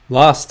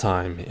Last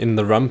time, in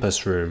the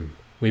Rumpus Room,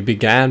 we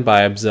began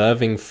by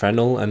observing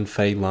Frenel and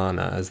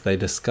Faelana as they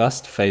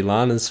discussed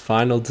Faelana's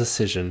final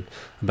decision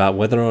about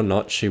whether or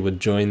not she would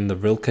join the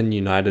Rilken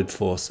United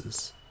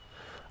Forces.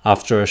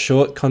 After a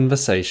short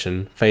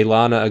conversation,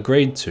 Faelana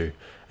agreed to,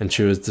 and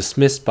she was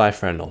dismissed by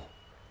Frenel.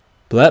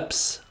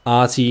 Bleps,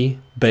 Arty,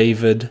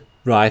 Bavid,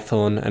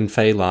 Rythorn, and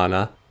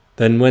Faelana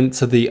then went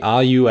to the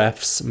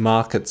RUF's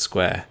market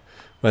square,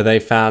 where they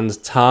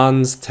found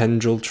Tarn's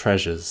Tendril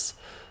Treasures,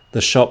 the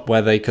shop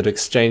where they could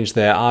exchange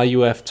their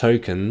RUF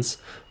tokens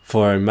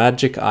for a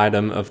magic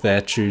item of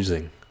their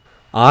choosing.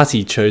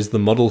 Arty chose the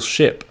model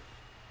ship.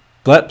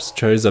 Bleps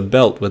chose a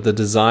belt with the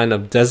design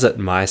of desert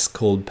mice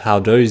called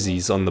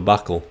Powdosies on the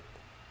buckle.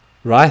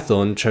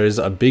 Rythorn chose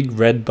a big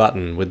red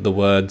button with the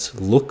words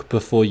 "Look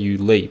before you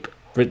leap"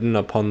 written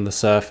upon the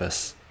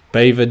surface.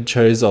 Bavid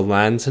chose a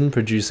lantern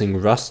producing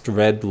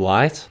rust-red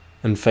light,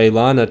 and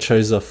Faelana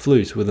chose a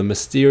flute with a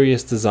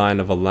mysterious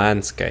design of a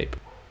landscape.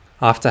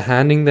 After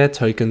handing their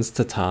tokens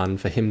to Tarn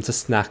for him to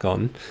snack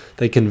on,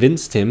 they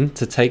convinced him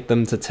to take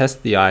them to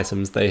test the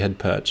items they had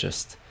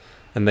purchased,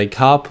 and they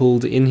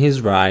carpooled in his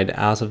ride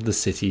out of the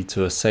city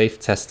to a safe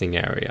testing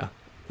area.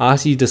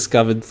 Arty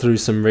discovered through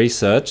some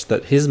research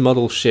that his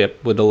model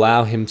ship would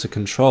allow him to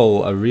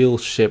control a real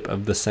ship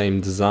of the same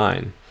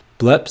design.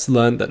 Bleps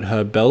learned that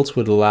her belt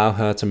would allow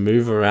her to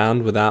move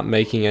around without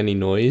making any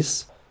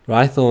noise.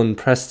 Rythorn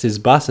pressed his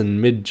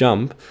button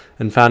mid-jump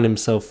and found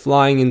himself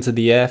flying into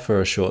the air for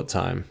a short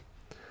time.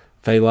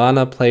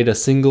 Faelana played a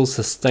single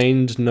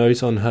sustained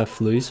note on her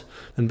flute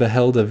and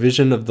beheld a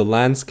vision of the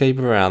landscape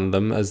around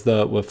them as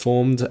though it were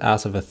formed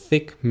out of a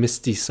thick,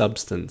 misty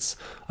substance,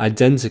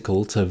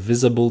 identical to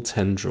visible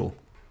tendril.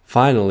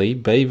 Finally,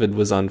 Bavid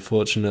was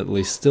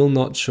unfortunately still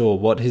not sure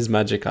what his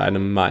magic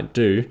item might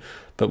do,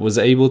 but was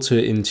able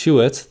to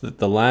intuit that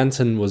the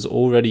lantern was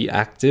already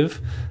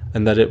active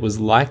and that it was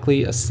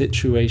likely a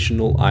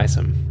situational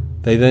item.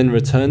 They then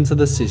returned to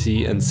the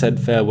city and said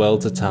farewell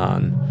to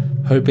Tarn,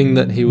 hoping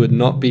that he would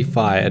not be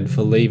fired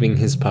for leaving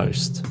his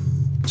post.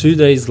 2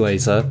 days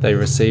later, they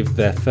received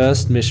their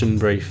first mission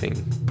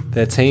briefing.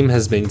 Their team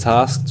has been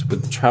tasked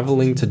with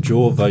travelling to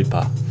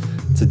Jawvopah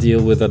to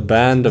deal with a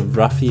band of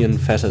ruffian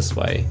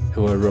Fettesway,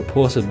 who are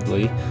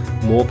reportedly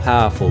more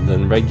powerful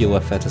than regular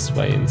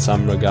Fettesway in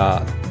some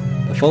regard.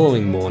 The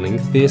following morning,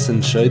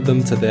 Thierson showed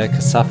them to their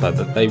kasaffa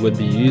that they would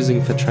be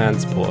using for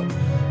transport,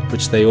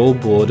 which they all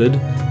boarded,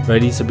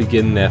 ready to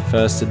begin their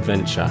first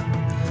adventure.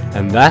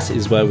 And that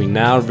is where we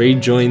now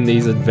rejoin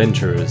these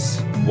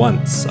adventurers,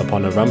 once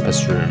upon a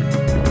Rumpus Room.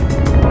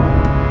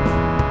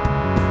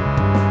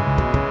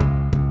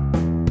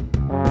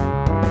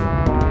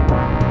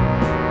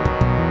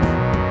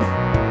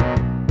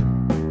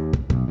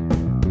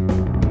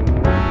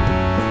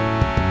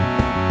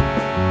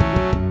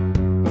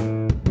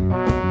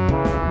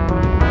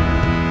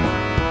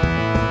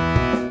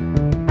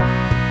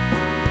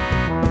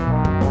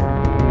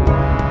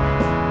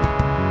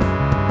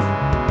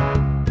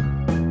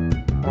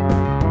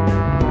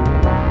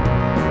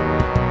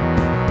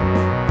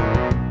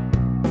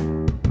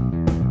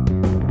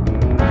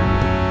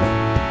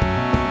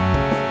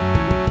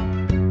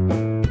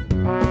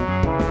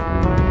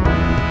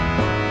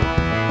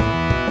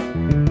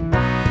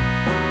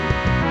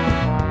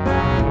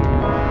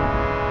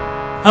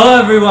 Hello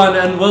everyone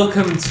and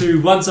welcome to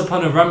Once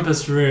Upon a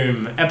Rumpus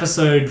Room,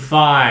 episode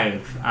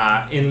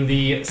 5, in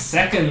the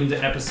second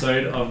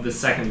episode of the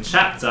second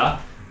chapter,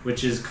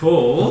 which is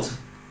called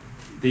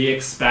The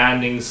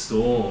Expanding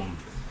Storm.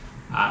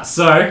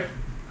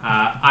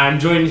 I'm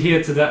joined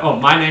here today,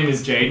 my name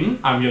is Jaden,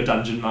 I'm your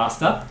Dungeon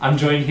Master. I'm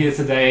joined here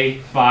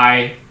today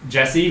by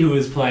Jesse, who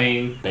is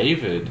playing...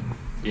 Bavid.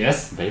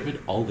 Yes? Bavid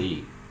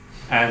Ollie.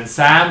 And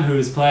Sam, who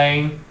is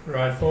playing...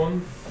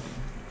 Rythorn.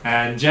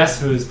 And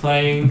Jess, who is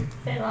playing...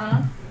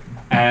 Faelana.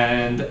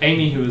 And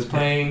Amy, who is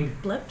playing...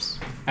 Bleps.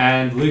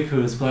 And Luke,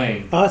 who is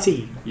playing...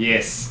 Arty.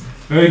 Yes.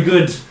 Very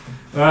good.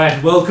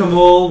 Alright, welcome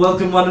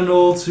one and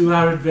all to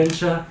our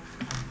adventure.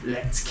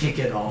 Let's kick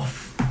it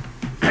off.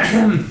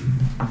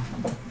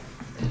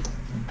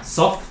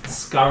 Soft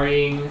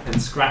scurrying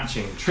and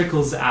scratching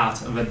trickles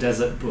out of a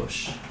desert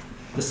bush.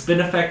 The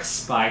spinifex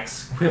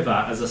spikes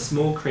quiver as a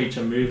small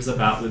creature moves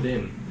about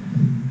within.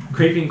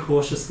 Creeping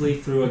cautiously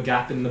through a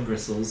gap in the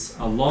bristles,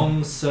 a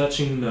long,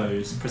 searching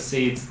nose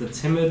precedes the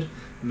timid,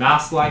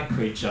 mouse-like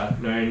creature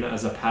known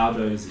as a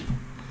powdosie.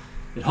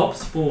 It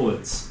hops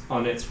forwards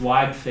on its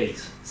wide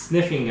feet,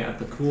 sniffing at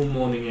the cool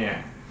morning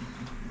air.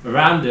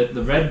 Around it,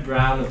 the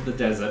red-brown of the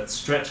desert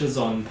stretches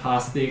on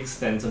past the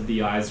extent of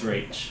the eye's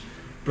reach,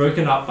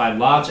 broken up by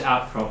large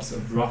outcrops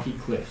of rocky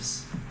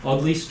cliffs,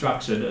 oddly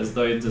structured as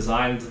though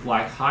designed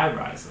like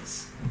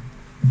high-rises.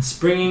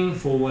 Springing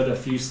forward a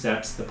few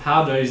steps, the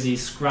powdosie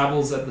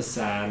scrabbles at the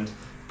sand,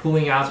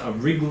 pulling out a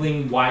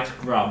wriggling white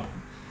grub.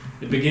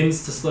 It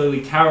begins to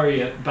slowly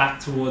carry it back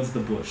towards the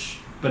bush,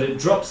 but it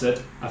drops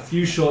it a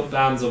few short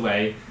bounds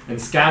away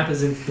and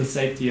scampers into the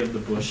safety of the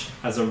bush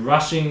as a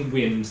rushing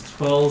wind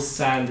twirls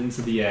sand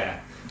into the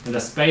air, and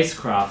a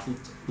spacecraft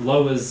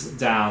lowers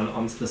down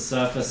onto the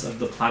surface of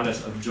the planet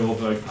of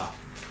Jawvopah.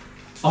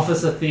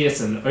 Officer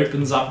Thiessen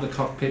opens up the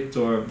cockpit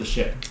door of the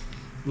ship,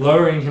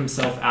 lowering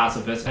himself out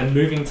of it and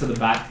moving to the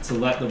back to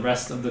let the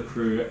rest of the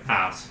crew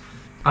out.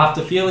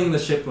 After feeling the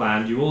ship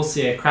land, you all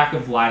see a crack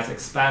of light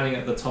expanding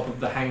at the top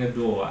of the hangar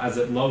door as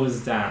it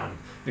lowers down,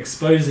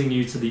 exposing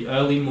you to the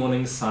early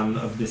morning sun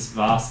of this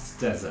vast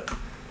desert.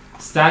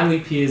 Stanley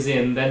peers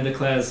in, then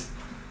declares,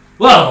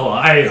 "Well,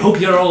 I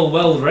hope you're all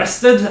well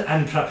rested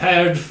and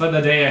prepared for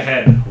the day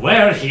ahead.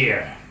 We're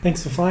here."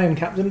 Thanks for flying,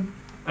 Captain.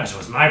 It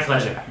was my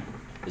pleasure.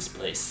 This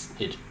place,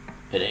 it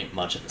ain't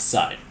much of a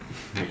sight,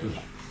 really.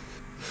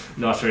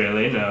 Not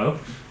really, no.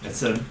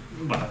 It's a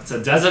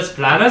desert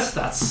planet,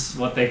 that's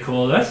what they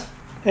call it.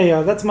 Hey,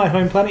 that's my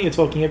home planet you're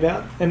talking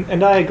about,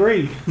 and I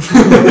agree.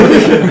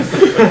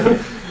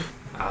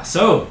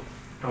 So,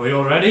 are we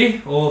all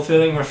ready? All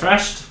feeling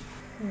refreshed?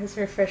 As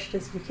refreshed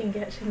as you can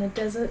get in a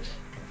desert.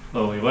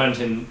 Well, we weren't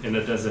in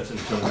a desert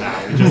until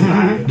now, we just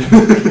landed.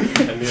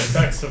 And the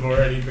effects have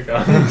already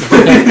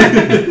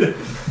begun.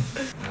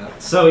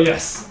 So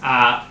yes,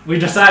 we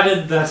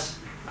decided that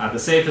the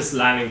safest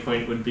landing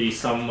point would be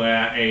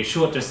somewhere a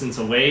short distance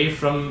away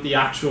from the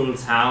actual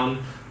town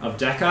of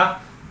Decca,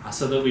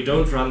 so that we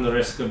don't run the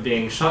risk of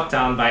being shot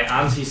down by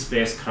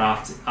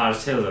anti-spacecraft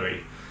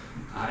artillery.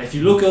 If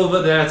you look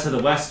over there to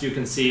the west, you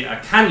can see a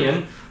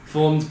canyon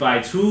formed by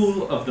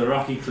two of the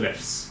rocky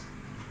cliffs.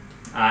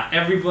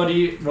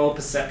 Everybody roll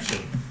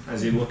perception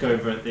as you look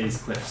over at these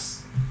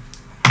cliffs.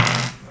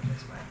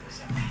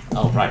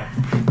 Oh, right.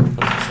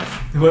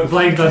 We're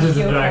playing Dungeons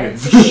and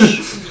Dragons.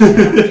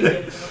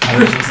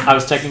 I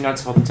was taking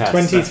notes for the test.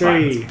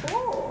 23.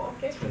 Oh,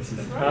 okay.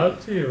 How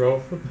do you roll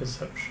for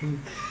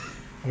perception?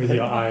 With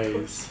your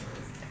eyes.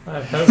 I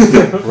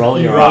have Roll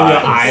You your roll your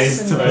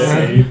eyes. eyes to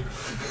perceive.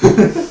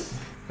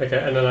 Okay,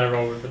 and then I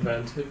roll with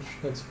advantage.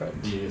 That's right.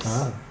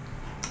 Yes.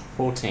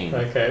 14.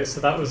 Okay,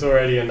 so that was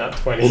already in that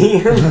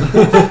 20.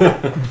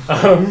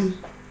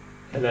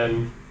 And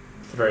then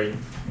 3.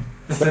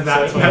 It's in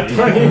that So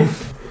 20.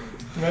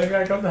 Maybe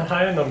I got the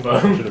higher number.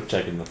 Should have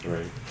taken the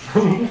 3.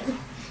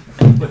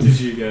 What did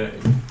you get?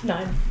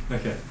 9.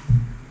 Okay.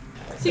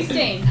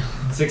 16.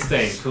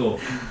 16, cool.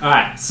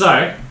 Alright,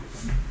 so,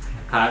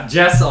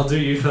 Jess, I'll do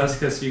you first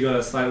because you got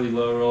a slightly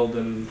lower roll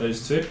than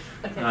those two.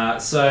 Okay.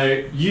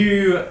 So,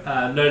 you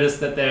notice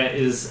that there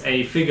is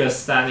a figure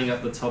standing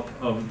at the top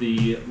of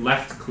the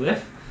left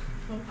cliff,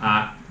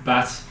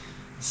 but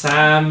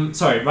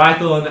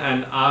Rythorn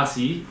and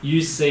Arty,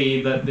 you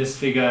see that this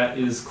figure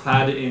is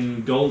clad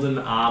in golden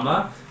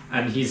armor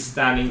and he's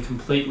standing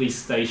completely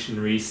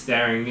stationary,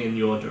 staring in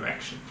your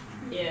direction.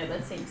 Yeah,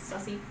 that seems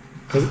sussy.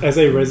 As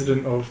a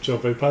resident of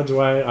Jawvopah, do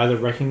I either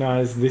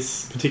recognize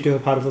this particular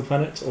part of the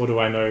planet, or do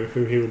I know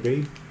who he would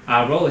be?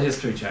 Roll a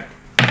history check.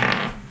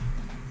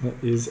 That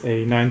is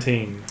a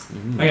 19.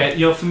 Okay,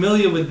 you're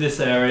familiar with this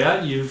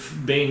area.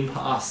 You've been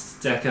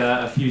past Decca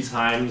a few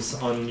times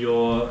on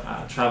your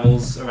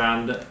travels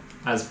around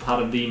as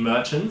part of the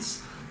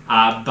merchants,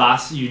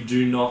 but you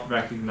do not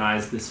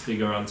recognize this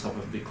figure on top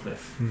of the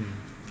cliff.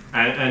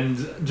 And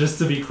just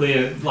to be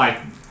clear, like,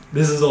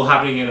 this is all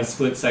happening in a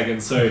split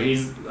second, so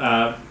he's...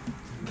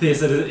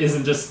 This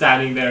isn't just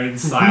standing there in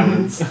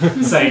silence,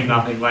 saying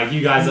nothing. Like,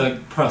 you guys are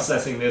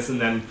processing this,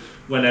 and then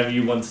whenever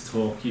you want to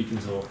talk, you can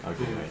talk.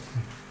 Okay.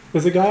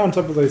 There's a guy on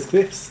top of those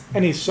cliffs,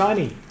 and he's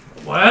shiny.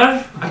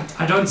 Where?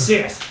 I don't see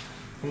it.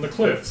 On the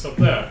cliffs up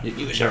there.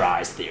 Use your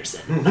eyes,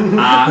 Thiessen.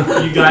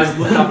 You guys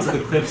look up to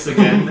the cliffs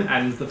again,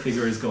 and the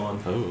figure is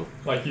gone. Oh.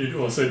 Like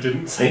you also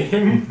didn't see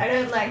him. I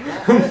don't like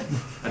that.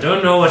 I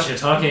don't know what you're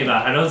talking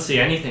about. I don't see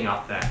anything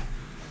up there.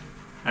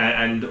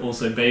 And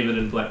also, Bavid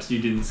and Bleps, you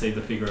didn't see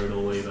the figure at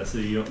all either, so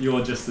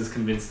you're just as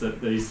convinced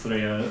that these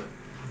three are,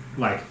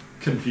 like,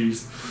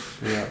 confused.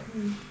 Yeah.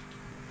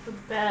 A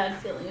bad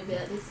feeling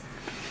about this.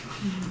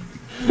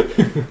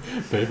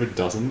 David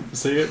doesn't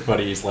see it,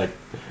 but he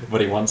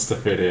wants to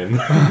fit in.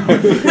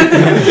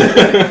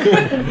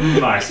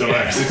 Nice,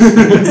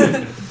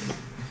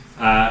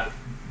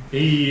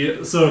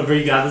 he sort of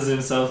regathers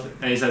himself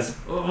and he says,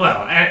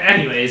 well,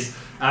 anyways,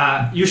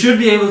 you should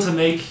be able to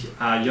make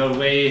your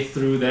way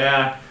through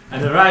there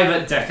and arrive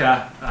at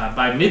Decca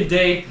by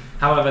midday.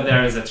 However,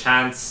 there is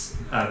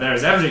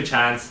every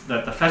chance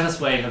that the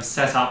Fettesway have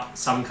set up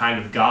some kind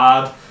of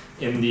guard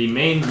in the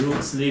main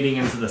routes leading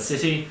into the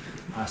city,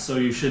 so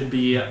you should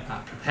be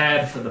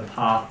prepared for the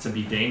path to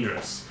be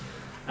dangerous.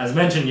 As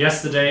mentioned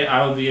yesterday,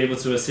 I will be able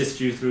to assist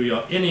you through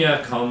your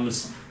in-ear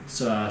comms,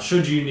 so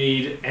should you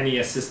need any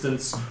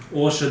assistance,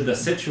 or should the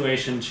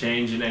situation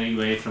change in any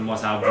way from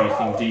what our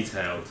briefing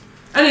detailed.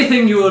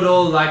 Anything you would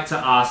all like to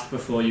ask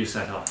before you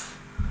set off?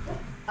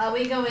 Are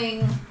we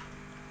going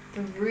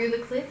through the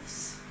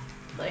cliffs?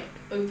 Like,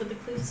 over the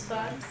cliffs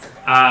vibes?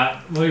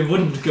 We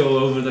wouldn't go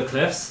over the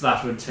cliffs.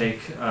 That would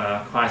take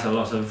quite a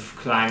lot of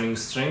climbing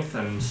strength,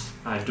 and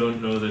I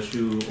don't know that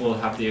you all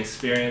have the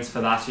experience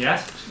for that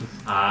yet.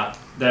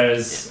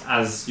 There's,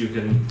 as you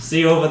can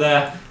see over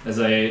there, there's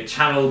a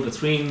channel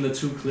between the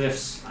two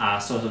cliffs,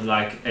 sort of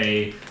like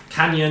a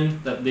canyon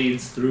that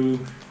leads through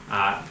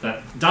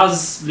that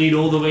does lead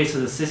all the way to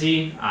the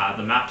city.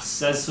 The map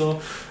says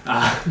so,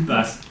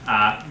 but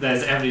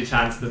there's every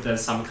chance that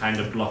there's some kind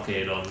of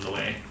blockade on the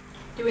way.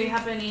 Do we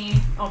have any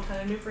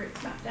alternative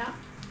routes mapped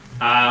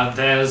out?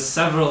 There's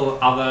several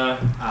other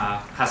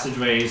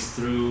passageways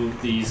through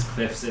these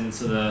cliffs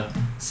into the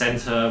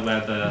center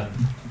where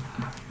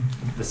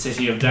the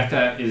city of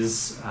Decca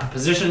is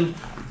positioned,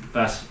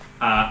 but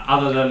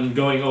other than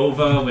going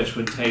over, which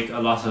would take a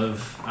lot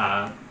of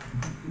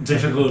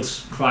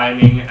difficult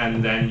climbing,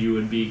 and then you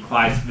would be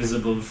quite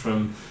visible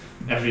from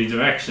every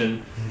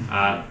direction,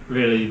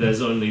 really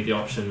there's only the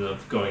option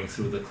of going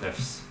through the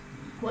cliffs.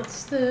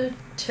 What's the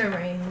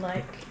terrain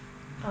like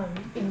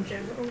in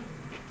general?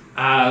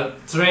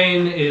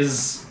 Terrain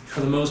is,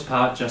 for the most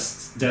part,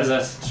 just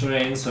desert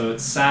terrain, so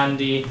it's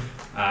sandy,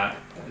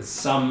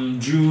 some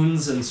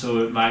dunes, and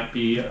so it might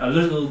be a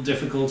little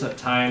difficult at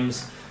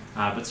times,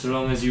 but so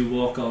long as you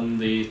walk on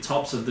the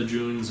tops of the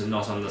dunes and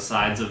not on the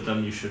sides of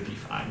them, you should be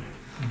fine.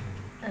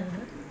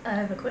 I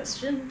have a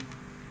question.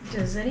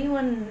 Does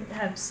anyone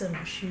have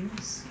some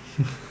shoes?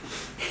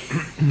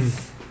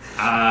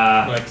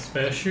 Like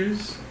spare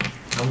shoes?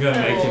 I'm going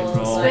to make him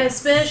roll.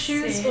 Spare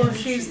shoes or Sand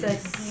shoes that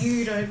shoes.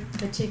 you don't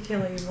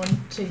particularly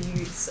want to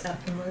use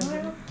at the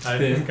moment? I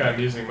think I'm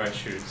using my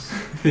shoes.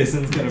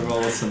 Pearson's going to roll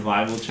a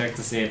survival check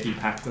to see if he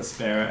packed a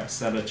spare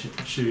set of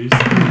shoes.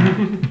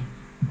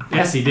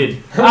 Yes, he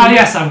did.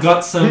 Yes, I've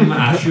got some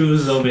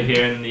shoes over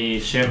here in the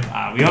ship.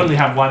 We only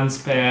have one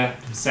spare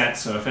set,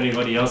 so if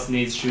anybody else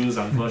needs shoes,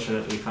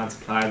 unfortunately we can't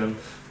supply them.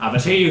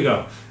 But here you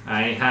go.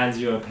 He hands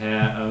you a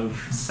pair of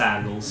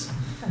sandals.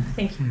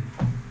 Thank you.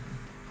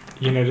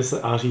 You notice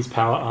that Arty's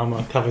power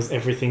armor covers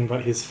everything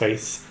but his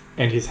face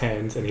and his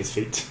hands and his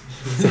feet.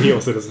 So he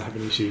also doesn't have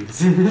any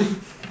shoes.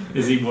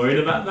 Is he worried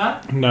about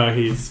that? No,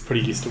 he's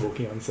pretty used to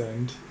walking on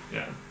sand.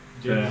 Yeah.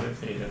 Yeah.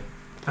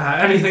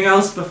 Anything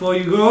else before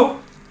you go?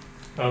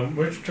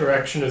 Which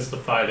direction is the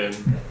fight in?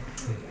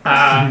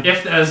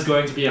 If there's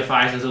going to be a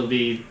fight, it'll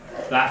be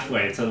that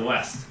way, to the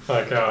west.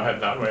 Okay, I'll head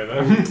that way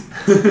then.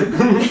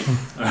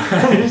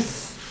 Alright.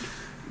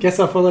 Guess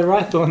I'll follow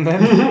Rythorn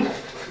then.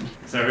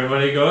 Is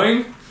everybody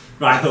going?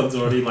 Rythorn's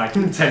already like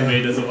 10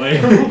 meters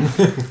away. We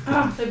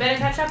better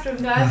catch up to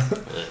him, guys.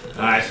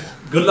 Alright,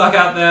 good luck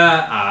out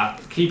there.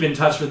 Keep in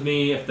touch with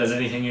me if there's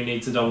anything you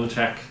need to double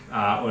check,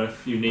 or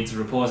if you need to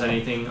report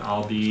anything,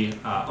 I'll be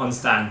on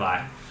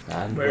standby.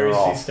 And Where we're is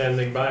he off.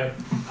 standing by?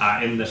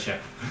 In the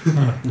ship.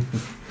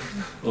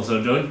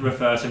 Also, don't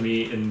refer to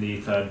me in the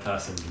third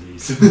person,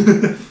 please.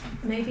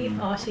 Maybe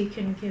Arty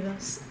can give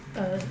us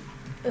a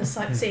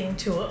sightseeing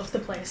tour of the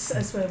place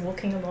as we're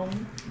walking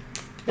along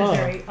the Oh.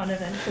 very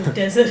uneventful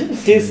desert.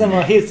 Here's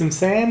some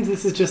sand.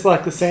 This is just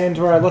like the sand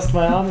where I lost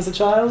my arm as a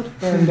child.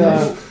 And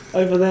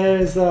over there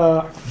is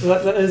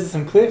there's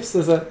some cliffs.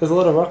 There's a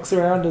lot of rocks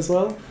around as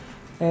well.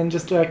 And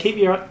just keep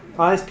your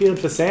eyes peeled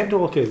for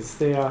sandwalkers.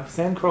 They are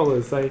sand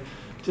crawlers. They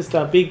just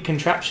are big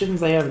contraptions.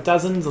 They have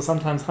dozens or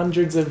sometimes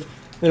hundreds of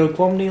little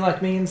Quomni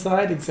like me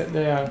inside. Except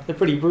they're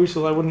pretty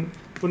brutal. I wouldn't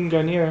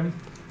go near them.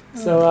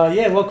 So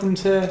yeah, welcome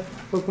to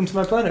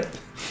my planet.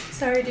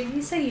 Sorry, did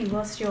you say you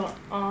lost your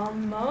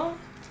armor?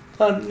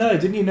 Oh no!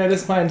 Didn't you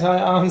notice my entire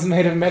arm's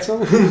made of metal?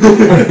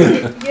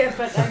 Yeah,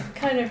 but I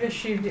kind of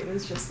assumed it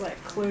was just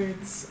like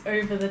clothes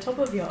over the top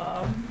of your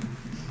arm.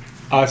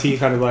 Arty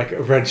kind of like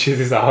wrenches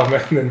his arm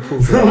and then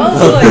pulls it off.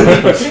 Oh,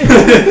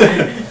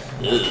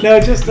 No,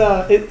 just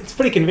it's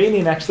pretty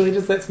convenient actually. It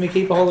just lets me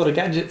keep a whole lot of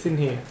gadgets in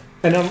here.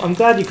 And I'm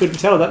glad you couldn't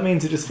tell. That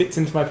means it just fits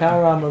into my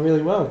power armor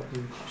really well.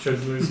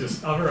 Should lose your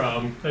other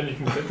arm, then you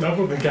can fit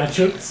double the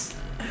gadgets.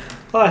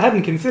 Oh, I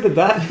hadn't considered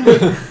that.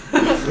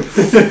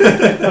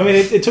 I mean,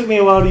 it took me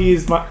a while to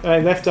use my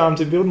left arm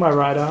to build my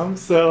right arm,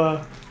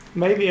 so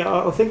maybe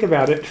I'll think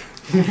about it.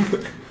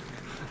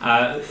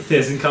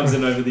 Pearson comes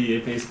in over the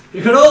earpiece.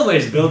 You could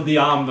always build the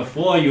arm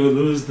before you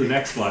lose the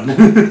next one.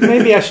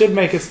 Maybe I should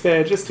make a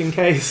spare just in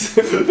case.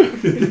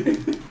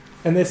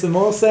 And there's some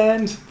more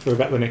sand for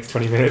about the next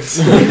 20 minutes.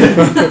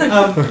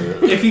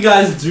 If you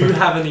guys do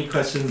have any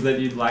questions that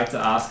you'd like to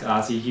ask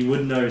Arty, he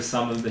would know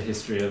some of the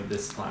history of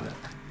this planet.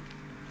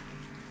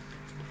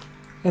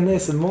 And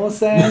there's some more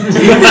sand.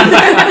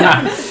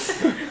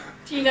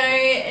 Do you know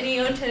any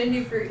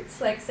alternative routes,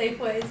 like safe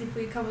ways, if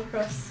we come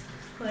across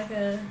like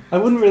a... I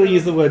wouldn't really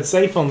use the word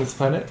safe on this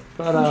planet,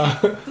 but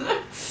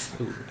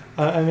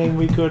I mean,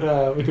 we could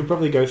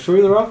probably go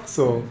through the rocks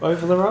or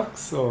over the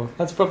rocks, or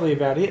that's probably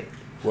about it.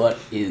 What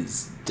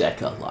is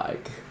Decca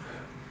like?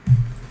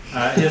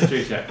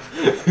 History check.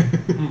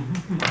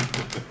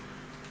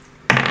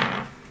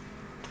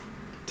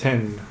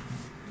 10.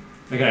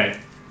 Okay.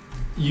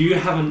 You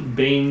haven't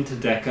been to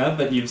Decca,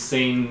 but you've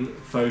seen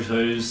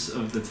photos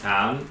of the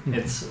town.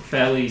 It's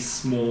fairly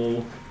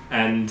small,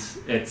 and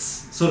it's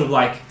sort of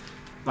like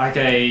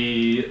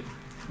a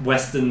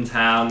western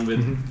town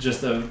with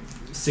just a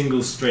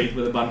single street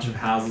with a bunch of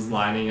houses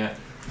lining it.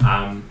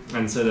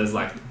 And so there's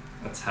like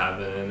a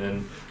tavern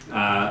and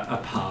a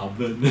pub.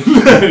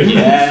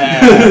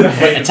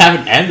 Yeah! Wait, a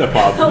tavern and a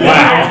pub. Oh,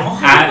 Wow!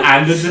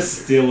 and a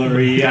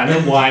distillery and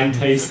a wine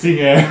tasting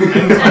area.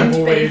 And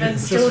Bavid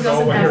still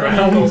doesn't have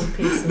any gold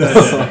pieces.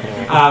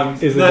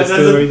 Is the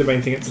distillery the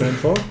main thing it's known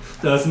for?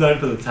 No, it's known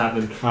for the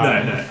tavern. Oh.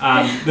 No.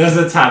 There's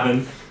a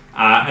tavern,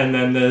 and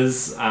then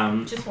there's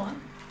Just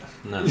one.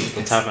 No, it's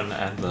the tavern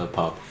and the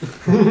pub.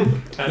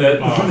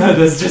 no,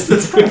 there's just the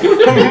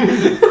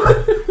tavern.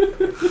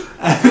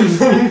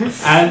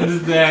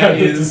 and there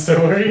is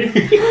distillery.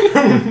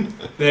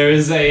 there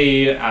is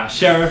a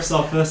sheriff's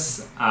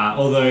office.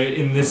 Although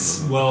in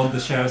this world the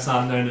sheriffs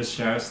aren't known as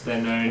sheriffs,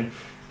 they're known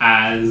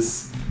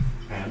as.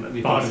 Man, let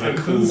me think of a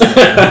cool.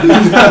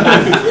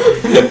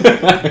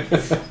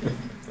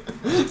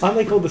 Aren't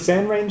they called the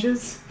Sand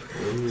Rangers?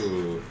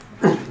 Ooh.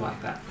 Like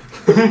that.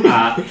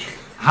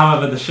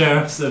 However, the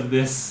sheriffs of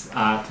this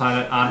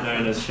planet aren't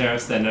known as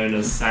sheriffs; they're known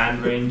as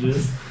sand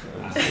rangers.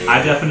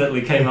 I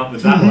definitely came up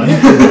with that one.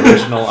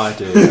 Original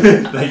idea.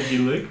 Thank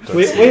you, Luke.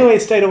 We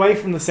always stayed away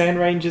from the Sand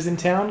Rangers in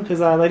town because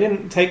they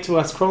didn't take to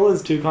us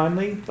crawlers too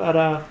kindly.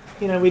 But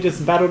we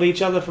just battled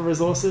each other for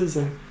resources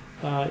and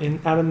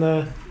out in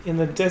the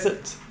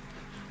desert.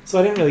 So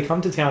I didn't really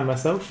come to town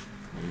myself.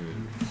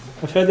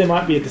 I've heard there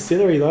might be a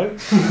distillery though.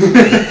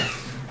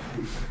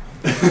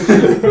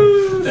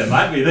 There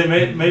might be.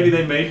 Maybe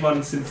they made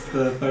one since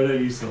the photo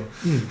you saw.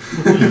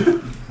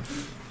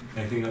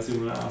 Anything else you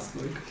want to ask,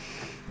 Luke?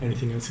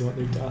 Anything else you want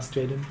Luke to ask,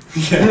 Jaden?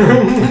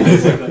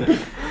 Yeah.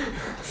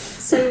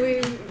 So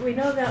we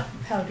know about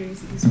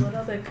Palduzis. What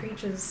other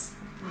creatures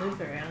live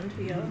around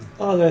here?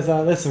 Oh, there's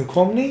some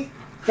Quomni.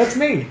 That's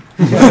me.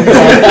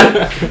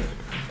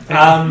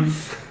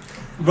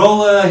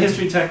 Roll a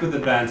history check with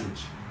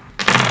advantage.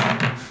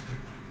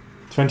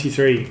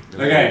 23.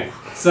 Okay,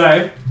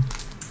 so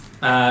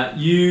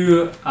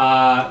you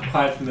are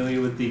quite familiar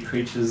with the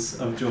creatures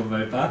of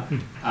Jawvopah.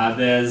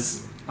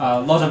 There's a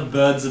lot of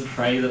birds of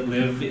prey that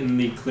live in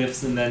the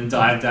cliffs and then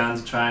dive down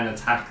to try and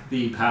attack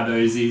the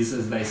Paldozis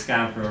as they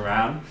scamper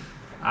around.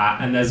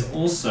 And there's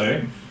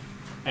also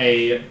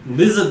a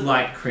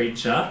lizard-like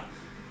creature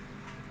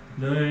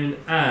known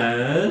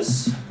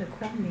as... The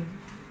Quomni.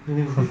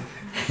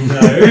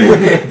 No,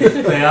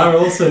 they are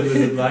also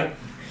lizard-like.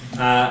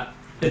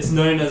 It's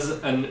known as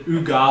an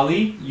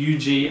ugali,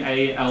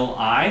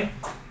 U-G-A-L-I,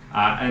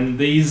 and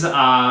these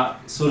are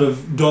sort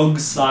of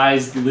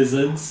dog-sized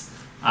lizards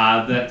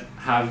that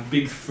have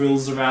big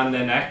frills around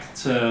their neck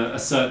to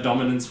assert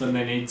dominance when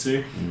they need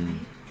to.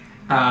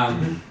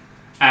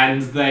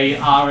 And they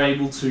are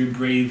able to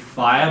breathe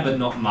fire, but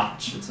not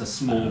much. It's a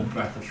small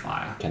breath of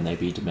fire. Can they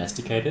be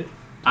domesticated?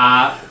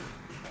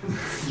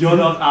 You're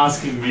not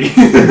asking me.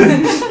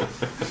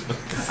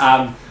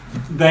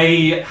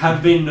 They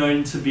have been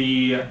known to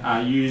be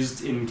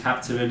used in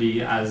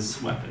captivity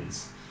as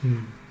weapons.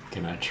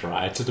 Can I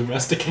try to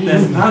domesticate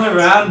There's them? none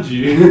around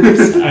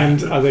you.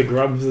 And are there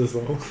grubs as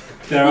well?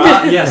 There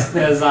are, yes,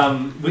 there's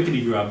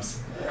wickety grubs.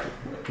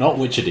 Not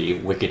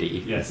witchety,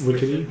 wickety. Yes.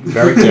 Wickety?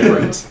 Very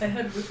different. I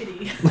heard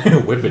whippity.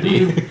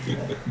 Whippety.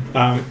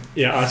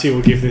 Yeah, Archie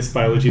will give this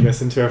biology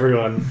lesson to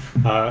everyone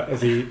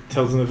as he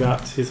tells them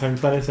about his home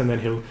planet, and then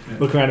he'll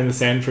look around in the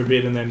sand for a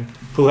bit and then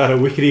pull out a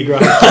wickety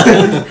grub.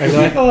 And be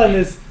like, oh, and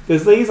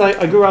there's these,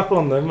 I grew up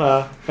on them,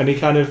 and he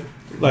kind of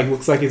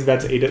looks like he's about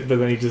to eat it, but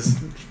then he just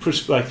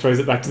throws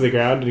it back to the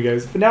ground and he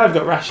goes, but now I've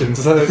got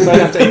rations, so I don't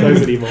have to eat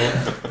those anymore.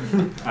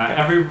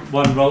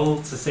 Everyone roll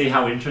to see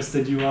how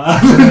interested you are.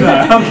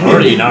 I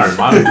already know,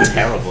 I'm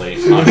terribly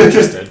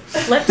uninterested.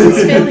 Bleps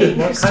is fairly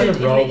What kind interested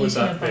of roll in would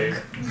eating a that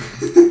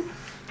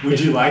bug. Would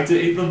you like to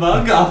eat the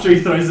bug after he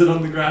throws it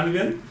on the ground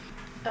again?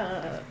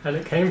 And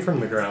it came from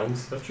the ground,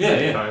 so that should Yeah,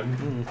 be yeah.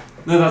 fine.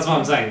 No, that's what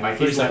I'm saying. Like,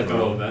 he's let Second go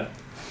roll. of it.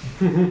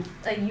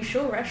 Are you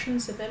sure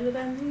rations are better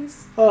than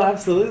these? Oh,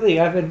 absolutely.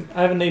 I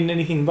haven't eaten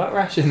anything but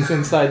rations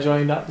since I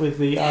joined up with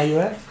the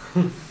RUF.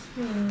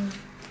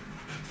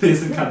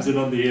 Pearson comes in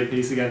on the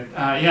earpiece again.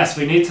 Yes,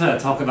 we need to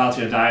talk about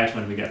your diet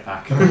when we get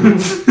back.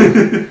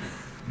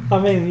 I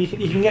mean, you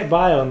can get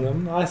by on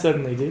them. I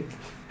certainly did.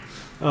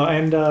 Oh,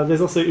 and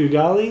there's also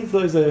ugalis.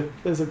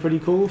 Those are pretty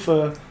cool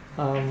for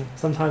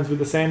sometimes with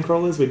the sand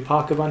crawlers. We'd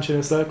park a bunch in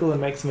a circle and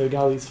make some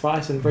ugalis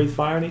fight and breathe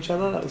fire on each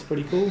other. That was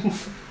pretty cool.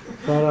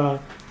 But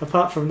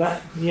apart from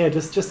that, yeah,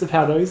 just the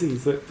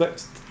Paldozis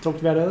that talked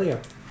about earlier.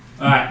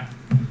 Alright.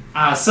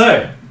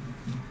 So,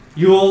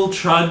 you all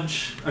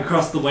trudge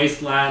across the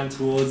wasteland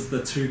towards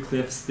the two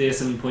cliffs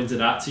Thierson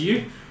pointed out to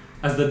you.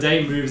 As the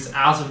day moves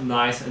out of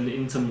night and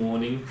into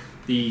morning,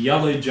 the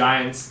yellow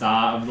giant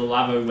star of the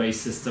Lavoway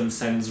system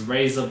sends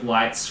rays of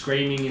light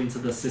screaming into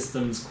the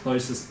system's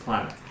closest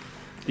planet.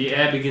 The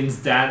air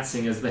begins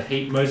dancing as the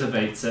heat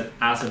motivates it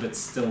out of its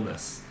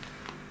stillness.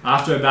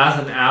 After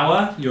about an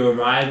hour, you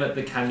arrive at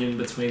the canyon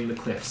between the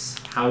cliffs.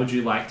 How would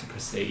you like to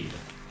proceed?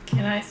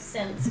 Can I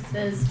sense if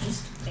there's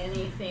just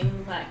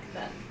anything like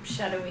that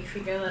shadowy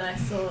figure that I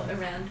saw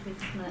around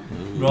with my...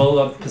 Roll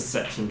a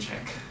perception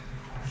check.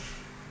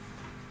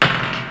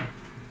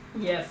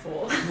 Yeah,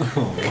 4.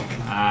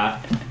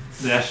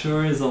 There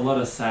sure is a lot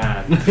of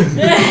sand.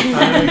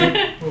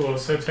 We'll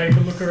also take a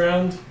look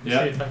around,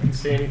 Yep. see if I can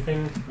see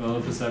anything. Roll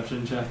a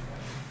perception check.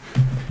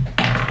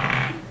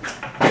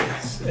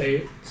 It's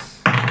 8.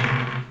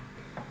 Oh,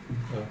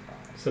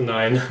 it's a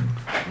 9.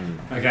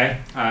 Okay.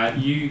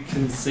 You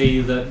can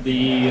see that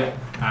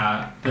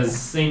there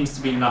seems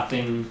to be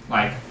nothing,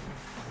 like,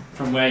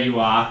 from where you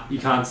are. You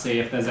can't see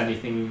if there's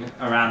anything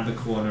around the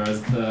corner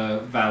as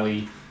the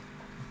valley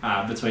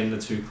between the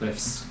two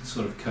cliffs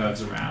sort of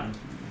curves around.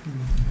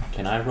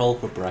 Can I roll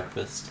for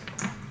breakfast?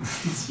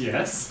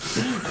 Yes.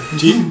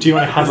 Do you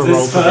want to have a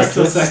roll for first breakfast?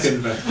 or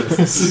second breakfast?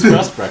 This is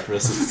first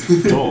breakfast.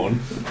 It's dawn.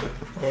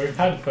 Well, we've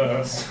had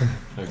first.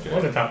 Okay.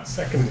 What about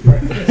second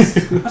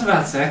breakfast? What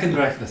about second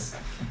breakfast?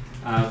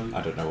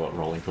 I don't know what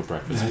rolling for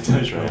breakfast I is.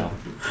 don't Trail.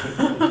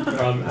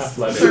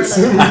 Athletics.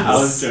 I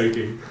was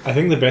joking. I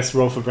think the best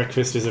roll for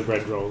breakfast is a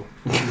bread roll.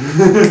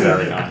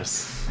 Very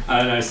nice. I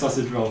don't know,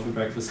 sausage roll for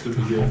breakfast could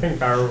be I good. think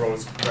barrel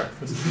rolls for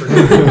breakfast are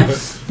pretty good.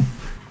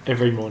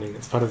 Every morning,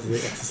 it's part of the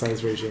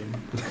exercise regime.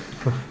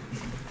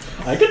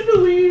 I can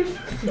believe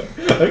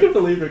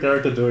your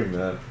character doing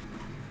that.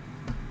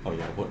 Oh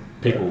yeah,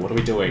 people, what are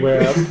we doing? Where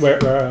are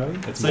we?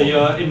 It's So morning.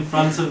 you're in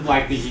front of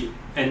like the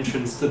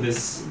entrance to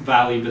this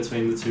valley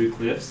between the two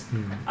cliffs.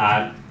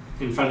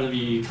 In front of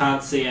you, you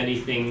can't see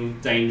anything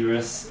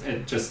dangerous.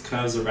 It just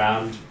curves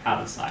around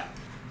out of sight.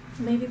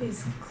 Maybe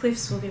these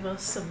cliffs will give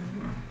us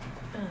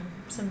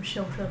some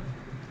shelter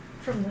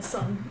from the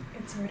sun.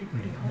 It's already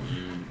pretty hot.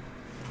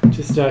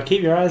 Just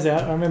keep your eyes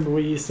out. I remember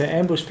we used to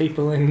ambush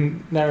people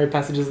in narrow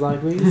passages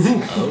like these.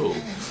 Oh.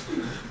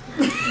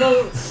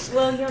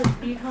 Well,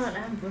 you can't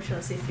ambush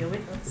us if you're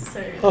with us.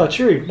 So Oh,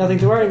 true. Nothing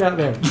to worry about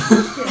then.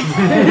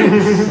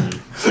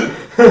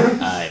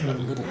 I'm a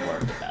little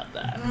worried about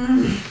that.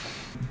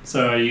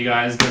 So are you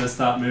guys going to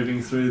start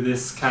moving through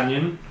this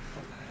canyon?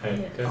 I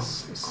Yeah.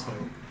 guess so.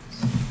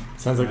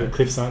 Sounds like the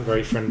cliffs aren't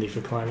very friendly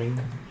for climbing.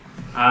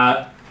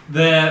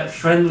 They're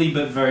friendly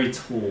but very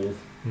tall.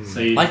 So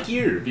you'd Like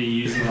you. be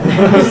using a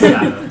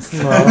lot of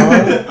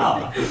stamina.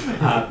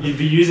 Aw. You'd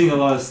be using a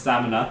lot of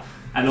stamina.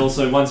 And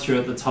also, once you're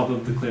at the top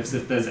of the cliffs,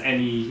 if there's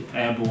any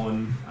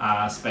airborne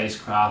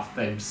spacecraft,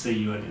 they'd see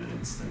you in an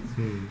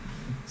instant.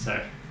 So,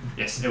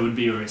 yes, it would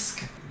be a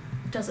risk.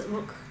 does it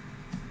look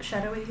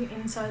shadowy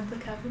inside the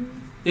cavern?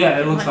 Yeah,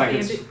 it looks might like be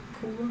it's... a bit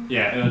cooler.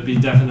 Yeah, it would be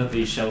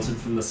definitely sheltered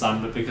from the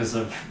sun, but because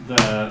of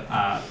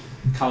the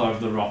colour of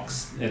the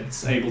rocks,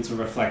 it's able to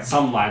reflect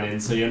some light in,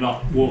 so you're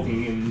not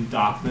walking in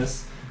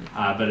darkness,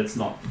 but it's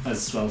not as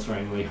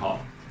swelteringly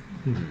hot.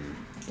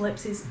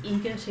 Bleps is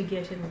eager to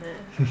get in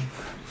there.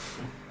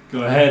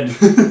 Go ahead.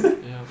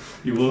 Yeah.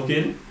 You walk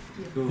in.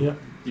 Cool. Yep.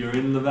 You're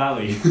in the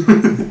valley.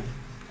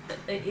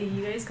 Are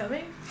you guys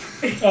coming?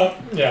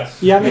 Yeah.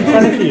 Yeah, I'm in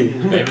front of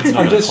you. David's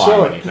not I'm going to just climb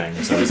short.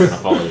 anything, so he's going to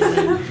follow you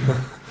in.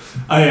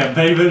 Oh yeah,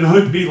 Bavid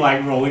would be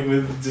like rolling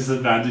with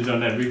disadvantage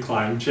on every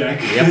climb check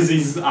because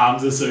his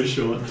arms are so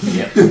short.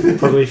 Yep.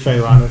 Probably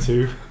Faelana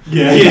too.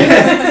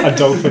 Yeah. A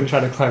dolphin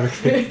trying to climb a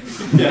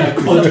cliff. Yeah,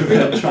 a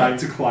quadruped trying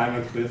to climb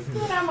a cliff.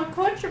 But I'm a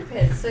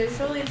quadruped, so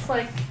surely it's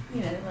like,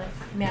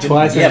 mountain.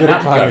 Twice Yeah, as good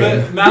at mountain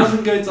climbing. But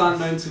mountain goats aren't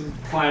known to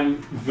climb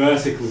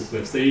vertical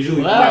cliffs. They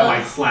usually Well- climb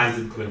like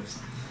slanted cliffs.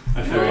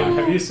 I feel like.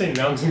 Have you seen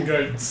mountain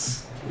goats?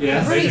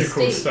 Yes, They Pretty do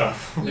cool steep.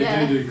 stuff. they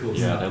Yeah. do cool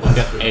Yeah, they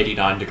stuff. look at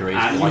 89 degrees.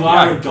 And Like, you yeah,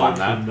 I are a can climb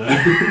dolphin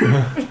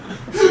that.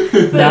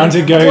 though.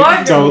 Mountain goat,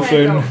 Quadruped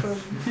dolphin.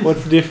 dolphin.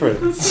 What's the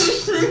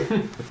difference?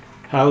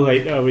 How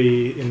late are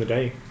we in the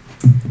day?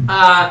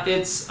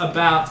 It's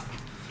about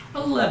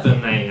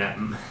 11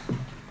 a.m.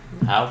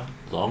 How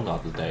long are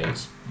the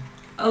days?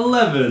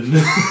 11.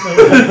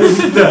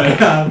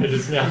 No, It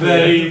is now They-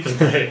 the end of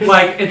the day.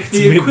 like, it's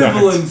the It's midnight.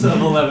 equivalent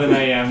of 11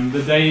 a.m.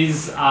 The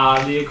days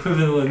are the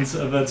equivalent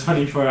of a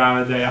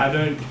 24-hour day. I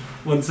don't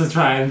want to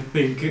try and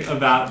think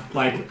about,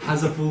 like,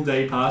 has a full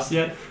day passed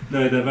yet?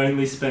 No, they've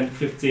only spent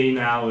 15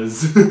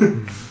 hours.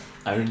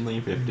 Only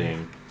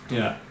 15.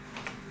 Yeah.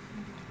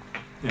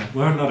 Yeah,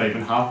 we're not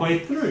even halfway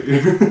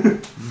through.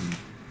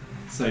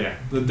 So yeah,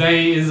 the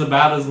day is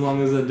about as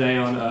long as a day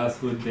on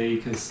Earth would be,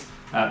 because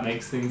that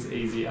makes things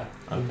easier.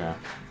 Okay.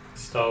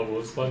 Star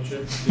Wars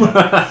logic.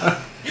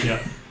 Yeah.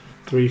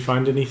 Do we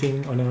find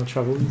anything on our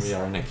travels? We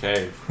are in a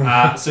cave.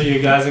 So you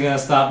guys are going to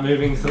start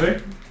moving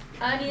through?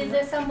 Arty, is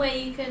there some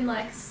way you can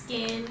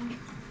scan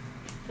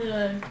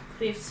the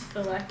cliffs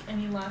for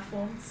any life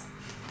forms?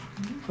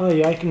 Oh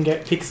yeah, I can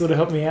get Pixel to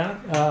help me out.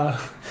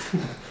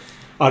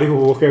 Artie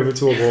will walk over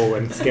to a wall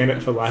and scan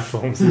it for life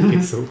forms in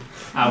Pixel.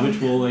 Which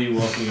wall are you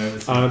walking over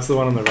to? It's the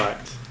one on the right.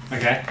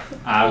 Okay.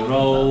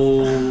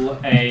 Roll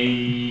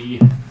an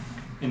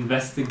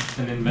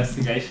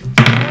investigation.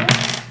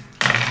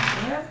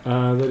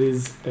 That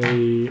is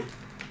a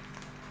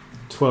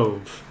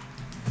 12.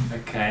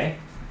 Okay.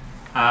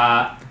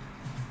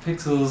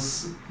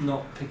 Pixel's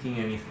not picking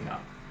anything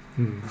up.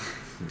 Do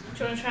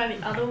you want to try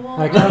the other wall?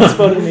 I can't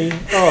spot me.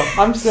 Oh,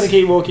 I'm just gonna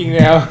keep walking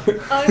now.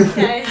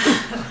 Okay.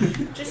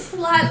 Just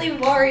slightly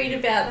worried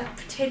about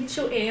the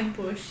potential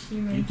ambush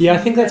you mentioned. Yeah, I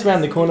think that's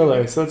around the corner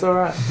though, so it's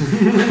alright.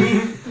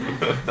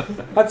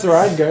 That's where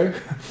I'd go.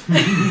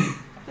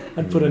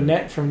 I'd put a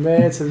net from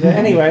there to there.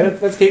 Anyway,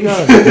 let's keep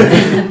going. You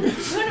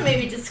want to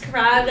maybe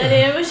describe that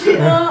ambush a bit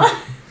more?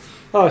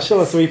 Oh,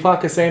 sure. So we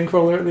park a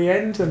sandcrawler at the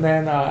end, and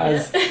then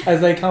as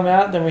they come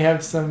out, then we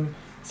have some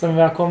of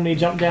our comedy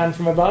jump down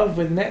from above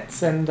with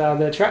nets, and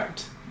they're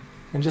trapped.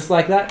 And just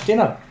like that,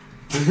 dinner.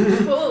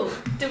 Cool.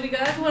 Do we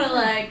guys want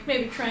to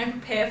maybe try and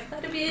prepare for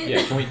that a bit?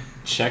 Yeah, can we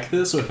check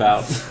this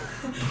without...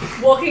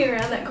 Walking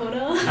around that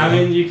corner. I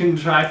mean, you can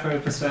try for a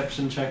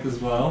perception check as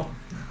well.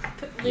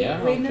 But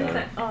Yeah, we know okay.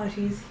 that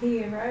Arty's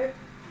here, right?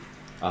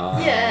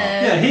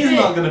 Yeah, he's but-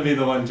 not going to be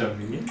the one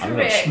jumping in. I'm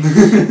Correct.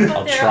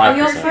 I'll But try Are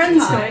your perception.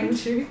 friends going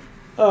to?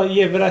 Oh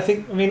yeah, but I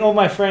mean all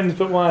my friends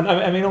but one.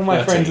 I mean all my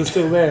 13. friends are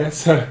still there.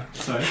 So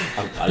Sorry?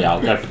 I'll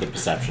go for the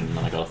perception, and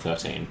then I got a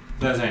 13.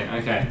 13,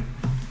 okay.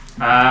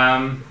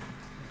 I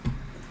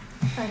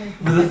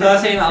don't With the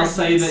 13, I'll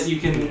say preference. that you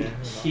can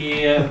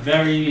hear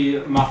very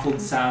muffled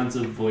sounds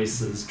of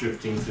voices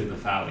drifting through the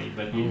valley,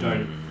 but you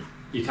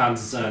can't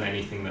discern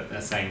anything that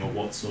they're saying or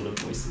what sort of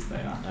voices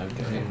they are.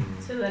 Okay.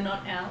 So they're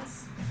not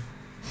owls?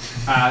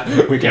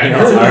 We're getting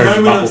it's our a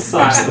own moment of muffled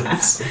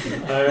silence.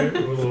 voices. I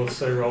will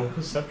also roll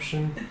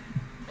perception.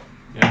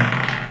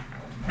 Yeah.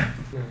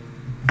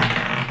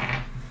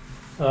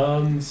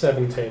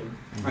 17.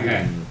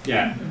 Okay,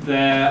 yeah.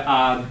 There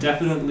are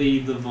definitely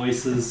the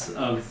voices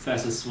of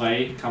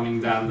Fettesway coming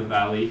down the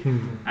valley,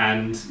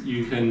 and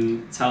you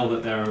can tell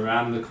that they're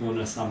around the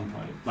corner at some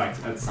point.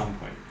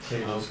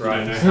 Jesus You don't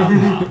right. know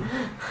how far.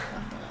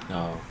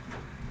 No.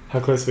 how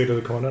close are we to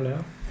the corner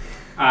now?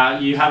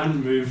 You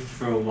haven't moved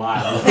for a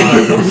while.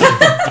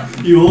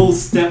 You all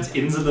stepped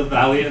into the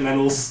valley and then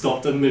all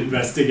stopped and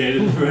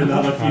investigated for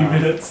another few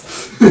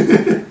minutes.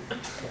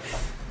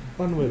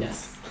 One wins.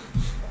 Yes.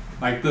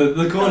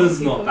 The corner's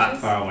Be not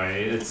that cautious. far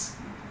away.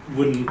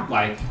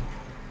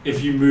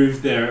 If you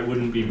moved there, it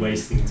wouldn't be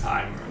wasting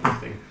time or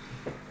anything.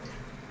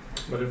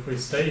 But if we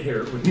stay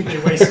here, it wouldn't be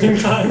wasting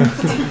time.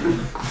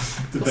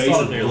 The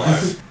start of your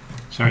life.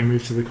 Shall we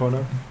move to the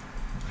corner?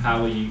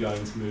 How are you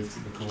going to move to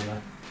the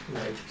corner?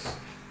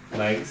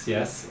 Legs,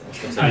 yes.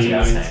 Are Are you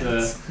yes,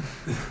 going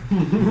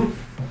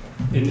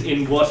to?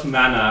 In what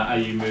manner are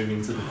you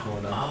moving to the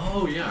corner?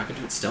 Oh, yeah, I could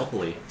do it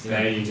stealthily.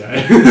 There you go.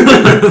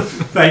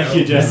 Thank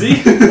you,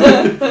 Jesse.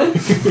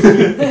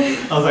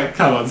 I was like,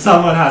 come on,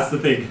 someone has to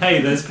think,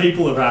 hey, there's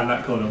people around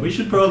that corner. We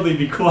should probably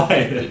be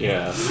quiet.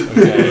 Yeah,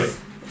 okay.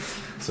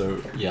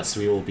 So, yes,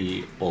 we will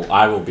be, well,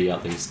 I will be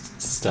at least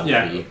stealthy.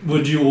 Yeah.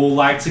 Would you all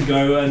like to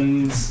go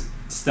and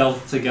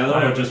stealth together,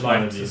 I or would just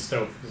one like of you? to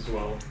stealth as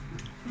well.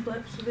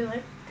 Bleps will be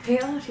like, hey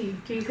Arty,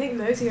 do you think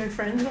those are your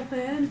friends up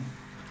there?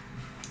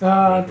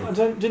 I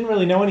didn't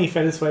really know any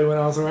Fettesway when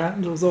I was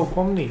around. It was all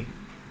Quomni.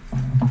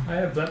 I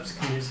have Bleps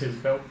can use his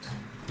belt.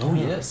 Oh,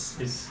 yes.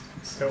 His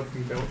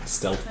stealthy belt.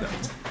 Stealth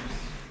belt.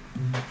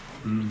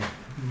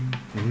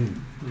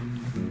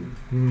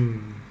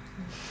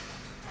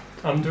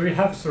 Do we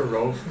have to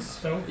roll for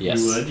stealth? Yes.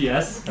 You would,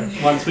 yes.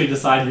 Once we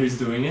decide who's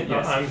doing it,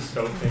 yes. I'm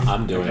stealthy.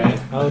 I'm doing Okay.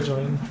 it. I'll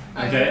join.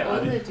 Okay, I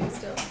Arty. want to do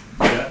still.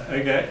 Yeah,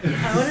 okay.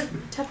 I want to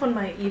tap on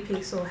my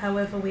earpiece or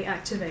however we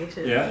activate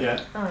it. Yeah.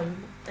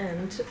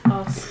 And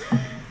ask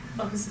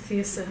Officer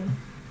Thiessen,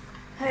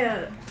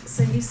 hey,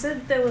 so you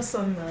said there was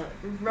some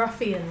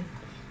ruffian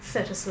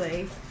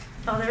Fettesway.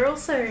 Are there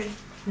also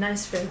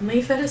nice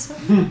friendly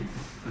Fettesway?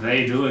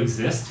 They do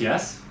exist,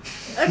 yes.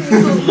 Okay,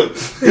 cool.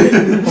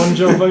 On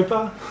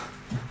Jawvopah?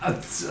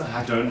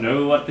 I don't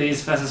know what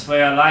these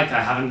Fettesway are like.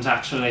 I haven't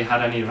actually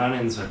had any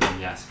run-ins with them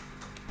yet.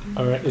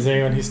 Alright, is there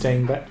anyone who's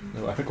staying back?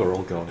 No, I think we're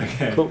all going.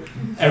 Okay. Cool.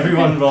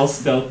 Everyone roll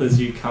stealth as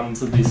you come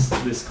to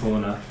this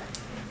corner.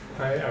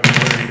 I am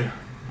worried.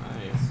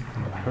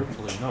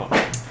 Hopefully not.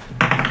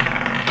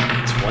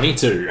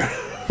 22.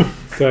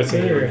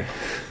 13.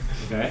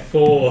 Okay.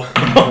 4.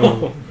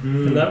 Oh.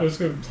 And that was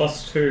with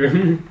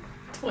 +2.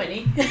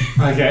 20.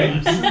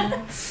 Okay.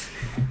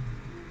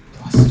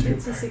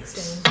 It's a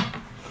 16.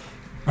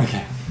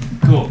 Okay.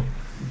 Cool.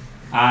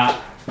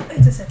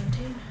 It's a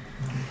 17.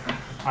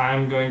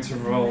 I'm going to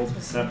roll a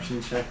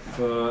perception check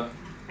for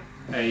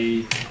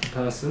a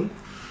person.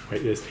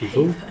 Wait, there's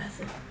people?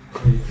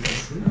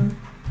 Person.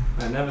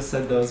 I never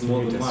said there was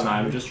more You than just- one.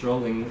 I'm just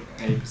rolling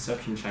a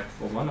perception check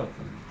for one of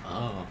them.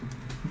 Oh.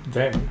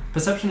 Them.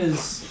 Perception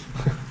is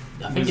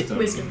I think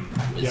wisdom.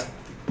 Wisdom.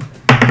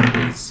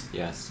 it is,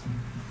 yes.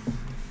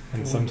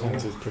 And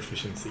sometimes with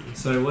proficiency.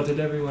 So what did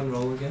everyone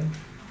roll again?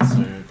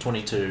 So,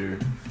 22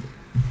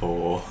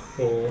 for...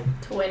 4.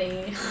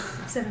 20.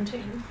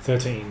 17.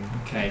 13.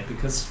 Okay,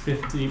 because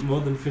more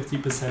than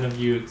 50% of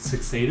you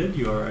succeeded,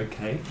 you are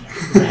okay.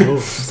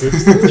 Oh,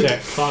 good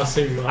check.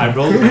 Passing mark. I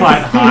rolled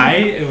quite high.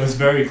 It was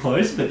very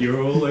close, but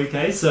you're all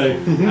okay. So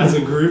as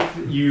a group,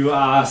 you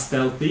are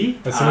stealthy.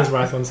 As soon as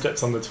Rythorn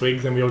steps on the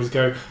twig, then we all just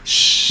go,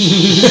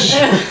 shh.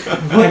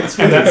 and that's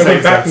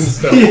Every pattern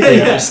stuff.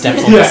 Yeah.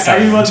 Steps on the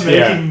sand. Everyone's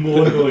Yeah. making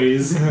more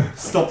noise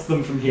stops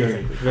them from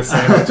hearing. The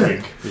sand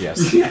twig.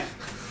 Yes.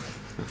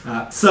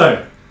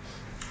 So,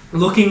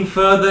 looking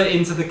further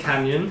into the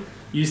canyon,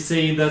 you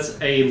see that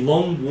a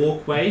long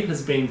walkway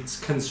has been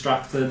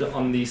constructed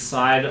on the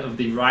side of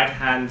the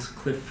right-hand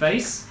cliff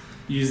face,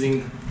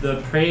 using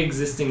the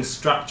pre-existing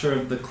structure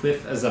of the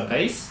cliff as a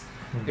base,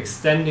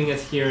 extending it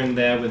here and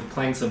there with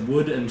planks of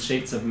wood and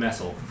sheets of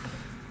metal.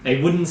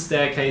 A wooden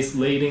staircase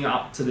leading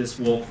up to this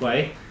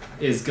walkway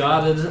is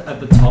guarded at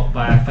the top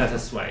by a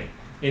Fettesway,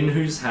 in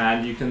whose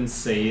hand you can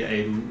see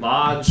a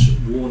large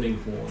warning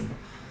horn.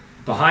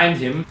 Behind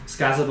him,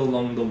 scattered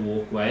along the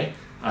walkway,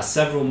 are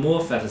several more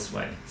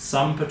Fettesway,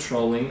 some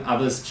patrolling,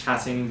 others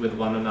chatting with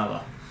one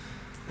another.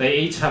 They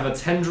each have a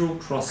tendril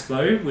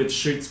crossbow which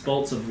shoots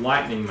bolts of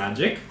lightning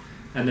magic,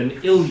 and an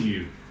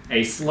ilyu,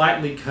 a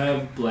slightly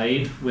curved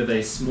blade with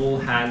a small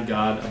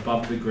handguard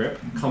above the grip,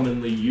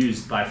 commonly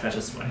used by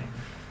Fettesway.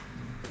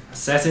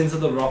 Set into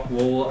the rock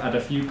wall at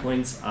a few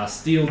points are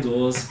steel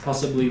doors,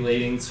 possibly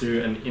leading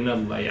to an inner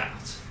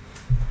layout.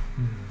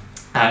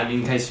 And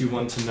in case you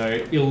want to know,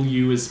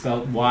 ilyu is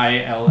spelled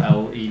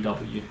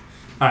Y-L-L-E-W.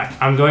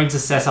 Alright, I'm going to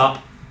set up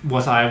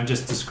what I have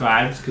just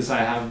described because I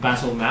have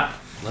battle map.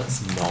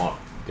 Let's not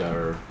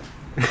go.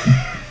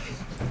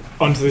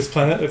 Onto this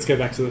planet, let's go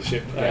back to the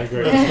ship. I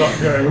agree. Let's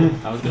not go.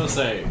 I was gonna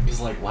say,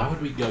 because like, why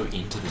would we go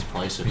into this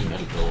place with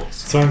metal doors?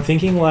 So I'm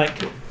thinking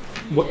like, Yeah.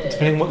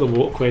 depending what the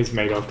walkway is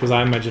made of, because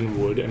I imagine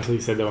wood until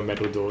you said there were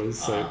metal doors.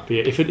 So but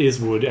yeah, if it is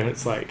wood and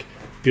it's like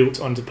built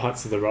onto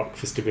parts of the rock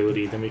for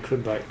stability, then we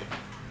could like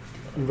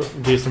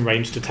do some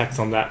ranged attacks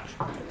on that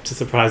to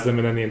surprise them,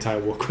 and then the entire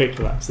walkway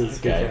collapses.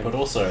 Okay, but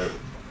also,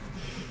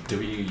 do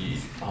we?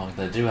 Oh,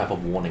 they do have a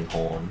warning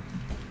horn.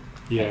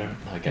 Yeah,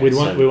 Okay, we so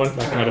want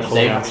that kind of fall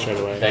they- down straight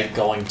away. They're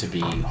going to be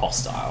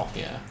hostile.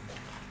 Yeah.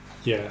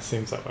 Yeah,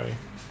 seems that way.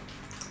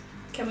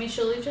 Can we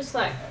surely just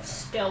like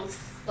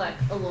stealth like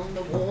along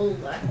the wall,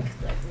 like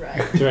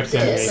right? Direct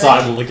there, enemy. like,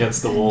 Sidle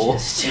against the wall.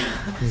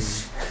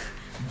 just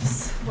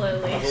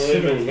slowly. I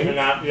believe it's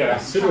pronounced, yeah,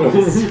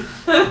 Siddle.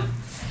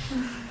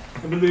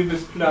 I believe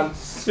it's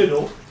pronounced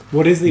Siddle.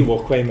 What is the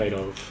walkway made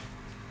of?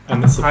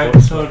 And the I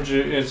support. told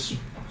you it's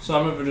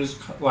some of it is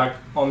like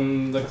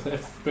on the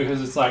cliff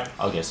because it's like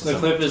Okay, so the some-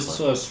 cliff is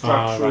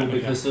structural right, okay.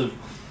 because of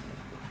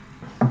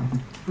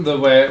the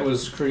way it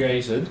was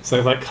created. So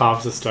they've like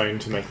carved the stone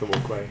to make the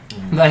walkway.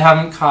 They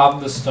haven't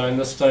carved the stone.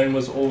 The stone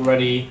was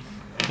already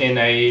in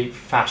a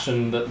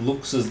fashion that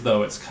looks as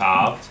though it's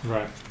carved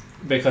Right.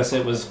 because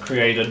it was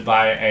created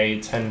by a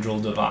tendril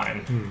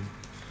divine,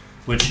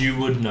 which you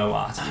would know,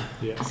 Arty.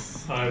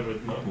 Yes. I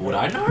would not. Would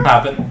I know?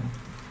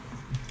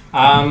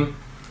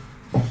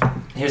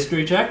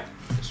 History check.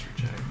 History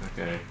check.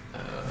 Okay.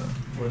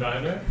 Would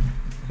I know?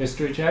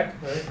 History check.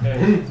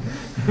 Okay.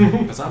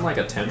 Because I'm like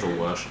a tendril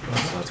worshipper,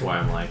 so that's why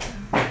I'm like.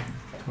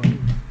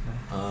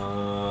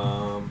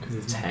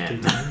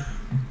 10.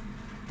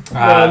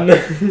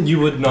 You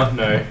would not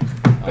know,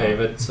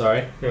 David.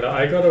 Sorry. Well,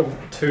 I got a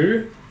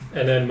 2,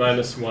 and then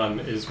 -1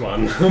 is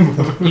 1.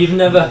 You've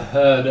never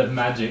heard of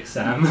magic,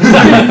 Sam.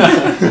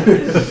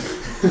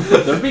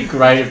 That'd be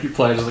great if you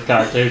played as a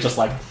character who's just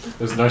like,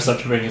 there's no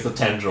such thing as a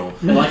tendril.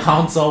 You're like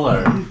Han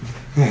Solo.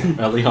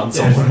 Early Han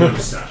There's Solo. no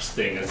such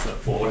thing as the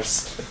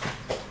Force.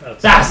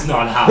 That's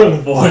not how the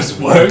Force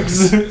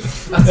works.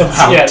 That's not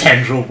how a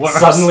tendril works.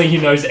 Suddenly he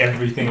knows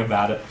everything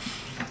about it.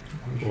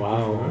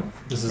 Wow.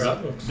 This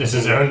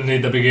is only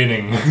the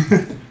beginning.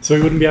 So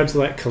we wouldn't be able to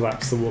like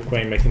collapse the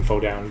walkway and make them fall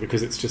down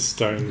because it's just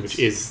stone, which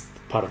is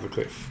part of the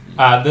cliff.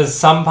 There's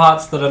some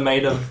parts that are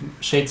made of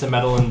sheets of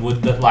metal and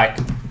wood that like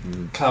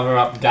cover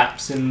up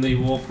gaps in the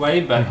walkway,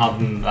 but other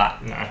than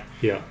that, no.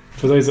 Yeah.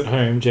 For those at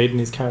home, Jaden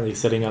is currently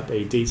setting up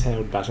a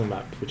detailed battle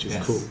map, which is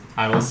Yes. cool.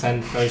 I will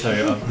send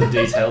photo of the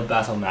detailed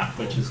battle map,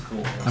 which is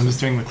cool. I'm just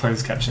doing the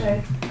closed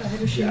captioning. I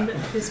had assumed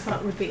that this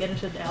part would be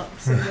edited out,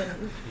 so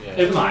then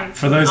It might.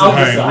 For those I'll at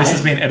home, decide. this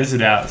has been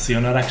edited out, so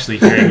you're not actually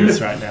hearing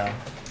this right now.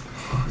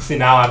 See,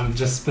 now I'm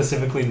just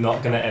specifically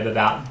not going to edit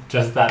out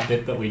just that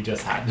bit that we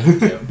just had.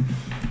 Yep.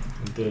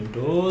 The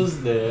door's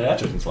there.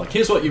 Jaden's like,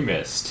 here's what you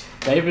missed.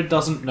 David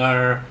doesn't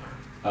know.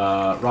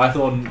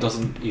 Rythorn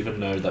doesn't even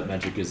know that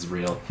magic is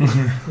real.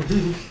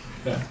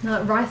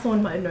 no,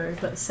 Rythorn might know,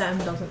 but Sam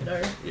doesn't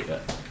know.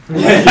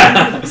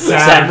 Yeah.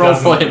 Sam rolled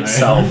for doesn't know.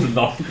 himself,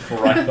 not for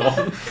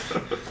Rythorn.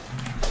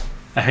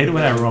 I hate it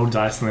when I roll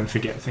dice and then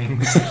forget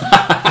things.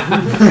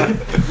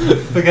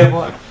 Forget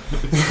what?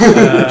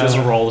 Just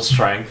roll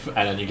strength, and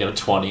then you get a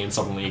 20, and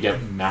suddenly you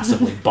get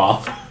massively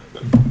buff.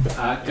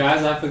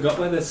 Guys, I forgot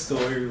where this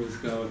story was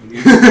going.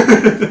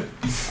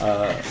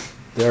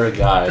 There are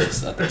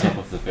guys at the top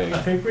of the thing.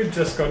 I think we've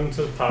just gotten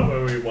to the part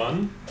where we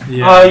won.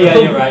 Yeah. Oh yeah,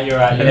 you're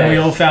right. And then we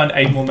all found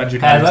 8 more magic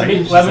Hey,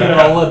 items. let me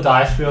roll a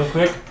dice real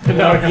quick. No, we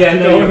have Yeah, to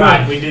no, go you're on.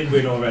 right. We did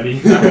win already.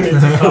 Now we need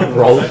to cover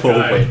Roll that for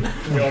guy. win.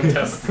 We all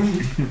test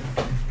them.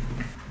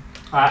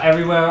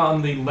 Everywhere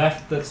on the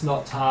left that's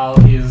not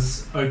tile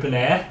is open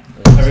air.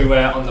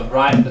 Everywhere on the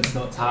right that's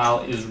not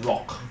tile is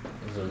rock.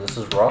 So this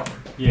is Rock.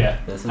 Yeah,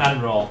 This is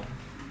and roll.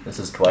 this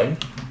is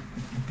Dwayne.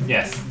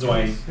 Yes,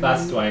 Dwayne.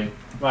 That's Dwayne.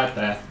 Right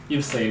there.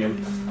 You've seen him.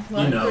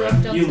 What? You know Rock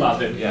him. Johnson. You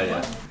love him. Yeah,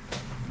 yeah.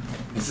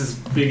 This is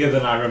bigger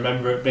than I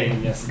remember it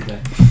being yesterday.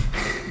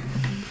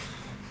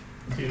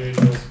 Do you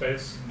need more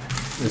space?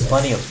 There's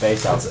plenty of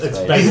space out It's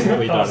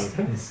basically done.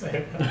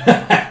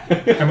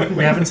 And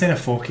we haven't seen a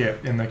fork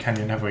yet in the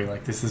canyon, have we?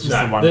 Like, this is just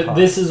the one part.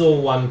 This is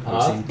all one seen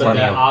part, but plenty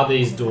there of- are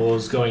these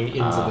doors going into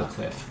the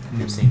cliff.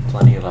 We've seen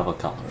plenty of other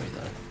cutlery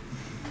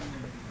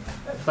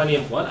though. Plenty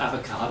of what?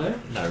 Avocado?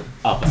 No, So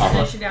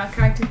other should our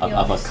character be on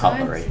other this side?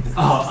 cutlery.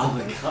 Oh,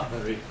 other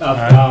cutlery.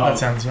 That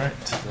sounds right.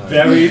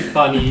 Very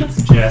funny,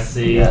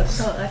 Jesse. Yes.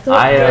 Oh, I I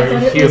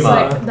thought it was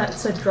humour. like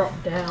that's a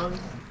drop down.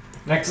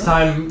 Next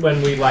time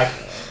when we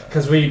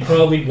because we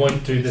probably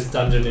won't do this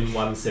dungeon in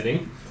one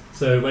sitting,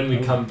 so when we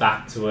come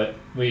back to it,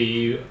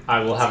 I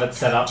will have it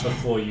set up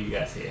before you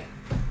get here.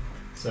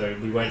 So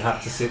we won't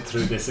have to sit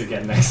through this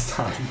again next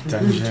time.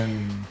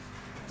 Dungeon.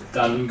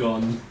 Done,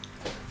 gone.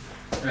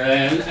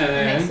 And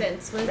Makes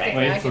sense. Where's the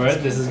wait for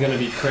it. This is going to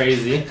be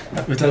crazy.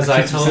 Because As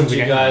I told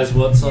you guys,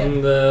 what's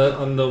on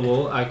the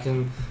wall, I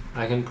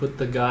can put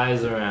the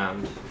guys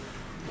around.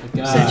 The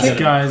guys, So are two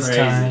guys crazy.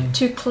 time.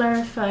 To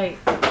clarify,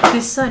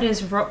 this side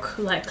is rock,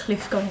 like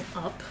cliff going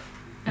up,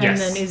 and Yes.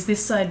 then is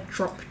this side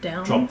drop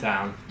down? Drop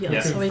down. Yeah,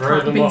 Yeah. so we Throw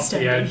can't them be off the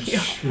standing edge.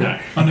 here. No.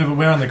 Oh no, but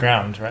we're on the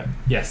ground, right?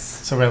 Yes.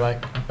 So we're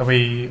like,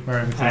 we're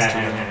over close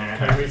to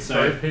you. Can we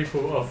So throw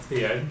people off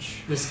the edge?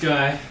 this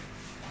guy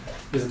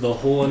is the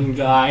horn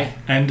guy.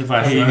 And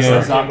vice Here you versa.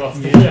 go. Throw him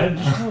off the edge.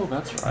 Oh,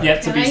 that's right.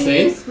 Yet to Can be I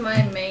seen. use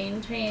my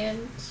main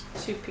hand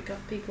to pick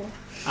up people?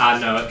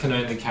 No, it can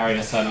only carry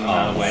a certain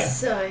amount of weight.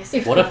 So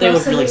If What the if they were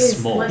person really is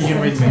small? less You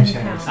can than read 10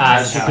 mentions.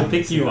 pounds. She could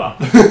pick you up.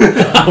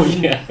 Oh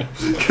yeah.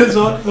 Because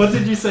what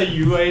did you say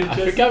you weighed? I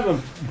think I'm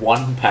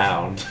 1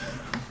 pound.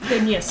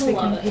 Then yes, we can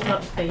Love it. pick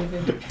up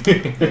David.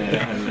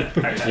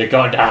 Yeah, You're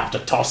going to have to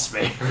toss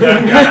me.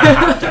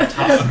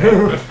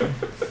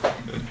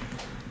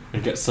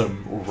 And get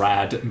some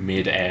rad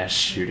mid-air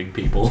shooting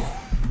people.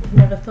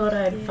 Never thought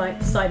I'd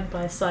fight side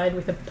by side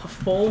with a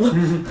puffball.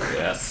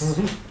 Yes.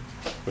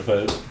 With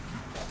a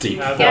deep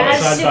Now voice. Yeah,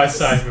 they're side by it's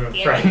side with a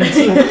scary. friend.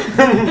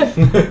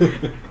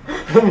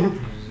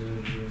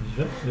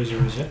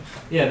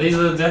 Yeah, these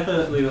are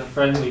definitely the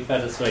friendly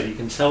Fettesway. You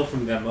can tell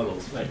from their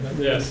models. Right?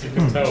 Yes, you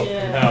can tell from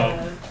Yeah. how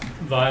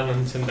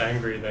violent and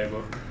angry they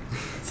look.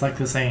 It's like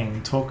the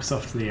saying, talk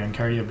softly and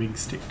carry a big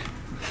stick.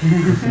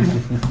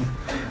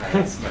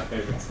 That's my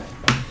favourite thing.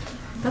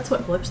 That's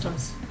what Bleps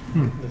does.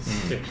 The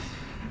stick.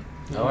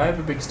 Oh, I have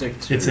a big stick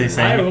too. It's a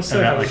saying I also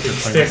about have a like big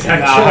diplomacy. stick,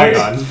 Hang actually.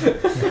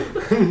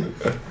 on.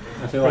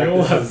 I feel We like all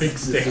this have is- big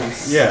this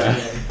sticks. is- Yeah.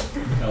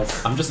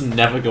 else. I'm just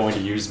never going to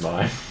use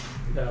mine.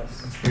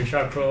 Yes. We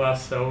shall call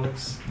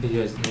ourselves He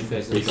goes Big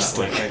that stick.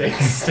 way. Big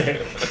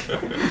Stick.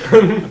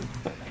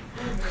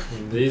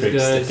 These Big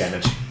guys. stick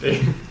energy.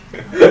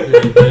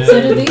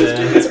 So do these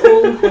dudes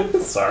all have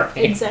Sorry.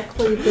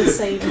 exactly the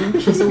same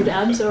chiseled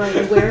abs, or are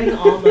they wearing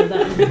armor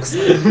that looks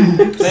like...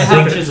 They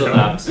have chisel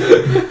abs.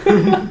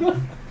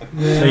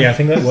 So yeah, I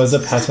think that was a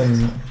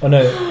pattern. Oh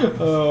no,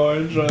 Oh, I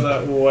enjoy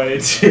that way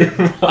too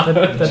much.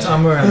 that's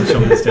armor around the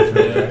shoulders,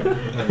 definitely. Right?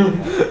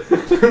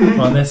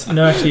 Well,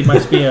 no, actually, it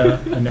might be a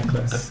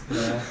necklace.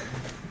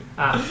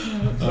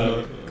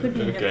 Could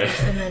be okay. necklace,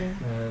 and then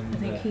I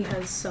think he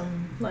has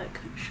some like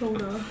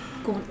shoulder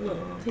gauntlet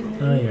thing.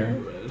 Oh, yeah. I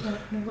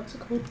don't know what's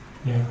it called.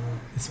 Yeah,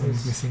 this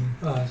one's missing.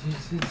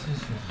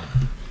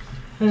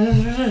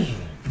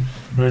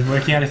 We're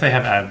working out if they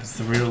have abs.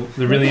 The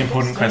really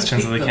important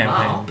questions of the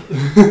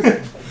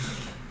campaign.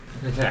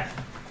 Okay.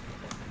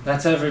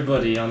 That's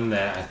everybody on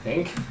there, I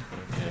think.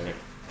 Okay.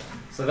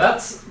 So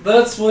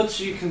that's what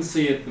you can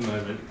see at the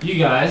moment. You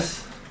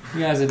guys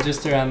are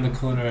just around the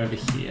corner over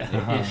here.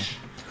 Uh-huh.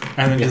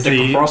 And then You does have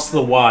to the cross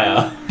the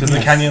wire.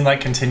 canyon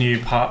like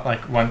continue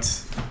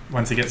once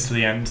it gets to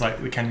the end?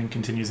 Like the canyon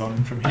continues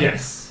on from here.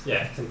 Yes.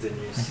 Yeah, it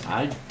continues.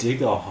 I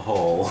dig a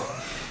hole.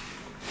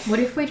 What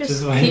if we just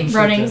Just waiting keep for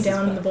running Jess's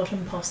down back. the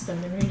bottom past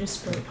them and we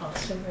just sprint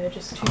past them? We're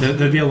just too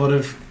There'd be a lot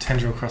of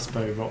tendril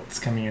crossbow bolts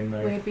coming in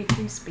though. We'd be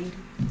too speedy.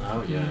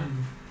 Oh yeah.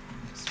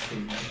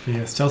 But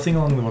yeah, stealthing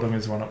along the bottom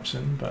is one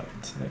option, but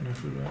I don't know if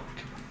it would work.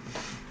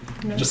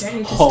 No, Just we don't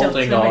need to holding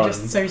stealth them, we're on.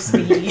 just so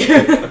speedy.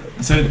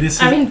 So this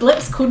is, I mean,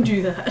 Bleps could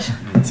do that.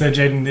 so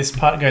Jaden, this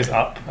part goes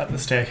up at the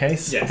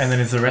staircase, Yes. and then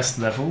is the rest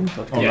level?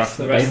 Or Yes,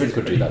 roughly? the rest David is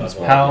could do pretty that as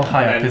level. well. How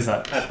high And up then is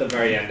that? At the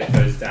very end, it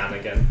goes down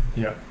again.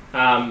 Yeah.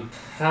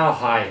 How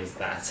high is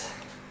that?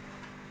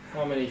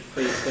 How many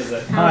feet is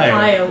it? How Hi.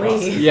 high are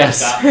we?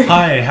 Yes.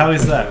 Hi, how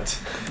is that?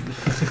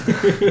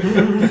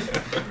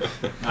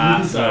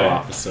 So,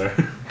 officer.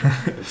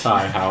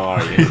 Hi, how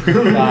are you?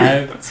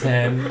 5,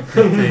 10,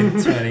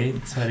 15, 20,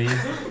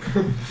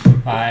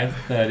 25,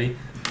 30,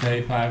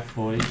 35,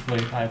 40,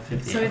 45,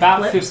 50. So if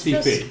About Bleps 50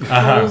 just feet.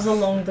 crawls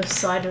along the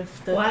side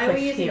of the Why are we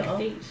cliff using here.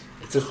 feet?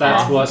 Because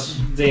that's what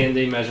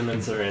D&D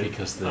measurements are in.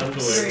 Because they're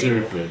Unbelievable.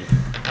 stupid.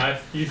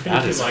 You think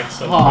That you is like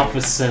something. half a Then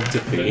you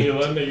centipede.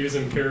 learn to use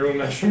imperial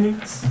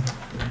measurements.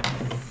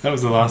 That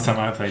was the last time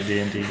I played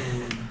D&D.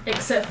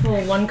 Except for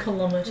 1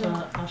 kilometer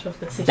out of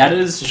the city. That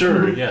is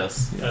true,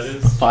 yes. That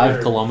is 5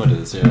 true.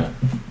 kilometers, yeah.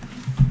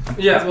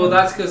 Yeah, well,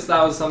 that's because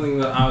that was something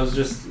that I was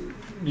just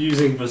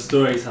using for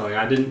storytelling.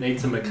 I didn't need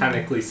to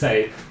mechanically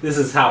say, this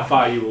is how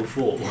far you will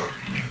fall.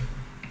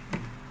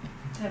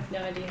 have no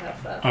idea how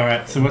far.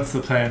 Alright, so what's the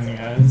plan,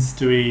 guys?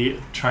 Do we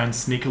try and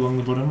sneak along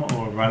the bottom,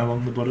 or run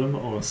along the bottom,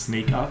 or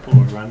sneak up, or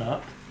run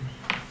up?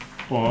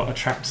 Or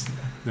attract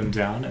them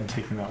down and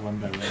take them out one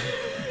by one?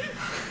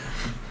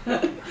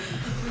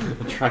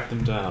 Attract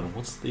them down.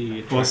 What's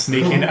the... Or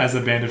sneak in as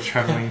a band of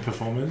travelling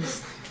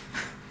performers?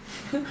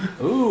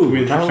 Ooh,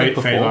 with travelling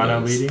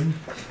Faelana performers. leading?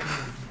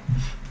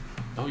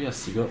 Oh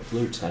yes, you got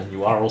flute, and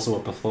you are also a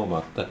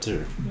performer. That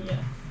too. Yeah.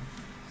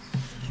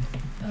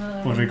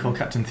 Or do we call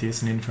Captain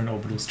Thiessen in for an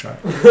orbital strike?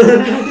 Do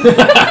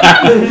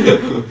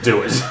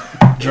it.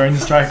 Drone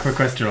strike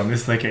requested on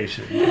this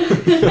location.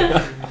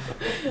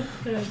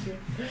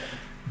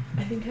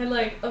 I think I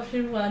like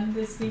option 1,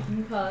 the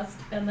sneaking past,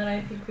 and then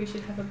I think we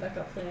should have a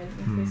backup plan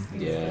in case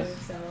things Yeah. go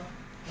sour.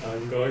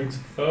 I'm going to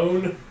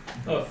phone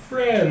a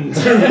friend.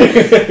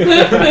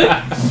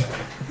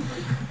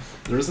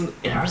 There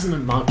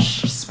isn't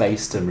much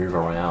space to move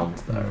around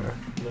though.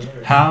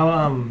 No.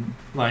 How,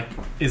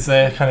 is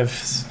there kind of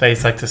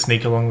space to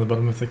sneak along the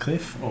bottom of the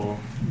cliff, or?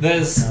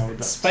 There's No,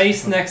 that's-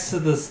 space next to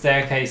the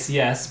staircase,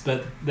 yes,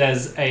 but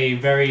there's a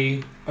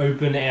very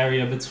open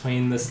area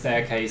between the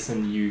staircase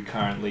and you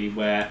currently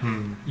where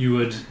you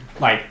would,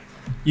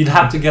 you'd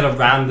have to get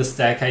around the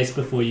staircase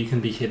before you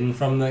can be hidden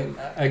from them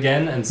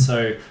again, and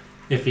so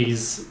if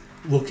he's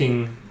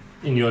looking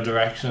in your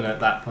direction at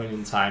that point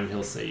in time,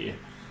 he'll see you.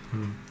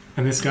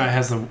 And this guy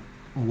has a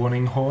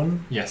warning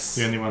horn? Yes.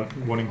 The only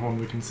warning horn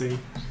we can see.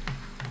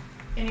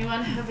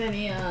 Anyone have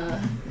any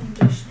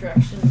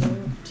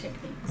distractional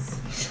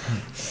techniques?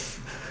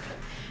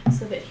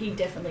 So that he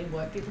definitely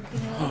won't be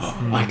looking at us.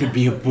 I could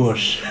be a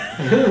bush.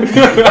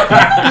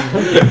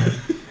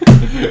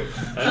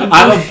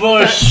 I'm a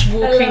bush.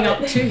 Walking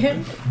up to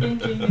him.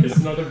 Ingenious.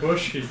 He's not a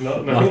bush, he's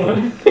not no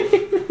one.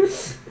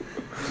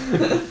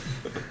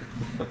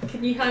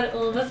 Can you hide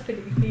all of us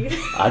beneath you?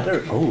 I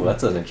don't. Oh,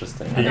 that's an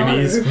interesting. Are you No. going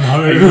to use ball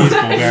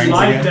bearings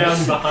Slide again?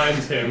 down behind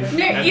him, No,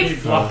 and he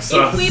if blocks if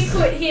us. we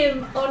put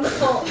him on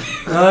top,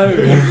 No.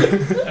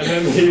 And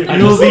then he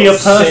You'll be a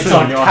Sit person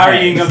on your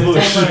carrying a head.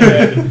 bush. on my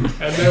head, and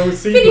then we'll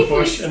see But the if we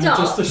bush and stop-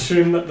 just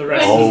assume that the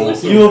rest Oh. is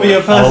also You will be a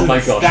bush. person my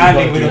gosh,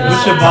 standing you with a gotta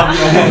bush do above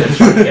your head.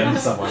 Get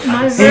someone.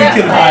 My You vote,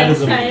 can hide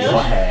as a Fail.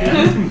 Your hair.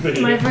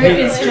 my vote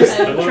is just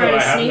I I love try that I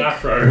to have an sneak.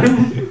 afro.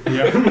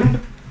 Yeah.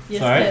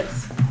 yes, Sorry? Bleps.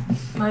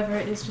 My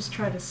vote is just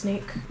try to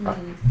sneak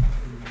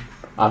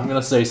I'm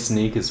gonna say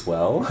sneak as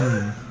well.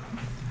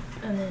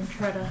 and then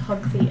try to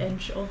hug the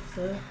edge of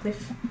the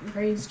cliff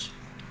raised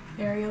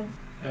area.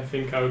 I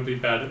think I would be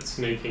bad at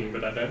sneaking,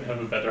 but I don't have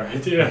a better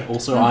idea.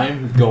 Also, I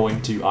am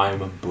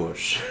a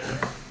bush.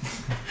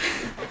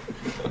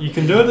 You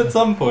can do it at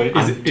some point.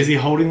 Is he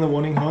holding the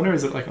warning horn, or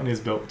is it on his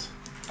belt?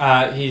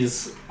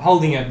 He's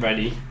holding it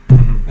ready.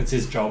 It's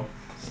his job.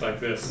 It's like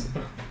this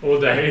all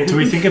day. Do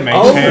we think a mage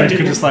Oh, hand right.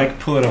 could just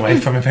pull it away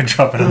from him and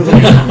drop it on the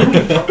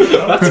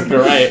That's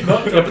great.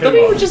 Not Yeah, but then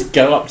we would just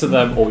go up to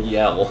them or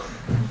yell.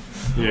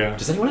 Yeah.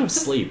 Does anyone have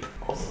sleep?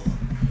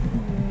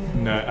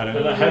 No, I And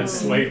don't. I had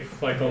sleep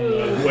on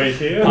the way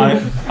here.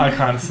 I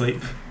can't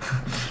sleep.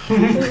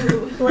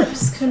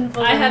 Bleps can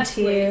I have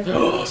volunteer.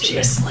 Oh, she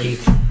has sleep.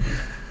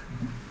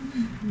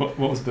 What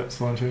was Bleps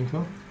volunteering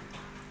for?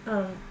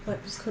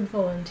 Bleps could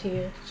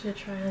volunteer to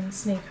try and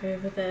sneak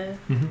over there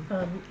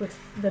Mm-hmm. with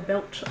the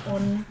belt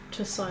on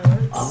to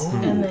silence,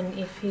 Oh. and then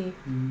if he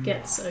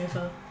gets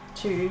over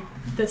to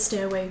the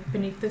stairway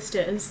beneath the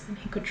stairs, then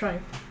he could try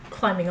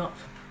climbing up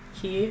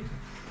here,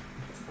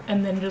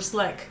 and then just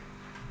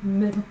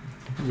and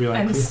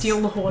steal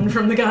the horn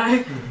from the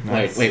guy.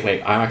 Nice.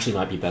 Wait. I actually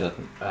might be better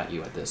at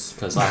you at this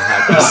because I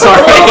have.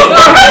 Sorry.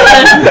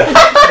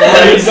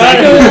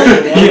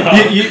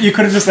 You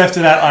could have just left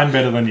it at "I'm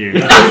better than you."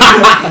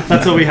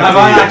 That's all we have.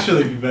 I might to do.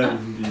 actually be better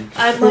than you.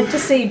 I'd like to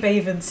see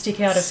Bavid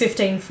stick out a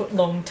 15-foot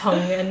long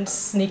tongue and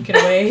sneak it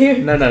away.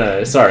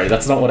 No. Sorry,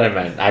 that's not what I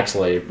meant.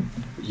 Actually,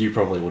 you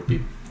probably would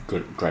be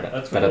great at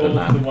That's better what than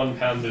all that. the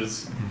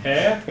 1-pounders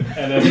hair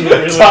and then a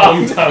really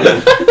long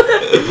tongue.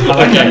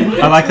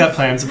 I like that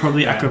plan. So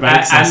probably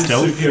acrobatics and And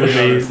stealth would be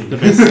superiority. the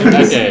best things.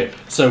 Okay,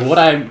 so what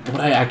I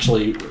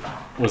actually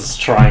was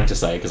trying to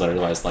say, because I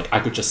realized I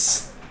could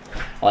just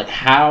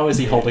how is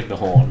he holding the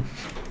horn?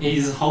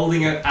 He's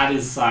holding it at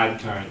his side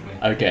currently.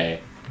 Okay.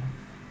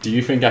 Do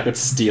you think I could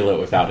steal it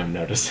without him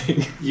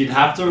noticing? You'd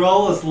have to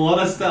roll a lot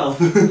of stealth.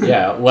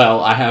 Yeah,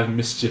 well, I have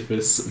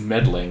mischievous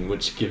meddling,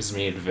 which gives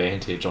me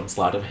advantage on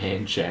sleight of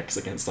hand checks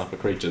against other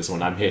creatures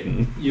when I'm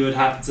hidden, You would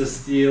have to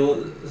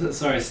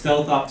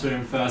stealth up to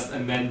him first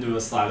and then do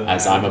a slide of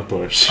as hand. I'm a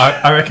bush.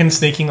 I reckon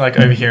sneaking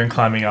over here and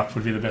climbing up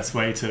would be the best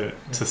way to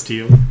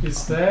steal.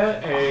 Is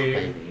there a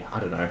Maybe, I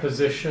don't know.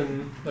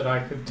 position that I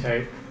could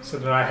take so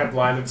that I have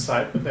line of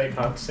sight but they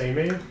can't see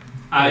me?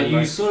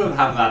 You sort of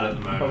have that at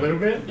the moment. A little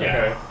bit?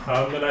 Yeah.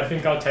 Okay. Then I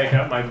think I'll take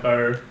out my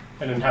bow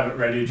and then have it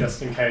ready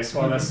just in case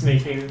while they're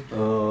sneaking.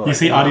 You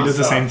see, Arty does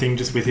the same thing,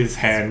 just with his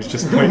hand,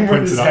 just points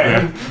With it his up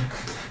hand.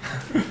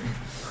 there.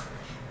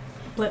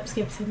 Bleps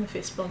gives him a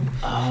fist bump.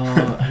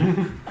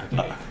 Oh,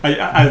 okay.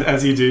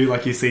 As you do,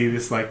 like you see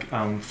this like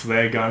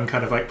flare gun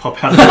kind of like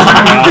pop out of his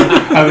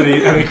mouth, and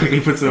then he quickly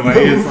puts it away.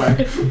 It's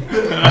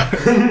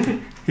like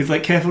he's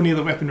like careful near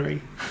the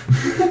weaponry.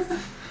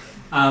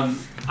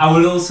 I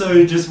would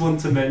also just want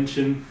to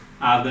mention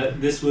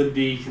that this would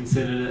be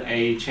considered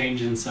a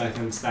change in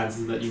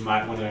circumstances that you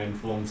might want to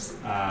inform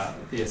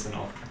Thiessen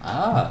of.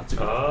 That's a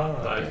good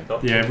I did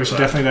not Yeah, think we of should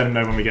that. definitely let him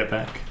know when we get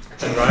back.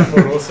 And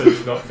Rythorn also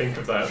did not think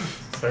of that.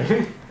 So.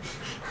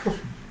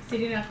 Is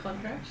it in our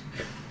contract?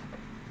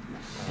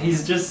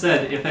 He's just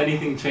said, if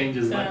anything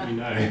changes, let me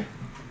know.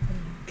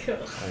 Cool.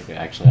 Okay,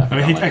 actually,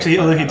 I mean,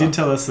 although he did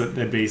tell us that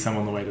there'd be some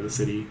on the way to the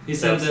city. He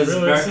said That's there's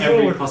really- this is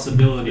every all-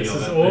 possibility This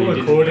of is it. but he all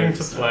didn't according know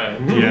to so.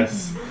 plan.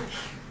 Yes.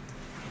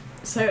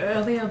 So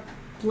earlier,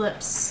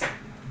 Bleps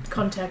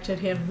contacted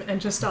him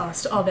and just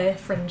asked, "Are there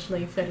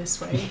friendly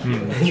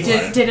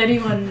Fettesway?" Did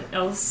anyone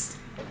else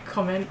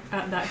comment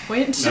at that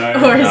point, No,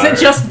 or is no. it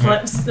just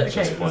Bleps? Okay,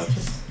 Just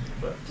Bleps.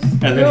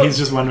 And then he's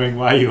just wondering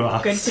why you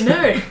asked. good to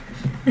know.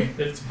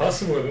 It's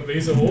possible that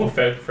these are all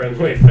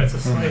friendly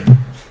Fettesway.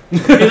 He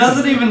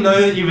doesn't even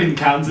know that you've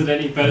encountered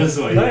any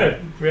Fettesway No, yet.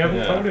 we haven't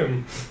Yeah. told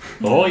him.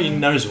 All he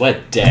knows we're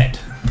dead.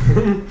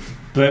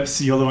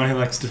 Bleps, you're the one who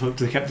likes to talk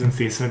to Captain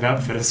Thiessen about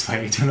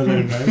Fettesway. Do you want to let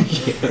him know?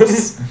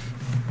 Yes.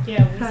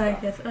 Yeah,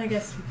 I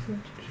guess,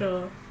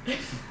 sure.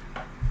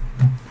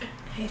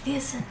 Hey,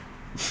 Thiessen.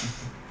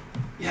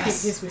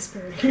 Yes. He's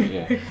whispering.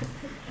 Yeah.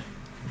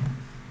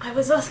 I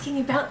was asking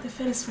about the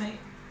Fettesway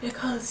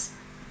because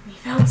we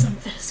found some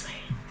Fettesway.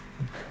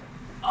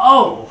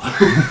 Oh!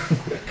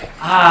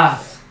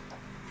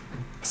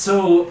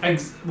 So,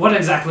 what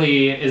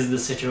exactly is the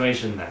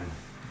situation then?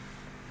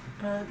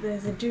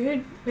 There's a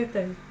dude with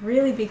a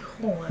really big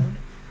horn,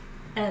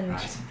 and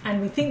Right.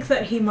 we think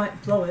that he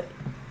might blow it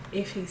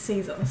if he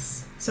sees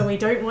us. So we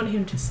don't want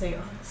him to see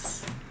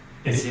us.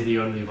 Is he the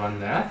only one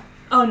there?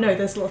 Oh no,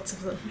 there's lots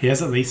of them. He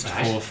has at least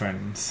Right. 4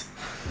 friends.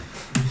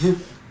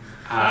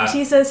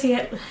 He says he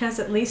has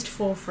at least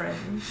 4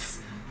 friends.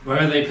 Where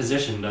are they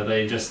positioned? Are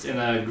they just in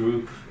a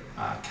group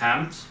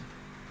camped?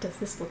 Does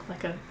this look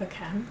like a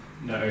camp?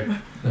 No.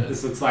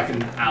 This looks like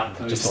an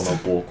outpost. Just on a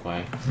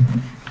walkway.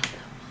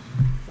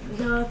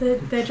 No,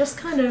 they're just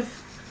kind of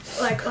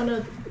like on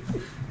a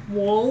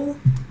wall,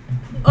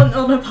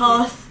 on a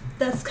path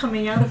that's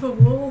coming out of a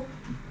wall,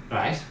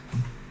 Right.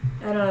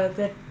 and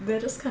they're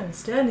just kind of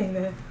standing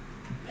there.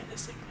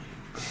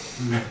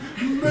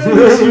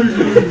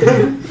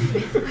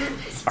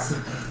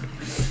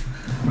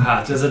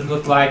 Does it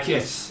look like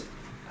it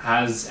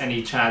has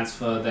any chance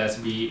for there to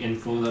be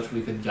info that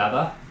we could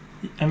gather?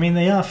 I mean,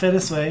 they are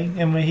Fettesway,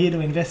 and we're here to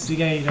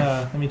investigate.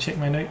 Let me check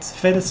my notes.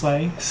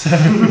 Fettesway. So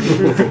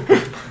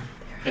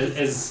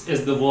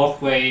Is the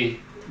walkway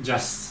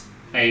just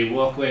a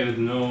walkway with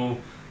no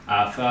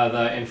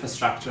further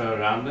infrastructure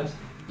around it?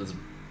 There's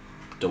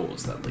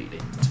doors that lead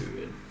into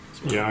it.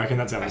 as well. Yeah, I reckon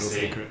that's our I little see.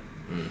 secret.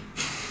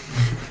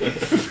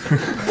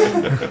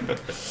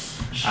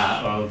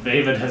 Well,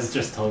 Bavid has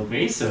just told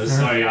me, so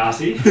sorry,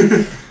 Arty.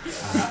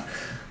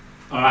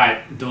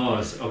 Alright,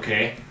 doors,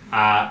 okay.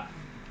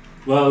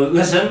 Well,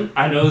 listen,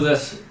 I know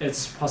that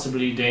it's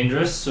possibly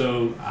dangerous,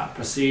 so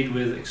proceed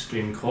with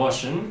extreme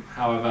caution.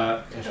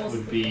 However, it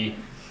would be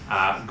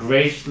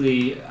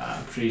greatly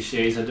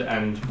appreciated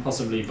and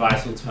possibly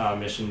vital to our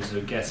mission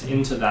to get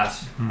into that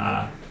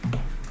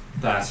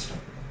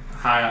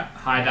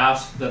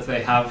hideout that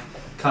they have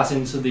cut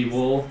into the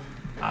wall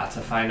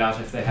to find out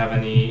if they have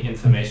any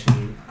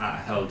information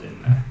held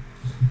in there.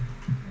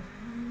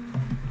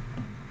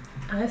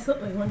 I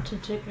thought we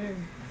wanted to go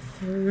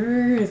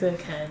through the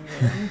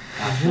canyon.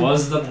 That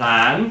was the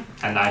plan,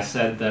 and I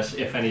said that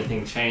if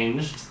anything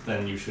changed,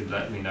 then you should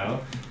let me know.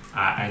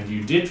 And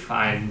you did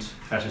find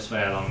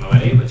Fettesway along the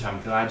way, which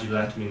I'm glad you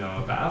let me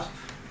know about.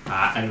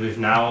 And we've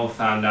now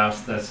found out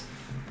that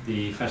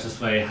the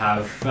Fettesway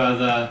have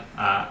further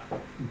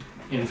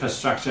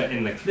infrastructure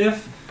in the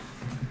cliff.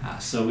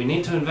 So we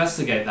need to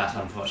investigate that,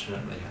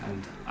 unfortunately.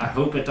 And I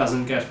hope it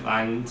doesn't get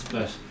violent,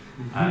 but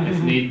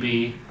if need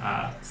be,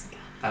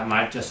 that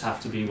might just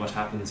have to be what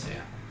happens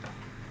here.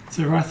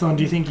 So Rythorn,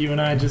 do you think you and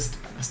I just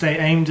stay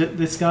aimed at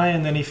this guy,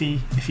 and then if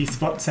he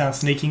spots our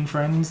sneaking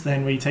friends,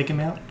 then we take him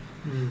out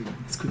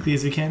as quickly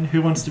as we can?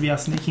 Who wants to be our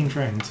sneaking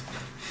friend?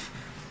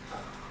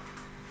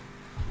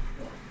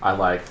 I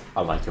like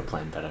your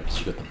plan better because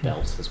you got the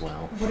belt as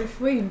well. What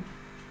if we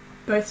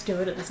both do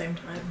it at the same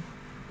time?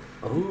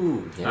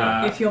 Oh,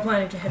 yeah. If you're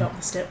planning to head up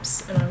the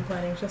steps and I'm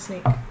planning to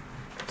sneak.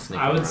 Sneak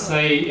I would around.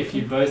 say if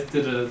you both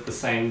did it at the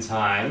same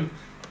time,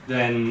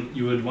 then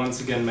you would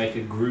once again make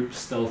a group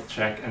stealth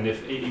check, and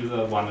if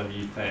either one of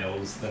you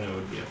fails, then it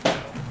would be a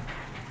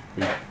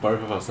fail.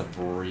 Both of us have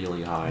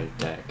really high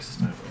decks,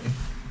 don't we?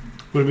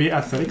 Would it be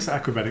athletics or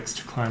acrobatics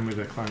to climb with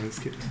a climber's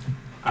kit?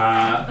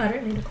 I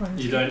don't need to climb.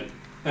 You don't,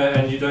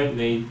 and you don't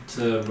need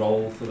to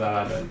roll for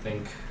that. I don't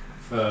think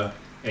for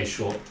a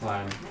short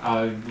climb.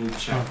 I will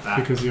check that.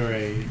 Because you're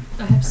a...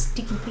 I have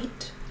sticky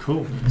feet.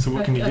 Cool. So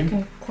what can you I do?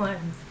 can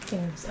climb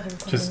things. I have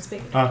climbing Just-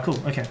 speed. Ah, cool.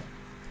 Okay.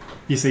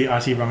 You see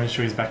Arty rummage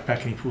through his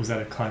backpack and he pulls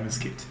out a climber's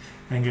kit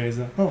and goes,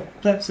 "Oh,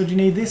 Bleps, would you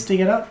need this to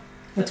get up?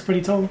 Looks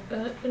pretty tall."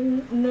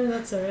 No,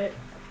 that's alright.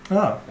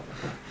 Oh,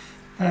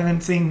 I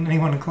haven't seen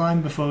anyone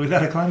climb before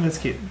without a climber's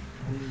kit.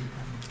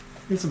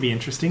 This will be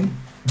interesting.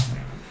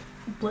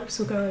 Bleps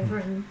will go over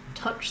and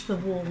touch the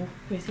wall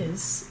with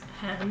his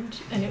hand,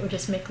 and it will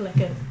just make like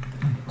a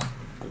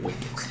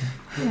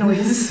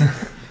noise.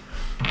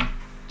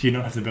 Do you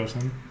not have the belt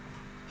on?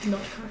 Not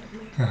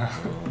currently.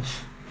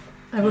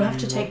 I will have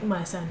to take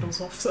my sandals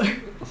off, so.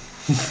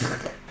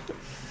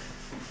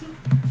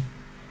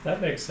 That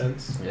makes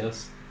sense.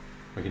 Yes.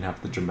 We can have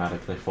the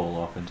dramatically fall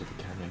off into the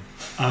canyon.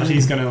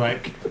 Arty's gonna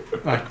like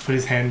put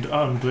his hand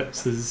on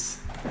Bleps's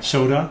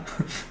shoulder,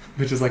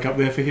 which is like up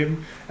there for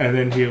him, and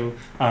then he'll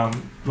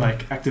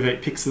like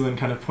activate Pixel and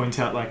kind of point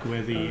out like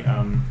where the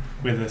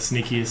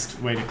sneakiest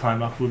way to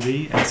climb up would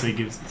be, and so he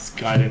gives us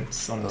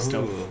guidance on the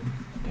stealth.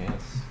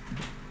 Yes.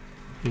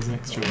 Here's an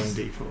extra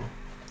 1d4.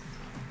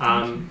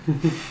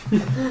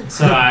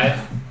 So I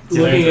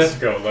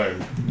Go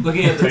alone.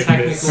 looking at the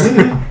Take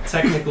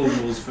technical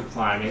rules for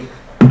climbing.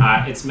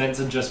 It's meant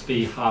to just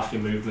be half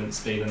your movement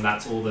speed, and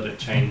that's all that it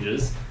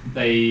changes.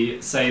 They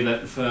say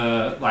that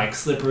for like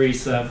slippery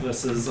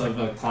surfaces of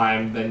a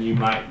climb, then you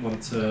might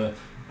want to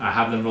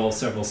have them roll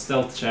several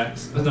strength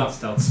checks. But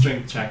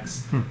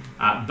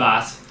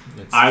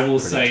It's I will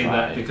pretty say dry.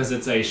 that because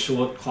it's a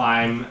short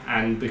climb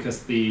and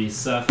because the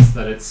surface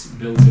that it's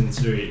built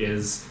into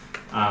is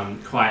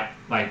quite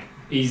like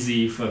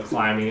easy for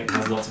climbing, it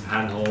has lots of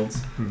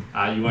handholds,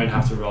 you won't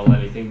have to roll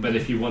anything. But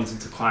if you wanted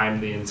to climb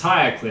the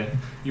entire cliff,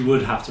 you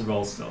would have to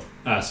roll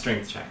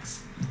strength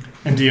checks.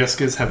 And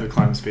Dioscas have a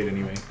climb speed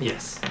anyway.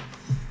 Yes.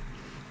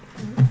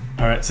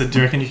 Alright, so do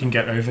you reckon you can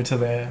get over to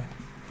there?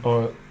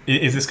 Or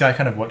is this guy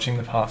kind of watching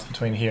the path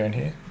between here and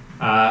here?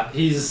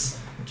 He's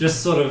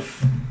just sort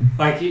of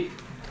like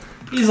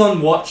he's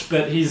on watch,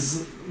 but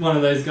he's one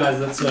of those guys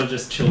that sort of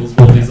just chills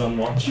while he's on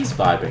watch. He's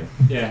vibing.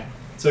 Yeah.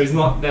 So he's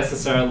not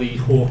necessarily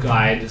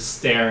hawk-eyed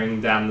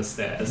staring down the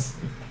stairs.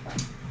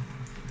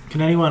 Can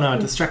anyone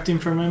distract him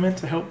for a moment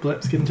to help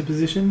Bleps get into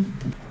position?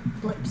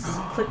 Bleps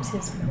clips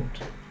his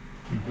belt.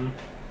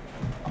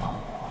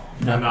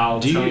 And I'll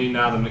tell you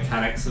now the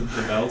mechanics of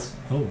the belt.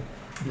 Oh.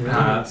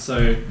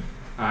 So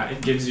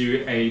it gives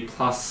you a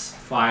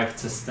 +5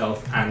 to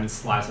stealth and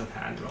sleight of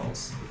hand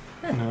rolls.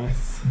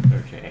 Nice.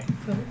 Okay.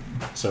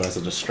 So as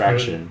a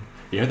distraction,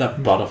 you know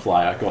that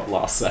butterfly I got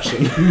last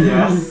session?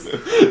 Yes.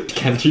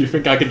 Do you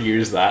think I could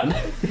use that?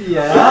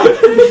 Yeah.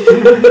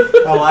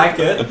 I like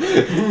it.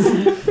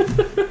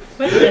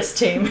 We're the best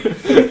team.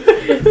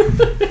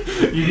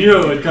 You knew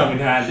it would come in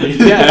handy.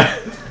 Yeah.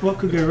 What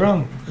could go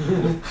wrong?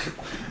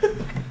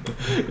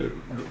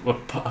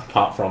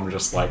 Apart from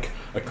just like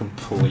a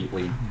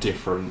completely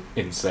different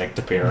insect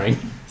appearing.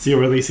 So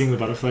you're releasing the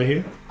butterfly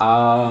here?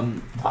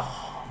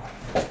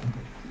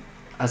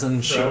 As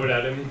in, Throw it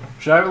at him.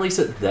 should I release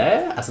it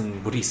there? As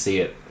in, would he see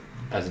it?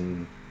 As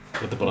in,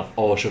 with the butterfly,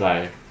 or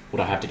would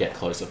I have to get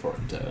closer for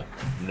him to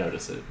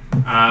notice it?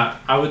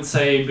 I would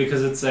say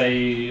because it's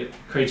a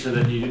creature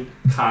that you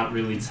can't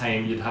really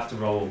tame, you'd have to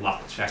roll a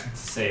luck check to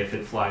see if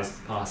it flies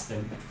past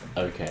him.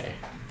 Okay.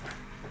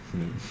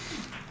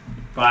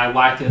 But I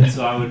like it,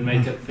 so I would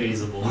make it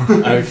feasible.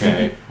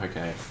 Okay.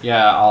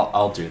 Yeah,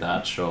 I'll do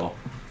that. Sure.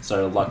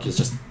 So luck is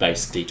just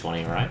base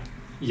d20, right?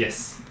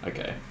 Yes.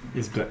 Okay.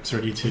 Is Bleps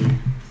ready to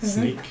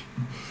sneak?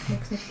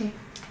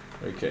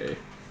 Okay.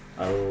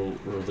 I will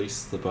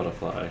release the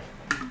butterfly.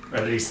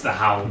 Release the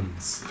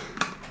hounds.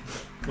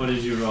 What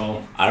did you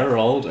roll? I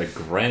rolled a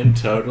grand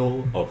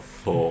total of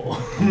 4.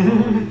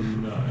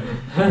 No.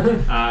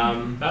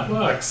 That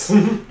works.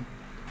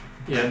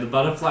 Yeah, the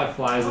butterfly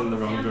flies in the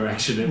wrong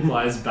direction. It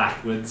flies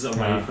backwards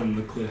away from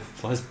the cliff.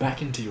 Flies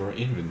back into your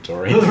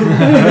inventory.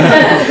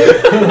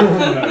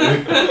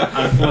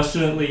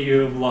 Unfortunately, you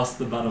have lost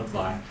the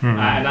butterfly.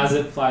 And as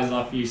it flies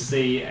off, you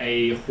see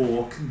a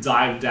hawk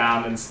dive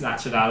down and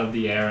snatch it out of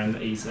the air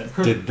and eat it.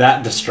 Did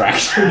that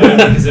distract? No,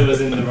 because it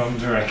was in the wrong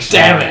direction.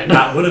 Damn it!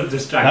 That would have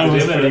distracted That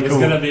was him, and it pretty was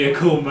cool. going to be a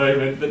cool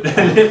moment, but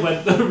then it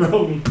went the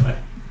wrong way.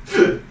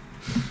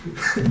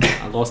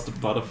 I lost a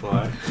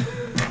butterfly.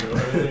 You're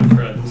only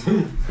friends.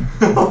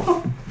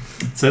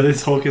 So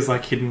this hawk is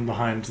like hidden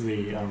behind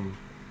the rock.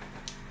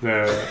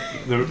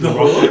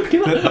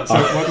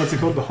 hawk? What's it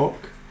called? The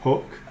hawk?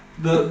 Hawk?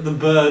 The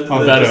bird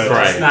Oh, that that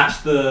bird.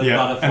 snatched the Yeah.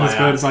 butterfly And this out.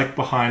 bird is like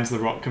behind the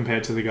rock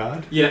compared to the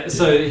guard. Yeah,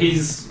 so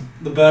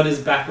the bird is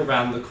back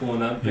around the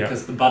corner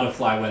because the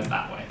butterfly went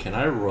that way. Can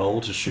I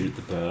roll to shoot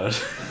the bird?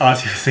 I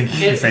was thinking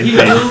the same He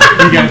thing. will,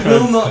 You go he will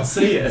first. not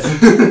see it.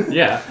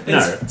 Yeah. No.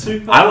 It's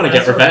too far. I want to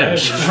get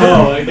revenge.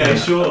 Oh, okay,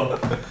 sure.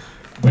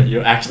 But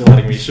you're actually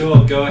letting me shoot.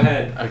 Sure, go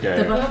ahead. The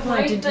Okay.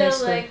 butterfly did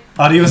taste good.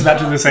 Arty was about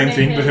to do the same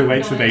thing, but he'll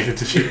wait for Noise. Bavid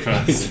to shoot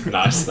first.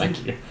 Nice,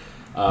 thank you.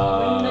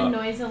 When the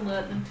noise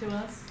alert them to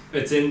us.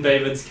 It's in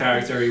Bavid's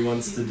character, he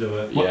wants to do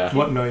it. Yeah.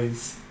 What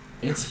noise?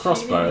 It's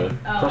crossbow.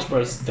 Oh.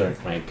 Crossbows don't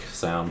make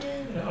sound.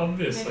 Yeah,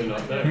 obviously Maybe not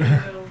like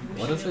there. a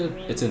What is it?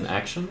 It's in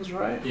actions,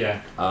 right?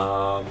 Yeah.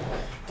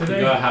 Do You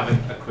they gotta have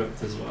it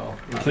equipped as well.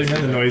 I thought you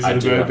meant the noise I of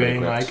the do bird have it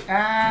being equipped. like,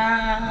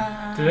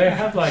 ah. do they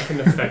have like an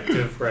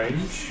effective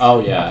range? Oh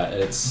yeah,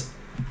 it's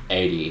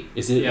 80.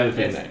 Is it Yeah,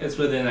 within it's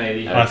within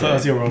 80. I thought that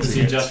was your roll Because to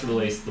you hit. just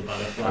released the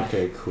butterfly.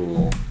 Okay,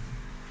 cool.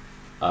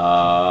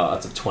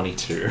 That's a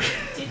 22. Did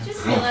you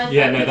just realise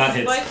Yeah, that no, you that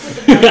hits. spoke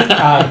with the bird,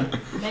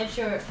 Um, made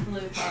sure it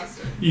flew past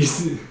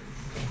it?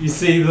 you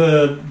see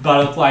the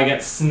butterfly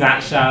get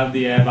snatched out of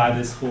the air by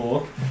this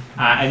hawk,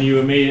 and you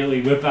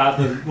immediately whip out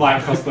the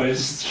light crossbow,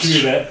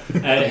 shoot it,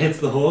 and it hits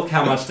the hawk.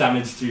 How much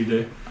damage do you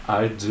do?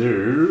 I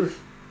do.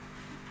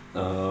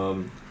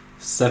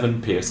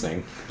 7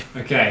 piercing.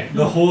 Okay,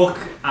 the hawk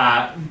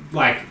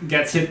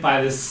gets hit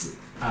by this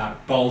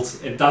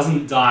bolt. It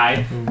doesn't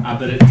die,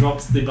 but it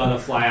drops the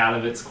butterfly out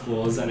of its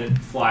claws and it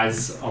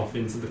flies off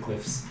into the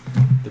cliffs.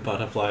 The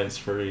butterfly is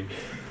free.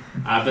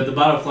 But the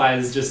butterfly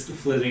is just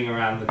flitting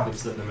around the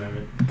cliffs at the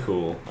moment.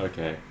 Cool.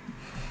 Okay.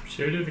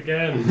 Shoot it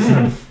again.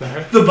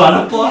 The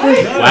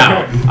butterfly?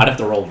 Wow. I'd have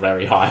to roll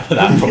very high for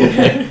that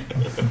probably.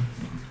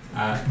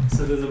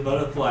 So there's a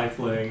butterfly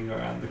floating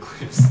around the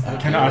cliffs.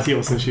 Can Arty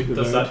also shoot the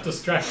Does bird? that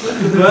distract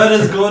The bird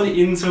has gone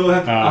into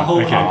a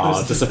hole okay.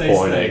 helpless to stay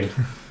Disappointing. safe.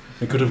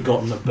 We could have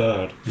gotten a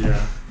bird.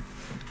 Yeah.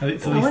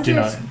 It's at I least wonder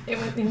dinner. if it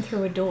went in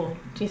through a door.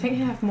 Do you think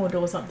they have more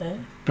doors up there?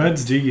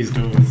 Birds do use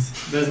doors.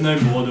 There's no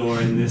more door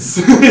in this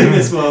in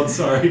this world.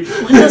 Sorry.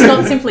 One does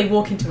not simply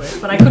walk into it,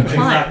 but I could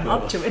climb Exactly.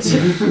 up to it.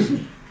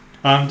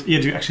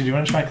 Do you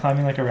want to try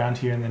climbing like around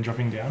here and then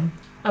dropping down?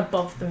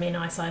 Above the mean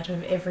eyesight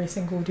of every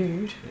single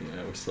dude.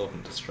 Yeah, we still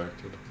haven't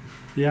distracted.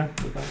 Yeah.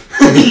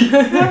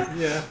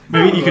 Yeah.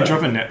 Maybe you could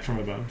drop a net from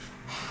above.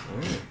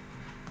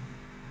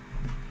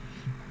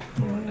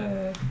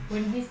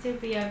 Wouldn't he still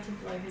be able to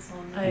blow his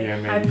horn? Yeah,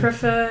 I maybe.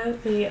 prefer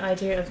the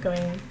idea of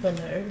going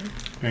below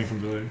Going from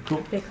below.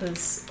 Cool.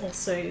 because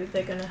also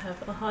they're going to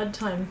have a hard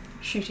time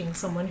shooting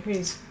someone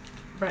who's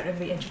right over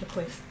the edge of a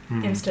cliff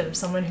Hmm. instead of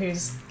someone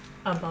who's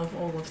above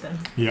all of them.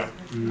 Yeah.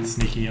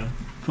 Sneaky, yeah.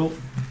 Cool.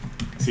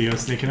 So you're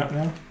sneaking up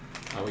now?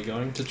 Are we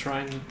going to try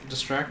and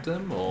distract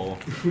them, or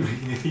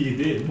You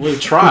did. we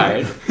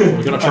tried?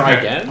 We're gonna try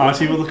Okay, again.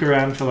 Arty will look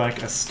around for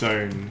like a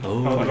stone.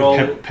 Oh. Or like Roll-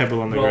 a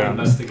pebble on the Roll ground.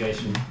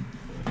 investigation.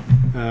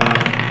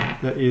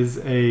 That is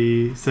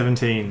a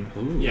 17.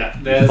 Ooh. Yeah,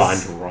 Find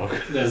there's a rock.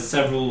 there's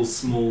several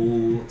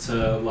small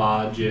to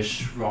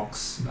large-ish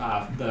rocks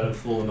that have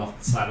fallen off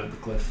the side of the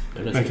cliff.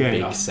 And it's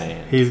Okay. big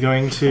sand. He's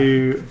going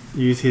to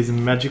use his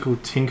magical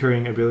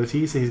tinkering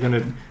ability, so he's going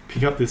to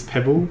pick up this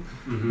pebble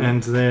Mm-hmm.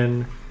 and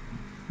then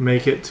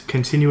make it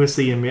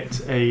continuously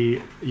emit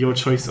your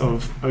choice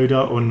of odor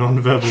or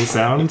non-verbal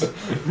sound.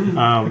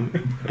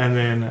 And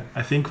then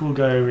I think we'll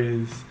go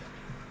with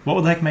what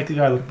would like make the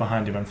guy look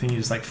behind him. I'm thinking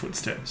just like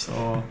footsteps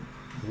or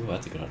Ooh,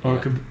 that's a good idea. or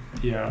it could,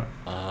 yeah.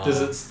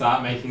 Does it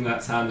start making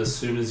that sound as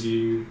soon as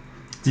you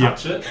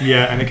touch it?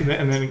 Yeah, and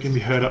then it can be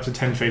heard up to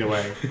 10 feet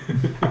away.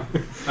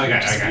 Okay,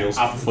 Just feels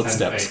up to 10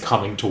 footsteps feet.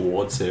 coming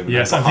towards him.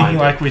 Yes, and I'm thinking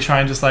behind like we try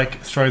and just like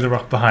throw the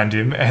rock behind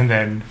him and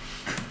then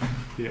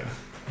yeah.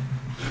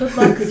 Good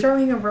luck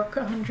throwing a rock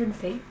 100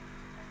 feet.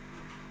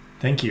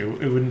 Thank you.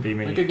 It wouldn't be him.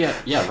 We me. could get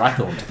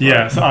Rythorn to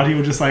Yeah, so Arty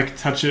will just like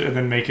touch it and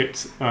then make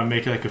it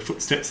like a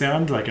footstep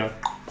sound, like a,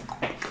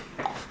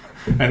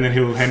 and then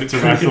he'll hand it to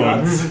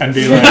Rythorn and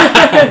be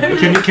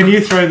like, "Can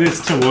you throw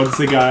this towards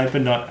the guy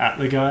but not at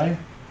the guy?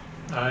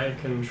 I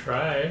can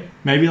try.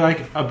 Maybe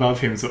like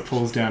above him, so it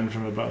falls down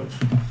from above."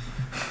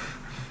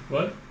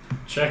 What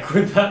check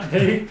would that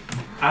be?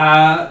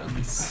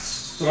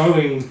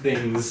 Throwing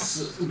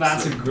things.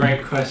 That's a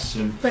great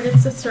question. But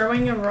it's a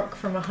throwing a rock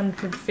from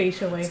 100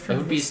 feet away It from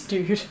would be this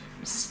dude.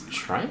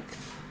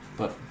 strength,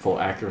 but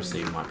for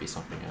accuracy, it might be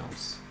something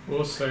else.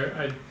 Also,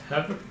 I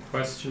have a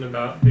question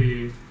about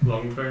the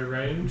longbow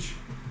range.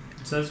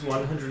 It says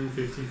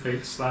 150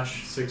 feet /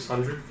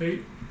 600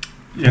 feet.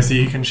 Yeah, so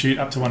you can shoot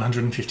up to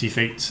 150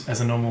 feet as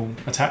a normal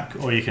attack,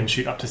 or you can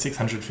shoot up to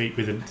 600 feet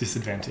with a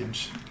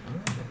disadvantage.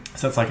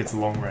 So that's like it's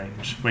long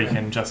range, where you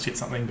can just hit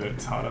something, but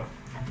it's harder.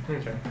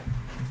 Okay.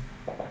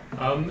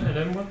 And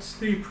then what's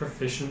the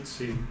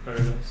proficiency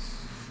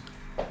bonus?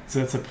 So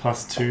that's a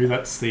 +2.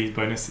 That's the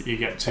bonus that you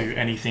get to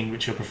anything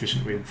which you're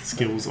proficient with,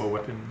 skills or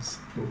weapons,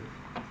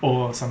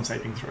 or some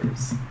saving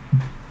throws.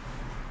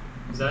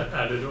 Is that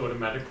added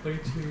automatically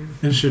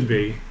to? It should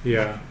be,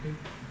 yeah.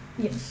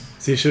 Yes.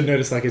 So you should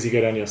notice, like, as you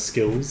go down your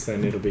skills,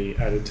 then it'll be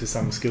added to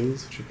some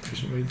skills which you're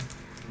proficient with.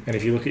 And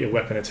if you look at your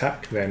weapon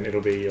attack, then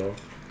it'll be your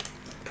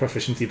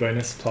proficiency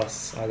bonus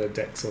plus either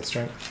dex or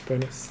strength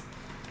bonus.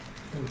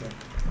 Okay.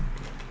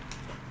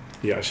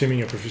 Yeah, assuming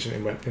you're proficient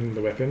in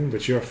the weapon,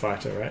 but you're a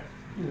fighter, right?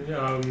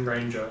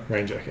 Ranger.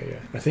 Ranger, okay, yeah.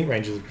 I think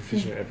rangers are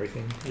proficient at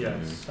everything,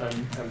 Yes,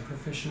 I'm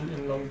proficient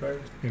in longbow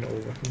in all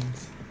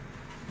weapons.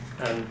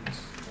 and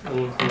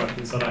all of the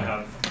weapons that I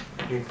have,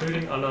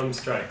 including unarmed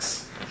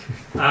strikes.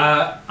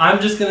 I'm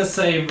just gonna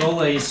say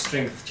roll a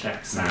strength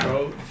check, Sam.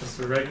 Roll just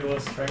a regular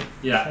strength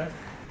Yeah. check.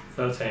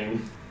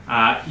 13.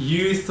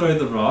 You throw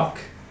the rock,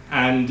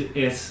 and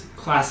it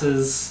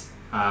clashes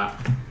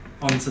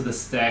onto the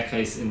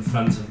staircase in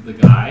front of the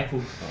guy,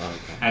 Okay.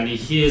 and he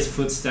hears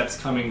footsteps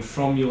coming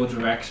from your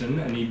direction,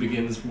 and he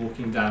begins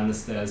walking down the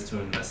stairs to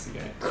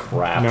investigate.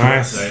 Crap.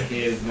 Nice. So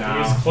he is He's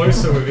now.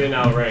 closer within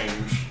our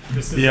range.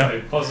 This is Yep. a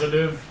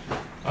positive.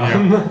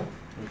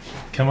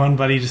 Come on,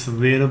 buddy, just a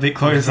little bit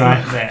closer.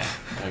 There.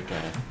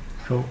 Okay.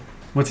 Cool.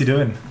 What's he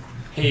doing?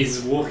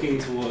 He's walking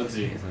towards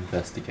you. He's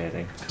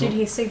investigating. Did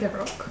he see the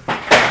rock?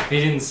 He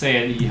didn't see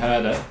it, he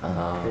heard it.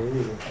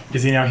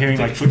 Is he now hearing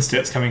like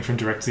footsteps coming from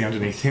directly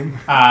underneath him?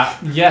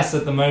 Yes,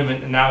 at the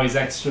moment, and now he's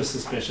extra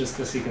suspicious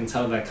because he can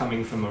tell they're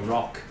coming from a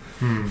rock.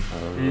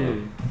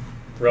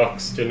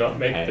 Rocks do not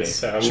make Hey. this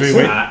sound. Should we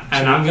wait?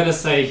 And I'm going to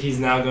say he's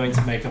now going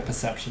to make a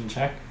perception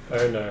check.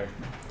 Oh no.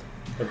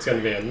 It's going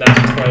to be a nat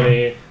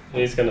 20.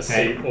 And he's going to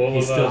see all He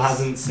of still us.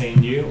 hasn't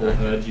seen you or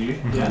heard you.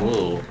 Yeah.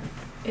 Cool.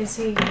 Is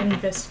he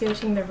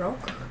investigating the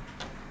rock?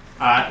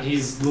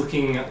 He's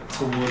looking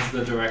towards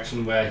the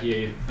direction where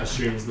he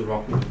assumes the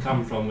rock would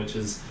come from, which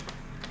is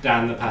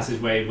down the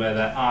passageway where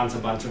there aren't a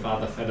bunch of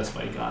other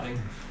Fettesway guarding.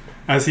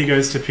 As he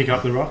goes to pick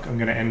up the rock, I'm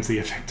going to end the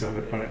effect of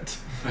it on it.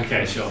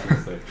 Okay, sure.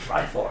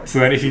 Rythorn. So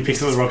then if he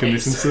picks up the rock and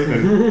listens to it,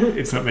 then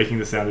it's not making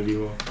the sound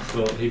anymore.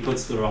 Cool. He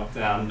puts the rock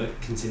down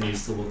but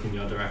continues to look in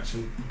your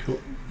direction.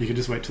 Cool. You can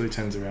just wait till he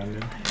turns around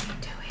then. What are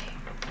you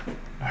doing?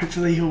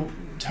 Hopefully he'll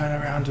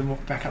turn around and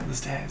walk back up the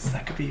stairs.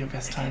 That could be your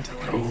best time to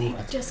He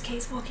just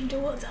keeps walking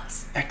towards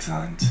us.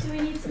 Excellent. Do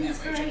we need some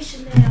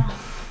inspiration now?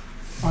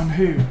 On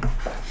who?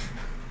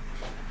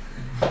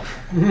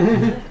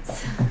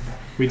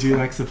 We do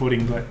like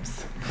supporting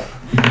Bleps.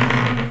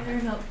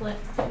 They're not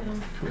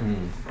Bleps.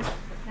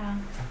 Yeah.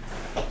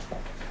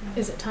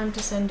 Is it time to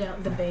send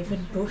out the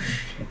Bavid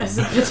bush as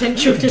a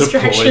potential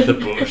distraction? Deploy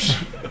the bush.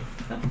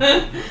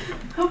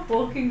 I'm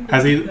walking.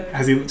 Has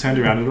he turned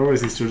around at all, or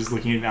is he still just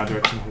looking in our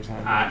direction the whole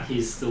time?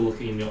 He's still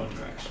looking in your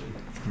direction.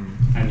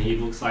 And he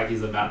looks like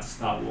he's about to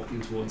start walking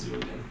towards you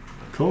again.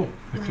 Cool.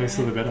 The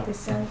closer the better. This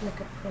sounds like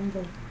a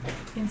crumble.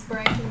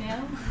 Inspiration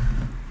now.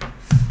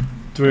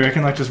 Do we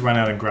reckon like just run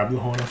out and grab the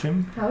horn off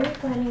him? How are you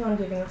planning on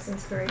giving us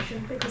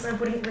inspiration? Because I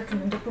wouldn't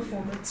recommend a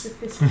performance with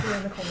this here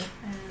in the corner.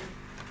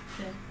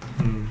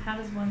 How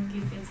does one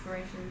give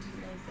inspiration to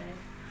really say?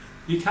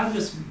 You can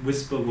just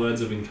whisper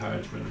words of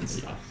encouragement and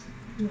stuff.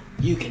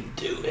 You can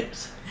do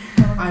it.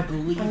 I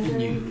believe Under in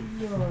you.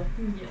 your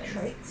Yes.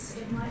 traits,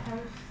 it might have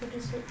the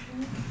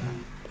description.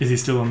 Is he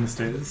still on the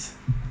stairs?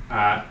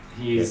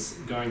 He's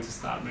going to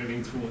start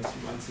moving towards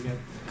you once again.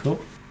 Cool.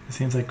 It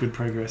seems like good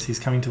progress. He's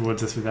coming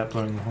towards us without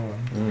blowing the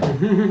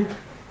horn.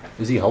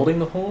 Is he holding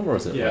the horn or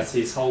is it? Yes,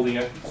 he's holding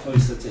it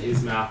closer to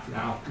his mouth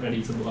now,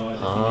 ready to blow it. if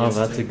he Ah, needs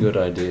that's to. a good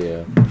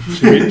idea.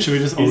 Should we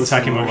just all He's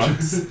attack him at smart.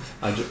 once?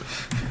 I just.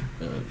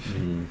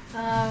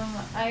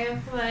 I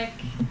have like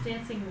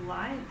dancing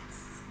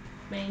lights,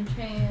 main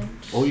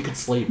change. Or you could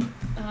sleep.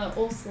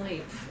 Or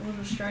sleep. Or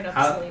just straight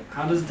up sleep.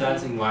 How does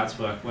dancing lights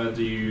work? Where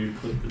do you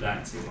put the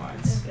dancing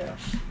lights? Oh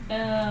gosh.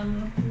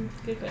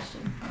 Good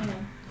question. Hang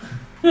on.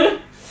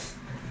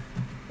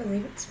 I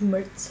believe it's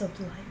motes of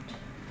light.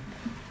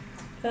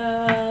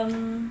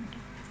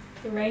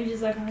 The range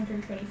is like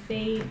 120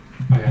 feet.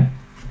 Okay.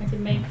 I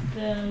can make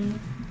them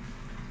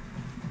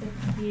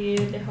appear,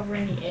 they hover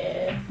in the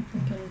air.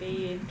 It can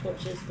be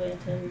torches,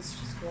 lanterns,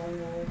 just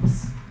glowing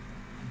orbs.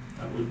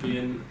 That would be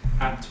an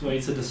apt way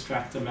to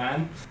distract a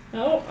man.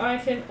 Oh, I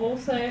can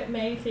also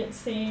make it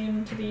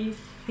seem to be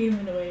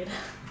humanoid.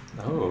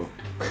 Oh.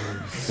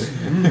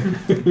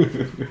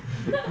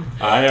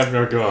 I have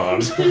no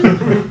god.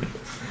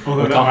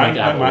 Although We that can't might, make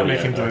out that might audio,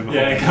 make him though. blow the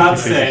Yeah, I horn can't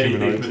if he's a say anything,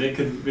 humanoid. but it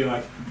could be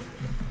like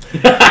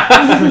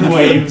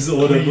waves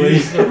audibly.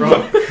 The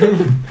rock.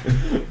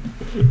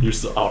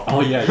 Use the,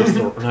 oh yeah, use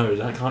the,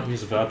 no, I can't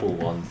use verbal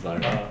ones though.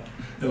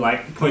 It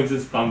like points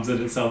its thumbs at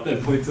itself,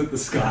 then points at the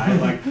sky.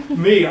 Like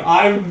me,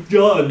 I'm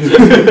God. You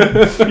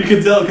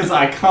can tell because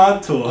I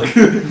can't talk.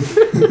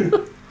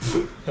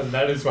 And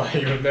that is why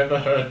you have never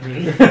heard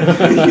me.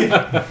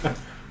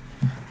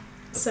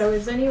 So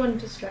is anyone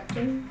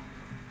distracting?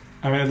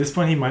 I mean, at this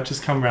point, he might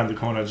just come around the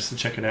corner just to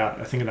check it out.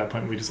 I think at that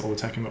point, we just all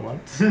attack him at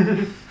once.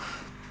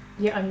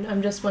 Yeah,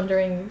 I'm just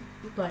wondering,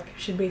 like,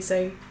 should we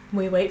say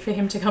we wait for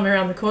him to come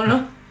around the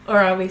corner? Or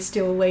are we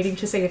still waiting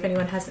to see if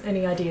anyone has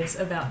any ideas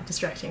about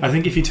distracting? I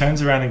think if he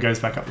turns around and goes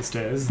back up the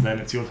stairs, then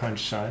it's your time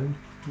to shine.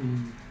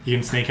 You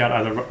can sneak out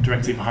either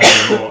directly behind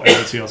him or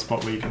over to your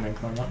spot where you can then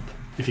climb up.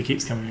 If he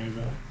keeps coming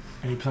over.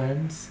 Any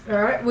plans?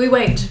 Alright, we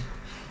wait.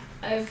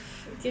 I've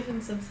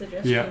given some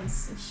suggestions. Yeah.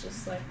 It's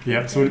just like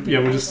Yeah, so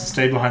we'll just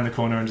stay behind the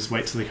corner and just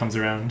wait till he comes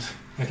around.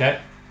 Okay.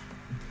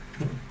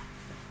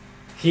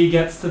 He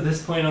gets to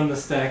this point on the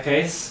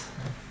staircase.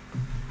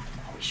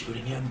 Are we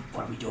shooting him?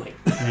 What are we doing?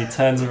 And he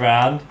turns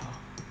around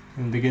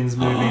and begins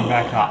moving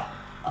back up.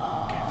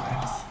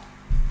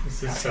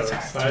 This is so To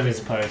exciting. his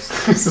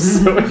post. This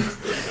is so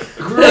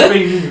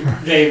Gripping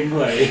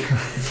gameplay.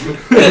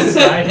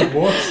 exciting. He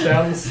walks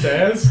down the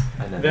stairs,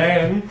 And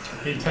then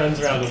he turns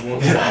around and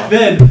walks up.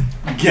 Then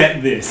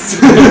get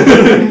this.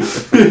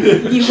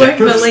 You won't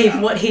believe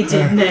what he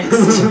did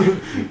next.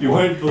 You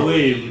won't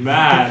believe,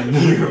 man.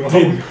 You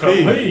won't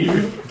believe.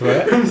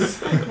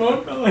 Bleps.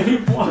 Won't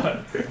believe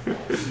what?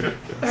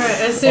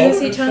 Alright, as soon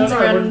as he turns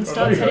I around wouldn't and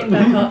starts believe heading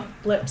it. back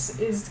up, Bleps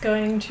is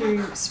going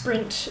to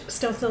sprint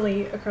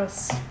stealthily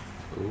across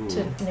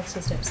to next to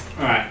the steps.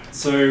 Alright,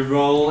 so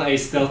roll a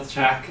stealth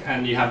check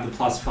and you have the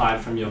 +5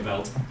 from your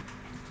belt.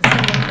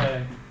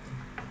 Okay.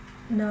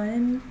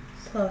 9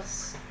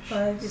 plus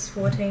 5 is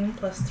 14,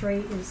 plus 3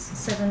 is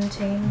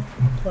 17,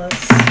 plus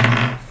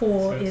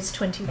 4 is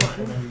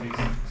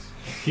 21.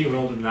 You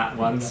rolled in that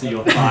one, so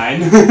you're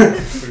fine.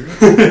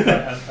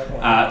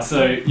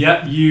 So,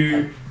 yep,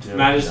 you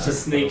managed to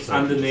sneak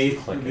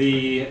underneath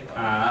the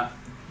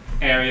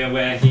area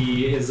where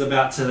he is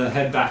about to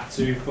head back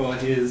to for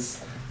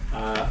his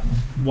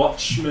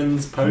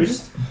watchman's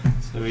post.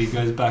 So he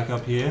goes back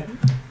up here.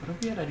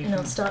 And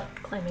I'll start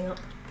climbing up.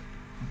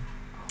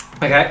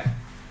 Okay.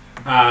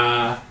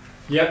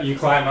 Yep, you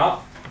climb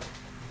up.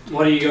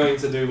 What are you going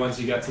to do once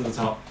you get to the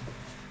top?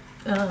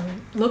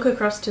 Look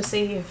across to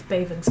see if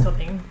Bavid's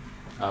coming.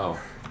 Oh.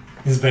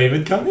 Is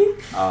Bavid coming?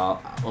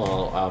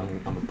 Well,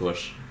 I'm a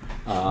bush.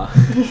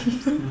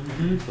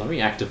 Let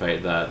me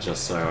activate that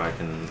just so I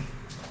can...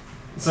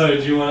 So,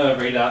 do you want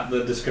to read out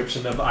the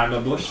description of I'm a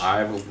bush?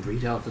 I will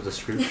read out the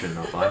description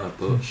of I'm a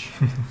bush.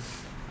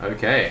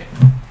 Okay.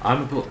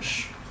 I'm a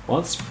bush.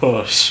 Once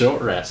for a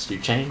short rest, you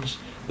change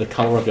the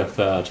colour of your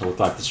fur to look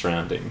like the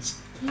surroundings.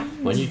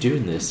 When you do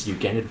this, you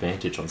gain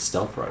advantage on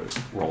stealth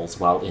rolls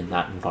while in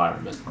that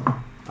environment.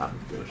 I'm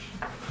a bush.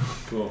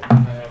 Cool.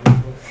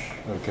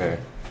 Okay.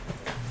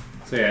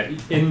 So yeah,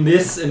 in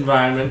this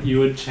environment, you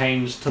would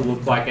change to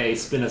look like a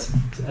spinifex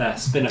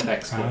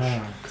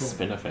bush. Cool.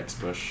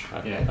 Spinifex bush.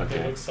 Yeah. It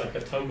Okay. looks like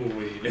a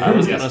tumbleweed. I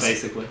was Yes, gonna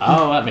basically.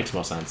 Oh, that makes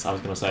more sense. I was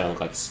gonna say I look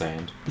like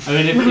sand. I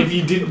mean, if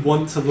you did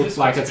want to look This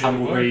like a must be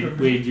the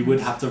tumbleweed, you would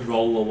have to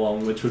roll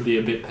along, which would be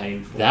a bit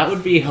painful. That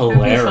would be That'd be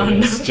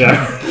hilarious, fun.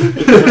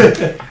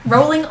 Joe.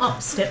 Rolling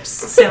up steps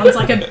sounds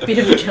like a bit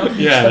of a challenge.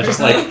 Yeah, though.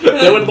 just like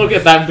they would look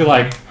at that and be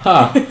like,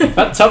 "Huh,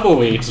 that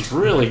tumbleweed's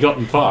really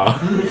gotten far."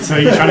 So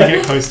you're trying to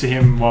get close to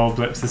him while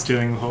Bleps is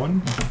stealing the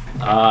horn?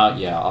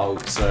 Yeah.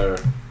 So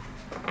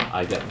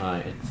I get my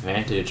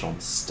advantage on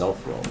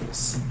stealth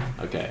rolls.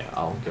 Okay,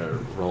 I'll go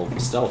roll for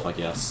stealth, I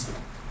guess.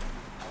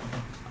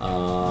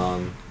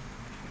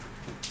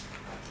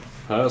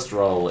 First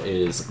roll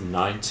is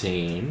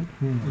 19.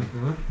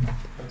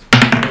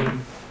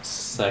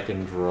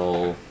 Second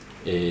roll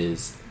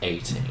is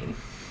 18.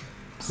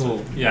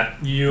 Cool. Yeah,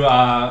 you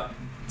are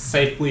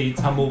safely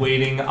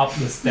tumbleweeding up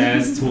the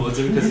stairs towards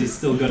him because he's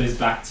still got his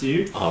back to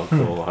you. Oh,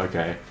 cool.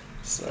 Okay.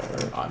 So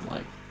I'm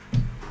like,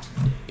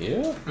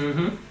 yeah.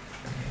 Mm-hmm.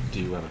 Do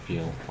you ever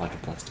feel like a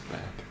plastic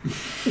bag?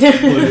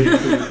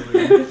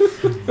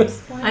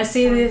 I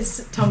see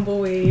this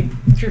tumbleweed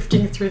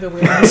drifting through the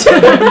wind.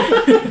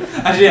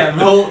 Actually, yeah,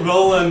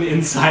 roll an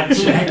insight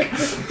check.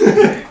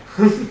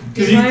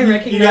 Do I you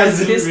recognize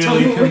guys this didn't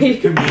really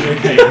tumbleweed?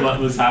 communicate what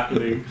was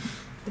happening.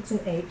 It's an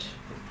H.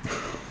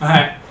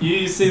 Alright,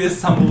 you see this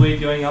tumbleweed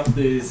going up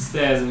these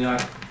stairs and you're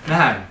like,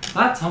 man,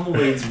 that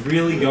tumbleweed's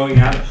really going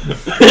at it.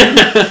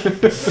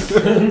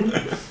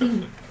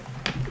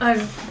 I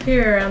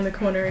peer around the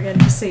corner again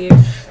to see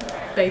if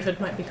Bavid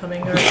might be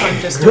coming or if I'm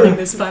just doing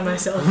this by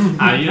myself.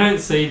 You don't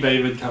see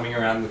Bavid coming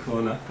around the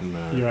corner.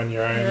 No. You're on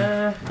your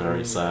own.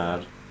 Very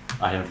sad.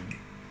 I have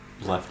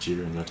left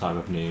you in a time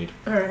of need.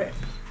 Alright.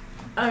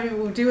 I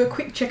will do a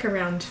quick check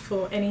around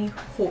for any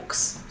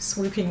hawks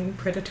swooping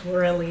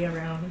predatorily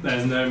around.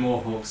 There's no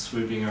more hawks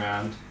swooping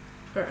around.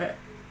 Alright.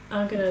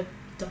 I'm gonna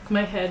duck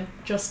my head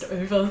just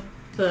over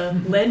the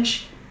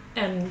ledge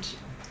and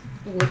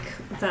lick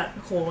that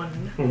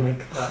horn.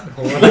 Lick that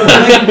horn.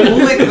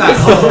 Lick that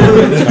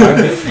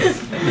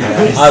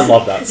I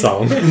love that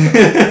song.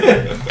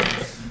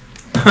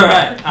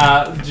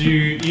 Alright,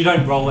 you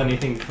don't roll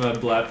anything for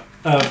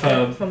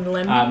From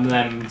Lem.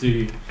 Lem, do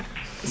you?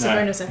 It's No. a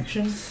bonus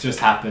action. Just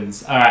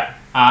happens. Alright,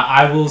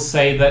 I will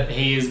say that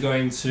he is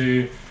going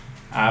to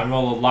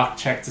roll a luck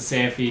check to see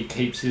if he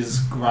keeps his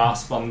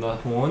grasp on the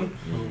horn.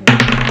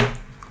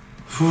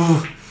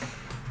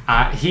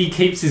 He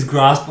keeps his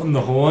grasp on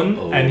the horn,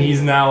 and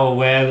he's now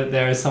aware that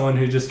there is someone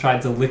who just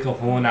tried to lick a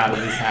horn out of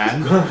his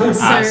hand.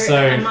 So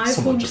am I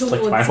someone pulled just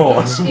licked my horn.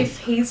 towards him if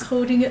he's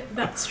holding it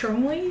that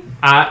strongly?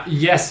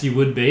 Yes, you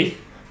would be.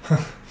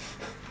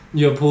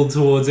 You're pulled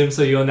towards him,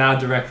 so you're now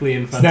directly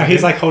in So front now of he's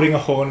him. like holding a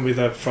horn with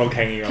a frog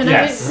hanging off.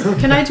 Yes.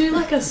 Can I do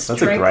like a a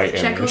strength great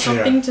check or image,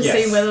 something yeah. to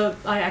Yes. see whether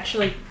I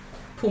actually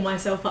pull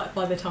myself up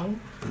by the tongue?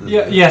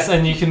 Yeah, yes,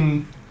 and you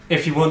can,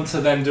 if you want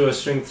to then do a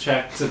strength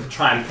check to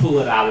try and pull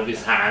it out of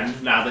his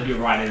hand, now that you're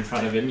right in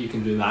front of him, you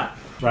can do that.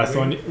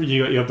 Rythorn,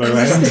 you got your bow I'm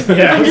hand.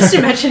 just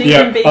imagining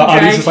Yeah, him being Arty's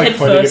dragged just, like, head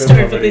pointing at first him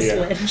over already, this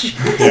yeah. ledge.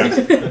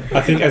 Yeah.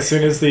 I think as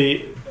soon as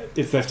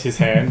it's left his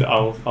hand,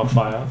 I'll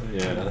fire.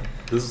 Yeah.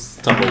 This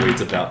tumbleweed's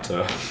about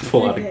to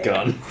pull out a Okay.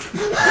 gun.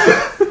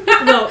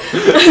 Well,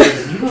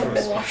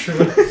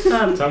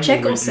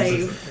 check or Tumbleweed save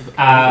uses-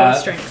 for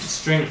strength.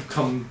 Strength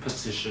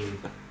competition.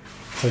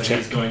 So And check.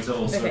 he's going to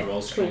also Okay,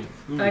 roll strength.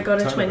 I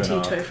got a Turn it 20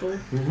 up. total.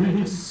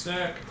 Wait a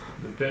sec.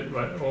 The bit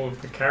where all of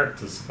the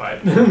characters fight.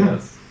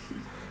 Yes.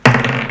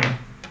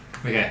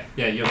 Okay,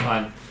 yeah, you're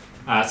fine.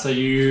 So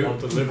you I'll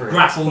deliver an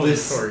grapple this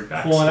expository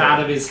backstory. horn out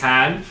of his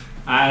hand,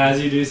 and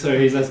as you do so,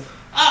 he says,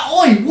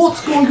 "Oi,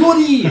 what's going on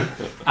here?"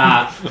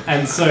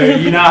 And so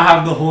you now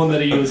have the horn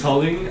that he was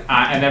holding,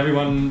 and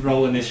everyone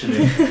roll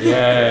initiative.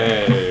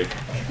 Yay!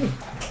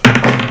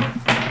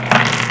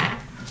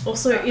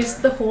 Also, is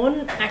the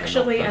horn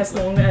actually as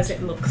long as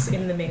it looks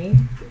in the mini?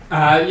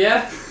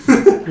 Yeah,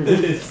 it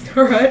is.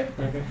 Alright.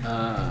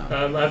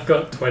 I've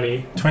got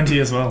 20. 20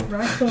 as well.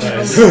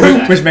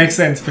 Right. Which makes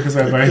sense because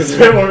we're Because both.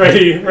 we're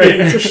already ready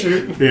to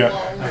shoot. Yeah.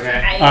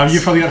 Okay.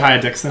 You probably got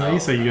higher dex than me,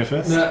 so you go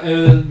first. No,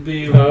 it would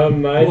be.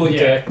 My Well, yeah.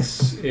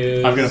 dex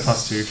is... I've got a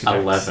 +2 for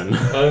dex. 11.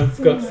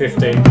 I've got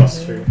 15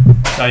 plus 2.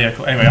 Oh yeah,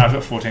 cool. Anyway, I've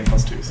got 14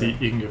 plus 2, so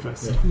you can go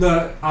first.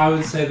 No, I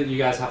would say that you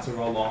guys have to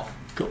roll off.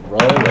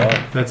 Roll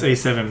up. That's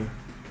A7.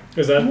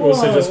 Is that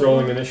also just Whoa.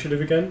 rolling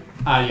initiative again?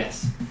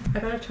 Yes. I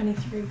got a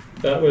 23.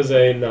 That was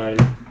a 9.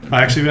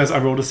 I actually realized I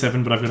rolled a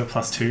 7, but I've got a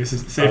 +2, so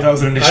see if that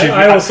was an initiative.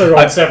 I also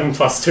rolled 7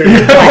 plus 2.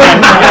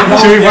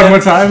 Should we one more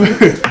time?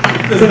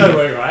 There's no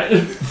way, right?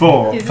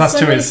 4 Is plus this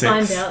 2 when we is 6.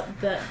 find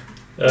out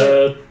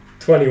that...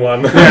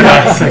 21. Yeah,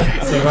 nice. Okay.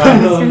 So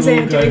I was going to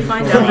say, do we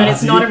find out that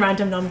it's not a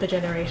random number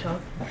generator?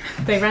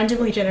 They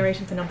randomly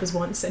generated the numbers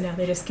once, and now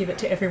they just give it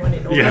to everyone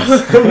in order. Yes.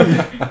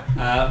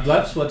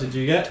 Bleps, what did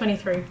you get?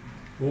 23.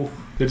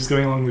 They're just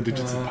going along the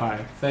digits of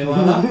pi.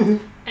 Faelana?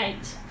 8.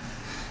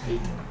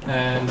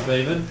 And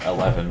Bavid?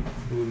 11.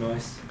 Ooh,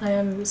 nice. I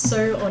am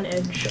so on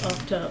edge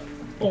after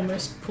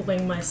almost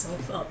pulling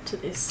myself up to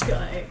this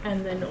guy,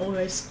 and then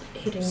almost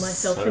hitting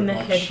myself So in the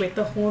much. head with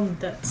the horn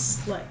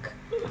that's, like,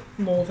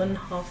 more than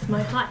half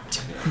my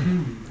height.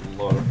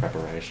 A lot of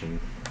preparation.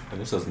 And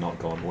this has not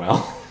gone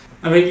well.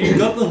 I mean, you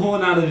got the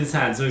horn out of his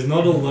hand, so he's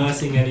not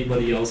alerting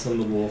anybody else on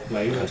the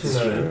walkway, which is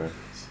No. good.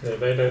 Yeah,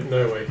 they don't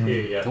know we're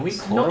here yet. Can we Not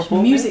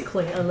chloroform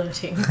musically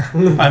alerting.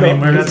 I mean,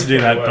 we're about to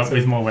do that, but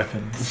with more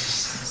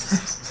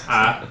weapons.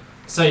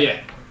 So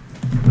yeah.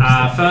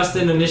 First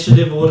in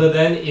initiative order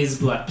then is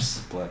Bleps.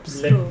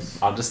 Bleps.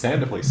 Lips.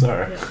 Understandably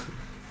so.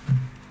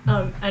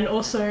 Yeah. And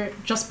also,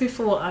 just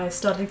before I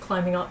started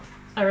climbing up,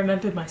 I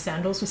remembered my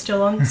sandals were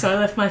still on, so I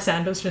left my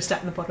sandals just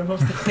at the bottom of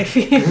the cliff.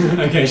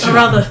 Okay, Or sure.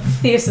 rather,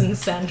 Theasen's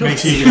sandals. Make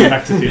sure you get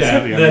back to Theasen Yeah,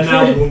 at the there end.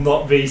 now will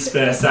not be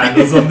spare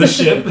sandals on the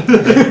ship.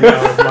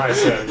 That was my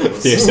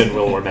sandals. Theosin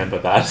will remember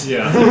that.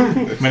 Yeah.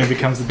 When it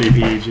becomes the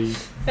BPEG.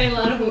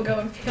 Faelana will go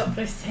and pick up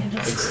those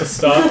sandals It's the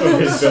start of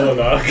his villain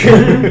arc.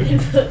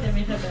 and put them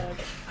in her bag.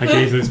 I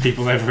gave those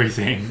people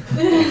everything.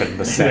 Even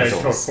the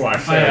sandals. quite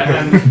Oh,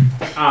 yeah,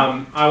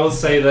 and I will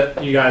say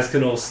that you guys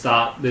can all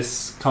start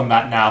this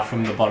combat now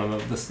from the bottom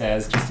of the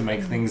stairs just to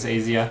make things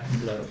easier.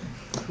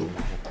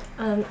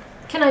 No.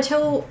 Can I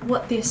tell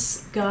what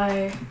this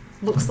guy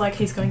looks like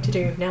he's going to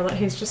do now that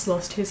he's just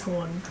lost his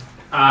horn?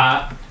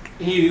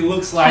 He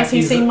looks like Has he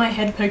he's seen my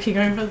head poking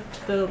over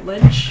the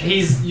ledge?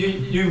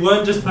 you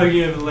weren't just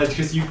poking over the ledge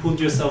because you pulled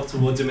yourself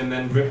towards him and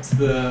then ripped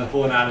the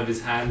horn out of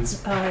his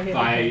hands Yeah.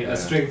 by a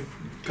strength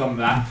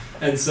combat,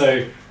 and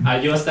so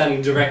you're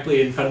standing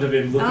directly in front of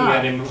him, looking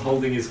at him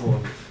holding his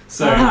horn.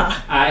 So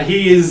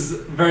he is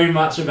very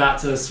much about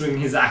to swing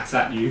his axe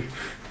at you.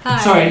 Hi.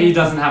 Sorry, he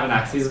doesn't have an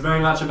axe. He's very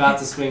much about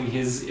to swing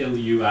his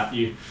Ilyu at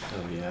you.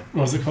 Oh yeah.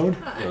 What was it called?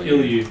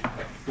 Ilyu.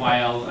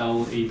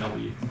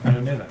 Yellew. I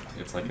don't know that.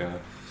 It's like a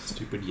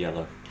stupid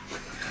yellow.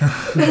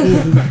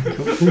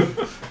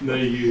 No,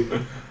 you.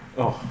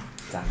 Oh,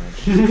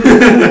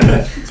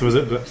 damage. So was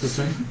it this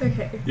thing?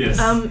 Okay. Yes.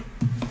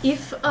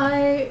 If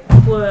I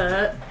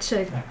were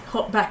to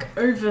hop back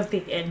over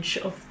the edge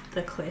of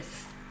the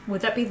cliff,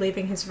 would that be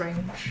leaving his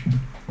range?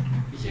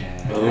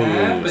 Yeah.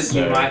 Oh, but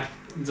so- you might,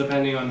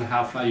 depending on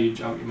how far you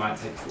jump, you might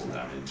take full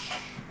damage.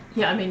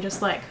 Yeah, I mean,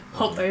 just like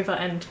hop over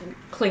and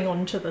cling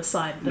on to the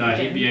side. Of the No,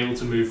 he'd den. be able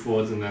to move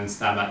forwards and then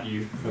stab at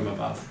you from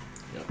above.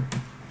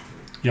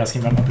 You're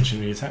asking about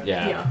opportunity attack?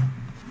 Yeah.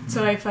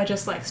 So if I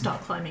just like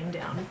start climbing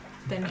down,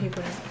 then he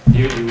would.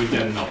 You would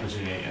get an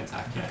opportunity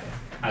attack, yeah,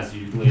 as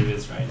you leave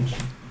his range.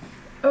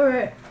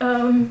 Alright,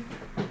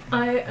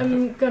 I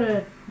am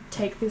gonna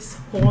take this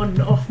horn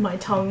off my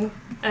tongue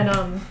and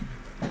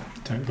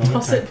Don't bother,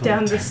 toss don't it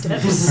down bother. the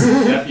steps.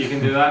 Yep, you can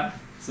do that.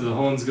 So the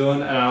horn's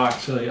gone, and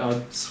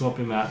I'll swap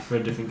him out for a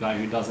different guy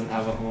who doesn't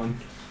have a horn.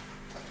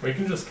 We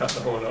can just cut the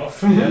horn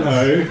off.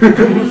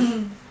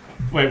 No.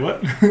 Wait,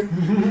 what?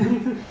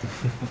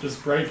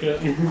 Just break it.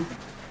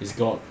 He's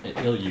got an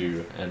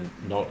Ilyu and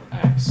not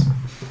axe.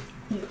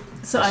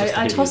 So It's just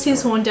I a toss hideous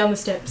his horn down the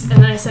steps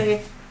and I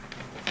say,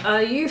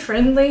 "Are you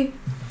friendly?"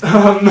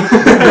 What do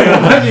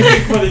you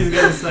think what he's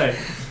going to say?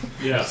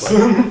 Yes.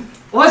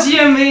 What do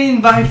you mean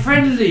by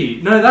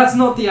friendly? No, that's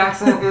not the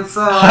accent. It's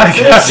I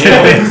guess it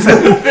is.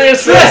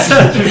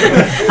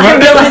 I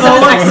realised I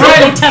was like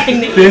slightly tapping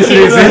the Is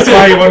this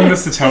why you wanted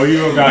us to tell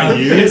you about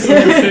you? It's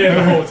here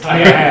the whole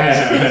time.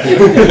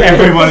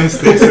 Everyone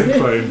is Theasen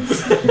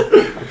clones.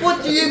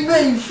 What do you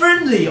mean,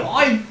 friendly?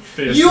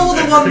 Fierce You're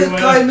the one that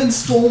everywhere. came and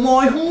stole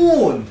my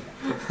horn.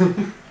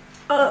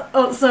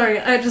 Oh, sorry.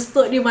 I just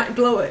thought you might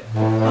blow it.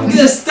 I'm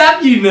gonna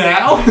stab you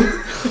now!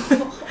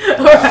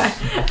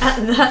 Alright.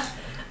 At that,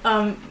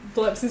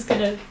 Bleps is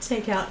gonna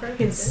take out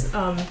his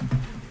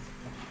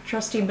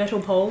trusty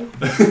metal pole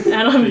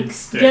and Big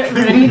stick. get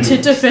ready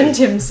to defend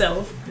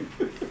himself.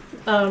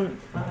 My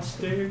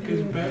stick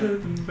is better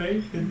than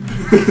bacon.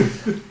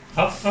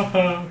 Ha ha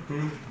ha.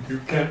 You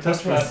can't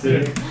touch my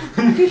stick.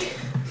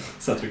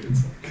 Such a good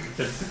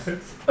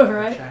song.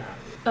 Alright.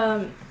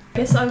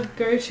 Guess I'll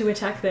go to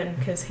attack then,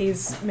 because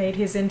he's made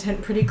his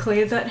intent pretty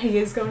clear that he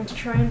is going to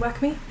try and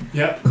whack me.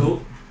 Yep,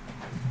 cool.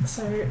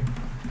 So,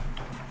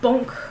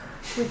 bonk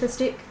with a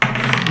stick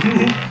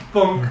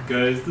Bonk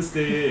goes the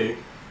stick.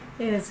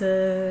 is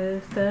a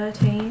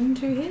 13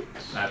 to hit.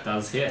 That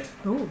does hit.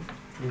 Ooh,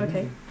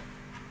 okay.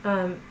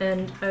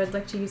 And I would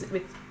like to use it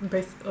with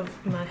both of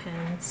my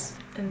hands.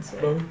 And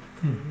so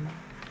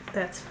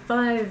that's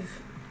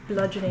 5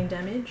 bludgeoning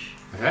damage.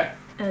 Okay.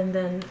 And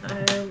then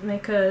I'll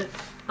make a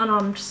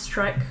unarmed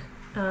strike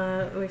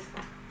with...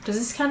 Does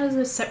this count as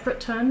a separate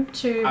turn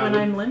to when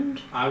I'm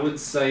limbed? I would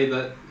say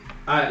that...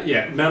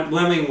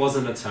 Lemming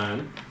wasn't a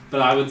turn,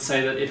 but I would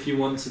say that if you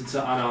wanted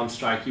to unarmed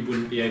strike, you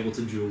wouldn't be able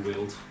to dual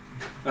wield.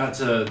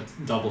 To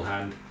double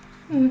hand.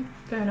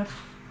 Fair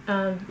enough.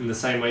 In the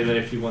same way that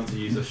if you want to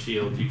use a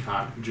shield, you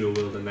can't dual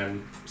wield and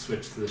then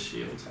switch to the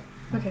shield.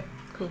 Okay,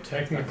 cool.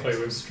 Technically,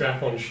 with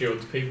strap-on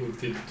shields, people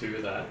did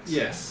do that.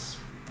 Yes.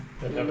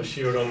 They'd have a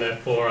shield on their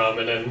forearm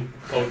and then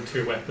hold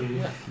 2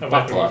 weapons. A weapon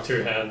Buckler. with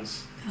 2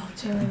 hands.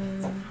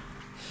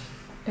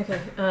 Okay,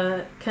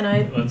 can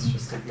I Let's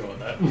just ignore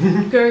that.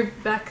 go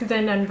back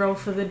then and roll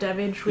for the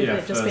damage with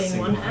it just for being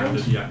one hand?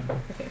 single-handed, Yeah.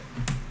 Okay.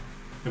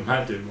 It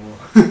might do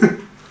more.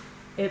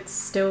 It's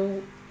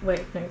still...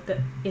 Wait, no,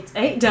 it's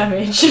 8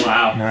 damage.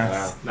 Wow.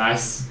 Nice.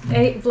 Nice.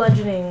 8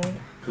 bludgeoning.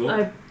 Cool.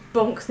 I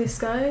bonk this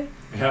guy,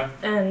 Yeah.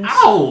 and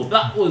Ow!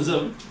 That was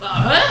that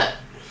hurt!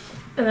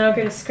 and then I'll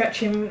go to scratch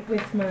him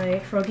with my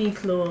froggy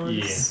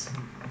claws.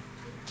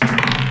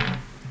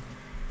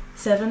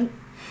 7.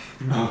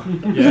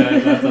 Yeah,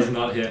 that does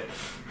not hit.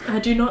 I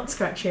do not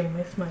scratch him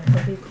with my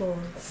froggy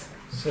claws.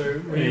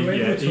 So were you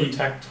Yeah, able to he-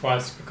 attack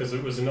twice because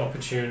it was an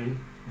opportune...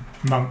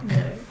 Monk.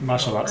 No.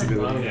 Martial arts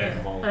ability. Yeah.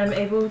 I'm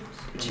able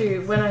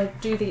to, when I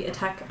do the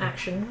attack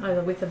action,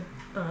 either with a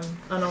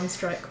unarmed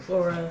strike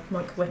or a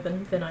monk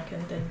weapon, then I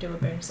can then do a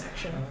bonus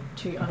action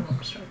to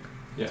unarmed strike.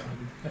 Yeah.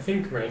 I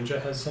think Ranger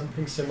has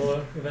something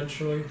similar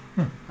eventually.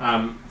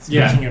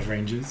 Speaking of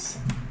ranges,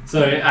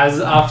 So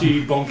after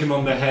you bonk him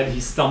on the head,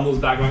 he stumbles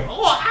back going,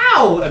 "Oh,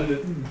 ow!" and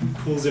it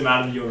pulls him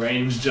out of your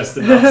range just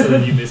enough so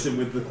that you miss him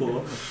with the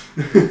claw.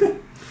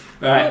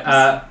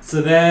 Alright,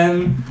 so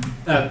then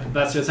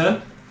that's your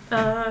turn.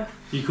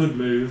 You could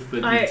move, but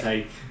you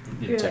take...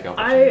 You take Yeah,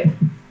 opportunity.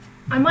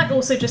 I might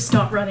also just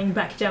start running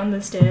back down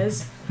the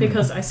stairs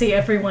because I see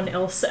everyone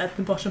else at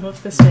the bottom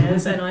of the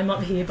stairs and I'm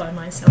up here by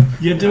myself.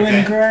 you're doing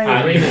Okay.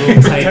 great. We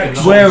will take an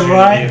We're opportunity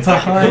right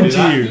attack. behind Do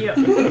that. you.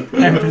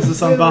 Yeah.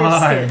 Emphasis on We'll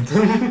behind.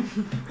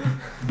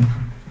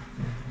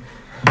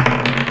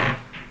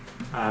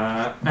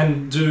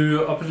 And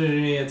do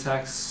opportunity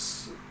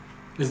attacks...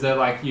 Is there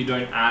like you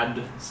don't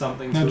add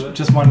something to No, it?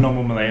 just one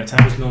normal melee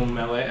attack. Just normal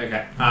melee?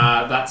 Okay.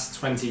 That's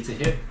 20 to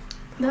hit.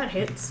 That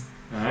hits.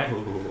 Alright.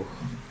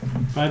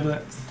 Bye,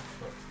 Bleps.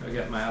 I'll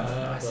get my other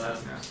dice out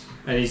Bleps. now.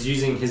 And he's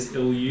using his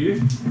Ilyu.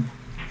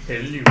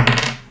 Hello.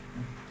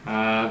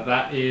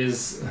 That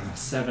is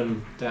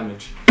 7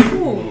 damage.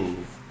 Ooh.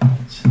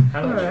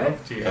 How much Alright.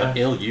 health do you An have?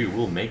 ill you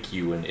will make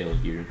you an ill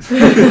you.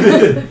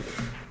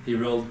 He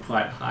rolled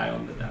quite high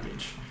on the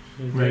damage.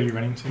 Where are you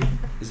running to?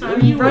 Is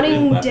ill you I'm a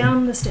running weapon?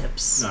 down the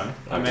steps. No,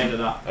 I made it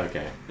up.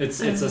 Okay. It's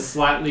a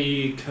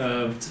slightly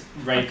curved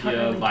I can't really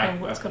rapier-like tell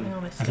what's going weapon.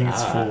 on with I think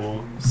it's Ah.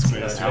 4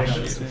 squares Yeah, down yeah.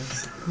 the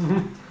stairs.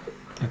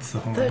 That's the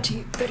whole.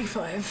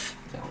 35.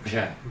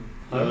 Yeah.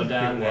 I'm Lower a bit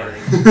down there.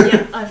 worried.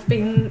 Yeah, I've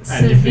been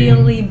And you've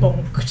severely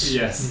bonked.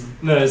 Yes.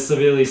 No,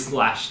 severely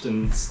slashed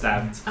and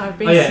stabbed. I've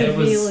been Oh yeah, it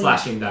severely was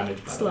slashing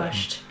damage, by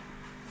slashed.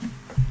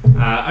 the way.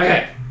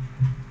 Okay.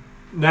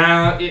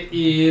 Now it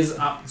is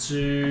up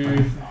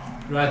to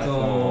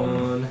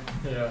Rythorn.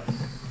 Yeah.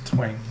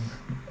 Twang.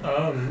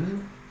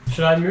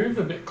 Should I move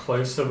a bit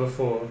closer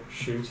before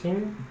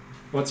shooting?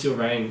 What's your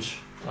range?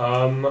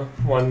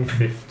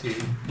 150.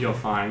 You're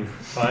fine.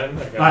 Fine.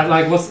 Okay.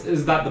 Like,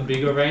 is that the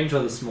bigger range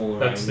or the smaller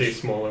That's the range?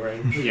 smaller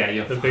range. Yeah,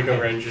 you're The fine. bigger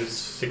range is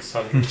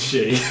 600.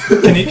 Gee.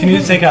 Can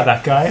you take out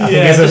that guy? I think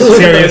Yeah, there's a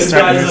serious those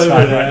threat in guys this over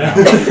fight right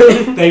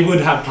there. now. They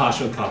would have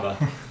partial cover.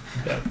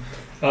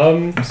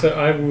 So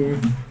I will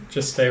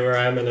just stay where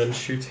I am and then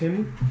shoot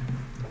him.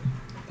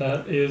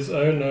 That is,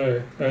 oh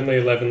no, only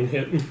 11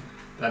 hit.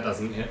 That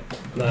doesn't hit.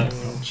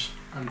 Nice.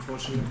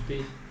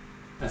 Unfortunately.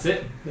 That's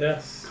it?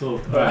 Yes. Cool.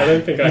 But I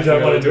don't think I You can don't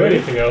really wanna do move?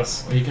 anything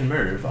else. Well, you can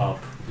move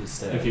up the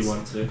stairs. If you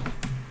want to.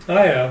 Oh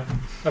yeah,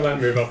 I might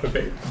move up a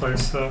bit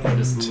closer.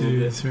 Just a little 2,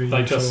 bit. 3,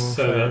 Like just 4,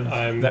 so that 5.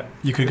 I'm That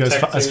you could go as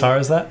protecting- far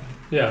as that.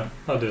 Yeah,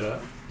 I'll do that.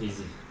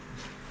 Easy.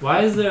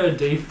 Why is there a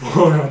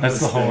D4 on That's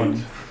the stage?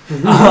 horn.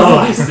 Oh,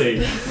 I see.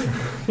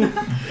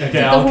 Okay,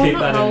 Did I'll the keep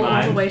horn that not in roll all the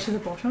mind. way to the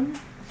bottom?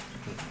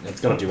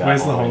 It's got to do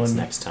Where's our the horns horn?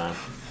 next time.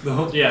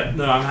 Yeah,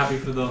 no, I'm happy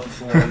for the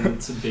horn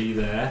to be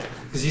there.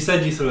 Because you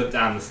said you threw it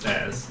down the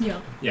stairs. Yeah.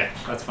 Yeah,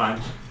 that's fine.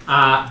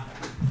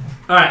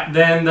 Alright,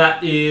 then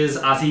that is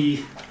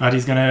Arty.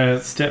 Arty's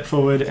gonna step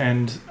forward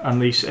and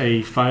unleash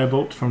a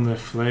firebolt from the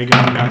flare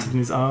gun mounted in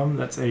his arm.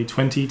 That's a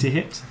 20 to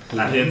hit.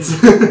 That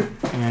hits.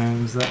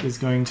 And that is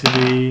going to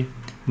be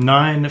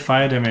 9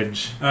 fire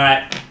damage.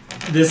 Alright,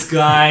 this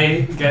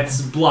guy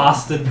gets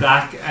blasted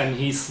back and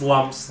he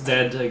slumps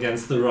dead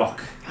against the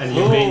rock. And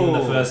you've beaten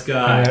the first And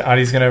guy. then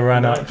Arty's gonna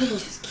run up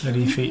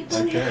 30 feet.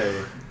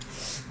 Okay.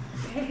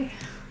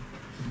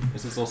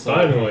 This is also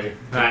Finally.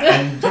 Right,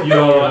 and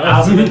you're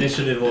out of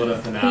initiative order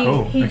for now.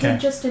 Oh, He okay.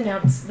 did just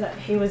announce that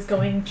he was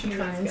going to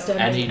try and stab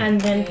And me, he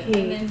and then Yeah, he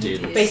and then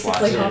did.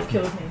 basically Yeah. half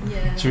killed me.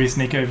 Yeah. Should we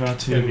sneak over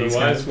to In the these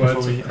guys wise before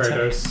words we of attack?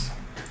 Kratos.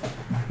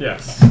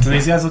 Yes. Do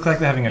these guys look like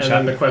they're having a And chat?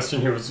 then the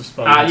question he was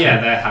responding to.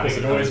 Yeah, they're having Is a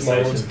it always more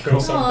to conversation. kill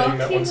something Aw,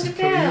 that Kim, wants to look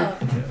kill you? out.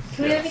 Can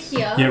we over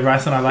here? Yeah,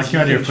 Rythorn, I like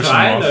your idea of pushing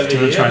Try them it off. over Do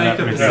you want here, to try make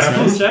that a with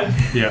perception this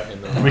check. Yeah.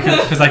 in the We could,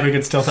 because like we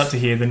could stealth up to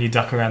here, then you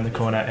duck around the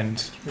corner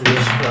and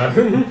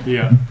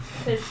yeah.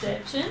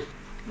 Perception.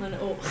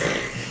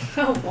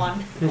 Oh, 1.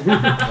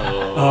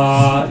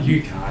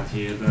 You can't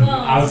hear them.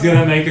 I was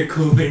gonna make a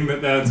cool thing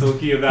that they were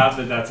talking about,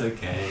 but that's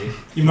okay.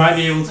 You might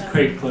be able to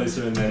creep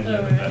closer and then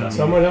hear them better.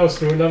 Someone else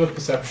do another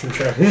perception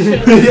check.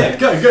 Yeah,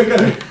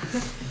 go.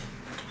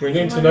 We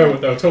need to know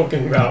what they're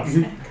talking about.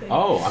 Exactly.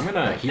 Oh, I'm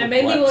gonna heal I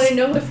mainly Bleps. want to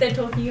know if they're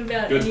talking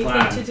about Good anything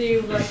plan. to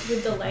do like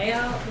with the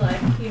layout,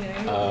 like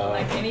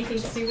like anything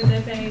to do with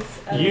their base.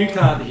 at You all.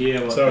 can't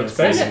hear what So they're it's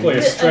saying. basically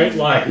a straight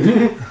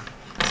line.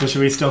 So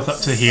should we stealth up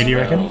to here, do you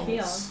reckon?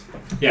 Here.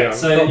 Yeah,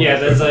 so yeah,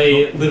 there's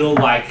a little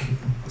like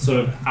sort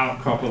of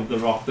outcrop of the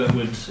rock that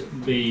would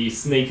be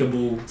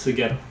sneakable to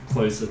get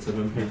closer to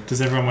them.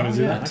 Does everyone want to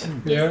do that?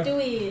 Yeah. Let's do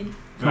it.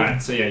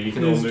 Right, so yeah, you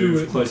can all Let's do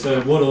move it.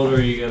 closer. What order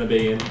are you going to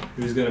be in?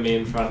 Who's going to be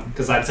in front?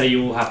 Because I'd say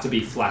you all have to be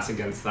flat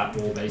against that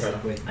wall,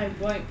 basically. I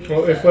won't be.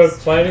 Well, if first.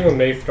 we're planning on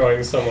me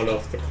throwing someone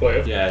off the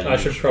cliff, Yeah, I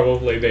should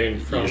probably be in You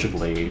front. should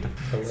lead.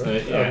 So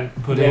yeah,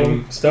 put roll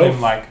him stealth.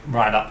 like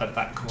right up at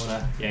that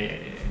corner. Yeah.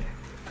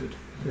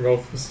 Roll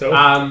for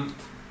stealth.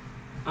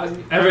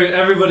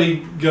 Everybody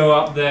go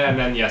up there, and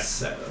then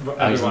yes,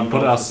 everyone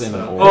put roll us for in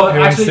stealth. order. Oh, Who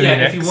wants actually, to be yeah.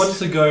 If next? you want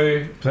to go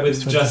Bleps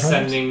with towards just the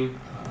front? sending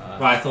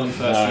Rythorn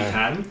first, No. you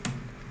can.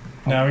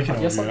 No, we can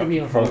all Yes, do I'm that. gonna be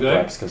in front of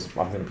Okay. Bleps because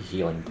I'm gonna be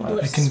healing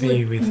Bleps. It can be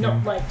Bliss with would not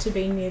him. like to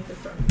be near the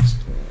front.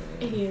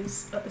 He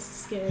is a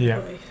scared Yeah.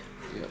 boy.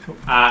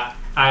 I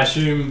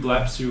assume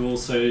Bleps, you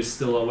also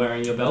still are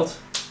wearing your belt.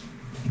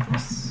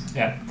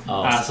 Yeah.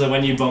 So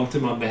when you bonked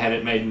him on the head,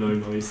 it made no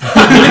noise.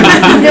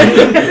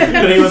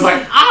 But he was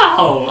like,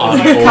 "Ow!" I was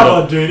like, "Come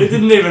on, dude! It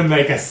didn't even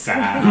make a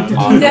sound."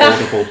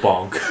 Unaudible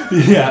bonk.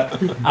 Yeah.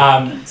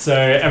 So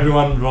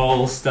everyone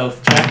roll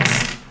stealth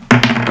checks.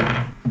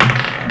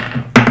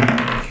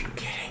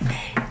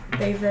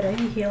 Bavid, are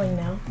you healing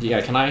now?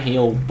 Yeah, can I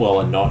heal while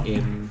I'm not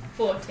in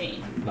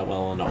 14.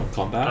 while I'm not in I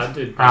combat?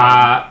 did.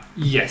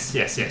 Yes.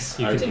 You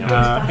Okay. can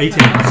heal.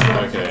 18.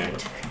 Okay.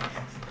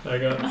 I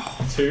got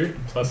 2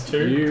 plus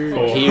 2. You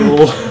 4. heal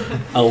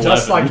 11.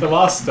 Just like the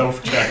last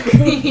stealth check.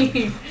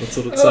 That's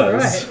what it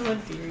says.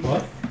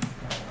 What?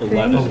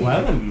 11.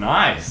 11.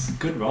 Nice.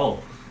 Good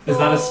roll. Is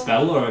that a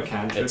spell or a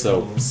cantrip? It's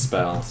a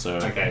spell, so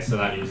Okay, so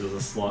that uses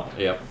a slot.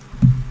 yep.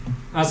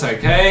 That's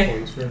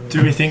okay.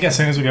 Do we think as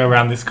soon as we go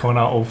around this corner,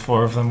 all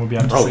 4 of them will be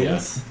able to Oh, see yeah.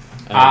 us?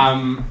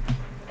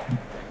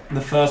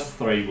 The first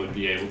 3 would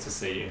be able to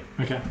see you.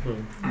 Okay.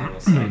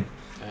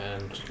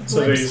 And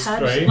So Blips these had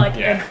 3? like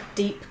Yeah. a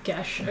deep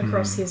gash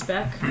across his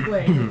back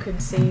where you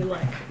could see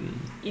like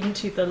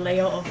into the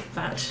layer of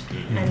fat,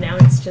 and now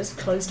it's just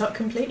closed up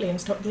completely and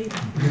stopped bleeding.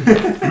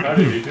 How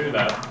did you do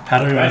that? How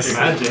do we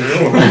Magic.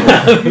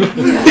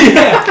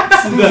 Yeah.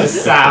 The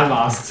Sam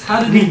asks,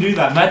 how did he do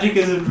that? Magic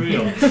isn't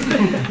real.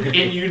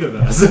 In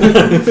universe.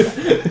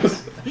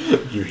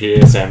 you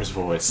hear Sam's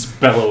voice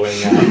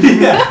bellowing out.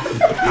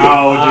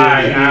 How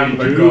I did am he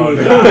the do god.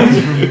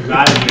 that?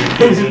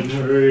 Magic isn't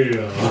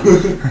real.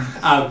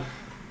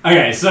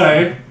 Okay,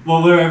 so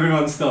what were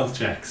everyone's stealth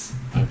checks?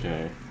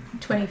 Okay.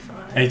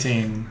 25.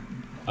 18.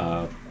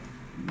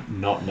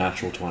 Not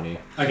natural 20.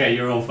 Okay,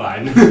 you're all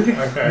fine.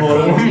 Okay,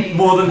 cool.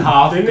 More than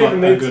half Didn't got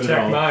even a need to good check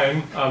roll.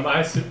 mine.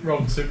 I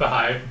rolled super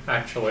high,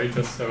 actually,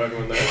 just so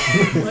everyone knows.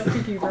 What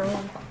did you roll?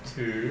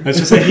 2. Let's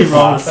just say he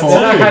rolled But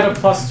then I 4. had a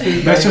plus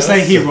 2. Let's just say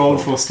bonus. he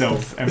rolled for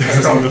stealth.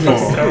 Emphasis on the 4.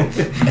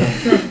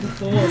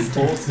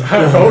 I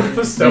rolled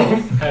for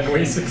stealth, and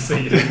we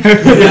succeeded.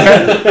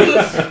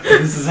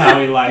 This is how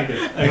we like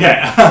it.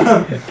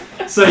 Okay.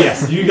 So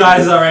yes, you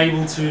guys are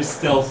able to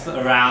stealth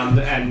around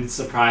and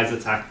surprise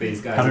attack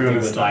these guys How do if we you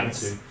wanna would start like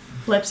this? to.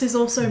 Bleps is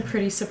also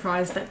pretty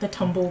surprised that the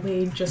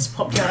tumbleweed just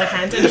popped out of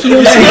hand and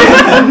healed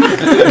him.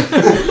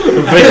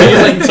 The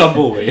healing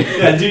tumbleweed.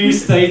 Yeah, do you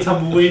stay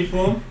tumbleweed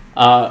form?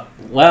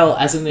 Well,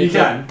 as in You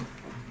can.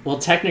 Well,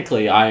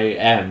 technically I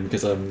am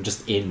because I'm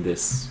just in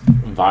this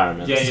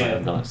environment, Yeah, so yeah.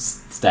 I'm gonna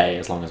stay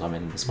as long as I'm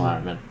in this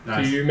environment.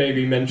 Do you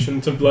maybe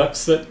mention to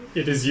Bleps that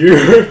it is you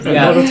and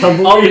Yeah. not a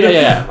tumbleweed? Oh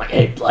yeah. Like,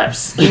 hey,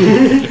 Bleps.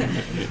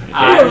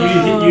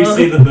 You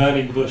see the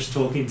burning bush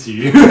talking to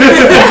you.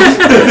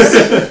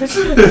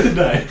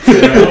 No.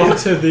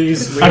 Into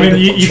these I mean,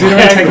 you do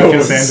want to take off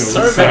your triangles.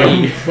 sandals. So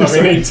many. Well,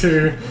 we need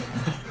to.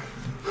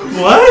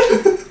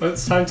 What? Well,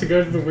 it's time to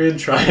go to the weird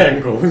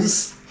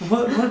triangles.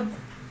 What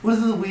are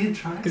the weird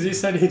triangles? Because he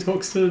said he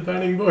talks to the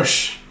burning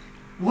bush.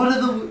 What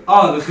are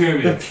the The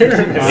pyramids?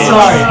 pyramid.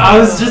 Sorry, I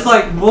was just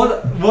like,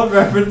 what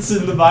reference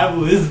in the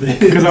Bible is this?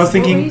 Because I was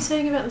What were you thinking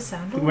saying about the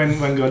sandals?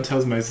 when God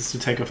tells Moses to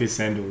take off his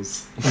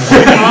sandals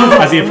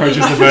as he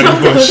approaches the burning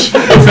bush.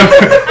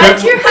 I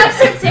do have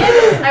some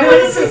sandals. I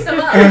want to switch them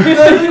up.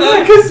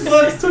 Because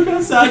Bleps took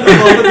our sandals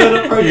off and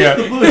then approached Yeah.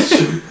 the bush.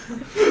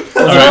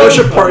 The bush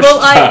approached Well,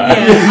 her.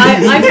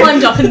 I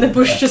climbed up and the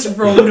bush just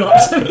rolled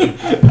up to me.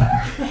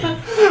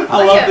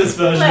 I love this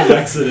version of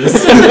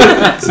Exodus.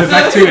 So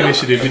back to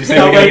initiative. Did you say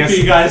Can't we're getting wait for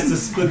you guys to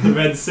split the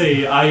Red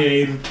Sea,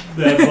 i.e.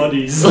 their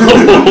bodies.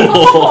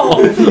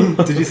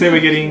 Did you say we're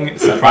getting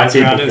surprise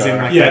People round as in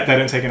go. like Yeah. they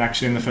don't take an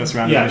action in the first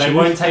round? Yeah, of they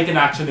initiative? won't take an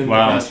action in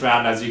Wow. the first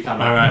round as you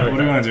come All out. right. What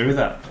do we want to do with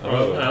that?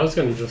 Well, I was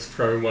going to just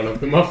throw one of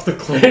them off the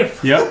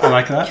cliff. Yep, I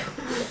like that.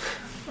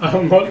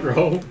 What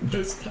roll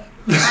is that?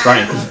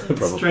 Strength,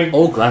 probably. Strength.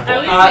 Or I grapple.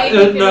 was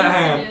no, no,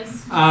 hang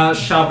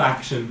shove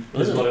action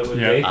is what it would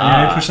Yeah, be. you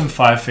need to push them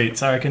 5 feet.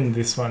 So I reckon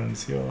this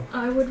one's your.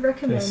 I would This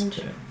recommend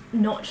bit.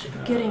 not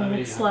getting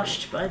yeah.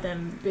 slashed by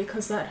them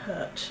because that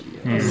hurt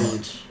a Mm.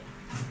 lot.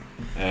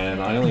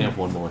 And I only have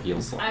one more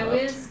heal slot I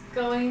left. was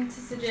going to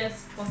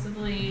suggest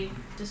possibly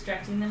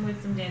distracting them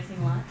with some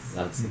dancing lights.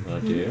 That's an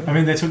idea. I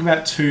mean, they took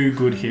about 2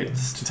 good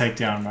hits to take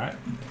down, right?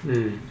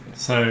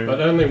 So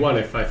But only one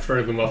if I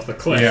throw them off the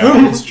cliff.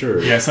 yeah, It's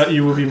true. yeah. So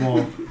you will be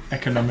more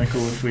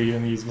economical if we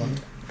only use one.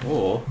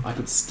 Or I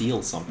could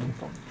steal something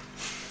from them.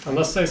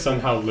 Unless they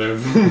somehow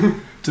live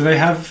Do they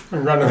have?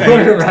 and run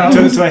Any, around.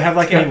 do they have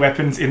like any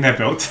weapons in their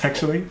belts?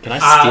 Actually, Can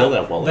I steal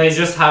their They wallets?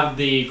 just have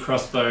the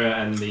crossbow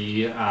and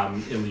the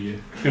Ilyu.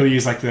 they'll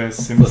use like the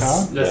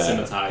scimitar. The Yeah.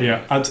 scimitar.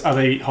 Yeah. Are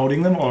they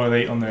holding them or are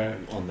they on their?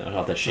 On the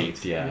other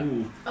sheath, yeah.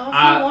 Ooh. Oh, if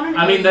you wanted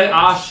I mean, to, they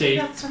are you have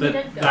sheathed, some but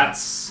dead guys.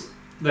 that's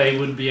they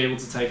would be able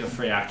to take a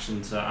free action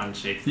to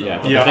unsheath them. Yeah,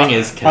 but Yeah, the thing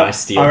is, can I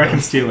steal I reckon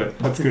them? steal it.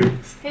 That's good.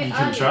 Hey, You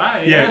can Arty,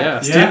 try.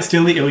 Yeah, Yeah.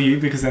 Steal the Ilyu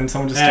because then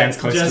someone just Yeah, stands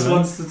close Jess to them,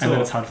 wants to and then talk.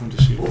 it's hard for them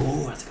to shoot.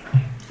 Ooh, that's a good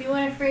idea. If you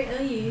want a free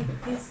Ilyu,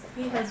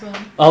 he has one.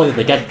 Oh,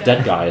 the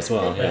dead guy as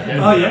well, yeah.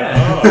 Oh,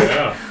 yeah.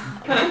 Oh,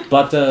 yeah.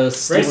 But, Race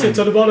it stealing...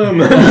 to the bottom.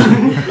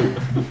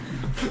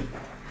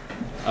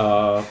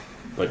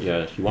 But yeah,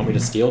 if you want me to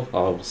steal, I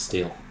will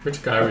steal.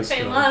 Which guy was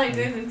still? Faelana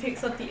goes and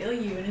picks up the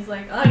Ilyu and is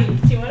like, Arty,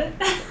 do you want it?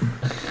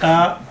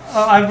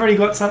 I've already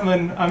got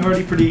something. I'm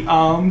already pretty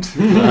armed.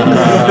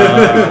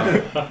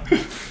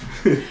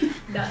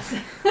 Nuts.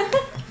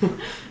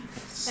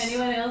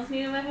 Anyone else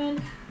need a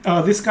weapon?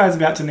 Oh, this guy's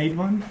about to need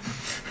one.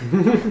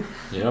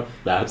 Yep,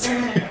 that's...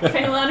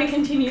 Faelana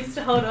continues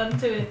to hold on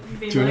to it.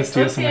 Do you want to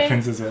steal some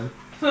weapons as well?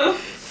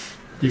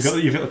 You've got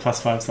the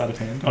 +5 sleight of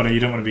hand. Oh no, you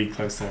don't want to be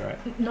close there,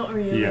 right? Not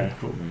really. Yeah,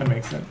 cool. That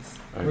makes sense.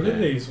 What are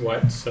Okay. these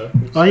white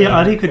circles? Oh yeah,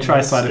 Arty could try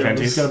Command sleight of hand.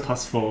 He's skills. got a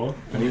 +4,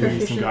 and he can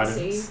use some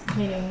Proficiency, guidance.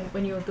 meaning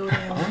when you were building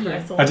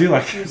yeah. Rythorn, I do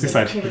like you this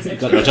said idea. he was You've a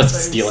got kid, just so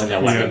stealing their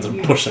you weapons use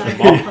and pushing that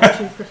them off.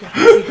 +2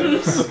 proficiency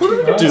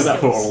bonus. Do that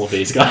for all of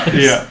these guys.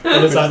 Yeah,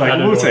 And is that like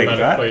added we'll take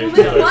that. automatically Well,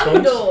 to with those one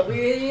ones? door, we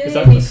really Is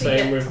that need the to same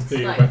get with the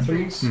like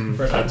weapons? Hmm.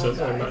 Where it adds it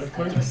guys,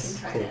 automatically? and we can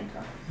try Cool. and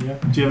enter. Yeah.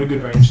 Do you have a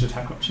good ranged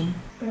attack option?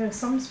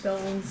 Some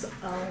spells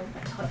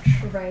touch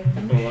range.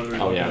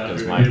 Oh, yeah,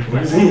 because my-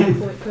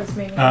 Because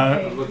meaning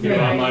You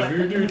are my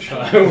voodoo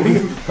child.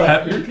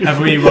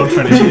 Have we rolled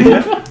for initiative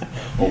yet?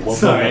 Or what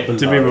Sorry.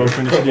 Did we roll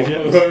for initiative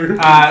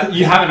yet?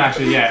 You haven't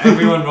actually yet.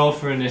 Everyone roll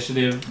for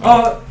initiative.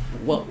 Oh,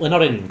 Well, we're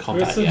not in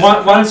combat It's a-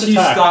 yet. once you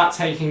attack. start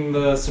taking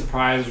the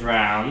surprise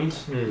round,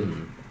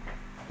 Hmm.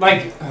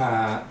 like,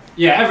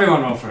 yeah,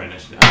 everyone roll for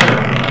initiative.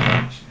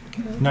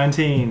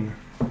 19.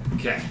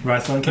 Okay.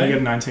 Rythorn, can you get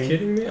a 19?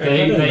 Kidding me? I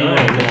They got a roll.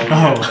 9.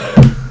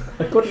 Oh,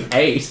 I got an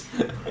 8.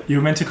 you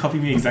were meant to copy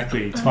me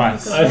exactly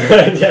twice.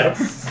 Yeah.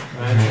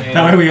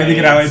 That way we only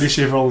get our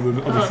initiative roll on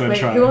the third wait,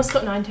 try. who else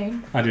got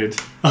 19? I did.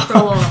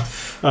 Roll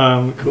off.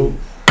 Cool.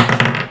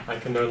 I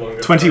can no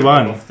longer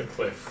 21. throw off the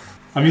cliff.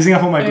 I'm using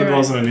up all my good Alright.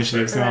 rolls on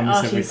initiative, so I'll miss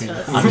Arty's everything.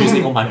 first. I'm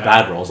using all my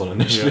bad rolls on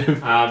initiative.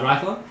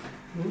 Rythorn?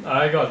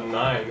 I got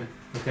 9.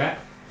 Okay.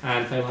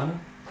 And Faelana?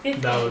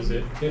 That was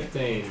it.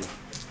 15.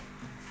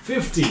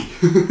 50!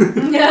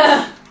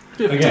 Yeah.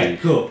 50. Okay,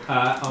 cool.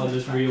 I'll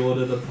just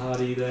reorder the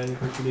party then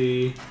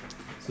quickly.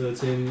 So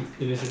it's in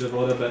initiative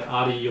order, but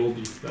Arty, you'll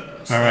be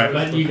first. Alright.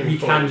 But you Looking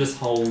can forward just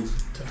hold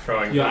to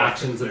throwing your them off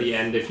actions the at the cliff.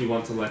 end if you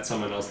want to let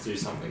someone else do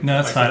something.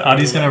 No, that's Like, fine.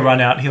 Arty's going to run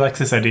out. He likes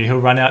this idea. He'll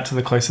run out to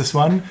the closest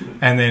one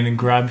and then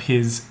grab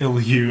his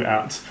Ilyu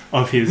out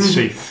of his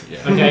sheath.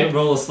 Yeah. Okay,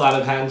 roll a sleight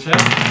of hand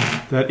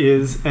check. That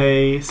is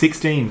a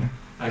 16.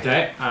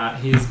 Okay,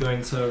 he's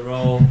going to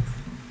roll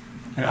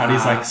And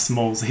Arty's like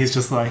small, so he's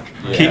just like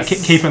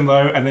Yes. keeping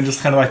low, and then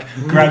just kind of like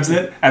grabs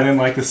it, and then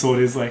like the sword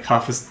is like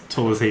half as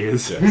tall as he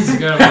is. So you're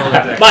gonna roll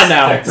a dex. Mine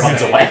now dex runs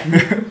save. away.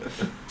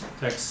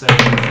 Dex saving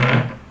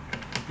throw.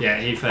 Yeah,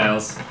 he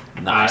fails.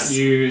 Nice.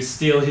 You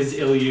steal his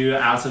Ilyu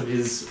out of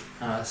his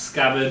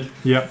scabbard,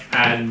 Yep.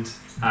 and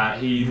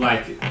he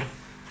like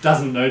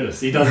doesn't notice.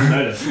 He doesn't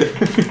notice.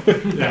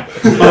 Yeah.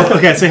 Oh,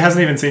 okay, so he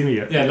hasn't even seen me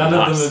yet. Yeah, none of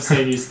them Nice. have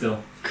seen you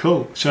still.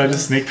 Cool. Should I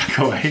just sneak back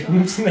away?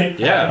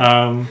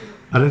 Yeah.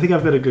 I don't think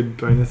I've got a good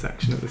bonus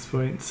action at this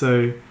point.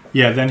 So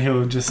yeah, then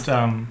he'll just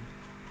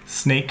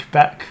sneak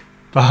back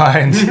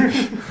behind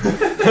behind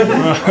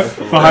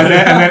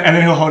there, and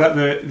then he'll hold up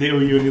the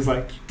Ilyu and he's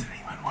like, "Did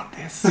anyone want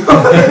this?" I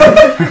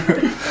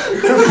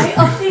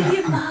offered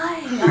you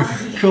mine,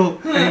 Arty. Cool.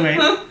 Anyway,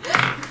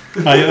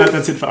 yeah,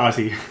 that's it for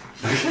Arty.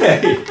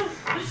 Okay.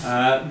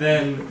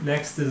 Then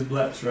next is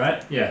Bleps,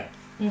 right? Yeah.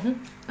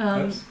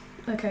 Bleps.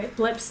 Okay,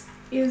 Bleps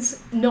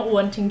is not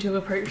wanting to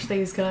approach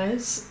these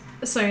guys,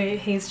 so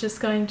he's just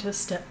going to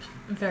step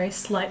very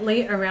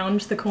slightly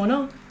around the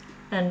corner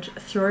and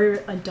throw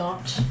a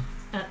dart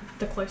at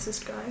the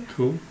closest guy.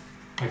 Cool.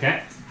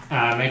 Okay.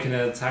 Make an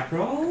attack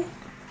roll.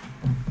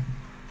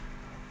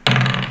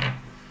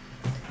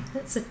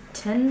 That's a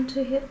 10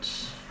 to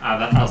hit.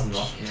 That does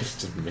not hit.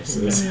 Just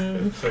misses.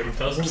 So he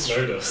doesn't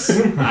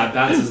notice.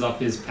 Bounces off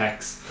his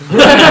pecs.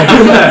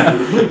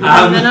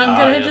 And then I'm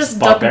gonna yes, just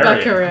duck back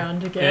barbarian.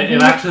 around again.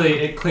 It actually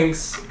it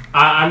clinks.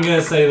 I'm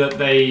gonna say that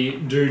they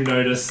do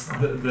notice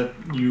that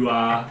you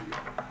have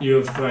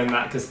thrown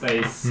that because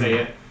they see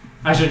it.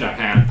 Actually, no,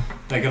 hang on.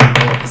 They're gonna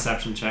roll a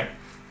perception check.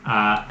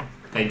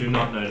 They do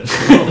not notice.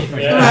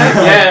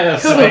 Yeah.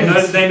 So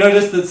they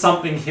notice that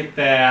something hit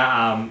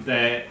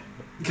their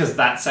because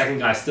that second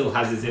guy still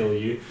has his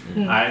Ilyu.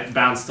 It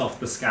bounced off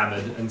the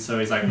scabbard, and so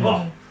he's like,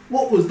 "Oh,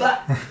 what was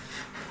that?"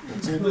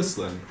 What's all this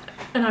then?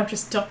 And I've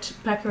just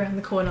ducked back around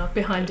the corner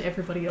behind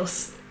everybody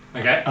else.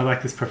 Okay. I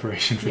like this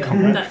preparation for Yeah,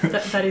 combat.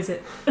 that is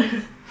it.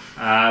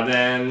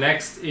 Then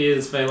next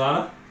is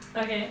Faelana.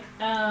 Okay.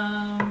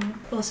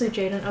 Also,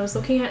 Jaden, I was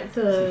looking at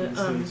the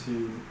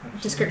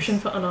description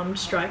for unarmed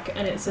strike,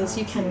 and it says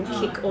you can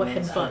kick or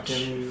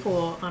headbutt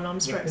for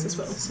unarmed strikes as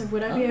well. So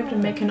would I be able to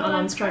make an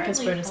unarmed strike as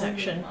bonus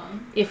action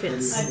if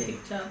it's I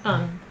picked up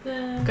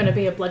going to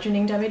be a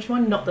bludgeoning damage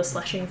one, not the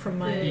slashing from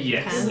my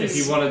Yes, hands? if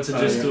you wanted to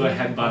just do a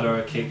headbutt or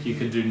a kick, you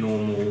could do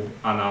normal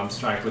unarmed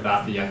strike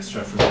without the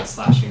extra from the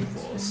slashing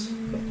clause.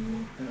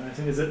 I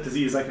think does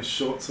he use like a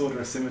short sword or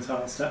a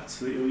scimitar stats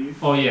for the Ilyu?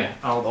 Oh yeah,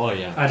 Oh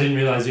yeah. I didn't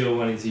realise you were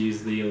wanting to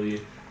use the Ilyu.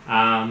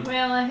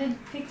 Well, I had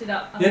picked it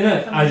up. Yeah, no, don't know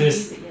if I'm I gonna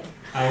just- use it yet.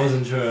 I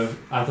wasn't sure.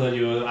 I thought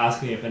you were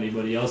asking if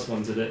anybody else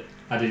wanted it.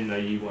 I didn't know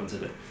you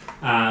wanted it.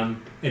 It I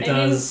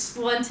does.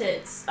 didn't want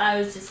it. I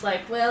was just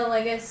like, well,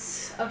 I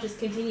guess I'll just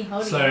continue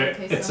holding So it. in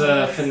case it's someone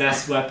a else-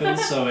 finesse weapon,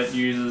 so it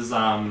uses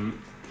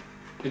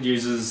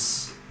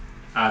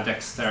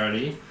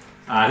dexterity,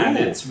 and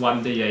Ooh. it's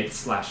 1d8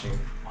 slashing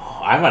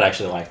Oh, I might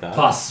actually like that.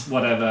 plus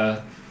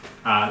whatever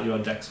your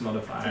dex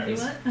modifier You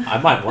is. what? I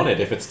might want it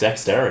if it's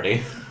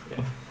dexterity.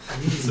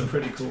 It's a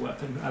pretty cool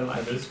weapon. I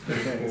like it. It's pretty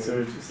Okay, cool.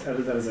 so just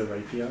added that as a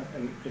rapier,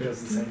 and it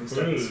does the same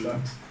stats,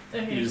 but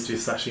Okay. you just do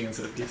slashing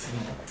instead of piercing.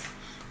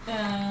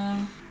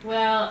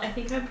 Well, I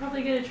think I'm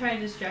probably gonna try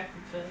and distract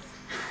them first.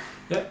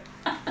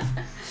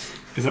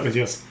 Is that with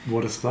your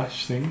water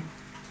splash thing?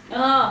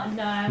 Oh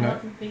no, I No.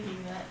 wasn't thinking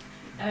that.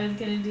 I was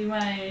gonna do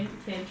my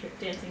cantrip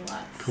dancing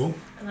lights. Cool.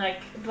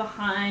 Like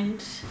behind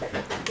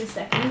the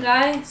second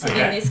guy. So Okay.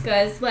 then this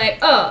guy's like,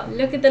 oh,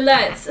 look at the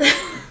lights.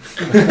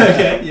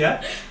 Okay,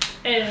 yeah.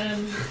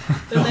 And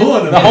The then whole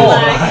just the whole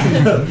like,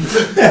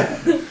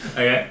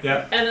 Okay,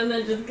 yeah. and then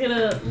they're just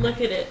gonna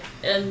look at it,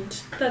 and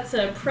that's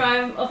a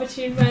prime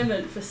opportune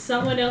moment for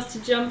someone else to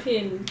jump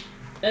in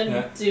and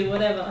Yeah. do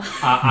whatever.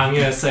 I'm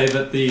gonna say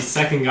that the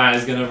second guy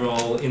is gonna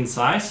roll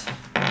insight.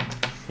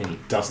 And he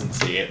doesn't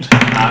see it.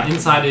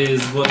 Insight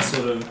is what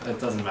sort of? It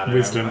doesn't matter.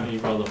 Wisdom. He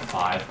rolled a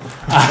 5.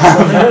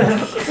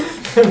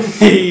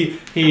 he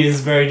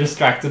is very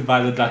distracted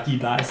by the ducky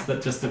dice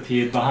that just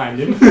appeared behind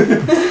him.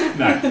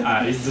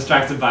 No, he's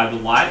distracted by the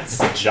lights.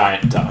 It's a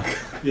giant duck.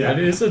 That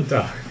is a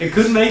duck. It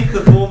could make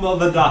the form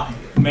of a duck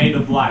made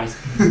of light.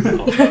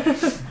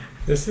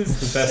 This is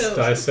the best So-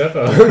 dice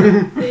ever.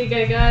 There you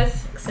go,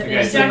 guys. Except Okay,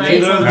 it's so Distract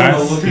neither you. of them are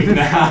Nice. looking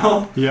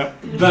now. Yep.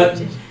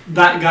 But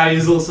that guy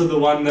is also the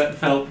one that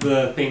felt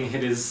the thing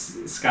hit his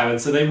scabbard.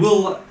 So they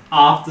will,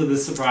 after the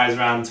surprise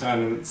round, turn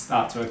and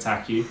start to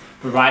attack you.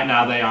 But right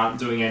now they aren't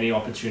doing any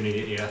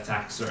opportunity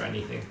attacks or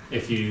anything.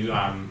 If you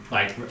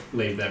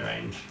leave their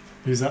range.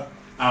 Who's that?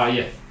 Oh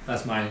yeah,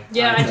 that's my.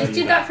 Yeah, I tell just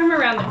you did that from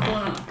around the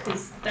corner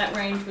because that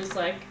range was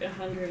like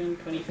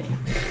 120 feet.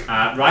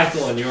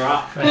 Rythorn, you're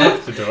up. I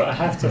have to do it. I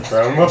have to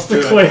throw him off the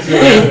Do it. cliff. Do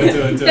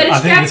it. Better I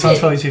think this one's distracted.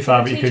 probably too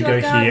far, but you Teach could go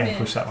off guard, here and man.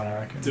 push that one, I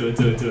reckon. Do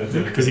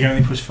it. Because you can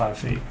only push 5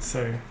 feet,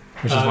 so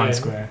which is Oh, one yeah.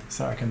 square.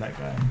 So I reckon that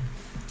guy.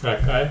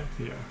 Okay.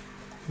 Yeah.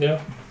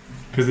 Yeah.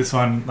 Because this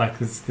one, like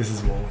this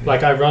is wall. Here.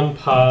 Like I run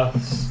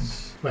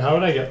past. Wait, how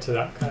would I get to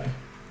that guy?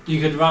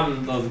 You could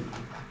run the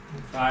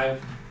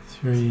 5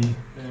 3.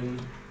 and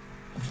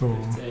 4,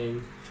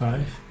 15.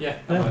 5. Yeah,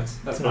 that works.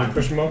 That's Can I fine.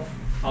 push him off?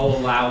 I'll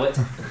allow it.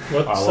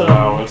 What's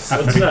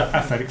that?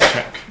 Athletics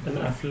check. An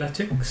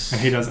athletics?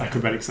 And he does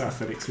acrobatics or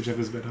athletics,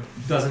 whichever's better.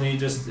 Doesn't he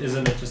just?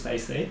 Isn't it just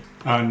AC?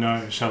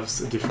 No,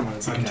 Shov's a different one.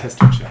 It's a Okay.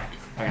 contested check.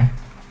 Okay.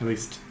 At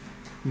least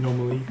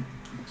normally.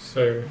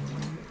 So,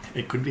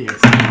 It could be AC.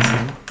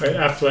 wait,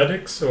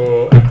 athletics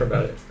or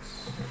acrobatics?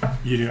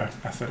 You do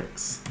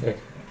athletics.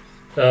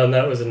 And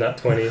that was a nat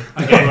 20.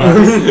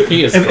 Okay.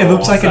 He is It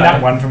looks like a So- nat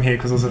 1 from here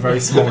because it was a very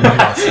small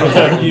number.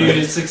 So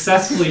You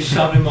successfully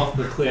shove him off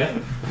the cliff,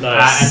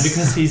 Nice. and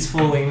because he's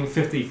falling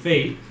 50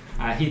 feet,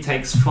 he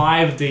takes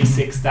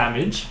 5d6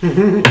 damage.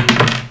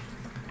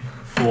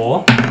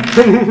 4,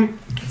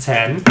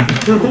 10,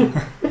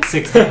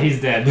 16. He's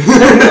dead.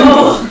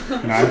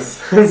 nice.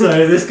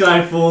 So this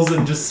guy falls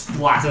and just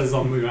splatters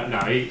on the ground. No,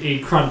 he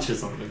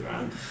crunches on the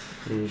ground.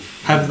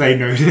 Have they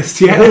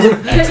noticed yet? As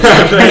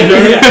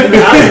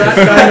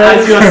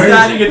you're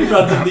standing in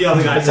front of the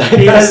other guy,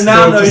 he has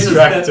now Still noticed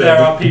that distracted. there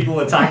are people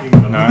attacking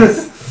them.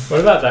 Nice. What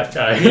about that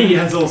guy? He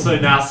has also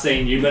now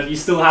seen you, but you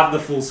still have the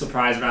full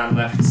surprise round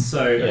left,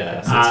 so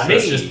Yeah, so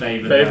it's it's just me.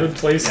 Bavid. David,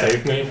 please Yeah.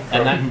 save me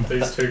And from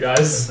these two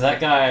guys.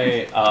 That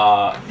guy,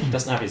 he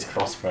doesn't have his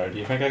crossbow. Do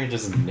you think I could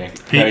just nick?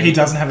 He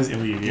doesn't have his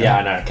illusion. Yeah,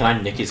 I know. Can I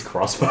nick his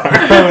crossbow?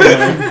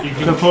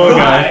 The poor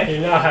guy. He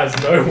now has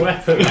no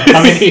weapon.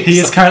 I mean, he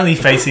is currently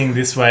facing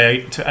this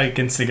way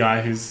against the guy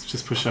who's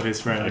just pushed up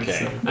his friend.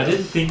 Okay. So. I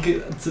didn't think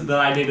that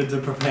I needed to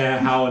prepare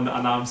how an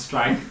unarmed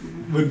strike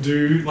would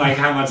do, like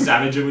how much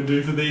damage it would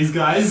do for these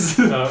guys.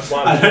 One.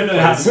 I don't know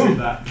how to do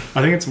that.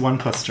 I think it's 1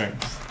 plus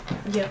strength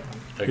Yep.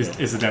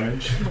 is the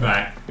damage.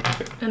 Right.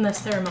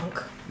 Unless they're a monk.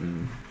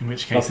 Mm. In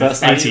which Well, case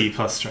first it's I 80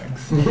 plus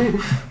strength.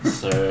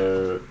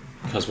 So,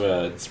 because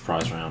we're in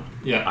surprise round.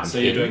 Yeah, I'm so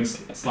you're hidden. doing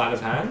sleight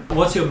of hand.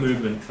 What's your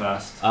movement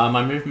first?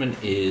 My movement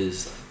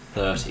is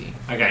 30.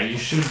 Okay, you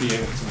should be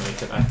able to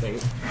make it, I think.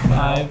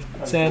 5,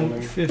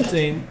 10,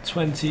 15,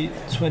 20,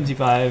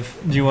 25.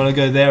 Do you want to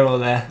go there or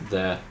there?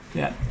 There.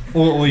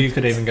 Or you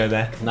could even go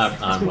there. No,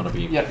 I want to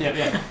be. Yep.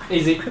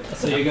 Easy.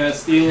 So you're going to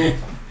steal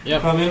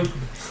Yep. from him.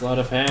 Sleight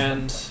of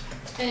hand.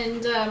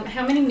 And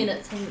how many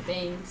minutes has it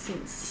been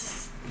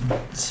since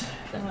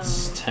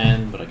That's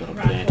 10, but I got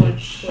Rythorn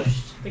advantage.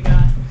 pushed the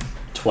guy?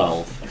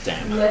 12.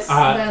 Damn. Less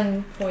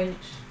than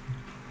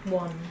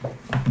 0.1.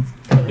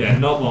 Yeah,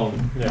 not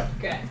long.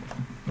 Great.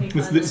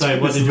 So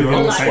what did you within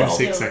roll? the same 12.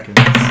 6 seconds.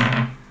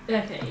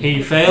 Okay.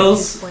 He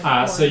fails,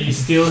 0.1. so you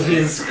steal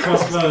his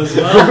crossbow as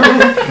well.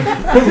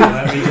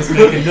 Let me just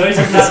make a note of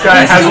that. This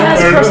guy He still has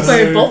hasn't crossbow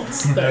learned.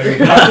 bolts though.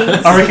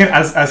 I reckon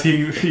as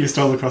he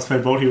stole the crossbow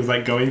bolt, he was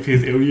like going for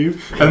his Ilyu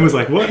and was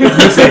like, "What? It's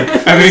missing." And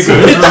then he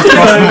goes for his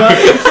crossbow.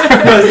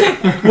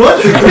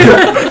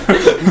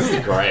 This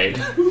is great.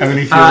 And then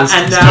he feels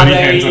And now stony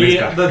hands on his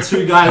back. the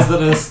two guys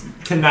that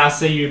can now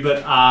see you, but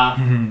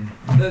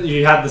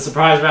you had the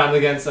surprise round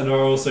against and are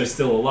also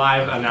still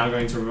alive, are now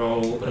going to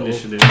roll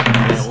initiative.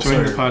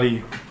 Join the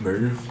party.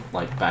 Move,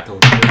 like, back a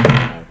little bit.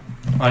 No.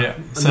 Oh yeah.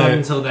 Not So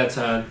until their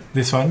turn.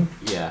 this one,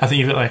 Yeah. I think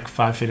you've got like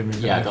 5 feet of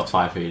movement. Yeah, I left. got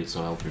 5 feet,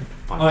 so I'll do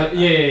 5 Oh, feet.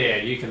 yeah,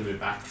 you can move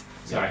back.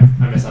 Sorry,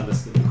 I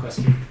misunderstood the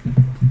question.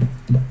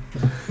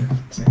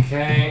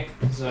 Okay,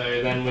 so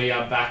then we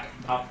are back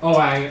up. Oh,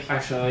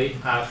 actually,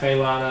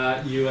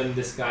 Faelana, you and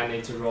this guy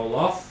need to roll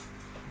off.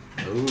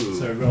 Ooh.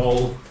 So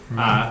roll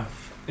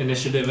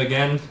initiative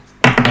again.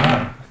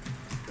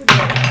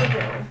 Good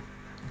roll.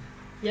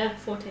 Yeah,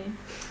 14.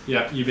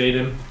 Yep, you beat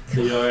him.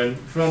 So you're in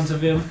front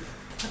of him.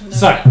 I don't know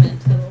So- what that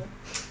meant at all.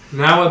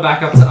 Now we're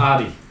back up to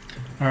Arty.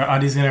 Alright,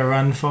 Artie's gonna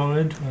run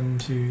forward. 1,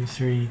 2,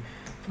 3,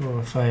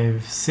 4,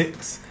 5,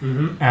 6.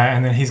 Mm-hmm.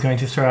 And then he's going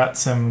to throw out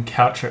some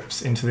cow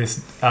trips into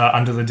this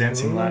under the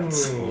dancing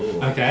lights.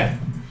 Okay.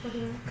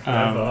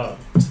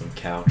 Some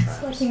cow traps.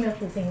 Floating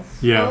metal things.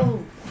 Yeah. Oh,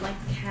 like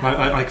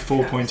cow. Like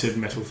 4-pointed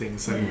metal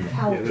things. So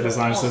Cow yeah, the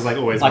design says like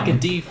always Like a one.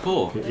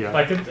 D4. Yeah.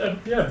 Like,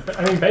 yeah,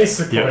 I mean,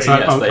 basically. Yeah, so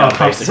Yes, I'll they are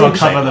cover basically the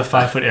shaped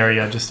 5-foot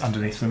area just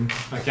underneath them.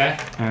 Okay.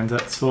 And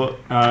that's for,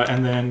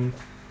 and then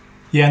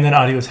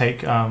Artie will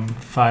take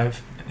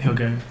 5. He'll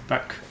go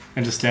back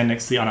and just stand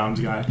next to the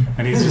unarmed guy.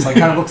 And he's just like,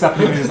 kind of looks up at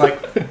him and he's like,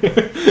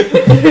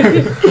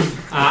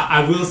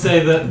 I will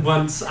say that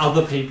once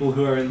other people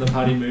who are in the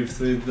party move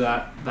through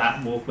that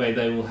walkway,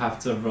 they will have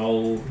to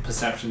roll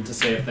perception to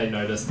see if they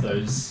notice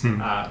those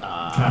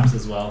traps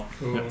as well.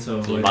 Ooh. So you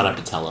avoid might it. have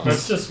to tell us.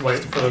 Let's just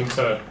wait for them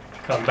to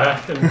come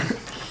back and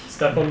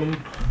step on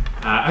them.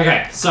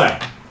 Okay, so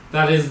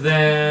that is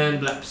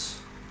then Bleps.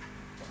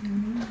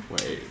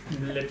 Wait.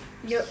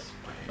 Yep.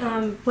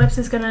 Bleps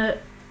is gonna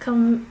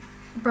come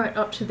right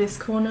up to this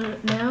corner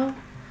now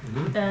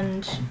Mm-hmm.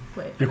 and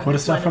wait. your no,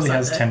 quarterstaff line of probably sight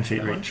has there. 10 feet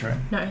That one. reach, right?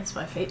 No, it's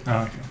 5 feet.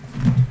 Oh, okay.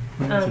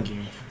 What am I Um, thinking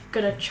of?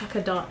 Gonna chuck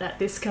a dart at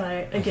this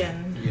guy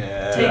again.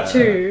 Yeah. Take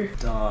 2.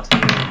 Dart.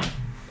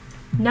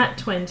 Nat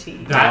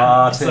 20.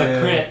 That's a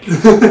Darted.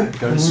 crit.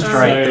 Goes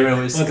straight So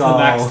through his what's skull. the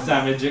max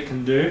damage it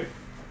can do?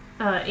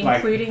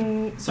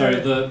 Including. So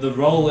the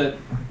roll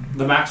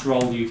the max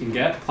roll you can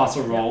get plus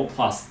a roll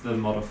plus the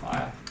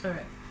modifier.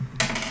 Alright.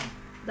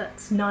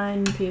 That's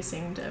 9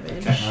 piercing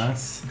damage. Okay.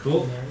 Nice.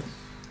 Cool.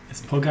 This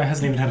poor guy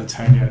hasn't even had a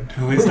turn yet.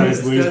 All he's done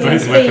is lose both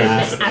He's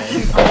weapons. been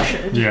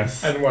acupunctured.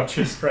 Yes. And watch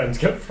his friends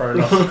get thrown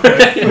off.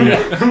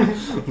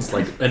 It's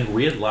like, and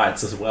weird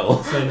lights as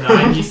well. So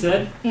 9, you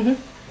said? Mm-hmm.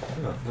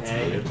 Oh, that's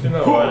Okay. weird. You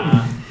know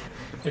what?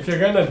 If you're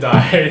gonna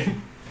die,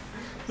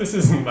 this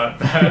isn't that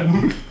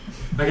bad.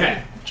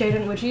 Okay.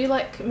 Jaden, would you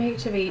like me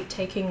to be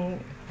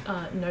taking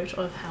note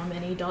of how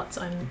many darts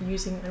I'm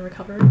using and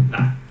recovering?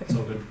 Nah, it's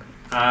all good.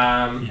 You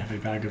have a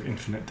bag of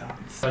infinite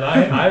darts. And I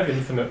have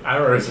infinite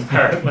arrows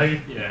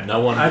apparently. Yeah. No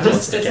one I wants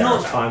just, to it's care not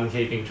about fun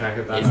keeping track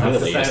of that. It stuff.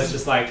 really So isn't. it's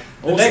just like,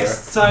 the Also-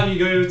 next time you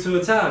go to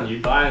a town, you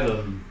buy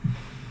them.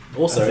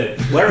 Also,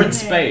 That's it. we're in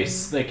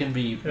space. They can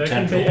be There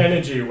can tendril. be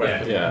energy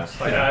weapons. Yeah.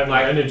 Like I have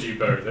an energy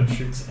bow that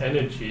shoots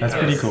energy. That's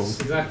arrows. pretty cool.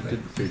 Exactly.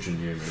 Good Fusion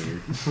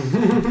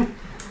move.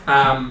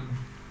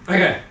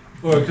 Okay.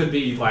 Or it could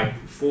be like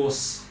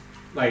force,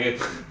 like it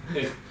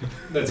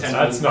the tendril.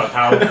 That's not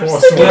how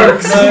force No,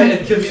 works. no,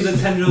 it could be the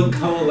tendril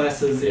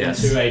coalesces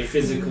Yes. into a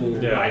physical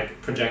Yeah.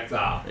 like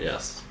projectile.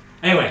 Yes.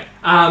 Anyway,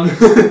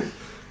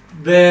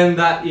 then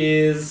that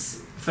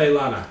is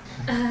Faelana.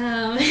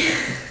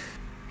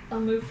 I'll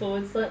move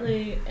forward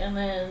slightly and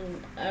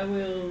then I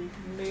will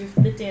move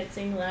the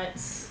dancing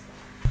lights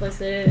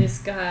closer to this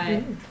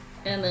guy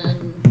and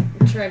then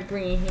try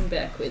bringing him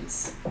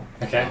backwards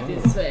Okay.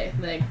 this way.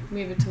 Like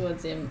move it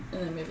towards him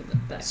and then move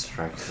it back.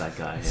 Strike that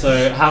guy. Yeah.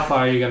 So how far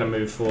are you going to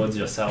move forwards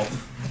yourself?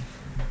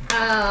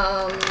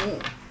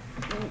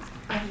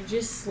 I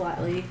just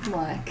slightly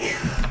like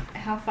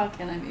how far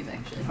can I move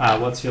actually?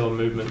 What's your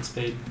movement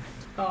speed?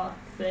 Oh,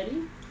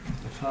 30?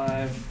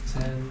 5,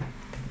 10,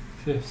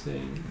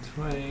 15,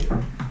 20.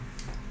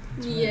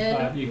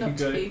 Yeah, Right, you not could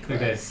too go- close.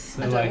 okay,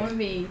 so I don't like- want to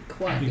be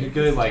quite you in could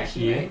go his like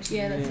attacking here. range.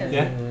 Yeah, that sounds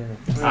Yeah. good.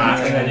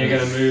 And then you're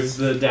going to move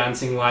the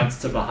dancing lights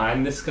to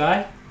behind this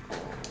guy.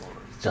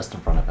 Just in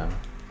front of him.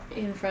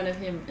 In front of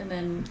him and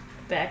then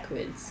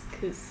backwards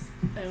because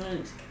I want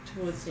it to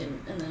come towards him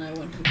and then I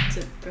want him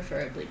to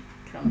preferably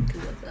come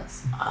towards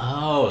us.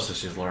 Oh, so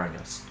she's luring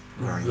us.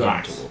 Luring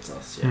Right. him towards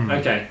us. Yeah. Hmm.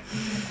 Okay.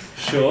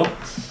 Sure.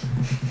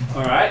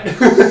 Alright.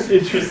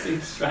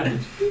 Interesting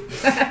strategy.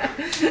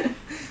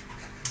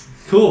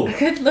 Cool. I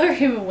could lure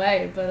him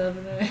away, but I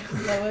don't know.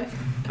 Will that work?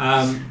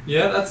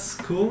 Yeah, that's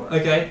cool.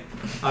 Okay.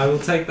 I will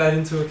take that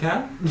into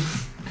account.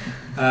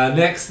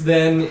 Next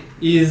then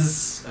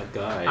is A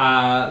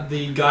guy.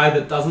 the guy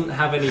that doesn't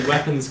have any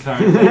weapons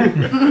currently.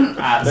 So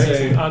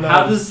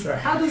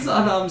how does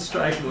unarmed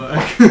strike work?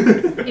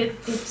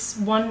 It's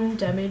 1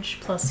 damage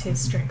plus his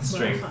strength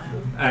Strength.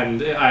 modifier.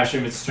 And I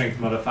assume it's strength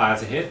modifier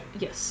to hit.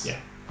 Yes. Yeah.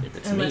 If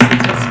it's me,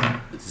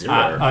 Unless it's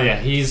 0. Oh yeah,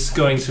 he's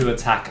going to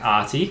attack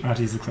Arty.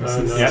 Artie's the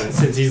closest. no. Yeah,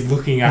 since he's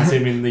looking at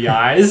him in the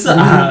eyes,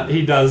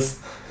 he does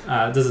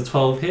a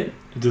 12 hit.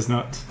 It does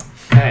not.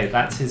 Okay,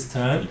 that's his You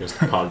turn. just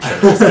punch and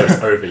it just goes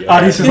over your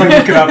Artie's head. just like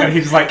looking up and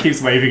he just like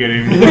keeps waving at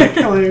him. He's like,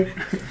 hello.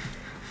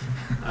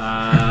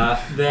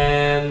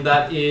 Then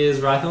that is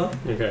Rythorn.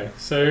 Okay,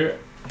 so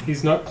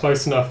he's not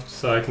close enough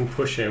so I can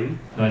push him.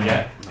 Not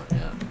yet. Not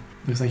yet.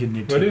 Looks like you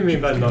need to. What do you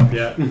mean by not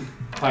yet?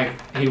 Like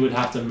he would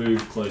have to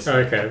move closer.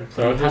 Okay,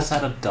 so I'll He has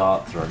just had a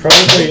dart thrown.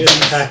 probably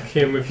attack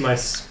him with my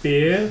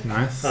spear.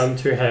 Nice.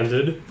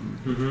 Two-handed.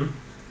 Mm-hmm.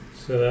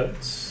 So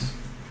that's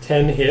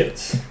 10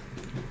 hits.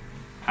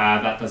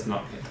 That does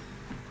not hit.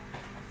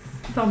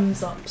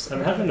 Thumbs up.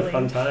 I'm having a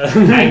fun time.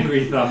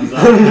 Angry thumbs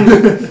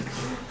up.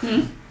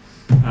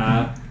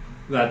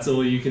 That's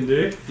all you can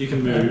do. You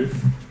can move.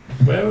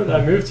 Where would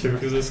I move to?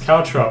 Because there's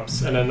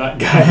caltrops and then that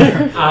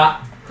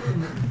guy.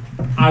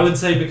 I would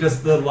say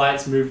because the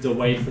lights moved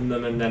away from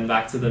them and then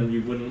back to them,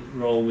 you wouldn't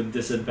roll with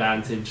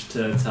disadvantage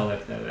to tell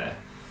if they're there.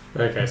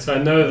 Okay, so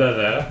I know they're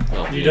there.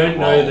 Well, You don't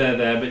know roll. they're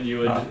there, but you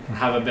would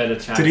have a better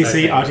chance. Did he I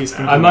see think, Artie's now.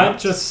 sprint? I might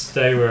just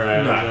stay where I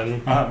am No.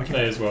 then. Okay.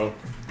 May as well.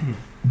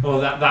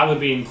 Well, that would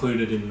be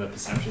included in the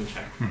perception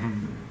check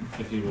Mhm.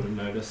 if you would have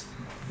noticed.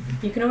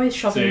 You can always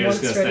shove So him you're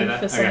once just gonna ready stay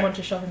for there? Okay. someone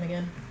to shove him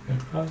again.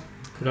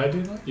 Could I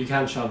do that? You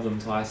can shove them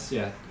twice,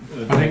 yeah.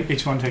 I think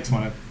each one takes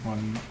one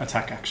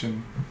attack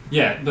action.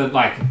 Yeah, but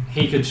like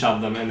he could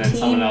shove them and then Team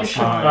someone else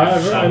shove. should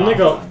I've shove only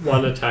after. got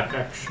one attack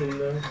action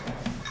though.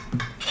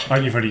 Oh,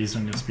 you've already used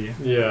on your spear.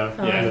 Yeah,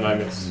 Oh. and then I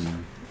missed.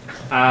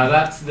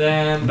 That's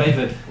then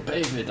Bavid.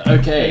 David,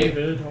 okay.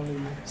 David,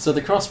 So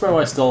the crossbow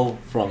I stole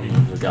from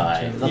the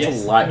guy, that's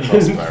Yes. a light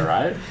crossbow,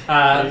 right?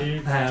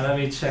 Hang on, let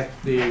me check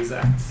the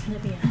exact It's gonna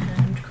be a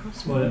hand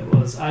crossbow. what it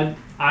was.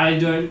 I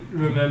don't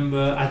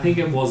remember. I think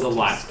it was a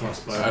light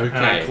crossbow, and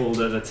I Okay. called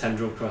it a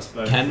tendril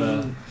crossbow. You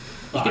can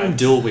lights.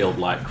 dual wield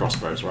light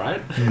crossbows,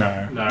 right?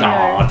 No. No.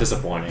 Oh,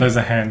 disappointing. Those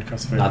are hand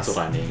crossbows. That's what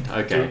I need.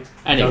 Okay. Guns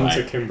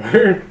Anyway,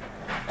 akimbo.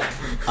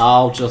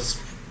 I'll just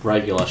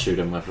regular shoot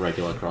him with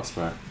regular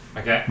crossbow.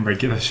 Okay.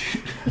 Regular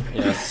shoot.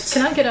 Yes.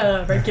 Can I get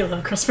a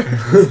regular crossbow?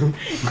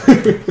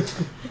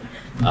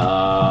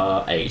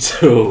 8.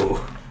 Ooh.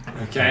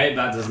 Okay,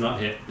 that does not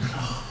hit.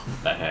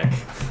 The heck.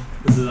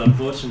 This is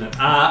unfortunate.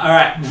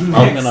 Alright.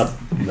 I'm gonna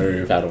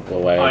move out of the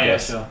way. Oh I yeah,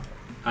 guess. sure.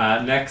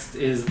 Next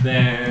is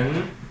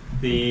then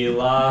the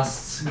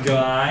last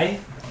guy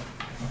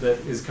that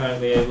is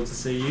currently able to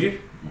see you.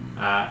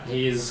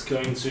 He is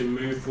going to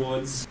move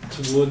towards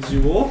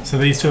you all. So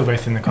these two are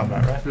both in the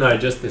combat, right? No,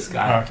 just this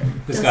guy. Oh, okay.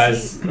 This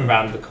Does guy's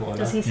around the corner.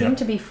 Does he seem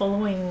to be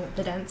following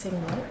the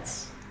dancing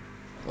lights?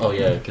 Oh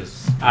yeah,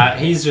 because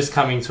He's just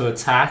coming to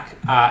attack.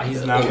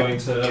 He's now going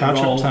to Catch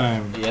roll, up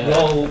time.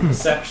 roll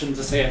perception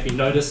to see if he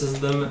notices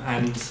them,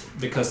 and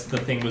because the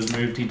thing was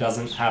moved, he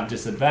doesn't have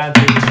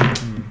disadvantage.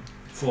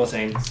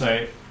 14.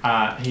 So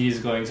he's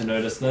going to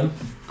notice them.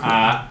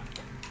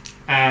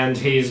 And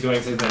he's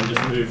going to then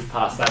just move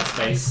past that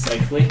space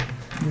safely.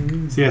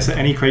 So so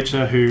any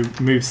creature who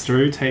moves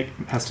through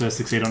has to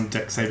succeed on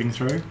dex saving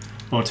throw,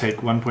 or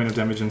take 1 point of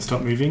damage and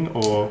stop moving,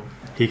 or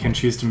he can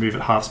choose to move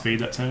at half speed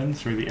that turn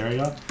through the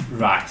area.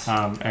 Right.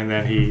 And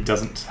then he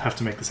doesn't have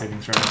to make the saving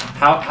throw.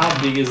 How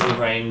big is the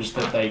range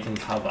that they can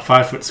cover?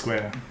 5 foot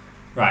square.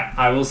 Right.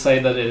 I will say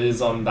that it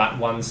is on that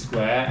one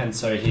square, and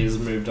so he's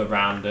moved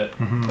around it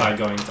by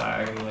going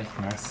diagonally.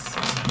 Nice.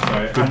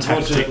 So Good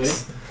unfortunately,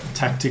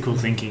 tactical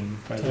thinking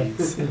by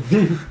these.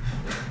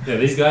 yeah,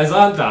 these guys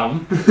aren't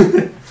dumb.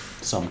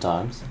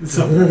 sometimes.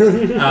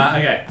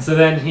 Okay, so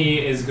then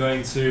he is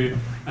going to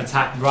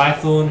attack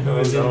Rythorn, who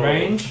is in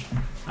range,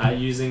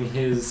 using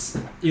his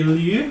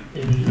Ilyu.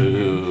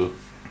 Ooh.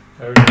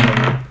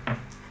 Okay.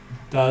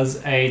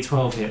 Does a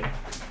 12 hit.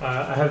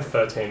 I have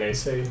 13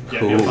 AC.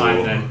 Yeah, you're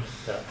fine then.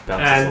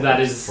 Bounces And that off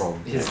is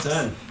from his next.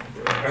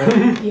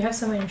 turn. You have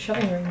someone in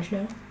shoving range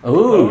now.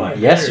 Ooh, Oh, I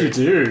yes do. you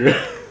do.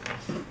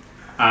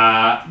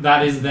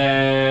 That is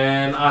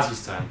then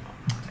Arty's turn.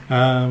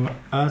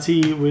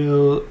 Arty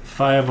will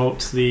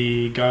firebolt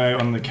the guy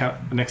on the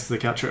next to the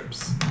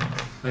caltrops.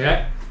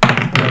 Okay.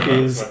 That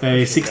is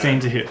a 16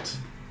 to hit,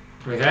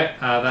 Okay,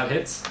 that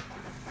hits.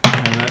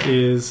 and that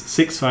is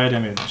 6 fire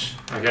damage.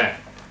 Okay.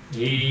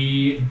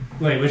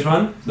 Wait, which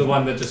one? The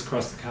one that just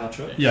crossed the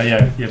caltrop?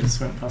 Yeah, just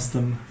went past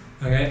them.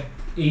 Okay.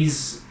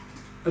 He's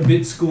a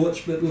bit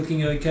scorched, but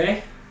looking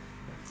okay.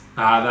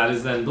 That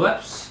is then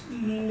Bleps.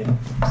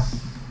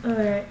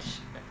 Alright.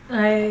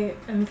 I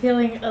am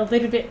feeling a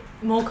little bit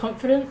more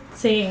confident,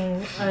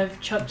 seeing I've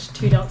chucked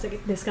 2 darts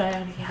at this guy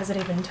and he hasn't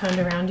even turned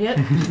around yet.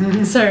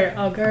 So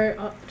I'll go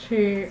up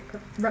to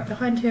right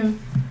behind him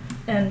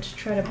and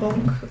try to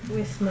bonk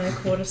with my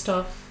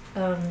quarterstaff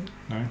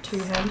Nice.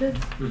 two-handed.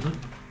 Mm-hmm.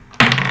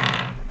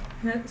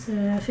 That's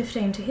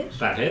 15 to hit.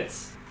 That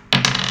hits.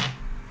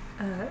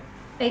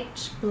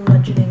 8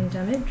 bludgeoning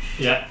damage.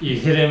 Yeah, you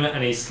hit him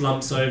and he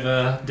slumps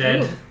over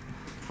dead. Ooh.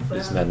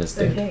 This man is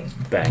dead. Okay.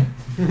 Bang.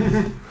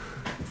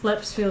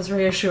 Fleps feels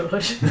reassured.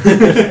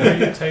 Can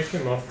you take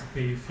him off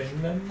the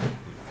thing then?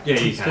 Yeah,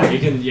 you can. You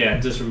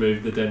can, just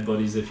remove the dead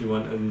bodies if you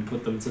want and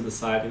put them to the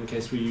side in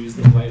case we use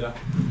them later.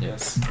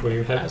 Yes.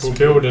 We'll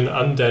build an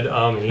undead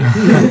army.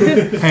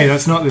 Hey,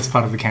 that's not this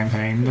part of the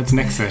campaign. That's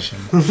next session.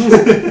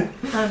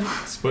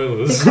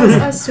 Spoilers. Because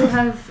I still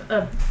have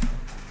a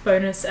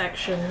bonus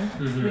action,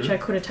 Mhm. which I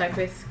could attack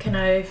with, can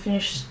I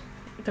finish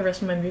the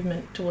rest of my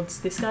movement towards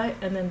this guy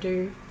and then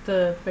do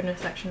the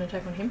bonus action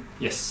attack on him?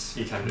 Yes,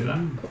 you can do that.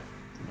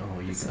 Oh,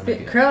 you It's a gonna bit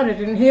get crowded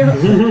in here.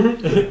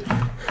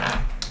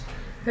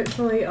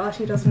 Hopefully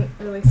Arty doesn't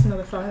release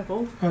another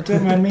fireball. Oh,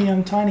 don't mind me,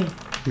 I'm tiny.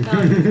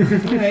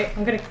 Anyway,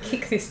 I'm going to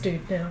kick this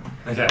dude now.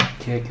 Okay.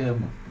 kick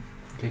him.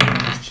 Kick him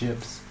with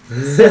chips.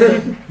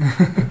 7.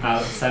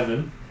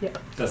 7. Yep.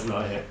 Does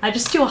not hit. I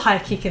just do a high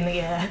kick in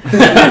the air.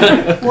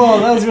 Whoa,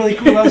 that was really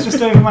cool. That was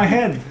just over my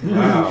head.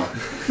 Wow.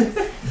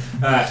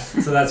 Alright,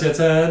 so that's your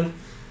turn.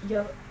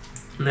 Yep.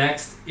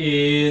 Next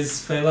is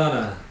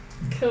Faelana.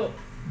 Cool.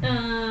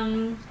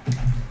 I'm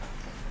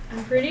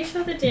pretty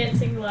sure the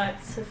dancing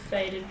lights have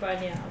faded by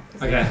now.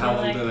 'cause Okay, I how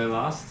feel long do like they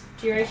last?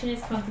 duration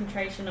is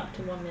concentration up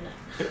to 1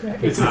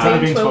 minute. It's only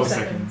only been 12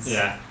 seconds. seconds.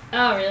 Yeah.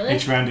 Oh, really?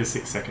 Each round is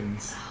 6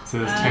 seconds. So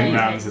there's Oh, 10 okay,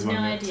 rounds is 1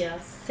 no minute. idea.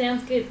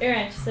 Sounds good.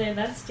 Alright, so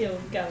that's still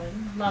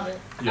going. Love it.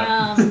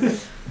 Yeah.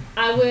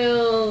 I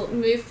will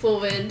move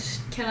forward.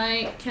 Can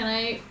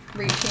I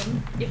reach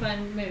him if I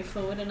move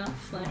forward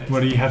enough? Like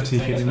What do you have to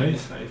hit him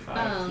with?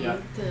 25. Yeah.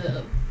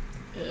 the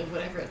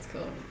whatever it's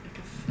called.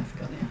 I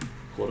forgot now.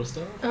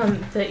 Quarterstaff?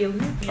 The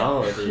illusion.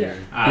 Oh, the Yeah.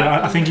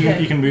 Yeah, I think you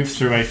Okay. can move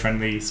through a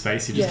friendly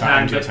space. You just Yeah.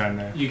 can't end your But turn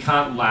there. You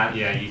can't land.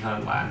 Yeah, you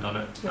can't land on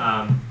it.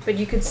 Yeah. But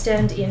you could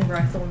stand in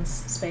Rythorn's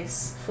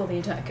space for the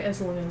attack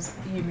as long as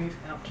you move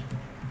out.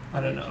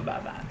 I don't know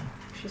about that.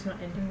 She's not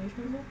ending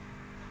movement there.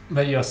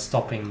 But you're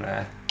stopping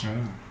there. Oh.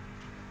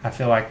 I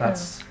feel like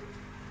that's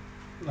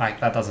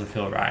that doesn't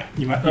feel right.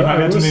 You might I be able to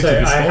will move to say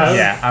this I space. have-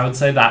 Yeah, I would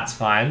say that's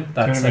fine.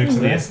 That's wanna a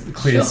move to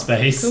clear Sure.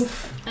 space.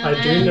 Cool.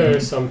 I do know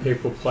some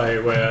people play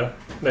where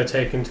they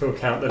take into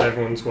account that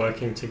everyone's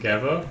working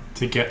together.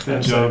 To get the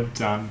And job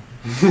done.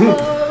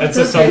 And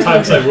so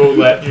sometimes they will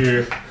let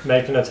you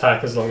make an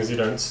attack as long as you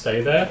don't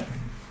stay there.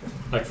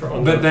 Like for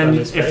on But then,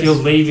 friendly if space. you're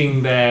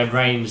leaving their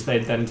range,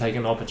 they'd then take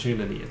an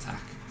opportunity attack.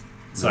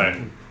 So,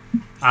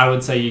 I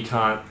would say you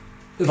can't.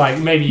 Like,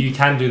 maybe you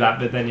can do that,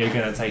 but then you're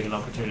going to take an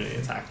opportunity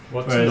attack.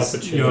 What's Whereas an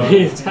opportunity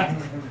you're- attack?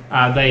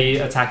 They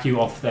attack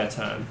you off their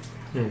turn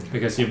Hmm.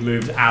 because you've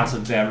moved out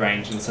of their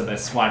range, and so they're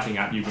swiping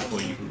at you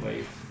before you can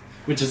leave.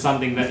 which is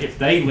something that if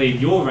they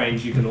leave your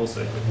range, you can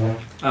also do.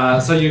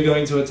 So you're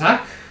going to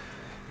attack?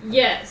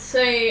 Yeah,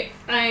 so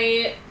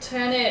I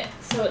turn it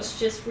so it's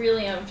just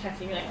really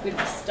attacking like with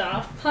the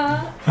staff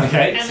part.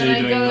 Okay, And so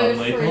then you're I doing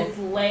go for non-lethal. his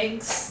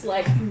legs,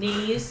 like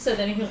knees, so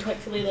then he'll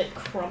hopefully like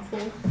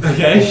crumple.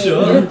 Okay,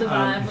 sure. That's the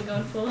vibe we're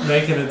going for.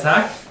 Make an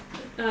attack.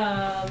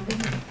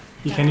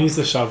 You can use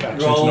the shove action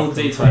to Roll knock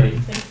them d20.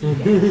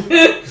 Thank you.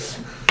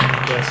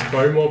 Yes,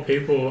 throw more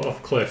people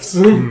off cliffs.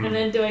 Hmm. And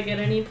then do I get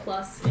any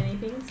plus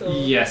anything? So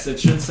Yes, it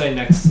should say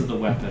next to the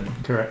weapon.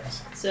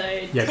 Correct. So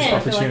Yeah, 10. just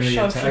opportunity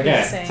shove attack. would be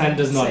Okay, the same, 10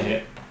 does not so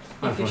hit, If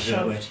you're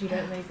unfortunately. shoved, you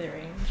don't leave their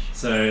range.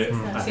 So Mm. I So you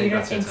think don't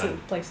that's your enter turn.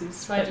 places,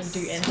 So I but you just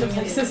do enter swing it.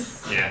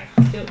 places. Yeah,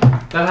 Yep.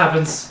 that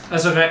happens.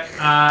 That's okay.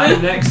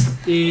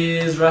 Next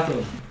is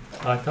Rythorn.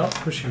 I can't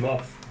push him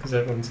off because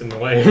everyone's in the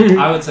way.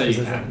 I would say you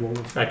There's that can. wall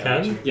of I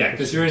fire, can? Yeah,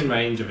 because you're in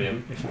range of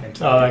him. If you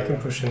enter Oh, the I can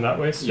area. push him that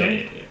way Yeah, still?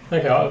 yeah, yeah.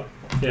 Okay, I'll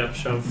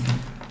shove.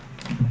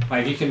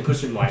 Like you can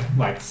push him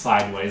like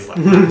sideways like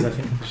that. Because I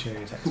think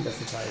opportunity attack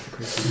specify if the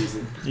creature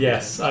uses.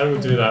 Yes, I will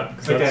do that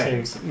because Okay. that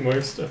seems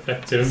most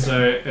effective.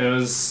 So it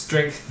was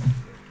strength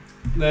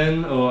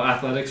then, or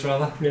athletics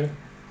rather. Yeah.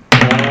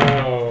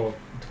 Oh,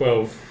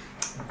 12.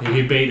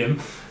 You beat him.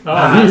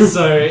 Oh,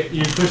 So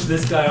you push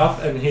this guy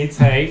off, and he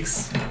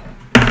takes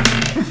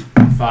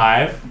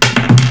 5,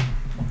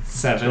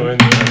 7, join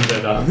the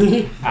undead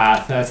army.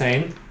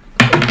 13.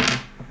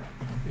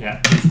 Yeah,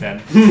 he's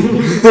dead.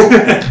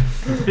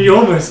 He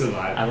almost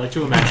survived. I like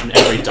to imagine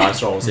every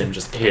dice roll is him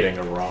just hitting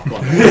a rock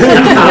on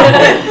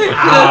it.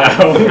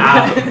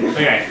 Ow.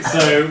 Okay,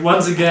 so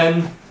once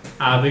again,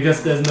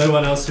 because there's no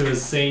one else who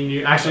has seen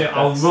you. Actually,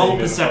 I'll That's roll a saving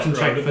perception hot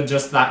check rod. for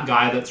just that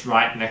guy that's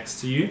right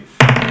next to you.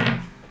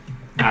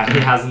 He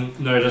hasn't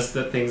noticed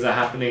that things are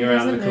happening He around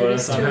hasn't the corner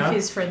noticed two of somehow.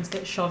 his friends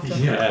get shoved off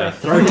Yeah. the cliff.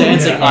 Throw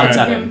dancing lights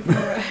at him.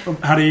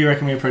 How do you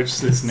reckon we approach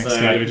this next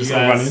So guy? Do we you just all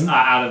run guys in?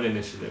 are out of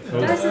initiative.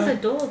 Guys, there's a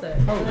door though.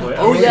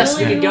 Oh, yes,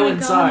 Really we can go wanna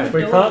inside. in the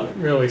We door? can't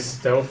really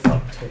stealth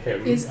up to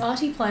him. Is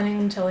Arty planning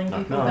on telling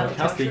people No, about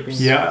housekeeping.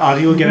 captures? Yeah,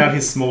 Artie will get out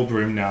his small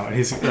broom now, and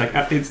he's like,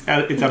 it's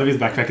out of his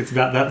backpack. It's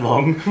about that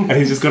long, and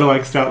he's just got to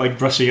like start like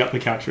brushing up the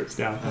cantrips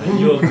down.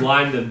 You're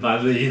blinded by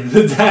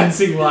the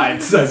dancing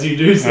lights as you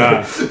do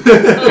so. Ah.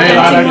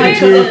 Oh, Hey,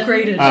 that's I weird. do-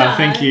 upgraded.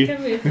 Thank you.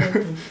 Can move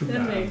them.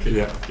 Can move.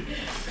 Yeah.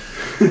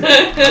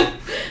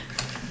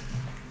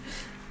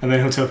 And then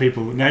he'll tell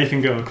people, now you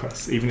can go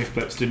across, even if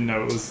Bleps didn't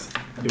know it was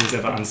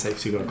ever unsafe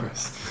to go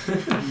across.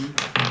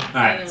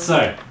 Alright,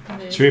 so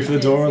Should we for the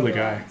door or the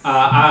guy?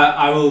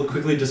 I will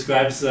quickly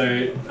describe. So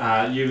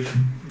you've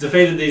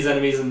defeated these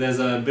enemies, and there's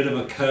a bit of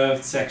a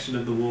curved section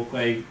of the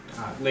walkway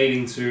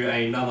leading to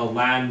another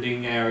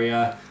landing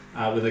area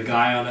with a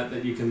guy on it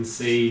that you can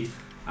see.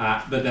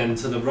 But then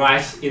to the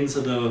right,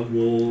 into the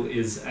wall,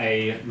 is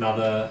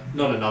the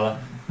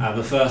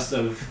first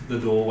of the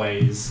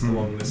doorways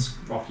along this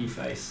rocky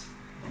face.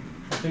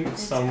 I think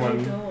It's a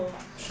someone door.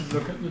 should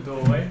look at the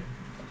doorway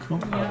Cool.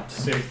 Yeah.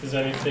 to see if there's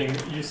anything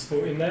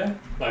useful in there,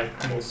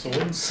 like more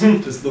swords.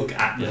 Just look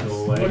at the Yes.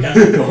 doorway. Look at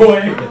the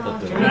doorway. And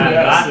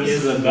Yes, that it's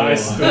is a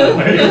nice door.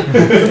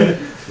 doorway.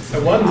 I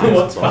wonder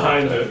what's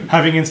behind it.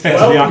 Having inspected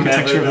Well, the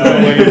architecture of the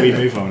never know. doorway, we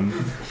move on.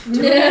 Do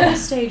we at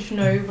this stage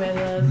know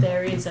whether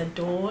there is a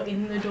door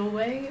in the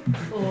doorway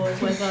or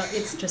whether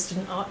it's just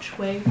an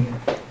archway,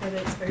 whether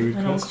it's Good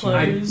open or question.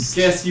 I closed?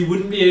 guess you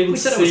wouldn't be able We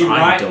to said it was see iron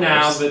right doors.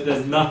 now, but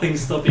there's nothing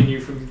stopping you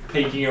from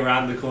peeking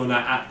around the corner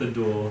at the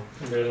door.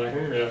 And they're like,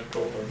 yeah,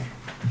 cool.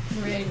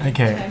 Right.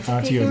 Okay, Time to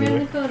Artie, peek you'll do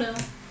around it. the corner.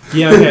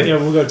 Yeah, okay, yeah,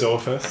 we'll go door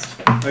first.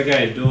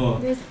 Okay, door.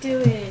 Let's do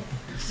it.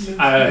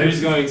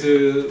 Who's going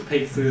to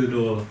peek through the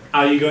door?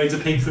 Are you going to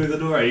peek through the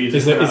door? Or are you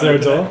just Is there a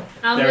open door? it?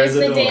 I'll There move is a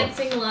the door.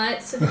 dancing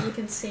lights so that you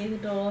can see the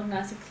door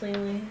nice and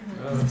clearly.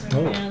 And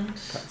Oh. around.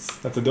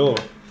 That's a door.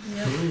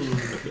 Yep.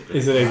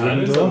 Is it a That wooden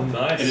is a door?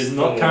 nice It is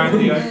not door.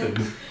 currently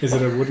open. Is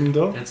it a wooden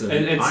door? It's It's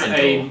an iron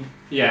a door.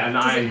 yeah, an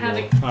Does iron it have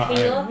door. a Ah,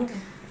 key iron. lock?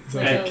 Is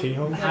that a Like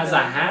keyhole? It has a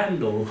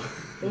handle,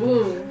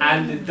 Ooh.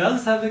 and it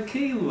does have a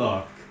key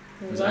lock.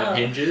 Does Wow. it have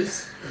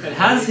hinges? It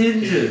has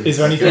hinges. Is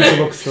there anything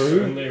to look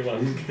through? Only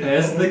one.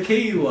 There's the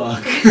key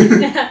lock.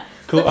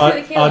 Cool, Look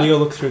through the keyhole. Artie will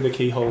look through the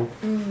keyhole.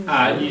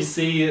 You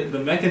see the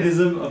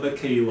mechanism of a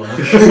key lock.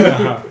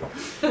 Uh-huh.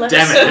 Bleps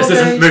Damn it, this will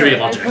isn't go movie to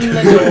logic. Open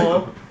the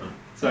door.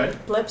 Sorry.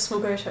 Bleps will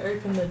go to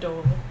open the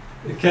door.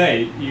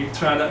 Okay, you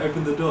try to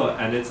open the door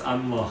and it's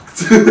unlocked.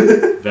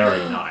 Very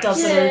nice.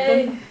 Does it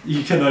Yay. open?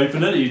 You can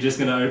open it. Are you just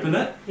going to open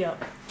it?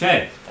 Yep.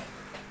 Okay.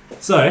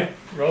 So,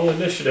 Roll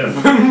initiative.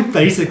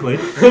 basically,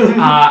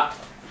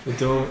 The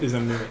door is a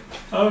mimic.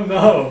 Oh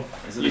no.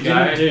 Is it you the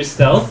guy? didn't do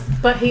stealth.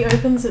 But he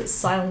opens it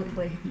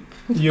silently.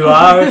 You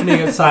are opening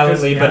it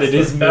silently, Because but he it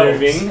has is the bells.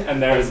 moving,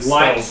 and there is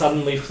light Stealth.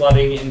 suddenly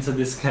flooding into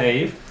this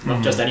cave.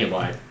 Not just any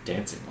light,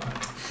 dancing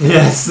light.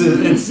 Yes,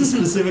 it's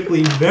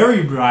specifically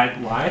very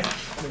bright light.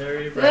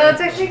 Very Well, bright.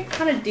 it's actually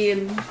kind of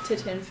dim to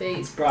 10 feet.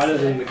 It's brighter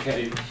than the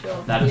cave.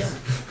 Sure. That is.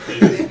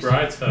 It's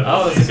brighter.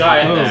 Oh, there's a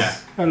guy in Oh. there.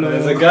 Hello.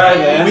 There's a guy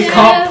there. Yeah. We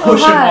can't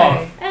push him hi.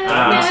 off.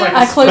 Yeah. Looks Yeah. like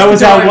I closed That the was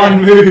door our again.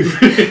 one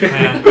move.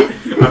 Man,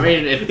 I'm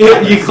mean, it,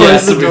 You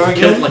close the door we again?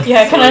 killed, like,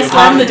 Yeah, can I three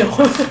slam the of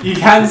door? You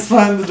can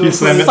slam the door. You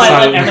slam it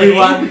silently.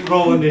 Everyone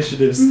roll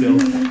initiative still.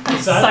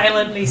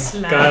 Silently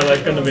slam. Guy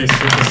like gonna be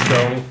super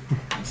strong.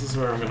 This is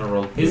where I'm gonna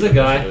roll. He's a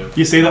guy.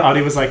 You see that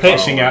Artie was like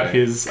pushing out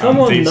his Come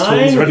on, thieves' tools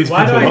 9. ready to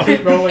Why do I pull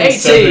keep rolling 18.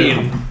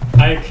 7?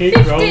 I keep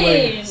 15.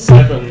 rolling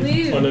 7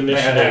 Woo. on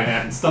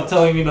initiative. Stop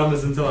telling me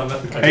numbers until I'm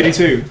at the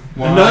 82.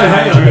 No,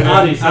 hang on.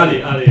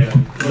 Artie.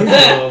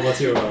 What's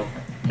your roll?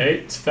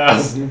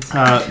 8,000.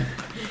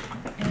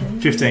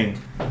 15.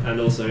 And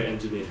also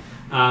engineer.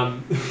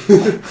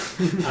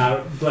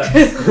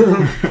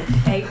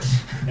 Bleps.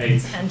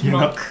 8. And You're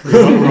monk. not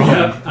wrong.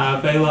 Yep.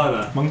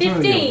 Faelana. Monk's not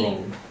really a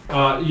 15.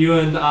 roll. You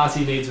and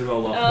Artie need to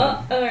roll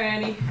off. Oh,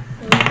 alrighty.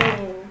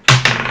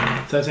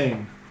 Oh.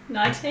 13.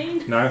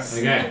 19? Nice.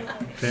 Okay.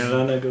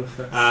 Faelana, go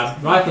first.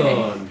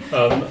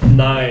 Rythorn.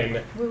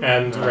 9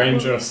 and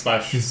ranger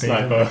slash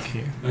sniper.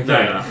 Okay. No.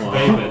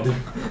 David.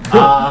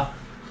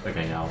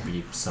 Okay, yeah, I'll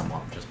be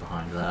somewhat just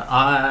behind that.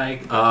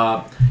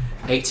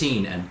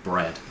 18 and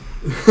bread.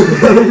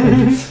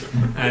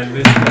 And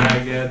this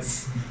guy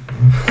gets.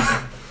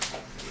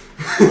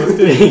 What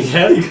did he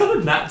get? You got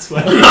a nat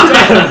 20.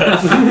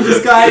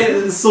 This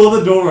guy saw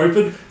the door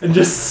open and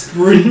just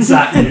sprints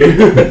at you.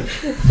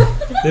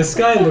 This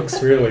guy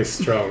looks really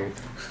strong.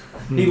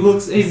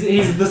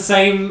 He's the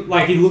same,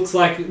 like he looks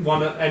like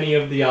any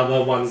of the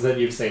other ones that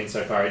you've seen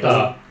so far. He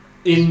doesn't,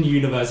 in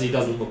universe, he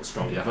doesn't look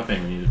strong. The other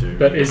thing we need to do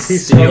But is he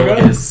steal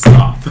stronger? his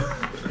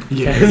stuff.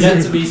 Yes.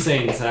 Yet to be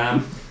seen,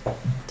 Sam.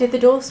 Did the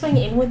door swing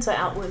inwards or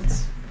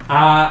outwards?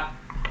 I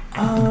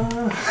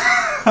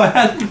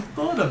hadn't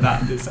thought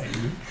about this,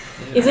 Amy.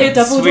 Is it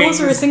double doors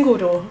or a swings single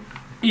door?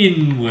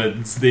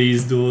 inwards,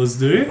 these doors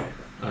do.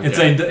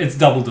 Okay. It's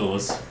double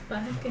doors.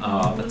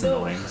 That's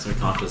annoying, so we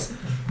can't just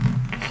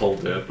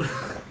hold it.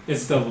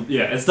 It's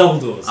double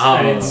doors. Oh.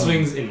 And it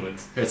swings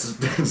inwards. It's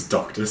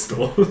doctor's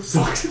doors.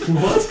 What?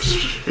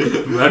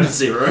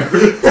 Emergency room.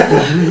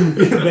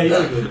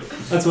 Basically.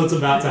 That's what's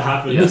about to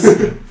happen. Yes.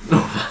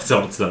 That's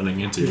what it's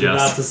turning into, He's about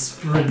yes. to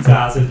sprint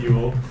out at you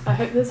all. I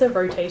hope there's a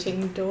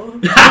rotating door.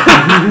 We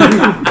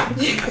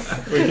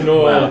can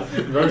all Wow.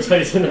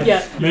 rotate in it.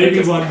 Yeah.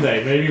 Maybe one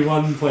day. Maybe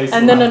one place.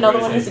 And will then have another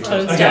one has a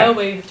rotating turnstile doors.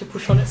 where you have to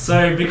push on it.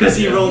 So, because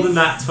he rolled a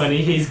nat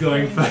 20, he's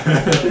going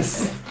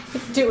first.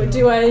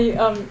 Do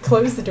I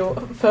close the door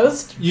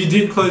first? You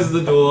did close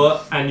the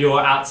door, and you're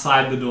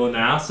outside the door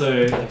now, so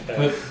Okay.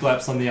 put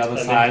Bleps on the other And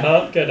they side.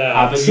 can't get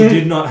out. But you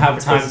did not have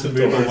time because to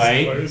the move door is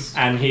away, closed.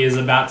 and he is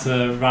about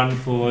to run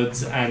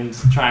forwards and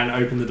try and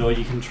open the door.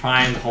 You can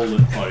try and hold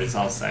it closed,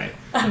 I'll say.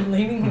 I'm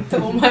leaning with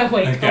all my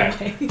weight Okay.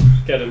 away.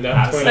 Get a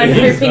nat So 20. I'm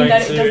he's hoping going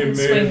that it to doesn't move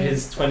swing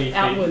his 20 feet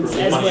outwards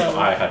from as you. well.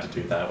 I had to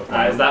do that with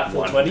Is that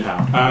full 20?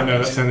 pound. No,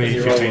 that's only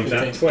You rolled 15.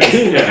 nat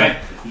 20. Okay.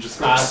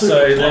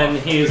 So then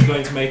he is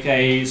going to make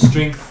a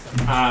strength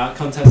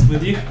contest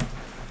with you.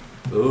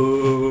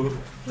 Ooh.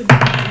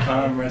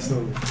 Arm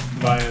wrestle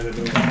via the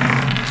door.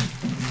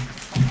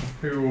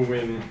 Who will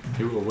win?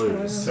 Who will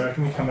lose? So I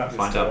can come out this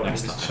Find door out and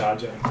next just time.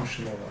 charge it and push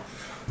them all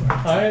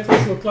off. It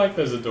does look like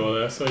there's a door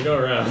there, so go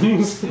around.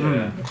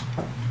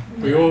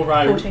 We all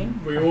 14.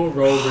 We all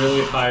roll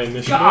really high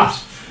initiative.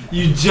 Gosh,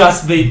 you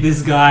just beat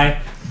this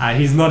guy.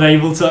 He's not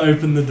able to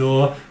open the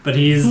door, but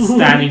he is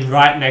standing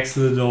right next to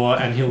the door,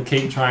 and he'll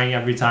keep trying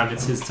every time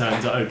it's his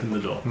turn to open the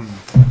door.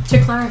 To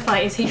clarify,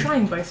 is he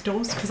trying both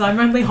doors? Because I'm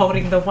only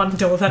holding the one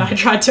door that I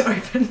tried to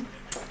open.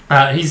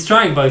 He's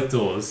trying both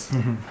doors.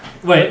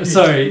 Wait,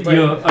 sorry,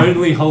 you're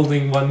only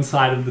holding one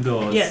side of the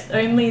doors. Yeah,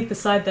 only the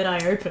side that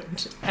I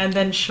opened and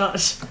then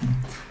shut.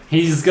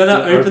 He's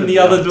gonna Yeah, open the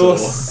other door,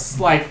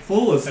 like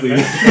flawlessly.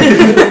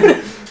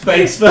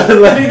 Thanks for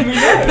letting me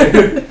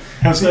know.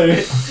 As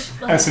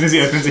soon as he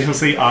opens it, he'll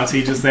see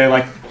Artie just there,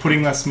 like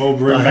putting that small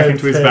broom back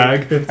into his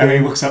bag, and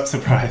then he looks up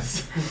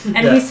surprised.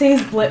 And he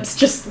sees Bleps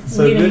just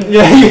So leaning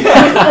yeah.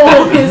 with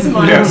all his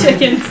might Yeah.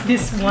 against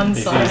this one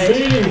side.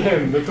 Leading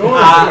him, the door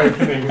is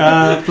opening.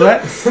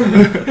 Bleps.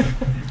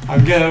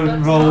 I'm gonna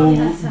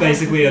roll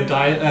basically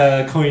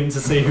a coin to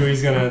see who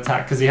he's gonna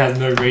attack because he has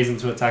no reason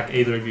to attack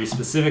either of you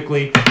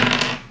specifically.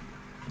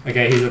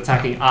 Okay, he's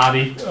attacking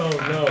Artie. Oh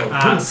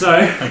no. So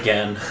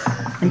Again.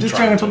 I'm just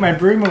trying to put my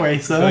broom away,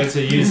 sir. going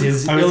to use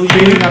his I was ill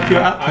cleaning up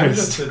your I'm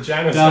just outpost. a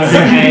janitor. does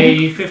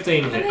a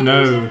 15 hit.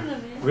 No.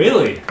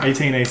 Really?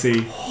 18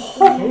 AC.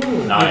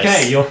 Nice.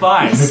 Okay, you're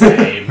fine.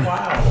 Same.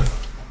 Wow.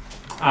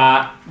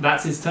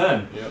 That's his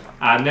turn.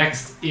 Yep.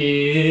 Next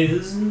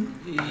is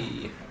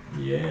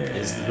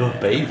Is the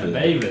Bavid.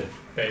 David.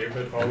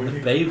 David, what would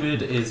you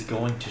Bavid is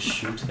going to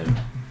shoot him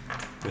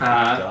with his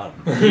gun.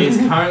 He is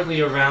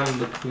currently around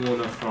the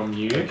corner from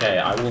you. Okay,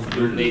 I will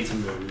You'll move. need to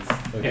move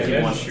Okay. if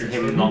you want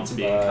him not to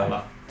be in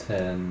cover.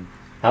 10.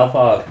 How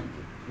far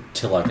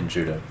till I can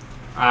shoot him?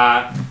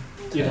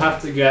 You'd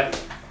have to get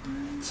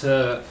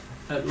to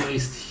at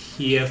least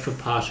here for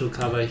partial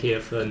cover, here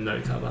for no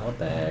cover. What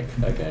the heck?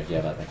 Okay,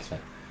 yeah, that makes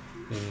sense.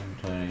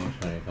 20,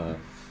 25,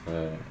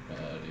 30.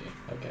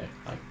 Okay,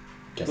 I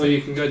guess. Well,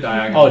 you can go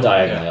diagonal. Oh,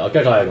 diagonally. I'll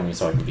go diagonally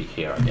so I can be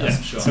here, I Yeah,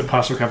 guess. sure. So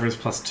partial cover is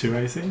 +2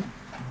 AC?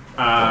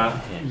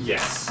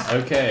 Yes.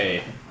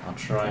 Okay, I'll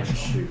try and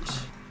shoot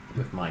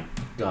with my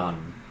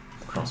gun,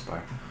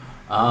 crossbow.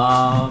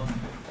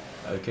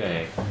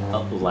 Okay,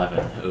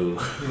 11. Ooh.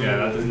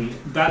 Yeah,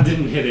 that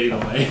didn't hit either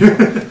way.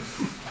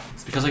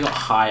 It's because I got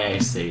high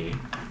AC.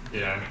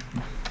 Yeah.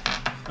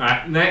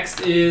 Alright,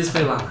 next is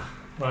Faelana.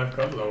 I've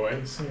got low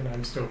AC and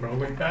I'm still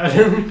rolling bad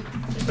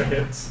for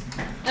hits.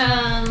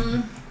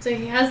 So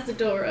he has the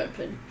door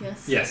open,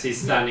 yes? Yes, he's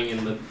standing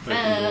in the open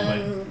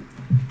doorway.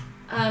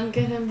 I'm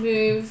gonna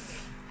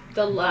move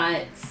the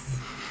lights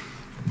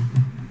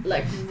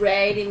like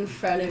right in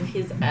front of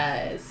his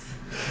eyes.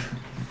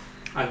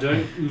 I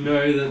don't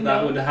know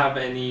that would have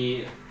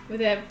any...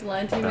 Without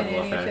blinding him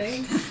in Double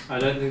anything. I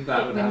don't think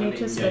that would We have need any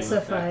to in-game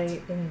specify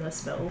effect. in the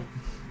spell.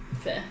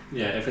 Fair.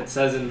 Yeah, if it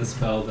says in the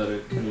spell that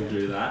it can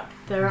do that.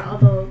 There are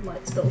other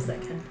light spells that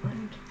can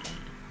blind.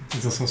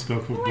 There's also a spell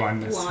called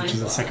Blindness, which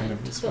is a second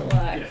level spell. But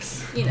like,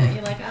 Yes. you know,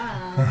 you're like,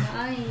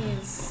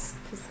 nice.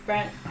 Because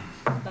bright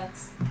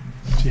lights.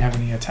 Do you have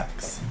any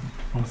attacks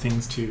or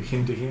things to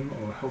hinder him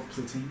or help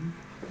the team?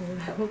 Or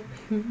help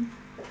him.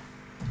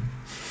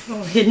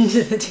 Or hidden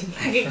to the team.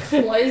 I can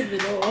close the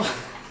door.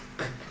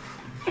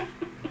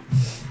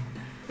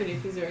 But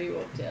if he's already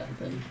walked out,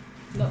 then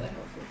not that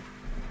helpful.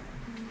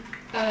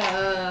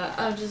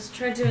 I'll just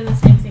try doing the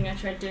same thing I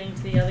tried doing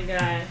to the other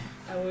guy.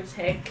 I will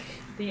take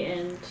the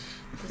end,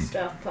 the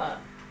staff part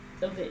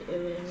of the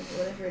alien,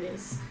 whatever it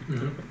is,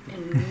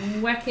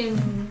 and whack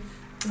him.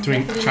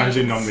 Trying to do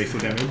knees. non-lethal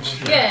damage.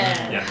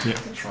 Yeah. Yeah.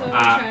 Let's go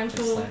try and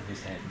Slam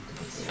his head.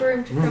 throw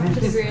him to crumple to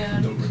the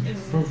ground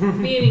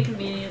and be an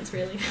inconvenience,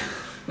 really.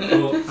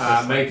 Cool.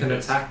 Make an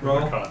attack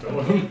roll.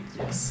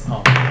 Yes.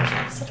 Oh my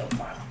gosh, such a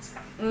violence.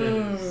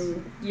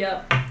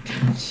 Yep.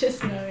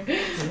 Just no. It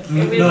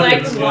was No,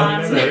 like it's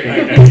one. So,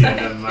 okay, yeah,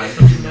 never mind.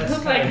 It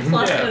was like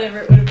plus Yeah. whatever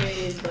it would have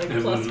been. Like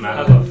It plus wouldn't matter.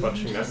 I one. love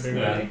watching that thing.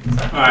 Yeah.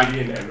 Alright.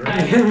 In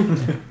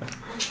Emery.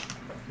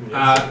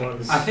 Yes, it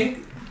was. I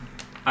think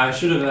I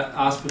should have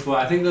asked before.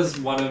 I think there's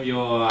one of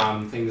your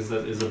things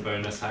that is a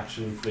bonus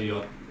action for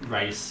your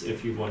race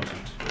if you wanted to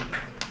do that.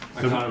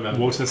 I The can't remember.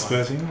 water which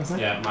one. spurting, was that?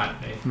 Yeah, it might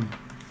be.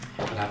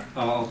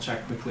 I'll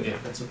check quickly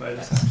if it's a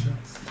bonus action.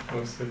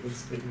 Also, the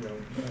speaking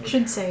of.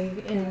 Should say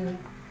in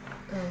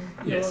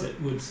Yes, your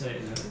it would say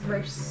that.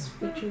 race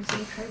features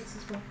and traits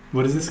as well.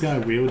 What is this guy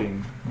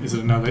wielding? Is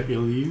it another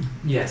Ilyu?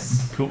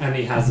 Yes. Cool. And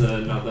he has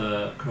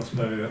another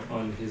crossbow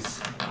on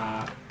his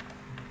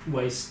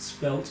waist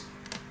belt.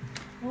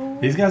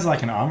 These guys are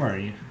like an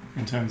armory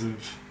in terms of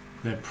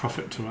their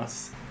profit to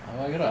us.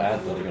 Oh, I gotta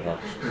add that I got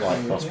a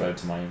light crossbow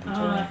to my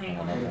inventory. hang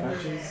Oh, on. no.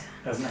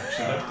 As an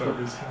action. That dog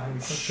is having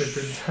such a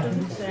good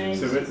time. So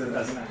it's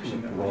as an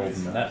action that Rolled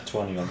raise that. that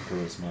 20 on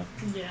charisma.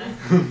 Yeah.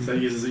 So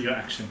it uses your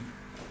action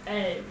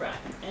Right.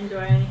 And do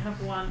I only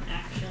have one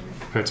action?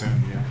 per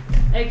turn,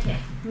 yeah. Okay.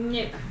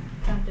 Nope.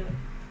 Can't do it.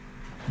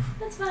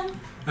 That's fine.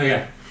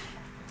 Okay.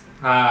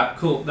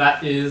 Cool.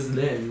 That is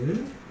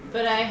then.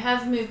 But I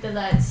have moved the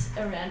lights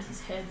around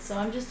his head, so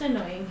I'm just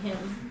annoying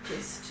him,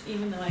 just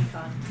even though I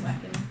can't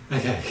whack him.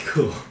 Okay,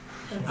 cool.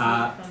 That's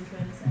a fun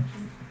bonus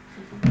action.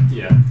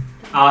 Yeah.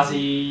 Arty,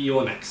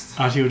 you're next.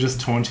 Arty will just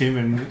taunt him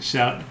and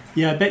shout,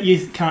 "Yeah, I bet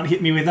you can't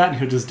hit me with that," and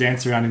he'll just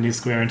dance around in his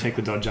square and take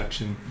the dodge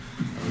action.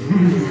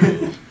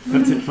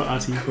 That's it for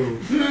Arty. Cool.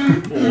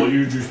 Oh,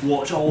 you just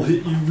watch, I'll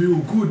hit you real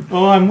good.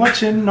 Oh, I'm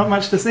watching, not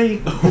much to see.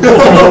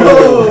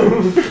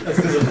 That's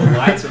because of the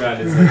lights around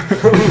his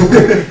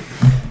head.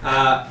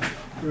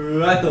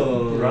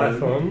 Rythorn.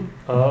 Rythorn.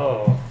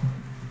 Oh.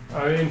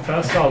 I mean,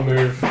 first I'll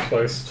move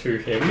close to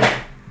him.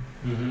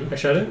 Mm-hmm.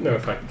 Actually, I don't know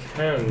if I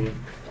can.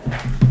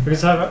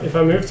 Because if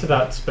I move to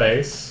that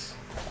space,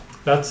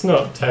 that's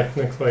not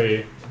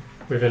technically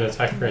within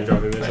attack range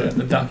of him, is it?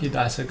 The ducky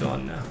dice are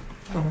gone now.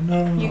 Oh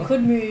no. You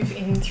could move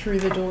in through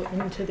the door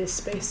into this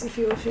space if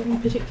you were feeling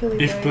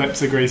particularly If brave.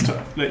 Bleps agrees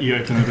to let you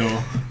open the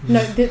door.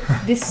 No,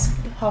 this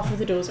half of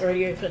the door's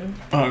already open.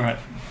 Oh, right.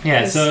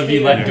 Yeah, so if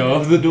you let go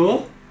of the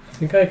door, I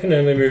think I can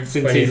only move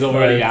Since he's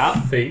already 25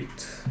 out?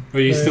 feet. or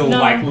are you still No.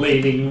 like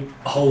leaning,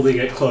 holding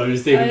it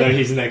closed, even though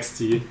he's next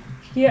to you?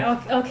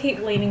 Yeah, I'll keep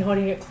leaning,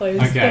 holding it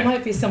closed. Okay. There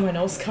might be someone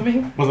else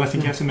coming. Well, I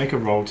think you have to make a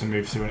roll to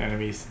move through an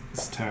enemy's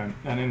turn,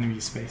 an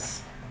enemy's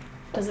space.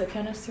 Does it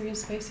count as through your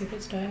space if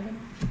it's diagonal?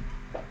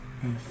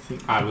 I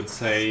think. I would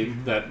say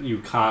that you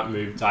can't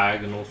move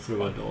diagonal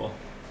through a door.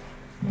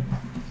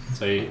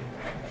 So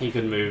he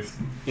could move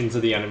into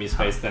the enemy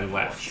space, then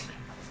left,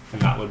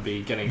 and that would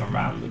be getting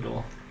around the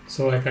door.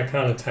 So, like, I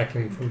can't attack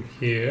him from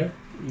here.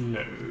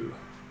 No.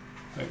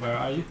 Wait, where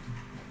are you?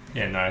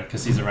 Yeah, no,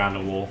 because he's around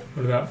a wall.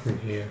 What about from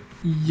here?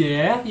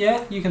 Yeah,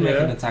 you can make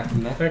Yeah. an attack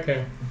from there.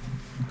 Okay.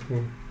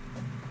 Cool.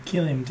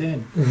 Kill him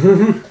dead.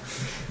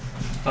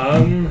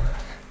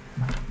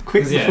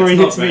 Quick 'Cause, yeah, before he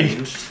it's hits not me.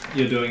 ranged.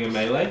 You're doing a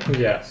melee?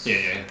 Yes.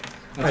 Yeah.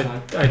 That's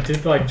fine. I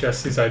did like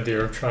Jesse's idea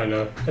of trying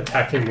to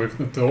attack him with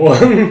the door.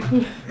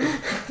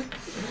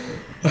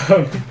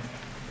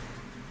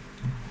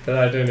 But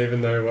I don't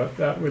even know what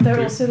that would There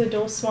do. also the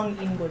door swung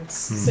inwards,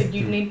 so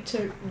you need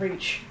to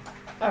reach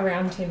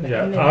around him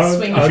Yeah, and then I'll-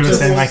 swing I'll If you were just-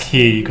 standing like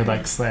here, you could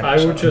like slam. I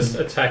each will other. just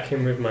attack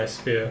him with my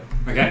spear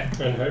Okay.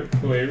 and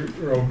hopefully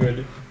roll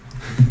good.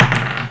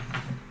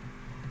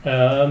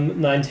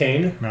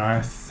 19.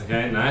 Nice.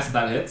 Okay, nice.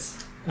 That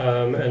hits.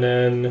 And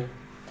then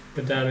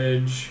the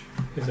damage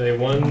is a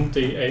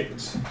 1d8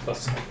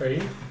 plus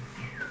 3.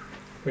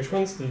 Which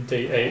one's the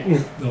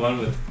d8? The one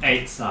with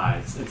 8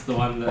 sides. It's the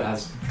one that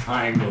has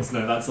triangles.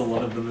 No, that's a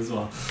lot of them as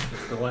well.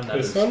 It's the one that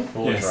This is one?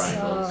 4 Yes.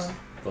 triangles.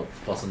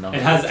 Plus a number.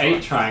 It has of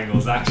 8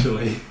 triangles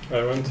actually.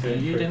 1, 2,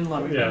 You 3. didn't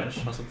let me Yeah.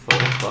 finish. What's it 4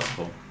 plus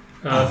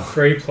 4?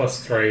 3 plus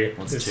 3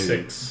 What's is 2?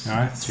 6.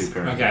 Nice. 2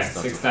 pyramids. Okay, that's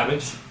 6 a-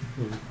 damage.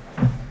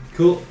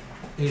 Cool.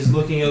 He's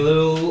looking a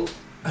little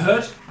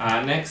hurt.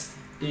 Next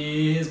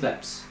is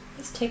Bleps.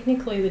 Yes,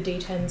 technically the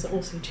D10s are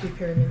also 2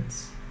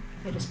 pyramids.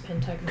 They're just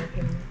pentagonal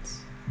pyramids.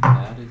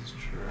 That is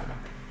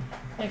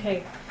true.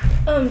 Okay.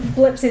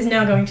 Bleps is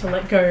now going to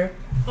let go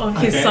on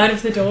his Okay. side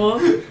of the door.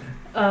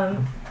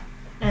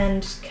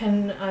 And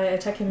can I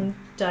attack him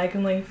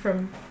diagonally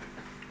from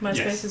my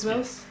space as well?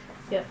 Yes.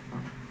 Yep.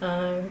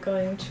 I'm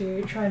going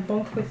to try and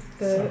bonk with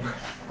the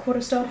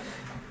quarterstaff.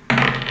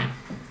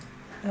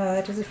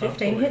 Does a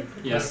 15 hit?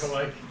 Yes. But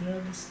like,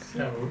 this is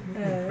how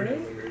pretty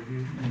the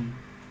movie.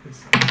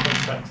 It's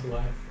comes back to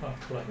life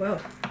after like Well,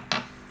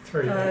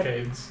 3 uh,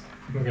 decades.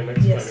 We're going to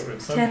explain yes. it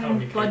with somehow 10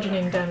 we came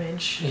bludgeoning back.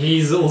 damage.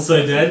 He's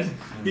also dead.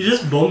 You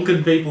just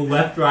bonking people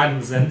left, right,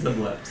 and centre,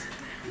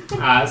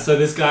 Bleps. So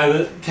this guy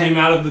that came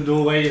out of the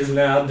doorway is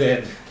now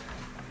dead.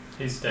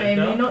 He's I dead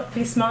may now. not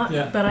be smart,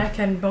 Yeah. but I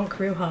can bonk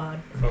real hard.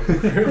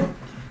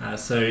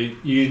 So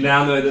you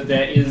now know that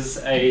there is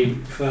a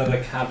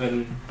further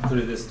cavern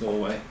through this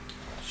doorway.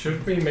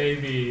 Should we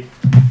maybe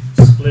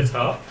split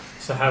up?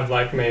 So have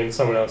like me and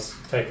someone else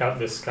take out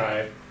this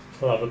guy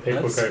while other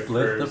people Let's go split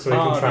through the so we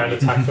can try and party.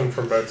 attack them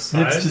from both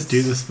sides. Let's just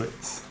do the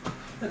splits.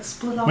 Let's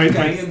split up, Wait,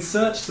 gang, wait. and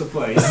search the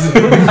place.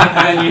 And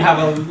then you have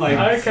a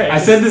like. Okay, I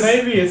said this.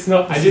 maybe it's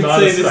not the I did say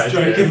smartest this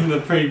joke idea. in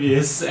the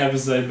previous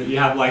episode, but you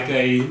have like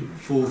a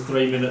full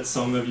 3-minute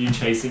song of you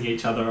chasing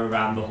each other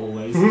around the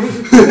hallways.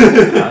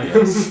 Ah,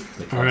 yes.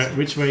 The All right, classic.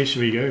 which way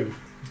should we go?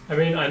 I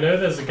mean, I know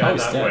there's a guy Oh,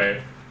 he's that dead.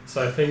 way,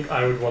 so I think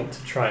I would want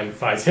to try and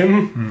fight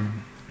him.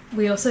 Hmm.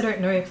 We also don't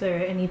know if there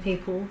are any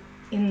people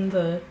in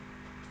the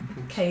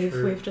cave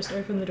True. we've just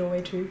opened the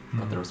doorway to.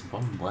 But there was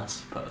one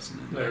less person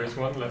in there. There is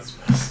one less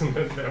person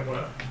than there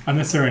were.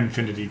 Unless there are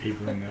infinity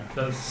people in there.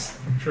 That's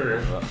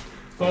true. But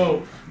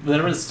Well,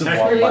 there is still one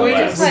technically, We're it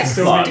less. just would like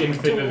still be But-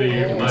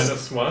 infinity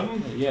doors.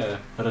 -1. Yeah,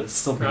 but it'd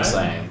still be the Right?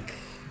 same.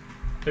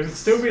 It would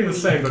still be the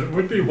same, but it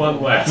would be one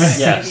less.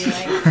 Yes.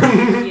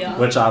 Yeah.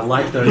 Which I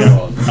like those Yeah.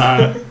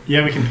 odds.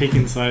 Yeah, we can peek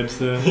inside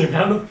The the.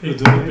 amount of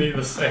people would be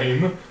the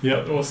same,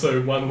 Yep. but also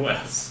one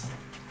less.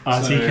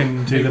 Arty So,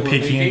 can do the people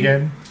peeking peeking?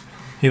 again.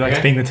 He likes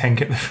Okay. being the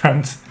tank at the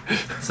front.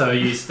 So are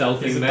you It's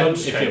stealthing a them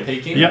dodge if check. you're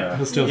peeking? Yep,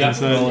 let's do it Yep,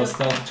 inside. roll a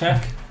stealth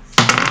check.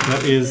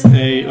 That is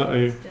a.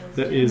 Uh-oh.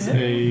 That is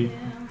a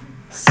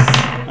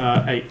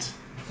 8.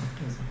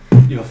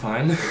 You're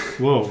fine.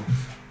 Whoa.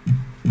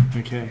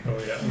 Okay. Oh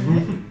yeah.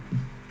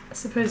 I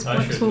suppose I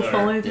Bleps should will know.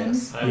 follow them.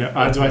 Yes.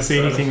 Yeah. Do I see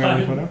anything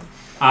around the corner?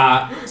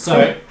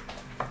 So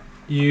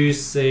you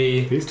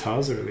see. These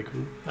tiles are really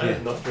cool. I'm Yeah,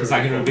 not sure 'cause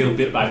I can if reveal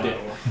bit by bit.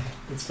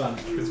 It's fun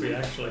because we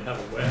actually have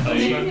a Oh, warehouse.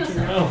 you now.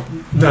 yourself?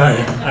 Oh. No,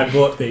 I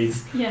bought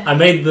these. Yeah. I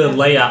made the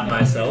layout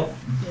myself.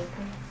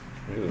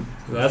 Ooh.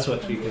 So that's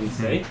what you can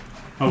see.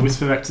 I'll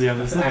whisper back to the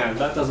others. Hang on,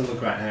 that doesn't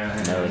look right. Hang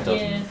on. No, it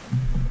doesn't. Yeah.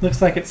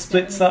 Looks like it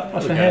splits up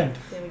off Okay. ahead.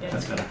 There we go.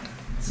 That's better.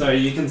 So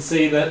you can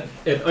see that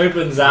it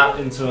opens out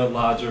into a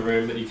larger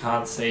room, but you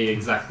can't see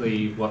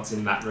exactly what's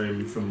in that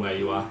room from where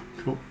you are.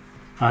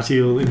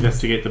 Arty will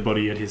investigate the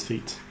body at his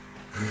feet.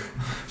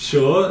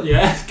 Sure,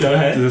 yeah, go Does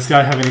ahead. this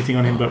guy have anything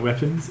on him but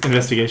weapons?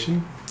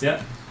 Investigation.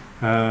 Yep.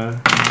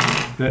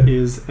 That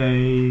is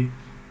a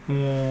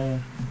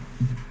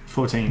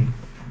 14.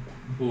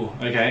 Ooh,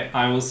 okay.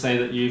 I will say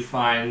that you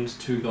find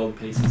 2 gold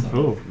pieces on it.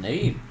 Oh.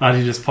 Neat.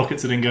 Arty just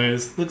pockets it and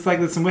goes, looks like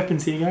there's some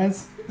weapons here,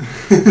 guys.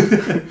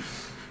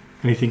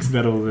 And he thinks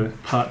about all the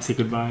parts he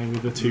could buy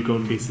with the 2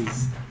 gold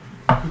pieces.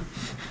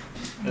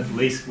 At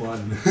least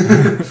one.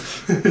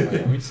 Wait,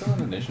 are we still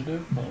on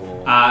initiative?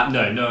 Or...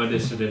 No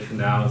initiative for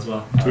now as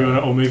well. Do we want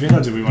to all move in,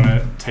 or do we want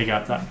to take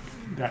out that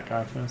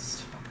guy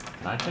first?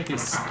 Can I take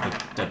his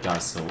that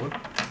guy's sword?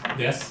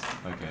 Yes.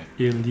 Okay.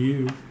 In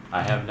you.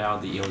 I have now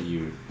the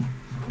Ilyu.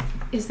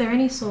 Is there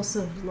any source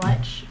of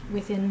light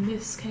within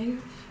this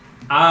cave?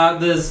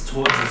 There's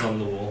torches on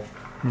the wall.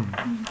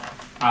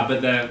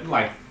 But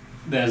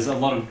there's a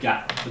lot of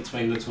gap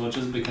between the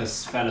torches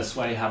because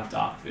Fettesway have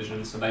dark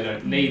vision, so they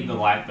don't need the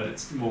light, but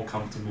it's more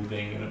comfortable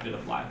being in a bit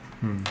of light.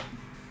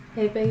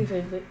 Hey,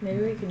 Bavid,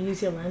 maybe we can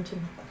use your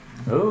lantern.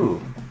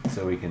 Oh,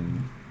 so we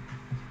can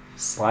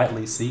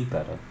slightly see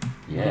better.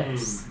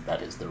 Yes,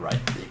 that is the right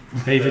thing.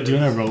 David, do you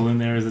want to roll in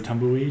there as a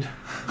tumbleweed?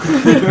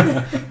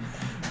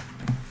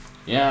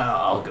 Yeah,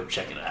 I'll go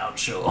check it out,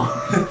 sure.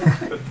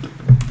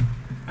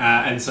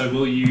 And so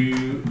will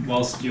you,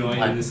 whilst you're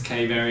in this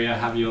cave area,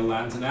 have your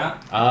lantern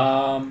out?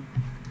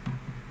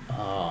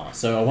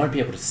 So I won't be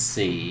able to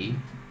see,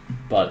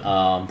 But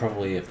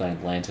probably if the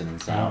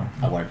lantern's out,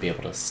 I won't be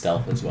able to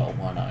stealth as well,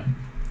 won't I?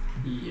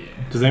 Yeah.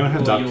 Does anyone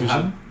have dark you'll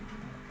vision? have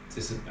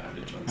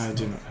disadvantage on I stuff.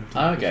 do not have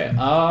dark Okay,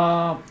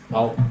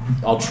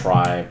 I'll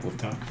try, with, vision.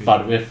 Dark vision.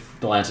 but with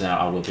the lantern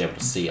out, I will be able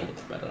to see a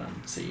little better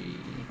and see.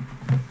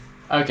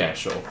 Okay,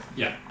 sure.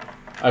 Yeah.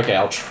 Okay,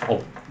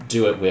 I'll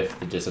do it with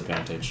the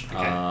disadvantage.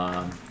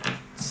 Okay.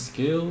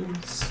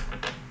 Skills.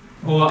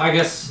 Or I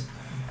guess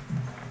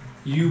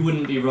you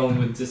wouldn't be rolling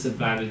with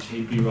disadvantage.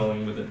 He'd be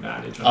rolling with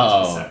advantage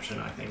on his perception.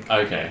 I think.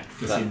 Okay.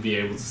 Because he'd be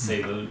able to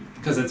see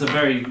because it's a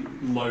very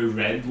low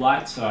red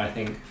light. So I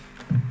think.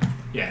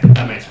 Yeah,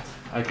 that makes sense.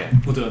 Okay.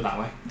 We'll do it that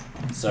way.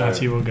 So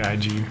Arty will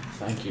guide you.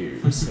 thank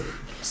you. So,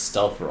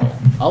 stealth roll.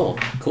 Oh,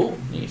 cool.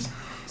 Neat.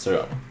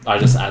 So I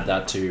just add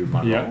that to my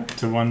roll. Yeah,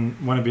 to one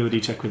ability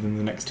check within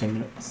the next 10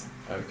 minutes.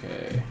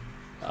 Okay.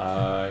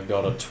 I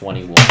got a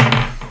 21.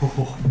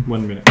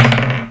 1 minute.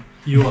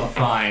 You are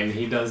fine.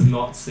 He does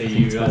not see think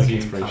you it's as like you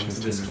inspiration come is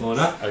to 2 this minutes.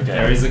 corner. Okay.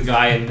 There is a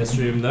guy in this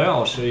room though.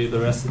 I'll show you the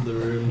rest of the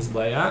room's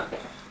layout.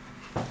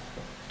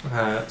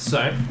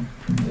 So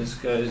this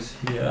goes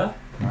here.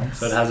 Nice.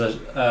 So it has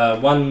a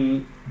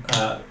one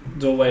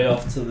doorway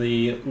off to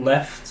the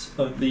left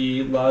of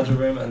the larger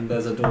room, and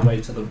there's a doorway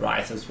to the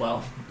right as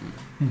well.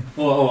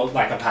 Or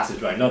like a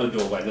passageway, not a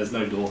doorway. There's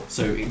no door.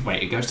 So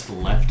wait, it goes to the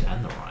left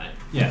and the right.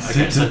 Yes.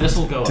 Okay, so this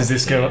will go. Does up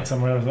this go there. up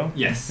somewhere as well?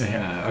 Yes.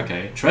 Yeah.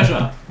 Okay.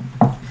 Treasure.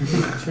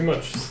 Too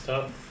much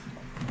stuff.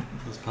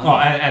 Oh,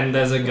 and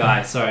there's a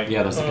guy. Sorry.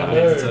 Yeah, there's a Oh, guy. I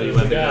meant to tell you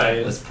where the guy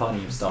There's is.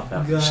 plenty of stuff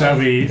out there. Shall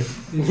we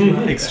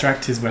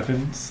extract his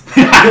weapons?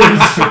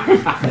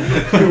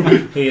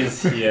 He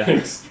is here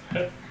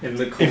in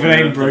the corner. If it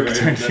ain't of the broke, room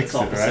don't that's fix it,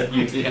 opposite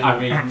right? you. I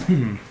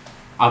mean,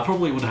 I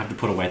probably would have to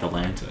put away the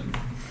lantern.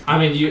 I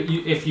mean,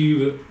 you if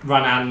you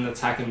run out and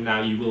attack him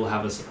now, you will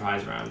have a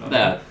surprise round. On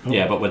him.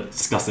 Yeah, but we're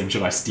discussing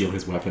should I steal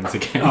his weapons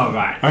again. Oh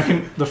right. I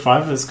reckon the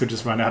 5 of us could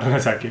just run out and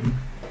attack him.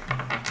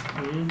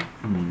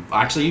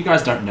 Actually, you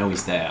guys don't know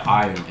he's there.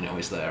 I only know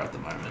he's there at the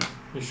moment.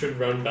 You should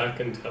run back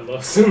and tell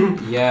us.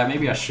 Yeah,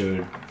 maybe I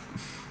should.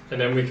 And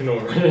then we can all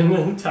run in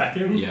and attack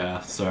him.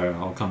 Yeah, so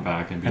I'll come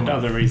back and be And like,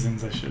 other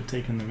reasons I should have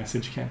taken the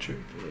message cantrip.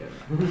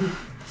 yeah.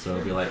 So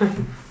I'll be like,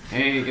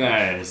 hey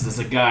guys, there's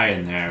a guy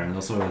in there, and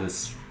also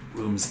this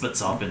room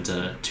splits off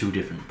into 2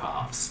 different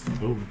paths.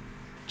 Oh.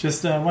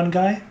 Just one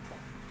guy?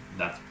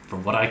 That's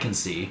from what I can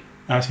see.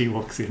 Arty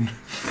walks in.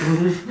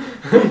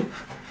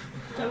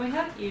 Don't we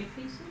have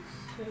earpieces?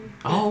 So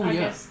Oh, I yeah.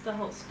 guess the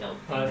whole stealth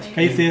thing.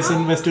 Hey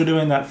Thierson, we're still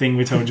doing that thing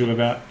we told you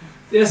about.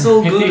 Yes,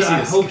 all Hey, good. I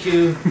Theseus.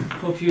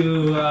 hope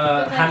you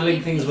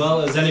handling things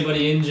well. Is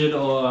anybody injured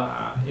or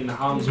in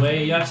harm's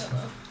way yet?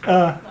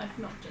 Like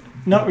not just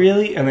Not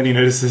really. And then he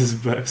notices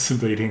Bleps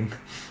bleeding.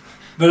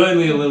 But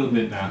only a little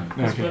bit now.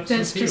 Okay.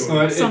 There's just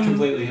Or it some.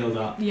 completely healed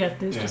up. Yeah,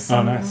 there's Yeah. just Oh,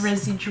 some nice.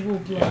 residual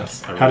blood.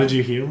 Yes. How did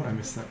you heal? I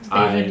missed that.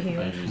 I Bavid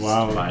heal. used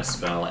Wow. my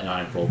spell and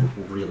I rolled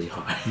really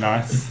high.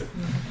 Nice.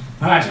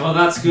 Alright, well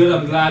that's good.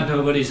 I'm glad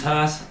nobody's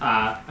hurt.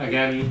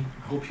 Again,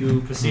 hope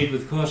you proceed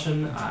with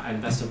caution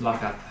and best of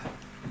luck out there.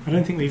 I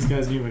don't think these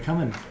guys knew we were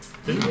coming.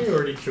 Didn't we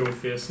already kill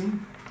Fearson?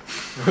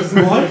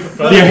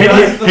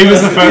 Yeah, he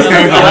was the first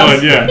guy with the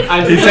horn, yeah.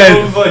 I He did the said,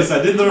 wrong voice.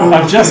 I did the wrong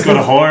I've just got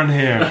a horn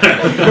here.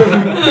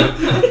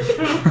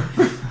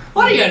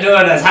 What are you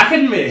doing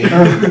attacking me?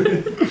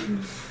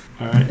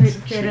 Alright.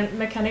 Jaden,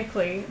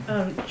 mechanically,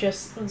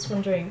 just I was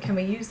wondering, can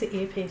we use the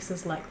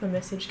earpieces like the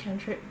message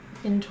cantrip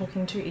in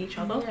talking to each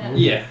other? Yeah.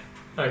 Yeah.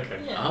 Okay.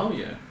 Yeah. Oh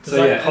yeah. Does So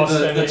that yeah, cost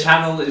the any-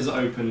 channel is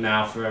open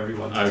now for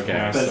everyone to Okay.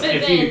 talk. But But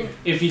then-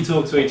 if you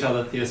talk to each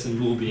other, Thierson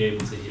will be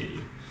able to hear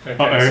you. Okay,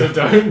 Uh-oh. so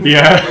don't.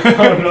 Yeah.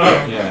 Oh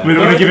no. Yeah. We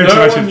don't want to give him too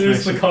no much one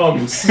use the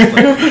information.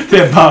 comms.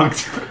 They're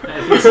bugged.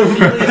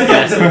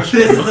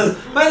 Yes.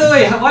 By the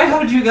way, why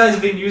haven't you guys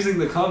been using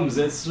the comms?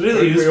 It's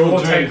really We useful all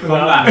during take them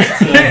out.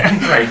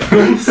 combat.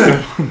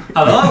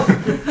 Hello,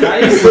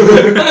 guys.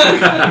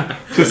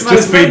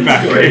 Just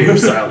feedback. Radio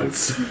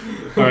silence.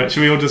 Alright,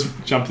 should we all just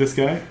jump this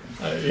guy?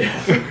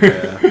 Yeah.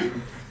 Yeah.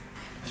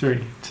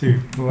 3, 2,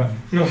 1.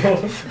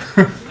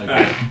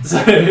 Alright,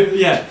 so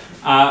yeah,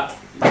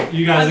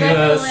 you guys I'll are go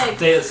gonna for legs.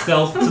 stay at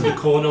stealth to the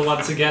corner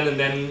once again, and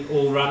then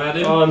all run at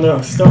him. Oh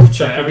no, stealth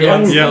So check.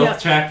 everyone again. Yeah. stealth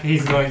check.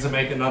 He's going to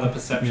make another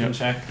perception Yep.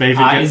 check. Bavid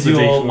gets Is the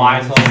your D4.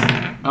 light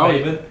on? Oh,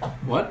 Bavid?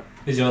 What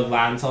Is your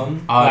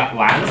lantern? Lantern.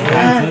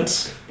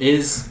 Lantern.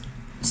 is?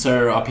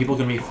 So are people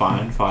gonna be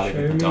fine fighting Show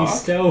in the me dark?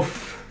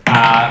 stealth.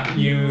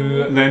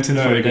 You Lantern's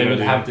no, probably a they good would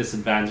idea. have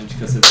disadvantage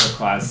because it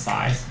requires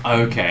sight.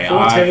 Okay,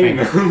 14.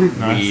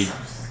 Nice.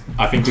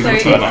 I think we So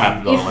prefer to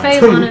have the If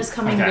lantern. Faelana's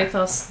coming Okay. with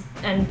us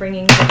and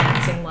bringing the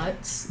dancing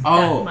lights,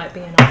 Oh. that might be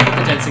enough.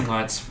 The dancing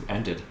lights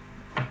ended.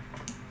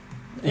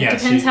 It Yeah,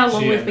 depends she- how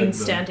long she we've been ended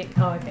them. standing.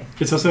 Oh, okay.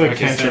 It's also a Okay,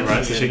 cantrip, so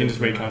right? So she can just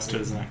it's- recast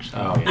it as an action.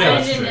 Oh Yeah, I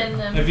that's didn't true. end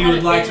them. If you I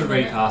would like to didn't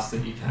end them. recast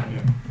it, you can.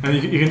 Yeah.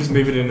 And you can just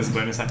move it in as a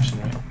bonus action,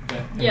 right? Yeah.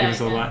 And Yeah, give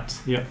us all yeah. that.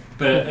 Yeah.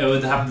 But it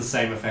would have the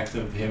same effect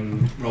of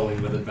him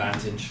rolling with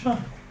advantage.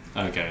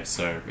 Okay,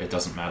 so it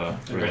doesn't matter.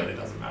 It really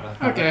doesn't matter.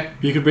 Okay.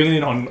 You could bring it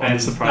in on the And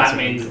surprise. that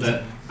means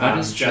that That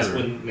is Jess true.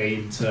 wouldn't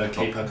need to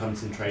keep her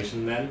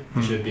concentration then.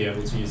 You should be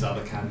able to use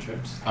other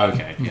cantrips.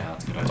 Okay, yeah,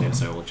 that's a good idea.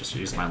 So we'll just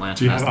use my lantern.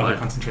 Do you as have the other light.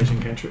 concentration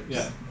cantrips?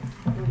 Yeah.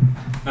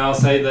 I'll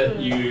say that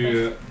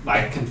you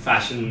can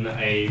fashion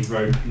a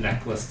rope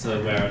necklace to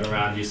wear it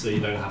around you so you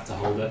don't have to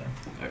hold it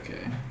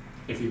Okay.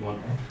 if you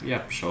want.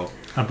 Yep, sure.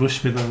 A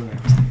bush with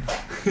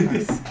a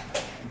nice.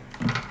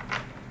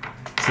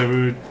 So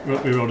we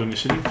rolled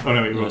initiative. Oh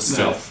no, we rolled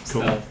Stealth.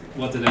 Cool. Stealth.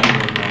 What did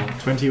anyone roll?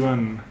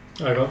 21.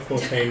 I got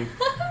 14.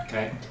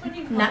 Okay.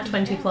 Nat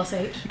 20 plus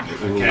 8.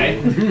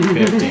 Okay.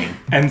 15.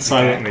 And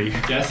silently.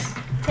 Jess?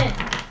 10.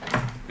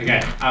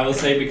 Okay, I will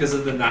say because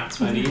of the nat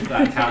 20,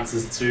 that counts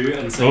as 2,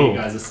 and so you Oh.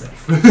 guys are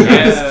safe.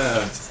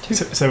 Yeah.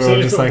 So we're So all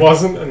if just it like.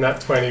 wasn't a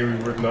nat 20, we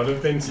would not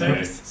have been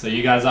Okay, safe. so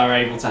you guys are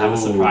able to have a Ooh.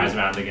 surprise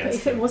round But against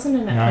if it them. wasn't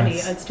a nat 20,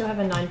 Nice. I'd still have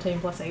a 19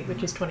 plus 8,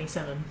 which is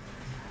 27.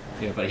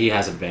 Yeah, but he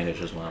has advantage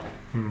as well.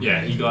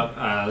 Yeah, he got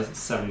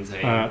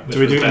 17. which do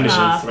we was do better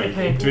initiative? than 3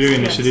 Okay. people. Do we do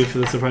initiative for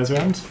the surprise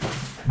round?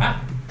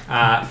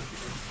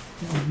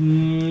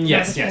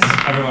 Yes,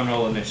 everyone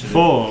roll initiative.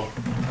 4.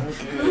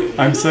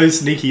 I'm so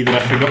sneaky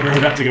that I forgot we were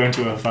about to go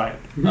into a fight.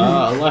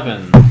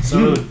 11.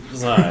 So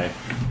was I.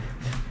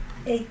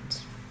 8.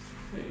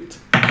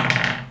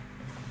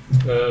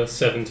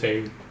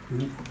 17.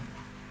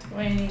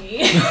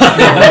 20.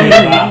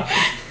 Wow.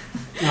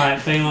 Alright,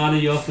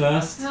 Faelana, you're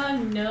first. Oh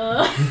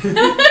no.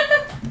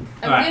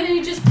 I'm Alright.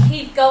 gonna just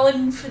keep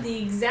going for the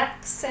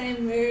exact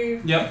same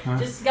move. Yep.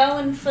 Just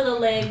going for the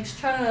legs,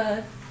 trying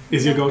to.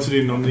 Is your goal to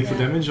do non-lethal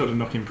damage or to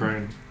knock him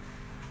prone?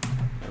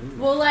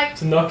 Well, like,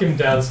 To knock him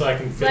down so I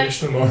can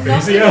finish them off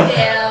knock easier. him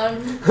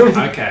down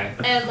Okay.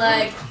 and,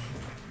 like,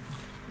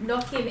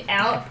 knock him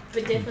out,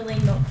 but definitely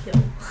not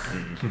kill.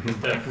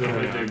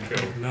 Definitely do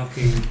kill.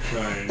 Knocking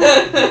prone.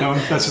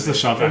 That's just a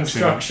shove action.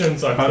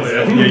 Instructions are But,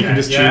 clear. yeah, you can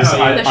just Yeah, choose oh,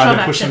 yeah. The either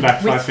shove push them action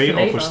back 5 with feet or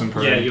flavor. push them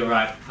prone. Yeah, you're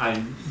right.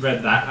 I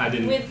read that. I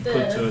didn't With put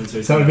the- 2 and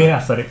 2 So it would be together.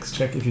 an athletics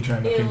check if you try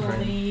and knock him It'll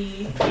prone.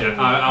 be. Yeah,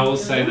 I will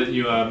say that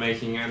you are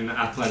making an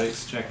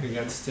athletics check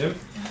against him.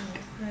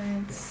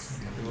 That's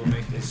We'll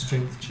make a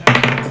strength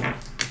check.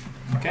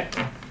 Okay.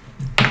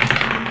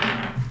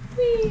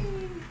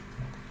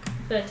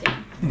 13.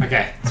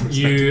 Okay.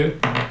 You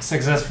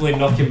successfully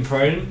knock him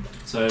prone.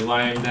 So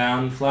lie him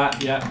down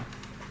flat. Yeah.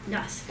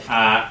 Nice.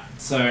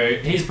 So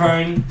he's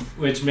prone,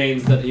 which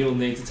means that he will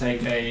need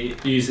to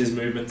use his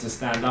movement to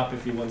stand up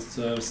if he wants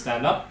to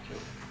stand up.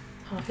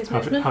 Half his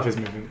Half, movement. half his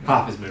movement.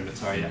 Half his movement.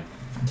 Sorry. Yeah.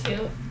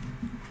 Cute.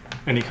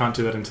 And he can't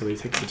do that until he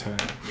takes a turn.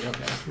 Yep.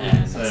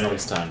 And So- that's how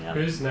it's done, yeah.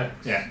 Who's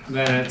next? Yeah.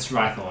 Then it's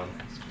Rythorn.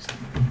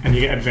 And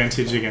you get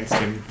advantage against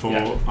him for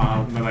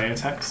Yeah. melee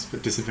attacks,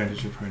 but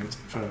disadvantage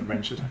for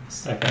ranged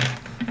attacks. Okay.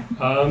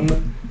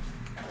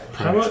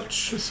 How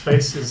much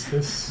space is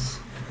this?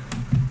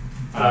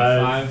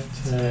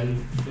 5,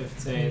 10,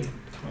 15,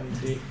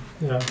 20.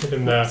 Yeah, I'll put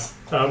him there.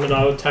 And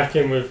I'll attack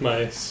him with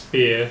my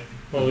spear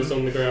while he's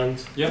on the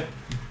ground. Yep.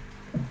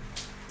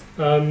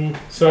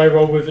 So I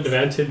roll with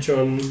advantage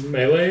on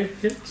melee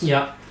hits?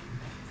 Yeah.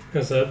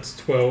 Because that's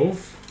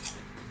 12.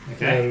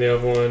 Okay. And the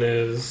other one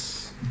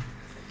is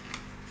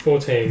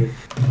 14.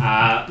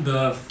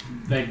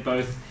 They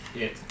both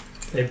hit.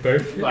 They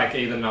both hit? Like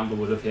either number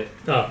would have hit.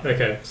 Oh,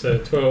 okay. So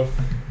 12.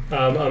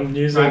 I'm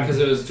using... Right, because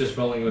it was just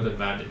rolling with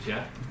advantage,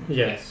 yeah?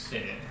 Yes. Yeah.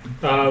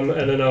 And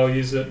then I'll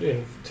use it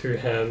in 2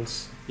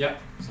 hands.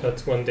 Yep. So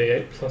that's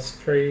 1d8 plus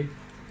 3,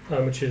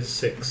 which is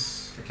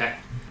 6. Okay.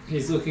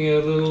 He's looking a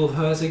little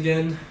hurt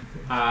again.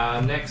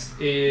 Next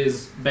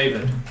is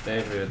Bavid.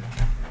 David.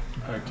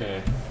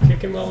 Okay.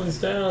 Kick him while he's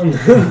down.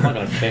 I'm not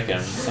gonna kick him.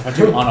 If I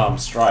do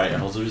unarmed strike,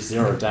 it'll do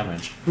 0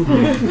 damage.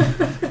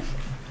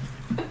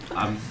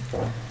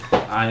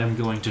 I am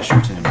going to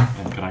shoot him,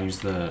 and can I use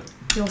the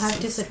You'll have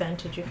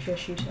disadvantage if you're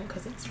shooting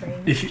because it's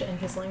ranged If you- and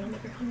he's laying on the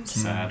ground.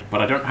 sad?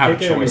 But I don't have a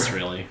Kick him. choice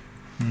really.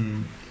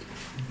 Hmm.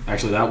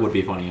 Actually, that would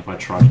be funny if I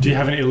tried. Do you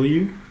have an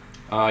Ilyu?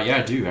 Yeah,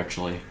 I do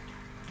actually.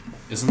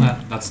 Isn't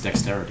that's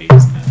dexterity,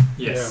 isn't it?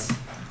 Yes.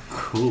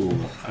 Cool.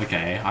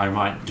 Okay, I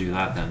might do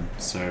that then.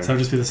 So So it'll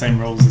just be the same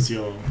rolls as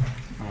your.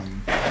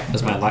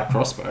 as my light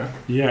crossbow.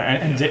 Yeah,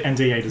 and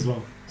D8 as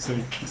well. So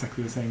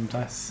exactly the same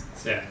dice.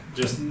 So yeah,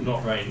 just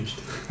not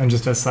ranged. And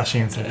just does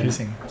slashing instead of Yeah.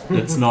 piercing.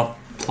 It's not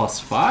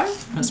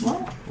 +5 as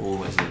well,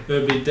 or is it? It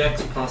would be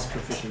dex plus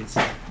proficiency.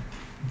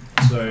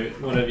 So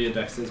whatever your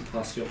dex is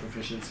plus your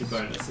proficiency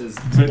bonus is.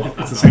 So what it's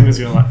that the same number as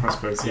your is. light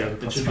crossbow, so Yeah, you have a it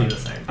plus should 5. be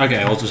the same.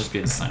 Okay, it'll just be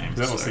the same.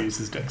 That so also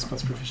uses dex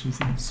plus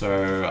proficiency.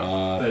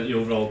 But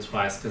you'll roll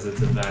twice because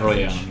it's advantage. oh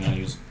yeah, I'm gonna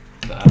use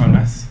that. Oh,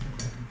 nice.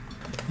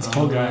 This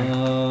poor guy.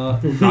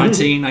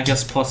 19, I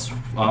guess, plus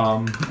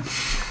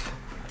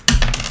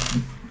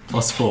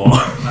 4.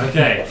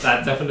 Okay,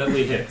 that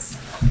definitely hits.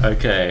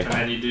 Okay,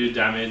 And you do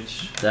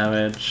damage.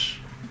 damage.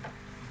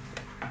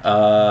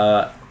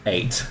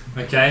 8.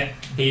 Okay,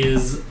 he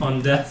is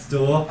on death's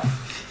door.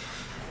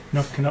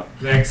 Knock.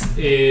 Next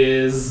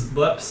is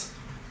Bleps.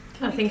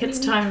 I think it's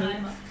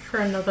time for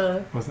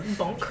another Was it?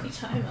 bonk.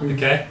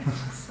 Okay.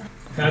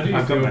 How do you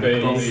I've got feel my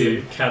being necklace.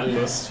 the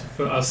catalyst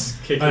for us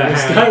kicking Hang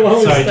this on. guy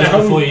while Sorry, he's just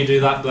down? before you do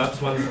that,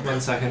 Bleps,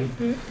 one second.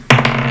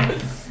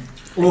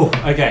 Oh,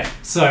 okay.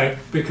 So,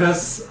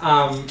 because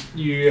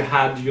you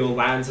had your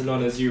lantern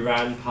on as you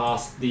ran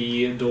past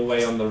the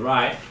doorway on the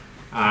right,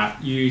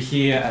 you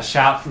hear a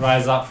shout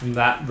rise up from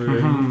that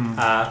room,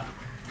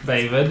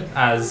 Bavid,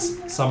 as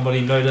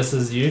somebody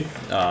notices you.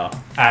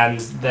 And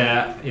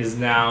there is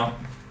now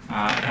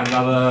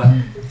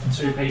another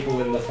 2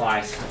 people in the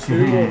fight.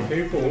 2 more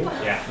people.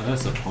 Yeah. Well,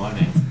 that's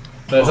disappointing.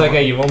 But it's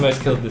okay, you've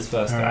almost killed this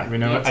first guy. Alright, we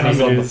know what and time he's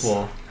it on the is.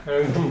 floor.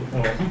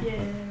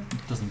 Yeah.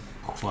 Doesn't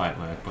quite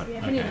work, but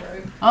Yeah, we need okay. a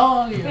rope.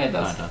 Oh, yeah, Yeah, it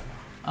does. kinda.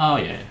 Oh,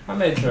 yeah. I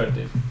made sure it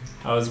did.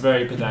 I was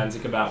very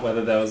pedantic about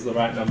whether there was the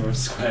right number of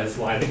squares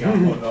lining up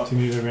or not. Do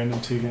you need a random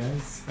 2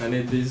 guys? I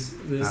need these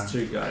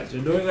 2 guys.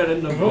 You're doing that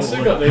in the We've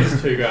also got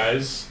these 2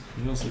 guys.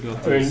 You also got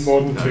I mean, this. more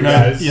than 2 No,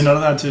 guys. you're not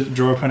allowed to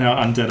draw upon our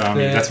undead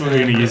army. Yeah. That's what we're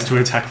going to use to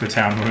attack the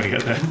town when we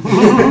get there.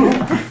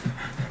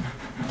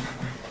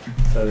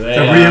 So they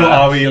The are real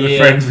army are the here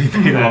friends we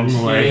made along and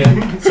the way.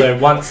 here. So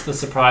once the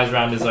surprise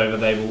round is over,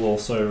 they will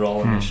also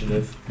roll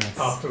initiative. Yes.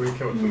 After we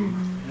killed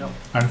them.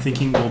 I'm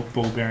thinking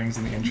ball bearings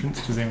in the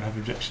entrance. Does anyone have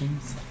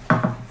objections?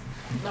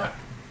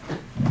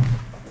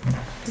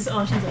 Does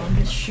Artie's arm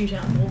just shoot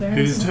out ball bearings?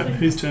 Whose or turn? something?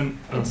 Whose turn?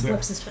 Oh, It's sorry.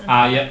 Bleps' turn.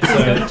 Yep, so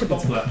Let's go it's to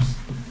bonk. Bleps.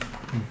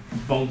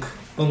 Bonk.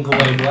 Bonk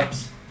away,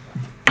 Bleps.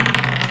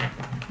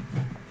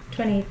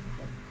 24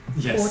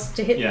 Yes.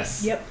 to hit.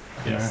 Yes. Yep.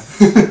 Yes.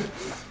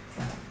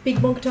 Big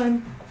bonk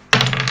time.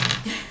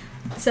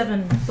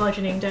 7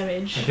 bludgeoning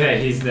damage.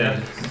 Okay, he's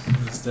dead.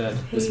 He's dead.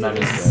 He This man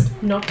is is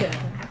dead. knocked out.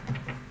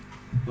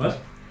 What?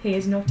 He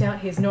is knocked out.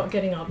 He is not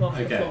getting up off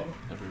the Okay. floor.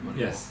 Everybody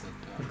Yes. else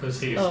went down.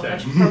 Because he is Oh, I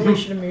dead. probably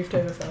should have moved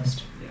over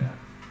first. Yeah.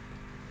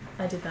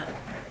 I did that.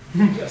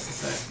 Just the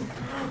same.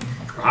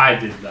 I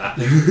did that.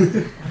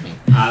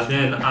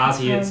 Then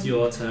Artie, it's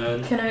your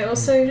turn. Can I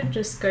also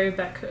just go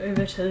back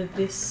over to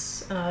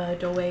this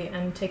doorway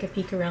and take a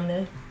peek around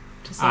there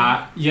to see?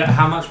 Yeah,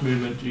 how much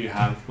movement do you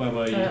have? Where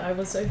were you? I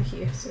was over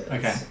here, so Okay,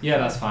 that's yeah,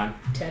 that's fine.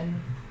 10,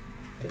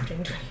 15,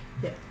 20.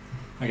 Yeah.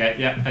 Okay,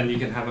 yeah, and you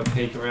can have a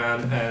peek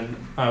around, and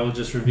I will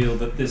just reveal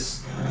that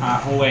this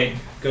hallway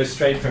goes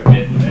straight for a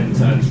bit and then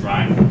turns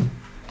right.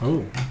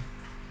 Oh.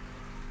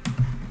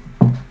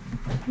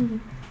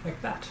 Like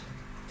that.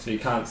 So you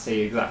can't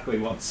see exactly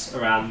what's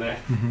around there.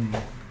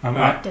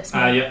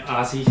 Desmond. Yeah,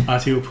 Artie.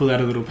 Artie will pull out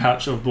a little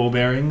pouch of ball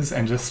bearings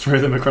and just throw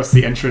them across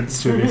the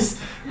entrance to this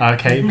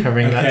arcade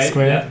covering that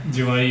square. Yeah. Do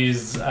you want to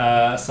use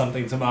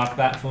something to mark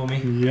that for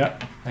me?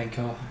 Yep. Thank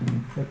you.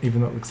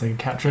 Even though it looks like a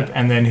cat trip.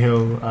 And then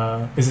he'll...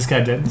 is this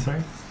guy dead?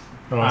 Sorry?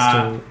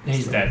 Or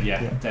He's still- dead,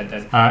 yeah. yeah.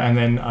 Dead. And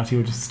then Artie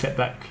will just step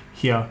back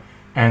here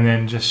and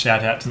then just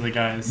shout out to the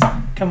guys,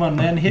 "Come on,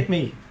 man, hit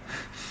me."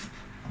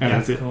 And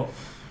that's it. Cool.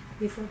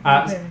 He's like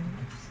Uh, barbarian.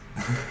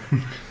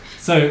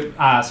 So,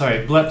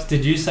 sorry, Bleps,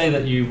 did you say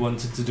that you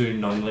wanted to do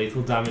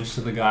non-lethal damage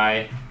to the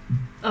guy?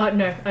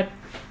 No, I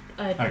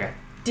Okay,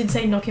 did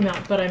say knock him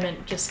out, but I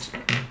meant just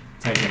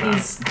take him out.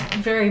 he's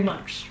very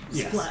much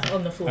Yes. splat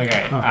on the floor.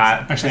 Okay, Oh, take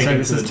actually, sorry, him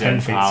this to is the 10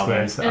 dead feet pile square.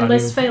 then. So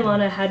Unless Artie will-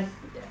 Faelana had,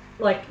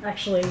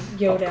 actually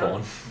yelled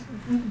out,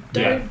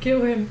 "Don't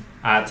kill him!"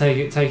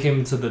 Take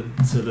him to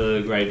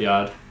the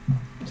graveyard.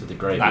 To the That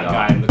graveyard.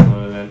 guy in the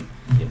corner then.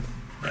 Yep.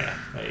 Yeah,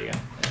 there you go.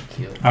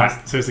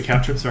 So is the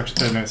cat trips are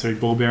actually... no, sorry,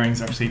 ball bearings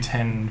are actually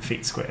 10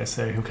 feet square,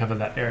 so he'll cover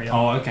that area.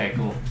 Oh, okay,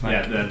 cool.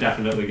 Yeah, they're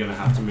definitely going to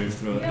have to move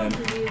through it Yeah,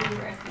 then. really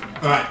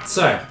reckon. Alright,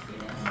 so Yeah.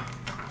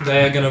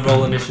 they are going to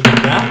roll initiative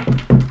now.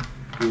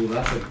 Ooh,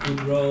 that's a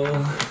good roll.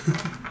 Because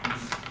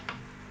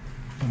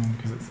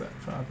it's that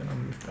far, then I'll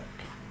move back.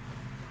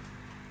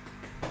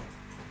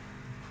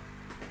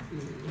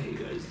 There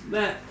goes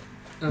that.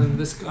 And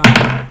this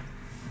guy.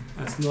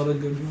 That's not a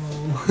good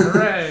roll.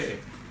 Hooray!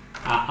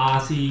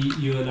 Artie,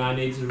 you and I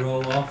need to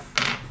roll off.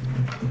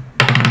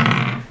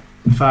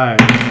 5,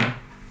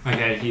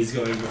 Okay, he's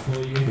going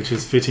before you. which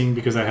is fitting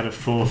because I had a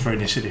 4 for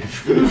initiative.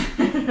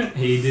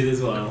 He did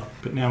as well.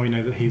 But now we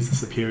know that he's the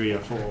superior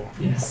 4.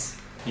 Yes.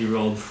 You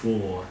rolled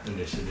 4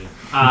 initiative.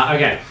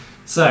 Okay,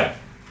 so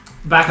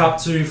back up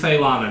to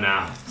Faelana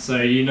now.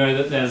 So you know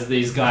that there's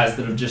these guys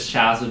that have just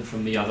shouted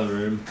from the other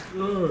room.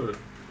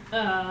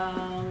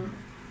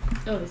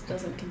 Oh, this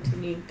doesn't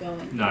continue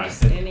going. No, They're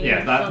standing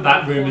yeah, in that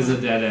front room of is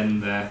a dead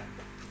end there.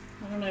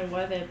 I don't know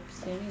why they're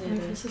standing there.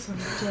 Emphasis on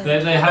the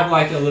dead. They have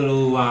like a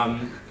little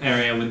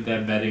area with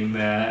their bedding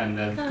there, and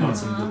they've got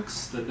some Aw.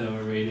 books that they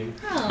were reading.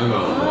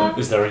 Aww.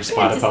 Is there any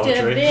spider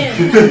poetry?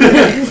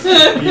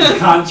 You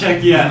can't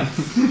check yet.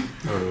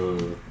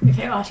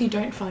 Okay, Artie,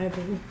 don't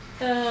fireball.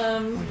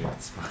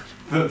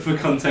 For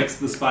context,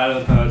 the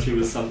spider poetry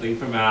was something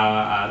from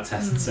our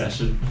test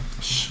session.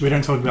 Shh, we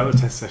don't talk about the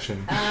test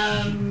session.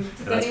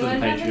 Does That's for the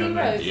anyone have any Patreon,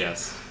 right? ropes?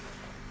 Yes.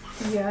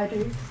 Yeah, I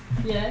do.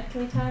 Yeah,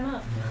 can we tie them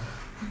up?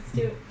 Let's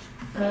do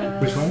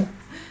it. Which one?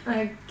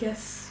 I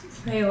guess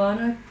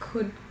Faelana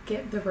could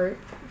get the rope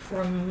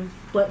from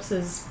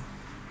Bleps's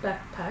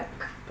backpack,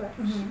 but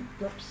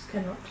Bleps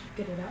cannot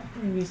get it out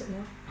and use it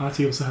now.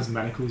 Artie also has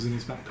manacles in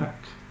his backpack.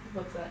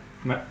 What's that?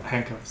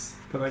 Handcuffs.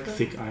 But like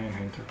thick iron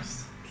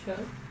handcuffs. Sure.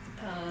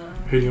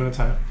 Who do you want to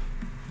tie up?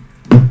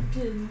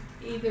 Did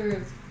either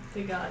of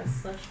the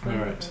guys / both of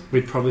Alright. them.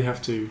 We'd probably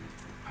have to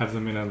have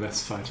them in a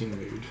less fighting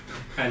mood.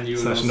 And you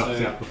would Slash knocked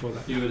also out before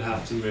that. you would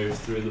have to move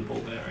through the ball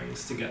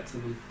bearings to get to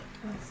them.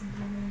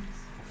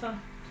 Fun.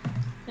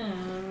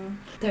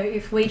 Though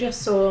if we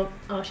just saw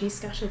Arty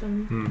scatter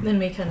them, Hmm. then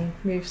we can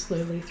move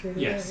slowly through the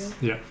Yes.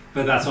 area.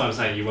 But that's what I'm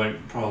saying. You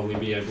won't probably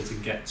be able to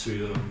get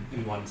to them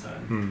in one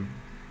turn. Hmm.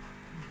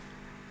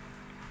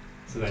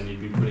 So then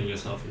you'd be putting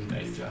yourself in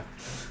danger.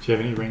 Do you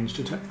have any ranged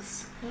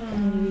attacks?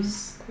 Can you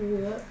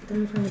squirt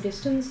them from a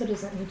distance, or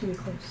does that need to be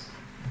close?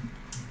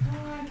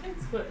 I can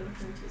split them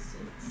from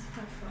distance.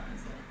 How far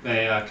is that?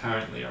 They are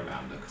currently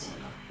around a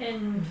corner.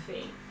 10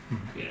 feet.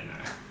 Yeah, no,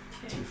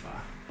 Okay. too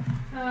far.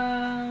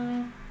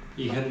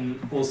 You can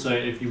also,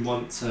 if you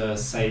want to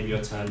save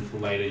your turn for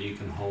later, you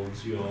can hold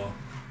your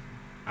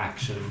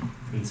action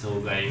until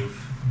they've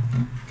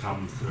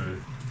come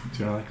through.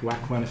 Do you want to like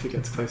whack one if it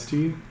gets close to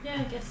you?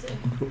 Yeah, I guess so.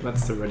 Cool,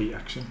 that's the ready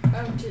action.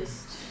 I'm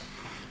just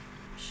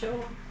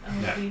sure.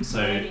 I'll Yeah, be so-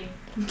 ready.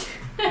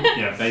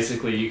 Yeah,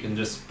 basically you can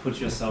just put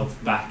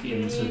yourself back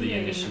into the Yeah.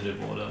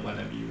 initiative order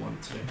whenever you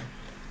want to.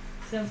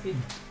 Sounds good.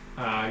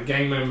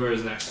 Gang member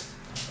is next.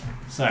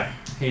 So,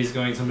 he's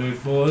going to move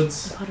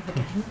forwards. Part of a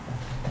game.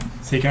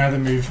 So he can either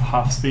move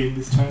half speed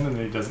this turn and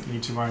then he doesn't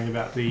need to worry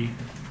about the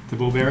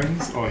ball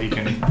bearings, or he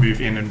can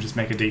move in and just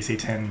make a DC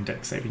 10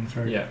 dex saving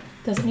throw. Yeah.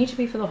 Does it need to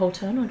be for the whole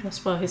turn, or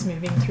just while he's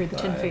moving through the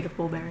 10 Right. feet of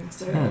ball bearings?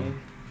 So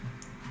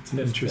It's an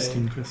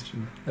interesting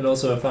question. And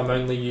also, if I'm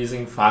only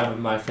using 5 of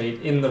my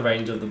feet in the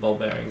range of the ball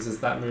bearings, is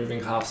that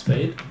moving half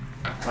speed?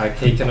 Like,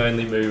 he can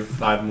only move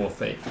 5 more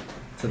feet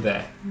to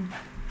there.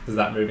 Is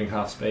that moving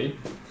half speed?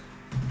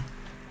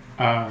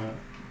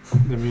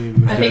 Let me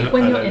look I at think it.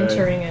 when I you're don't know.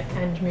 entering it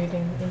and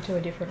moving into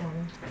a different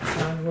one.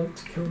 I want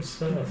to kill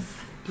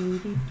stuff.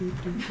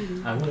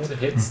 I want to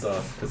hit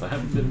stuff because I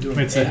haven't been doing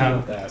Wait, so any how,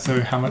 of that.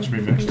 so how much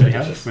movement did he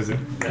have? Was it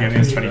he only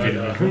has 20 feet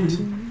of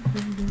movement?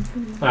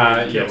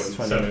 Yes,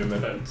 20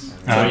 movement.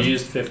 So he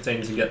used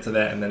 15 to get to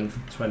there and then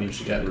 20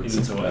 to get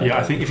into it. Yeah,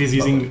 I think if he's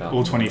using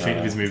all 20 feet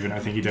of his movement, I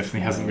think he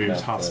definitely hasn't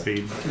moved half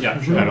speed Yeah.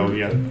 at all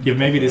yet. Yeah,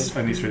 maybe this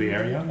only through the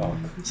area.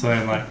 So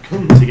then, like,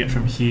 to get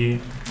from here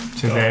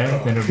to there,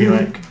 then it would be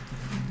like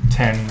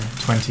 10,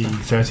 20,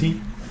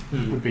 30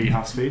 would be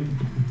half speed.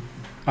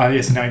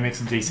 Yes, so now he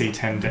makes a DC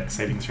 10 dex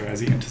saving throw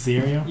as he enters the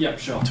area Yep,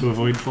 sure. to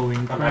avoid falling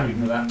I'm happy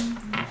prone. for that.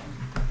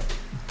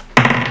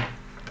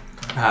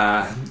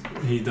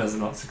 He does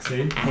not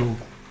succeed. Oh.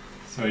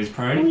 So he's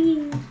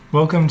prone.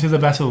 Welcome to the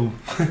battle.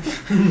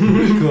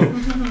 Cool.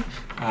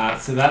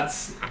 So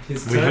that's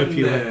his We turn hope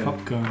you then. like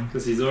popcorn.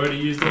 Because he's already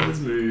used all his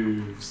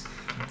moves.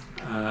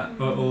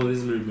 All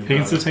his movement. He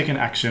can still rather. take an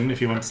action if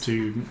he wants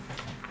to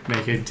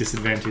make a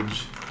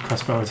disadvantage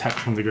crossbow attack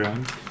from the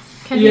ground.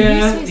 Can Yeah,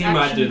 he use his he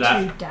might action do that.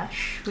 to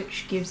dash,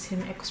 which gives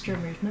him extra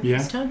movement Yeah,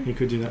 this turn? he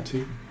could do that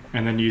too.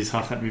 And then use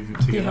half that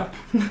movement to get Yeah. up.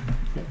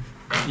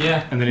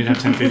 Yeah. And then he'd have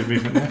 10 feet of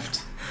movement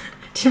left.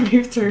 To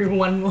move through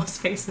one more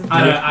space of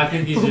I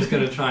think he's just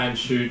going to try and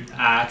shoot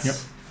at. Yep.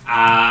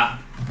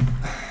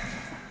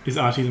 Is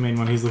Arty the main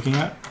one he's looking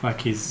at? Like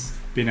he's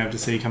been able to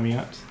see coming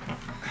out?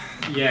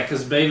 Yeah,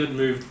 because Bavid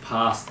moved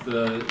past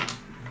the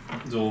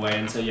doorway,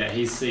 and so yeah,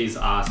 he sees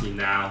Arty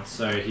now,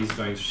 so he's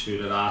going to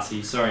shoot at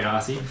Arty. Sorry,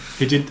 Arty.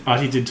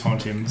 Arty did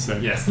taunt him, so...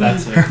 Yes,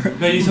 that's it.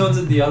 But you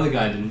taunted the other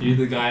guy, didn't you?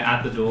 The guy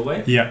at the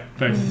doorway? Yeah,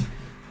 both.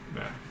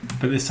 Yeah.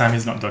 But this time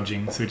he's not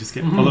dodging, so we just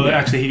get... Mhm. Although Yeah.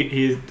 actually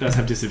he does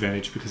have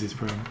disadvantage because he's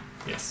prone.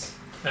 Yes.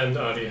 And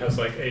Arty has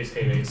like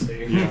 18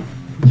 AC. Yeah.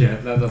 Yeah,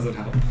 that doesn't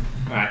help.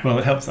 Alright. Well,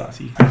 it helps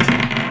Arty.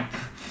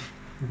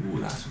 Ooh,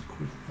 that's a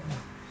good roll.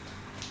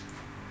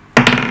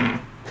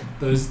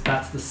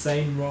 That's the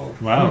same roll.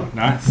 Wow,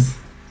 nice.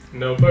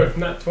 No, both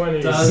nat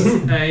 20s. Does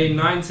a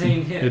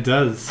 19 hit? It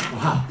does.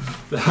 Wow,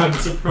 I'm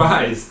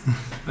surprised.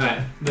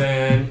 Alright,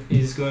 then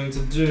he's going to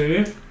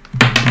do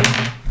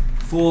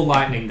 4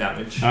 lightning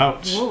damage.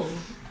 Ouch. Whoa.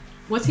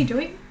 What's he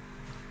doing?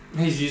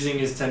 He's using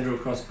his tendril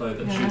crossbow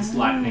that shoots Ah.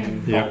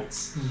 lightning Yeah.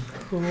 bolts.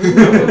 Cool.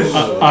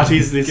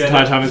 Arty's this Get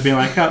entire it? time has been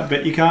like, oh,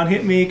 bet you can't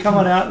hit me, come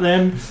on out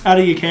then, out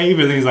of your cave,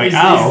 and then he's like,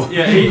 ow.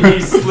 He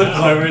slips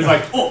over, he's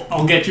like, oh,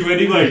 I'll get you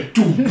anyway.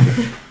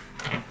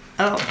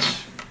 Ouch.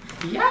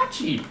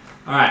 Yachi!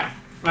 Alright,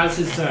 that's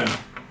his turn.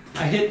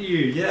 I hit you,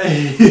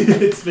 yay!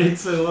 It's been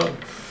so long.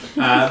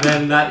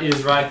 Then that is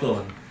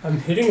Rythorn. I'm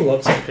hitting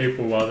lots of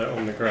people while they're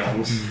on the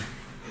ground.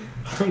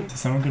 So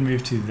someone can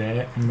move to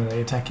there and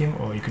melee attack him,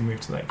 or you can move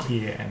to like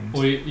here and...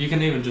 Or you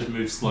can even just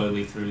move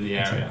slowly through the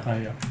area. Oh,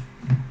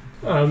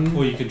 yeah.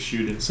 Or you could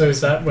shoot it. So is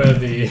that where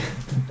the...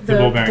 The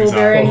ball bearings are.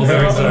 bearings Ball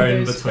bearings on are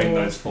in those between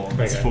four. those 4.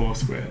 It's Okay. 4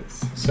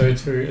 squares. So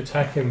to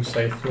attack him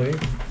safely...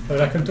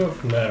 But I can do it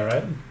from there,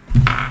 right?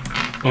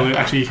 Well,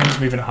 actually, you can just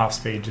move in at half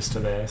speed just to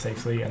there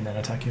safely and then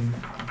attack him.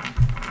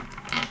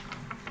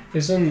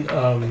 Isn't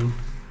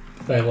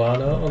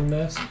Faelana on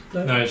there?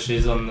 No,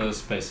 she's on the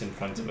space in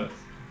front of it.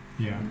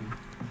 Yeah.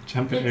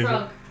 Jump it Big over.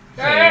 frog.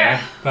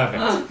 Yeah,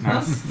 perfect.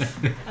 Nice.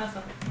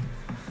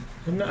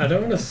 Awesome. I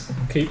don't want to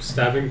keep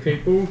stabbing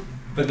people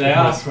But with they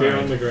my are spear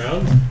on prone. the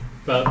ground,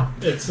 but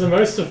it's the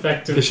most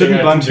effective It shouldn't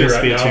thing I can blunt do your right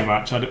spear now. too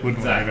much. I wouldn't worry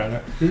Exactly.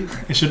 about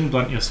it. It shouldn't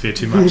blunt your spear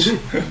too much.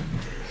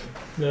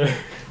 No.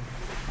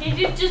 He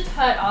did just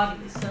hurt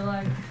Arty, so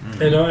like.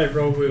 And I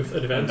roll with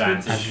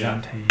advantage.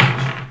 Advantage.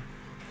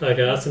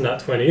 Okay, that's a nat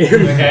 20.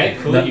 Okay,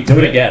 cool. No, You do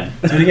it again.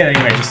 Do it again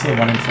anyway, just a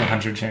 1 in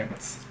 400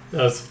 chance.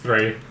 That's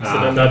 3. So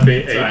Ah, then that'd be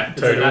 8 Right,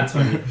 total. so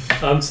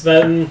that's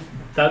So then,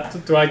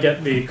 do I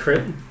get the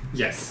crit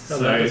yes. on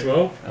So that as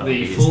well? Oh, the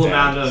he's full dead.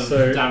 amount of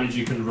So- damage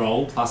you can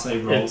roll plus a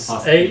roll It's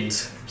plus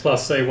 8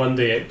 plus a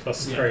 1d8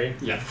 plus Yeah. 3.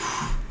 Yeah.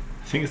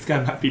 I think this guy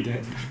might be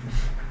dead.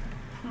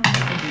 I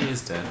think he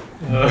is dead.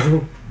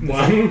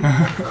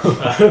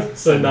 1.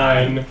 So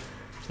 9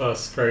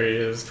 plus 3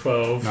 is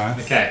 12.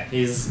 Nice. Okay,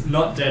 he's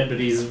not dead, but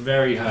he's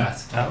very hurt.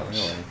 Oh,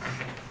 really?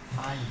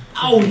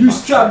 Oh, you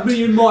stabbed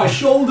me in my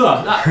shoulder!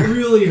 That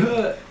really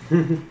hurt!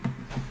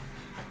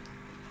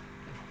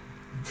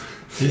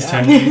 His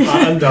turn.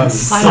 I'm done.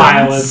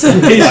 Silence.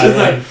 He's just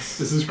like,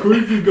 this is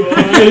creepy,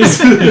 guys.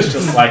 It's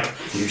just like,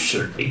 you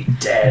should be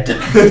dead.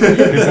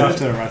 Who's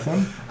after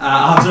Rythorn?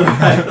 After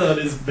Rythorn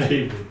is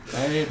Bavid.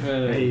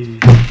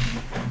 David,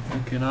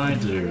 what can I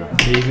do?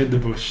 David the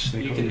Bush.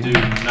 You can do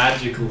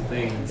magical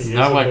things. He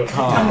No, is a I book.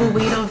 can't.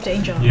 Tumbleweed of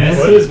danger. Yes,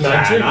 What you is can.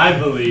 magic? I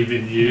believe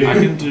in you. I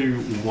can do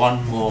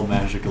one more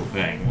magical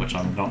thing, which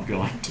I'm not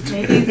going to do.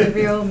 Maybe the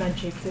real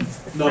magic is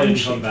the Not in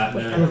friendship combat,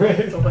 with no.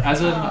 the-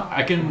 As in, Oh.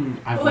 I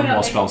have Oh, one no,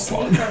 more they- spell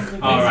slot.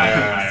 Oh,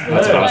 right.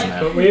 That's what I was Yeah,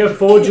 meant. but we are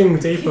forging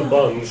deeper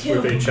bonds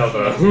with each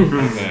other.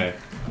 Okay.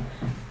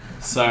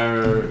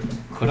 So,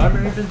 could I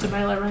move into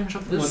melee range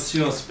of this? What's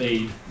your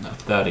speed? No,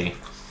 30.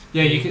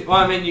 Yeah, you can. Well,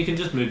 I mean, you can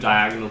just move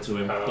diagonal to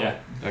him. Oh. Yeah.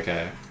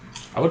 Okay.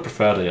 I would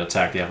prefer to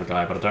attack the other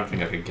guy, but I don't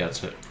think I could get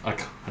to. I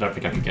don't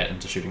think I could get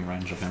into shooting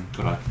range of him,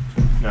 could I?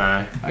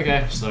 No.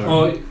 Okay, so.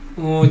 Or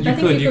you I think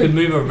could. you You could could.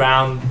 move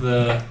around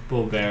the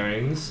ball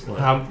bearings.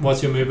 What?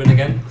 What's your movement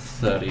again?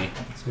 30.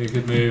 So you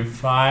could move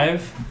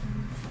 5.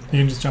 You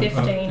can just jump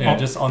up. 15, Yeah,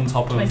 just on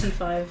top of.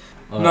 25.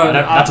 No,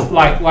 that's a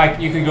like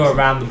you could go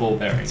around the ball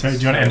bearings. So do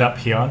you want to end up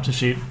here to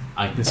shoot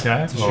this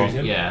guy? To Or- shoot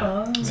him? Yeah.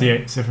 Oh. So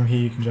yeah, so from here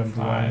you can jump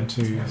 1, 5,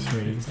 2,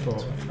 3, 10, 4,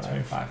 15,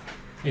 5. 5.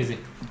 Easy.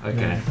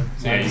 Okay.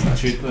 So yeah, you can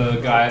shoot the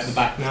guy at the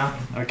back now.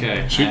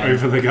 Okay. Shoot and-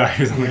 over the guy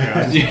who's on the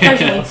ground.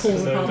 Casually Yeah. pull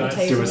So upon the dice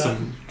Do table. us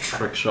some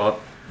trick shot.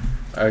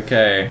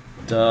 Okay.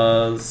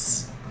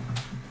 Does.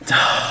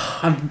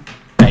 I'm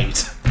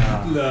 8.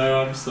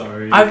 No, I'm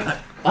sorry.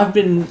 I've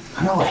been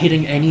not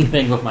hitting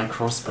anything with my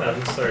crossbow.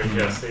 I'm sorry,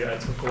 Jesse. I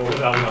took all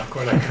of our luck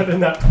when I got a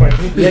nat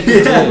 20. Yeah,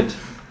 you did.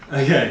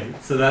 Okay,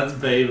 so that's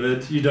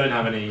Bavid. You don't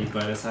have any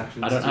bonus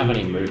actions. I don't do have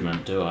any you?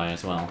 movement, do I,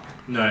 as well?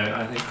 No,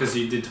 I think because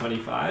you did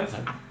 25.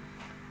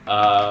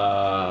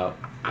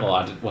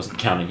 Well, wasn't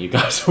counting you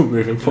guys for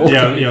moving forward.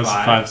 Yeah, it was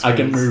 5 I squares.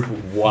 can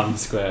move 1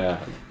 square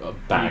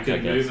back, you I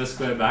can guess. move a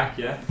square back,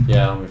 yeah?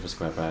 Yeah, I'll move a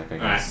square back, I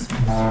guess.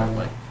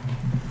 Like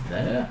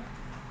there?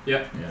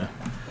 Yep. Yeah.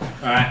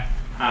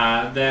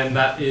 Alright, then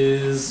that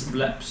is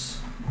Bleps.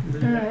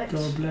 Alright. Go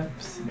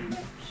Bleps.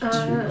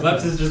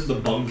 Bleps is just the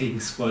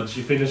bonking squad.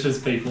 She finishes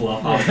people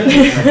off after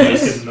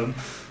making them.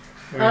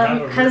 We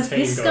have a Has routine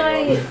this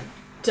going guy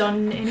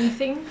done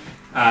anything?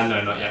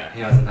 No, not yet. He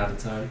hasn't had a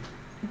turn.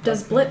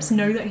 Does Bleps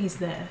know that he's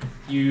there?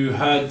 You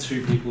heard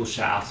 2 people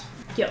shout.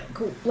 Yep,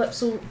 cool.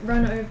 Bleps will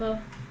run over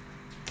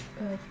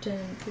 10,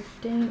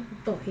 15.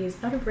 Oh,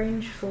 he's out of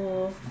range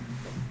for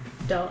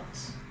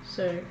darts.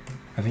 So,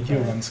 I think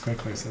you're 1 square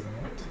closer than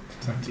that.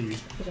 It's up to you.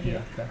 over Yeah,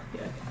 here. there.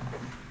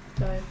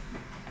 Yeah,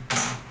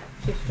 5,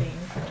 15,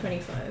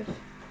 25.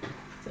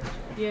 So,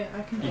 yeah,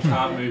 I can. You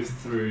can't move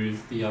through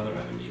the other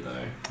enemy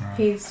though. Alright.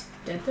 He's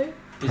dead though?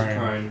 He's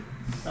Prone.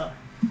 prone.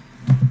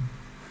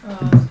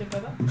 Step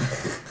over.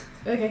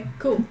 Okay,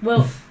 cool.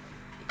 Well,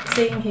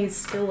 seeing he's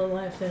still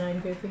alive, then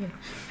I'd go for him.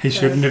 He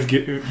shouldn't have.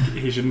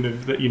 He shouldn't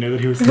have. That you know that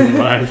he was still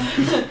alive.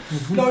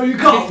 No, you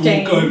can't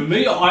 15. walk over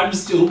me. I'm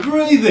still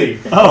breathing.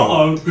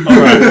 Oh. Uh-oh.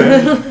 All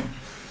right.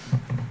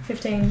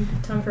 15.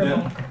 Time for a Yeah.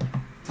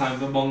 bonk. Time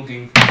for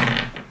bonking.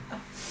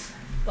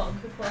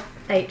 Bonk with what?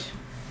 8.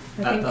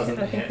 That doesn't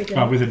I think we hit. did.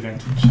 Oh, with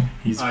advantage.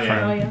 He's Oh, yeah. Oh,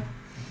 prone.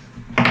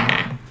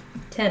 yeah.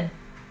 10.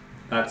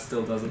 That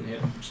still doesn't hit.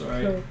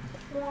 Sorry. Cool.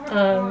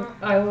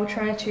 I will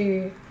try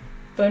to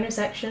bonus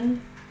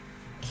action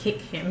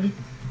kick him.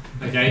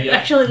 Okay, yeah.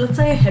 Actually, let's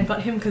say I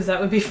headbutt him because that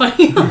would be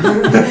funny. you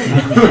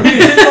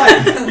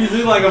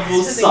do like a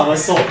full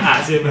somersault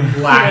at him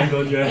and land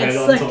on your head It's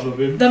on like- top of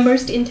him. The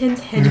most intense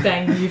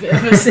headbang you've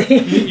ever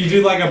seen. You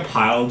do like a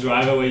pile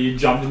driver where you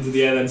jump into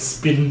the air then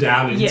spin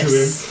down into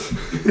Yes.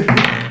 him.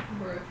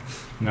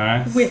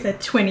 Nice. With a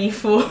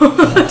 24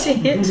 to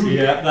hit.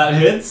 Yeah, that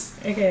hits.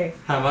 Okay,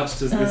 How much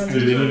does this do?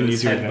 You didn't to even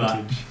his use your headbutt?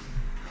 advantage.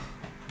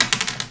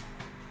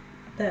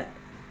 that.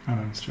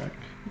 Unarmed strike.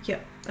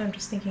 Yep. I'm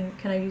just thinking,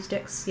 can I use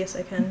Dex? Yes,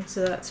 I can.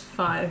 So that's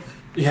 5.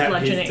 Yeah,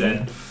 Bludgeoning. he's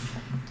dead.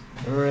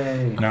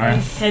 Hooray. I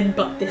Nice.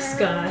 headbutt this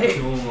guy.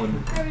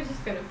 Gone. I was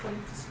just gonna put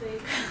him to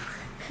sleep.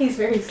 He's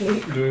very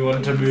asleep. Do we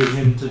want to move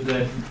him to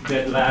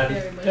dead lad?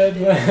 Very much.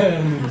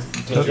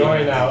 Deadland. To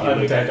join our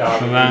undead The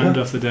army. land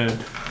of the dead.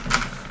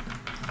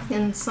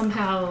 And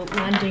somehow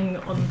landing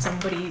on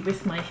somebody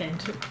with my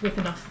head with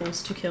enough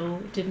force to kill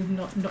did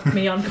not knock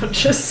me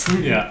unconscious.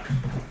 Yeah.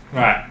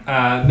 Right.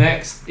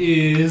 Next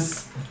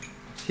is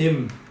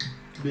Him.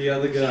 The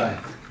other guy.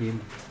 Him.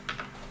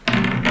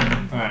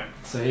 Alright,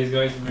 so he's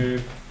going to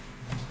move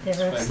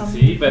There are some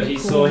 20, but he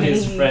people saw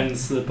his named friend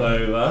slip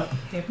over.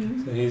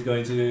 him. So he's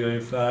going to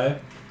go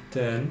 5,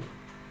 10,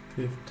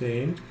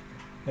 15,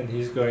 and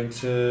he's going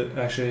to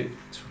actually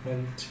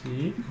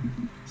 20.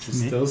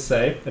 He's still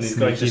safe, and he's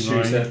going to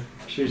Sneaky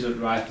shoot at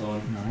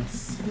Rythorn.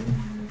 Nice.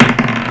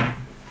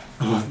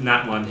 Oh,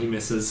 nat 1, he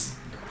misses.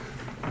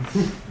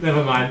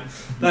 Never mind.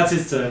 That's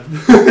his turn.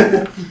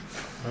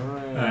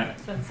 Alright.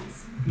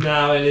 Fences.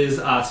 Now it is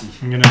Arty.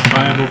 I'm going to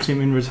firebolt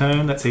him in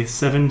return. That's a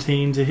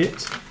 17 to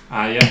hit.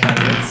 Yeah, that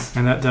hits.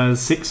 And that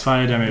does 6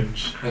 fire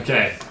damage.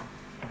 Okay.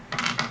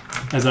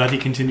 As Arty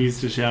continues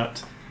to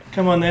shout,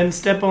 "Come on then,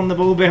 step on the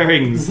ball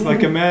bearings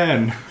like a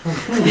man."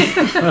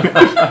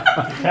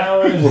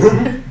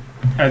 Coward.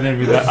 And then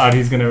with that,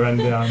 Arty's going to run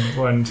down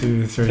 1,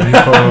 2, 3, 4,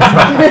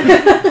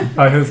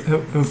 5.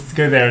 He'll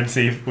go there and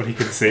see what he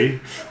can see.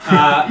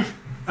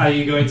 Are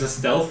you going to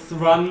stealth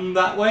run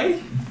that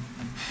way?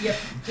 Yep,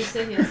 just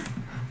say yes.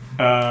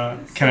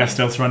 Can I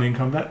stealth run in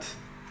combat?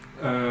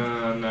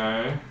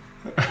 No.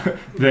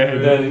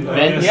 Then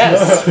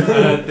yes. I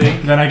don't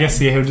think. I guess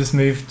he'll just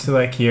move to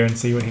like here and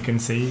see what he can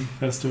see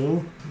first of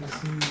all.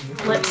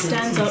 Bleps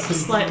stands up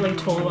slightly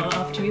taller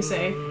after you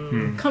say,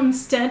 "Come and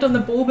stand on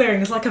the ball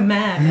bearings like a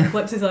man." And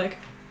Bleps is like,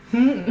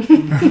 You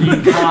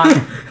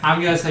can't.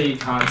 I'm going to say you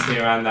can't see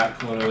around that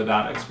corner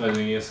without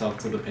exposing yourself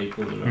to the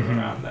people that are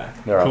around there.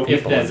 There are Cool. If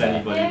people there's in there.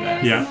 anybody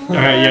there. Yeah.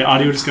 Okay. Yeah.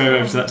 Artie will just go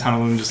over to that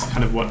tunnel and just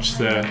kind of watch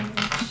the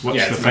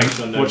Yeah, flank,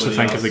 to make sure watch the nobody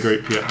flank of the else-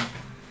 group. Yeah.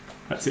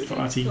 That's it for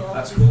Artie.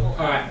 That's cool.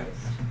 Alright.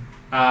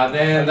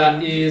 Then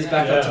that is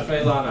back up to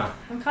Faelana.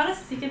 I'm kind of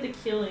sick of the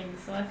killing,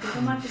 so I think I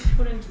might just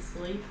put him to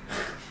sleep.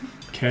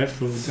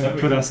 Careful. So Don't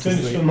we put can us to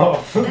finish sleep. them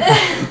off.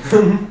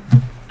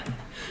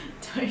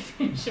 Don't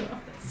finish him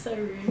up, that's so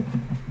rude.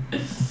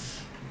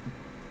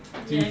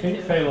 Do you think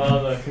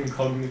Faelana can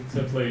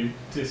cognitively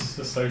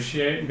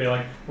disassociate and be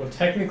like, well,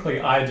 technically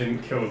I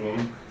didn't kill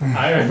them.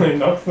 I only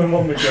knocked them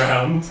on the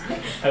ground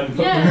and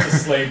put them to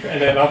sleep,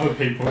 and then other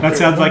people. That killed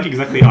sounds them. like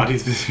exactly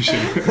Artie's position.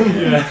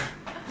 Yeah.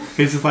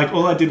 He's just like,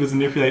 all I did was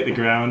manipulate the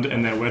ground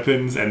and their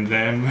weapons and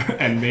them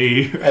and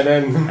me. And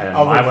then And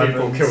other my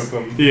people weapons.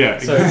 killed them. Yeah.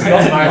 So it's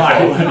not my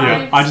fault.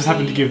 Yeah, I just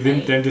happened to 5d8. give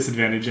them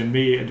disadvantage and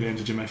me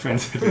advantage and my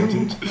friends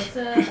advantage. It's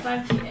a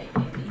 5d8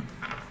 maybe.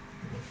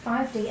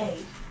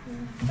 5d8.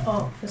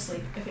 Oh, for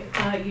sleep.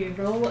 Okay. You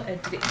roll a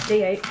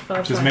d8 5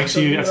 Just times, make sure so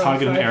you roll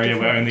target an 5 area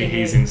where different only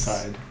he's D8s.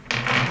 inside.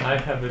 I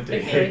have a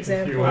Okay, D8 if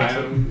example. you want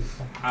to.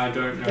 I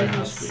don't know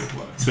how sleep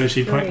works. So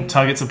she Three.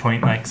 targets a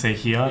point like say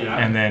here, Yeah.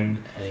 and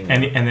then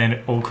and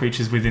then all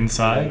creatures within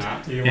inside.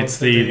 Do you want It's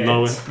the D8s?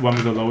 lowest one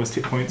with the lowest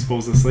hit points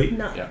falls asleep.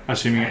 No. Yeah.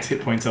 Assuming its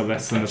hit points are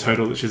less than the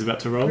total that she's about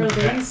to roll. Roll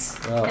these,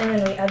 Well, and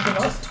then we add them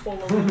up. Just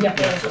all of them. Yeah,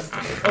 just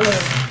all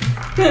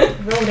of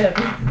them. Roll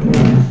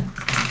them.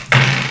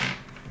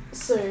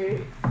 So,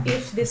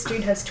 if this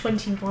dude has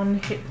 21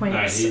 hit No,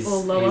 points he's or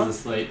lower,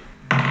 asleep.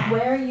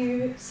 where are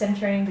you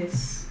centering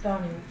this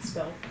spell?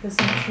 Because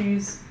you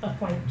choose a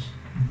point.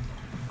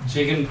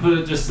 She can put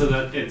it just so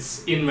that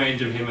it's in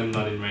range of him and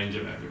not in range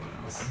of everyone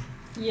else.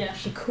 Yeah.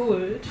 She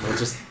could. we'll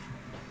just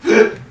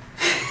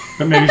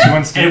But maybe she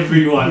wants to.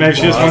 Everyone. Maybe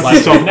she just Well,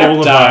 wants to like stop all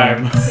the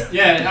time. violence.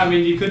 Yeah, I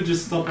mean, you could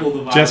just stop all the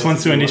violence. Just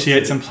wants if to you want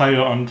initiate to. some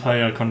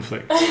player-on-player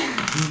conflict.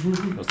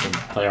 Just some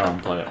player on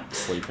player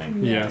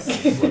sleeping. Yes.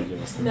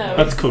 No.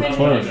 That's it's called meant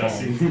for chloroform.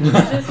 him.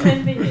 It's just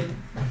meant for him.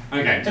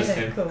 Okay, just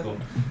Okay, him. cool. Cool.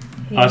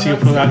 He Archie will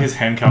nods. pull out his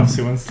handcuffs.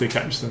 He wants to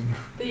catch them.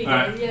 There you go.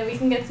 Alright. Yeah, we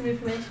can get some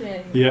information out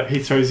of him. Yeah, he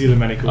throws you the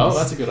manacles. Oh,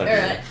 that's a good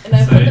idea. Alright, and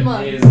I So put them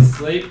on. he is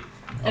asleep.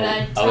 And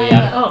I Oh, tie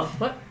yeah. him up. Oh,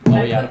 what? And Oh,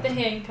 I yeah. put the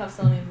handcuffs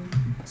on him.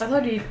 I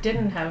thought he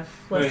didn't have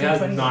Well, less he than has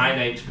 20. 9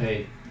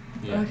 HP.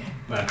 Yeah. Okay.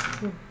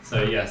 Left.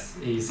 So yes,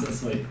 he's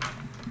asleep.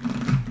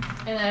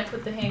 And I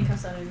put the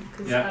handcuffs on him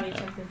because Yeah. Honey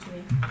jumped into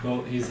me.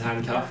 Well, he's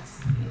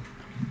handcuffed.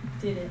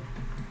 Did it.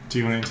 Do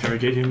you want to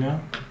interrogate him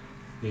now?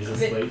 He's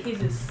But asleep.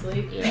 he's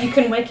asleep. Yeah. You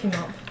can wake him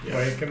up.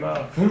 Wake him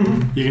up.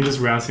 You can just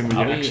rouse him with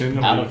Are your we action.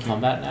 or out you of can-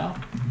 combat now?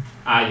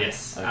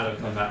 Yes, out of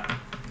combat.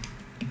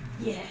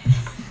 Yeah.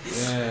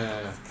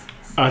 Yeah.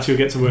 Archie will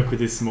get to work with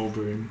his small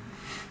broom.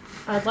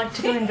 I'd like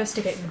to go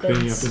investigate the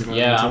Cleaning up beds.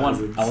 Yeah, I environmental want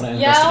hazards.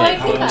 to Yeah, I investigate. like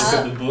him Look up.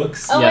 at the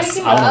books. I'll Yes, wake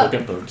him I want up. to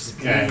look at books.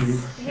 Okay. He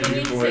You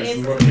needs to boys answer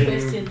some looking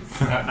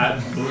questions.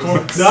 At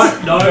Books. No,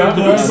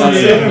 books. No, no.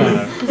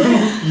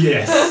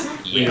 Yes.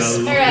 We Yes. are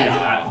looking Alright.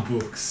 at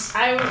books.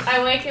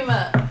 I wake him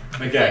up.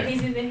 But Okay.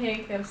 he's in the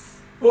handcuffs.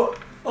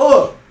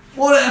 Oh,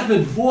 what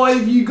happened? Why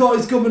have you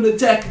guys come and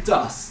attacked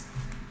us?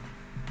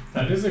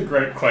 That is a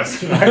great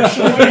question,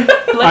 actually.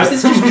 Bleps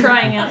is just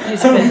trying out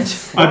his bed.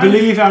 I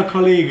believe our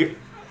colleague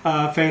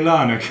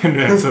Faelana can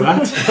answer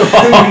that.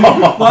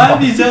 Why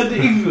have you turned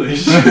to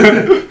English?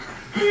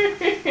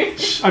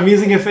 Shh, I'm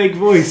using a fake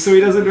voice so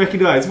he doesn't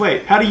recognize.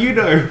 Wait, how do you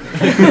know?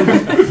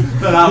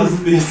 But I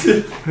was this.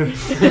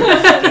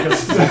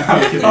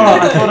 Oh,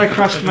 I thought I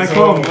crushed my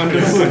comm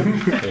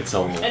underfoot. It's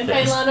all And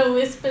fixed. Faelana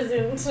whispers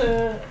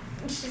into.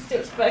 She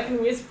steps back and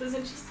whispers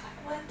and she's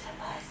like, "What did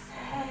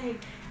I say?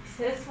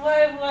 Says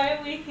why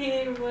we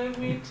here, why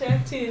we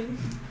checked in.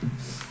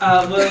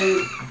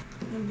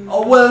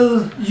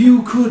 Well,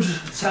 you could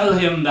tell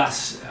him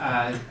that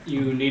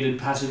you needed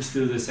passage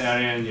through this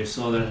area and you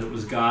saw that it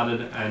was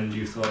guarded and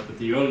you thought that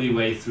the only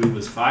way through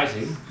was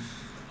fighting.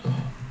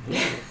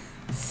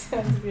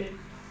 Sounds good.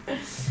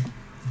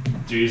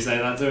 Do you say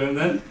that to him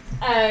then?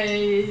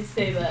 I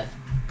say that.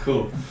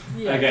 Cool.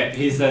 Yeah. Okay,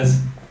 he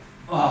says,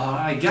 oh,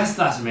 I guess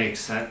that makes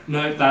sense.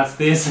 No, that's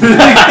this. It's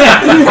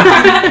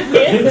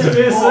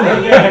this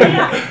again.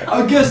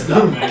 I guess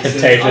that makes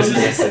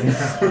Contagious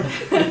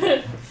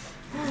sense.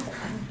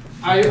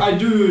 I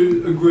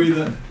do agree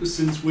that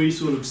since we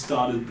sort of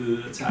started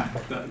the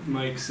attack, that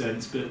makes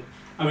sense, but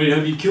I mean,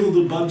 have you killed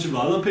a bunch of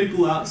other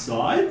people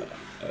outside?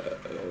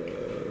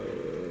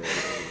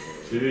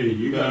 Gee,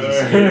 you guys are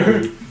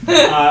scary.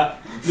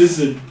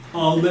 Listen,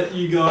 I'll let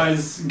you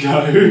guys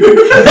go.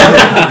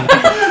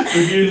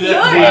 If you You're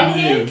let in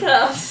me live.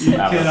 handcuffs. Can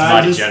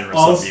I just?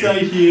 I'll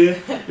stay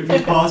here. If you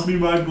pass me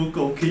my book,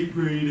 I'll keep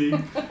reading,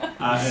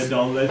 and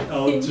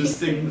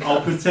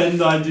I'll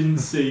pretend I didn't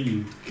see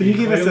you. Can you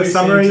give us a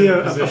summary,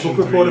 a book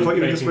report of what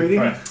you were just reading?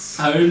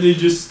 I only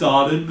just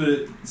started, but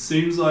it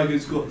seems like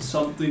it's got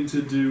something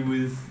to do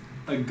with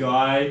a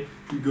guy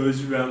who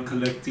goes around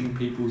collecting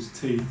people's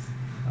teeth.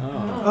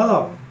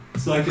 Oh.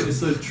 It's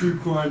a true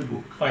crime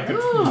book. Like a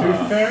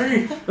tooth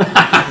fairy?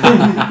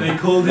 They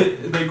call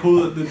it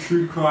the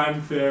True Crime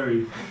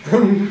Fairy. So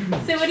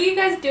what are you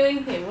guys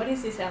doing here? What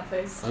is this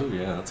outpost? Oh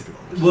yeah, that's a good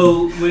one.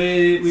 Well,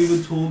 we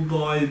were told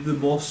by the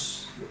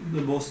boss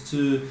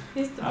to.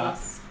 Who's the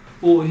boss?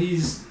 Or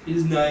his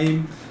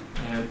name.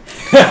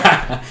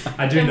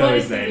 I do And know what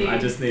his does he name. do? I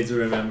just need to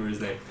remember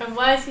his name. And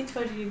why has he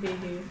told you to be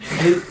here?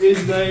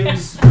 His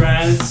name's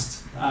Ranst.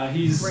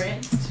 He's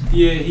Ranced?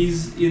 yeah.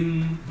 He's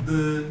here.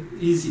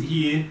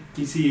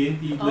 He's here.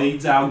 He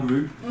leads our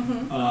group.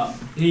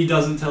 Mm-hmm. He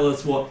doesn't tell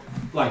us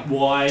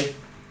why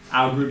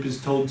our group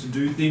is told to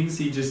do things.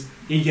 He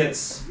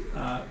gets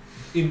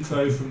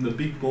info from the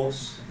big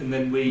boss, and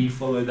then we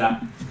follow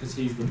that because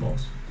he's the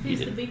boss. Who's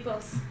the big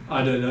boss?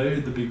 I don't know who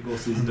the big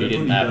boss is. He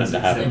didn't Nobody happen does to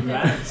have except it.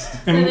 Ranst.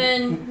 So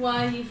then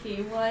why are you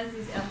here? Why is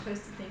this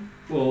outpost a thing?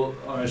 Well,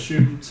 I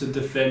assume to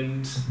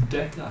defend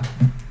Decker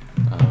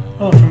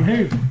Oh, from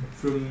who?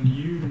 from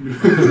you.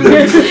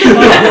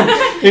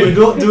 We're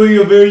not doing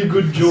a very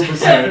good job of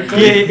that. Yeah,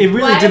 it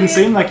really Why didn't are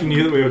seem like you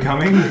knew that we were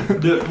coming.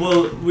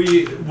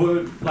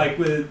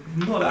 We're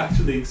not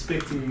actually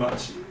expecting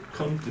much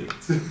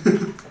conflict.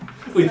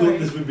 We thought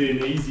this would be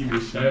an easy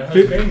mission.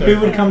 Who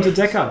would come to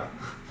Decker?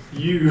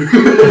 You.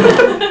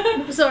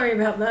 Sorry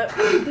about that.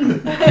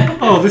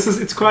 Oh,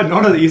 it's quite an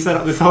honour that you set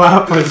up this whole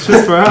outpost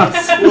just for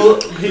us. Well,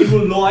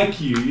 people like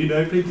you,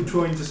 people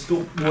trying to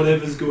stop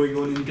whatever's going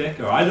on in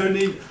Decker.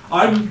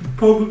 I'm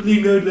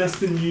probably no less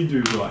than you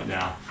do right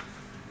now.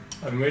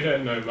 And we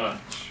don't know much.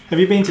 Have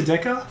you been to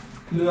Decker?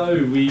 No,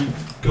 we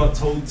got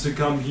told to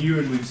come here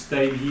and we've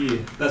stayed here.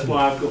 That's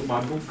why I've got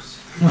my books.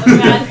 Are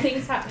bad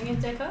things happening in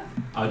Decker?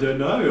 I don't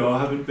know, I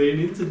haven't been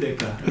into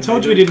Decker. I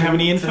told you we didn't have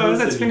any info.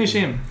 Let's finish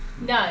him.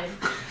 No.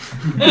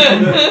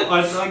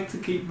 I'd like to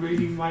keep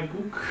reading my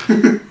book.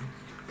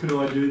 Can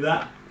I do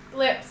that?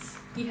 Bleps,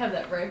 you have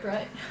that rope,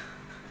 right?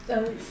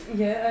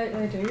 Yeah,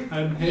 I do.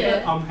 I'm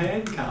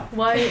handcuffed.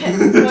 Why do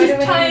Just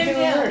we tie have him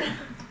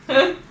to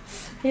do down.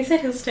 He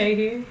said he'll stay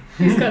here.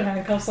 He's got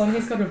handcuffs on.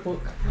 He's got a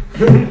book.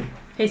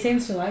 He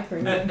seems to like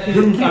reading.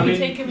 Can we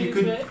take him you his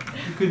could, word?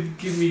 you could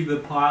give me the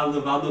pile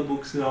of other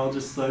books and I'll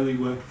just slowly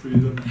work through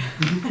them.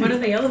 What are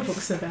the other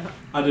books about?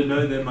 I don't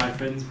know, they're my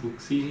friend's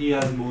books. He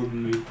has more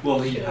than me. Well,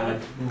 he Sure.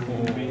 had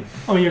more than me.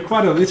 Oh, you're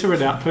quite a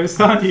literate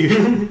outpost, aren't you?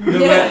 No,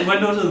 Yeah. we're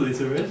not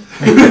illiterate.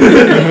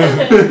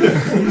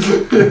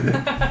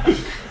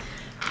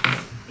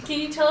 Can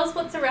you tell us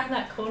what's around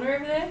that corner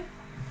over there?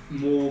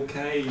 More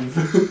cave.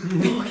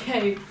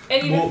 Okay.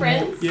 Any of your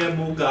friends?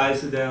 More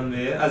guys are down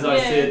there. As I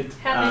said.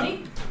 How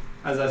many?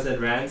 As I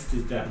said, Ranst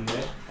is down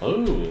there.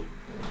 Oh.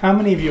 How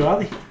many of you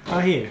are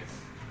here?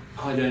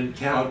 I don't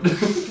count.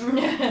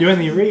 You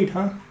only read,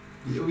 huh?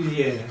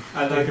 Yeah,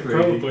 I They like could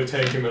reading. probably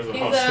take him as a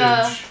He's,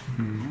 hostage.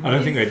 I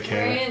don't think they'd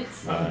care.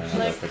 Experience,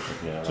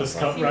 like, Just is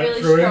cut he right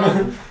really through him.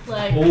 strong?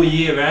 Like, Oh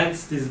yeah,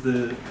 Ranst is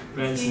the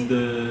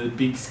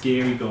big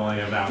scary guy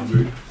of our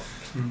group.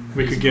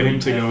 We could get him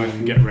to go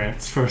and get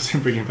rants first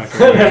and bring him back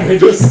And then around. we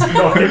just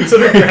knock him to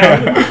the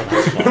ground.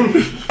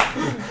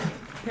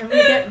 Can we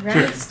get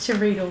rats to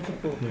read all the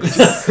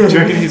books? Do you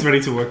reckon he's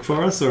ready to work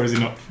for us, or is he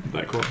not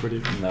that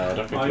cooperative? No, I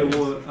don't think it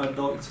is. I'd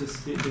like to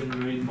sit and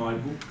read my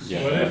books.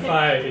 Yeah. What if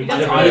I That's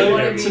inject why you him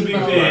wanna with to be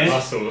read my fair-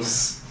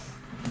 muscles?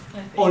 I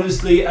think.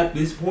 Honestly, at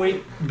this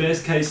point,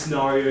 best case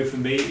scenario for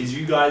me is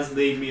you guys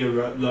leave me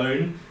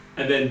alone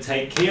and then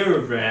take care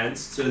of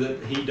Ranst so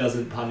that he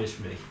doesn't punish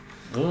me.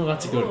 Oh,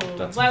 that's a good. Oh,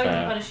 That's why would he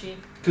fair. punish you?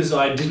 Because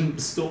I didn't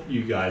stop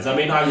you guys. I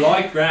mean, I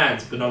like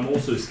Ranst, but I'm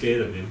also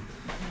scared of him.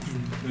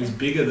 He's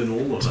bigger than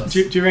all of us.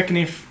 Do you reckon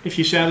if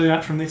you shouted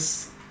out from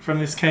this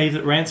cave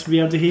that Rance would be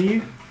able to hear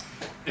you?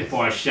 If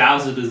I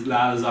shouted as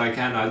loud as I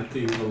can, I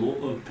think a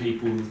lot of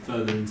people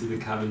further into the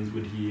caverns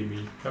would hear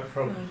me. That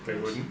probably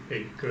wouldn't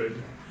be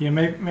good. Yeah,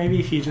 maybe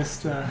if you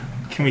just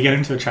can we get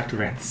him to attract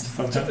rents?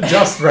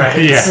 Just rents.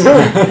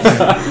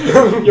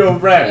 Yeah. Your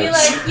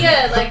rents.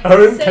 Like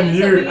Can say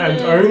you something and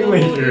in a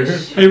only you.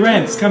 normal-ish- Hey,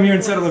 rents, come here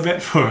and settle a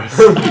bet for us.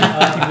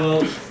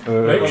 Well,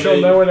 Make sure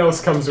no one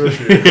else comes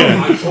with you.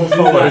 Yeah. Or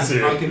follows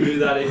you. I can do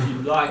that if you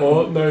like.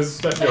 Or knows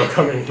that you're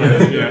coming I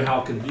don't here. know how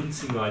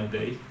convincing I'd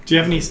be. Do you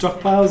have any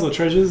stockpiles or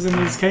treasures in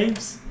these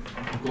caves?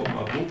 I've got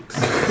my books.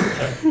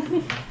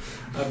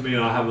 I mean,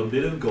 I have a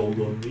bit of gold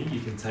on me.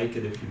 You can take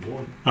it if you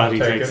want. Arty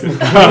Take takes it. it.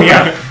 Oh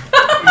yeah.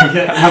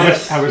 How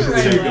much is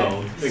Right. it? 2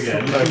 gold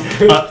again.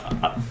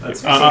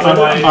 That's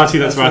Arty,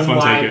 that's Rythorn,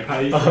 my take it.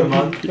 pay for the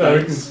month. No,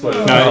 we can split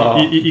it. No,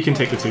 you can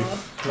take the 2.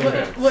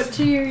 What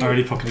do you? I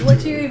already pocketed What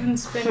 2. do you even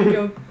spend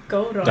your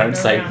gold on? Don't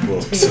say around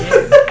books.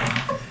 here?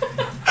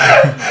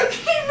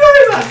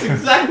 That's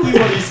exactly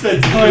what he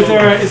spent. Oh,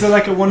 is there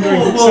like a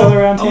wandering Oh, bookseller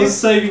around I here? was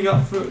saving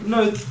up for.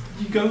 No,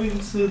 you go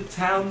into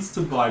towns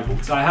to buy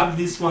books. I have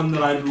this one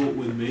that I brought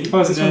with me. Oh,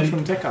 is this and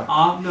one then- from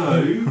Deca?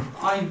 No,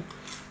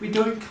 we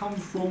don't come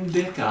from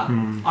Deca.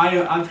 Hmm.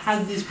 I've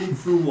had this book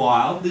for a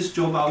while. This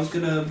job I was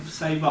gonna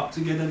save up to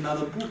get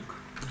another book.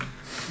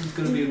 It's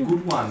gonna be a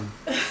good one.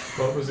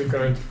 What was it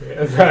going to be?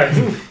 Okay.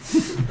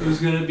 It was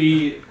gonna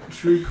be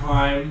True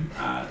Crime,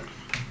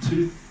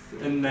 Tooth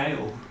and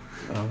Nail.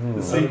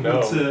 The sequel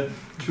no. to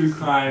True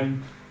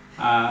Crime.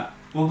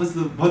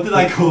 What did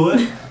I call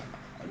it?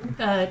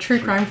 True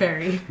Crime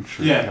Fairy.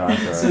 Yeah,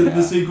 it's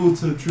the sequel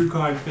to True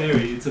Crime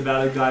Fairy. It's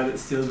about a guy that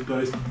steals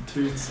both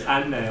tooths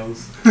and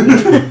nails.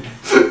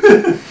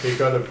 You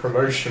got a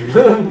promotion.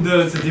 No,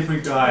 it's a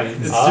different guy.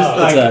 It's just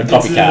like It's a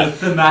copycat. a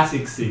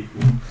thematic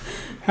sequel.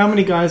 How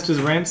many guys does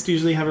Rance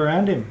usually have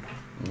around him?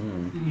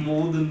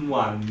 More than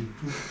one.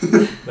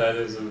 That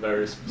is a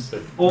very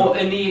specific.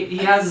 And he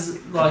has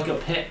like a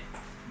pet.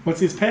 What's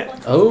his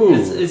pet? Oh.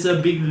 It's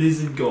a big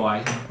lizard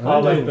guy. I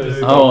like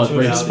those. Oh, it Two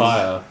breathes houses.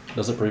 fire.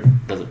 Does it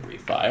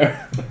breathe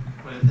fire?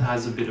 It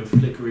has a bit of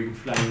flickering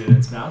flame in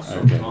its mouth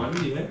Okay.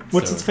 sometimes, yeah.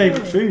 What's So- its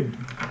favourite food?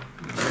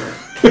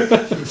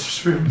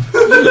 Shrimp.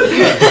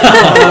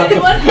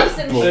 What happens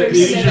in Well, shrimp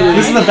usually- dinner?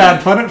 This is a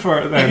bad planet for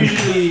it then.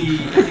 Usually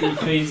he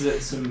feeds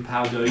it some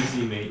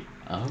powdozy meat.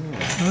 Oh.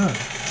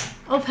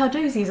 Oh,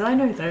 Paldosies, I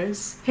know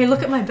those. Hey,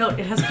 look at my belt.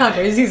 It has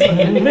Paldosies on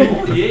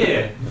it. Oh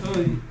yeah.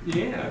 Oh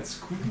yeah, it's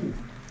cool.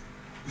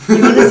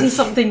 You want to see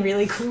something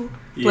really cool?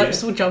 Yeah.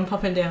 Bleps will jump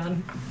up and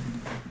down.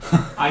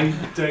 I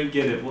don't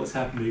get it. What's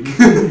happening?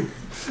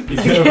 You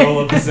gotta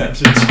roll a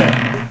perception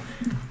check.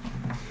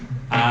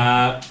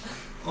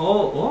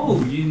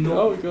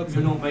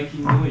 You're not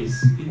making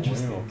noise.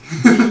 Interesting.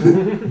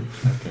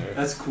 Okay.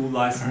 That's cool,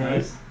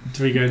 license.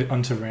 Do we go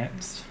on to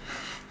Rance?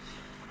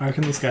 I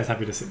reckon this guy's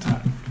happy to sit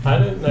tight. I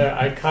don't know.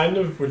 I kind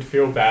of would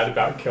feel bad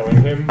about killing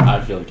him,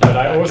 I feel like but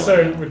I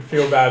also would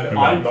feel bad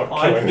about not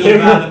I killing feel him.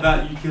 bad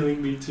about you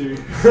killing me too.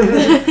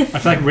 I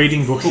feel like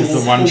reading books is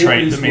the one For what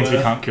trait it's that means we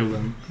worth. can't kill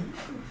them.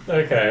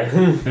 Okay.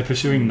 They're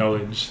pursuing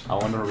knowledge. I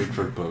want to read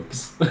through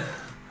books.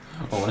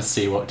 I want to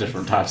see what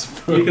different types of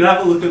You books. can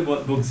have a look at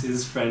what books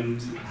his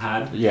friend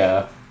had.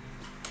 Yeah.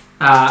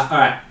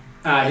 Alright.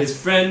 His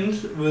friend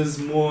was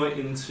more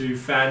into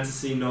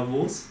fantasy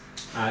novels.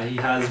 He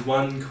has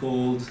one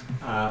called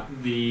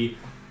The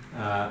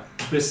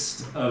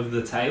Twist of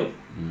the Tale.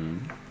 Mm.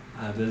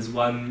 There's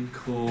one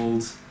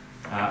called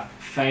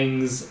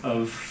Fangs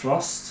of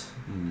Frost.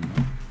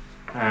 Mm.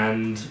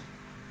 And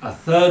a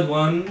third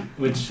one,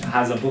 which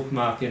has a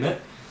bookmark in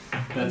it,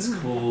 that's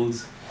called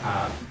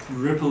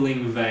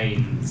Rippling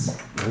Veins.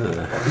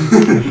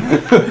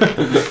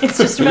 It's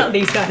just about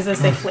these guys as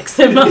they flex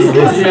their muscles.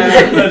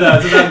 Yeah, no,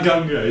 it's about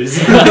gungos.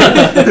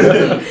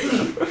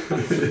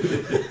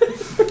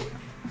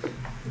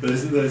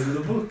 Those are the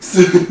books.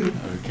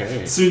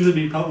 Okay. Soon to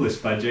be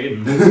published by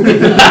Jaden.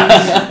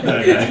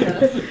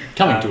 Okay.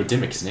 Coming to a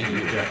Dimmicks near you.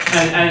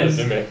 And There's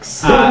a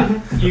mix.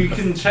 you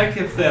can check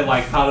if they're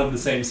like part of the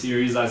same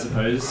series, I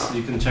suppose.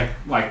 You can check,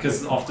 like,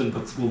 because often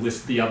books will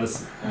list the other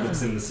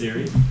books in the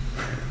series.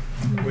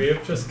 We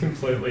have just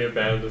completely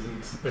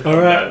abandoned the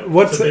Alright, combat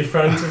what's to it- be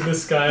friends with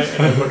this guy and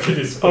then look at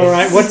his books.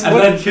 Alright, And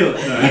then kill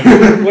it.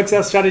 No. what's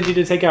our strategy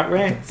to take out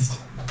Rance?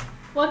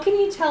 What can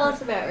you tell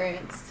us about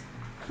Rance?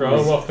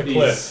 Throw him off the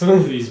cliff.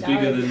 He's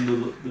bigger than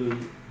the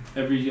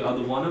every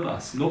other one of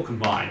us. Not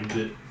combined,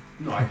 but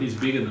like he's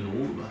bigger than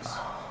all of us.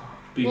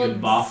 Big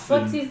and buff.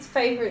 What's and his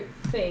favourite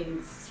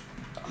things?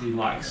 he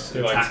likes He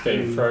likes being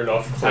attacking, thrown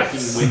off attacking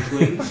cliffs.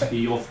 weaklings.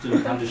 He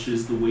often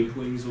punishes the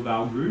weaklings of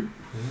our group.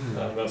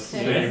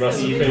 Okay. You must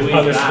have He's been doing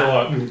punished that. a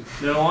lot.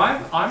 No,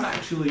 I'm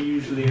actually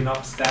usually an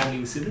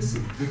upstanding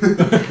citizen.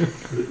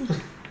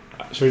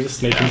 Should we just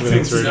sneak into the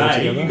next room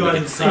Today, you altogether?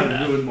 guys decided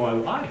to ruin my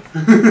life.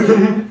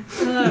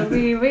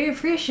 We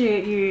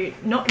appreciate you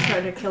not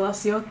trying to kill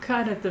us. You're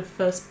kind of the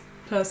first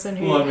person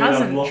who Well, I mean, I'm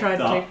hasn't locked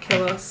tried up. to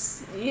kill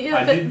us. Yeah,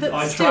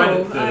 I still, tried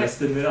it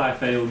first and then I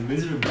failed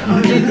miserably.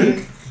 Oh, did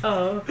you?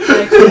 Oh,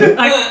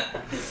 I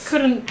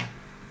couldn't.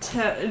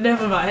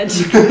 Never mind.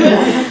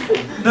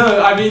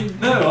 No, I mean,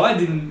 no, I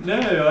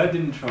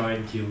didn't try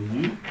and kill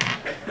you.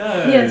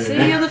 No. Yeah, so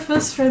you're the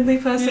first friendly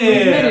person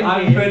we've met in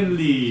I'm here.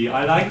 friendly.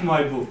 I like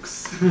my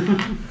books.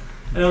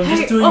 And I'm Hey,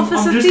 just doing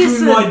Officer doing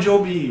Thiessen. my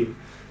job here.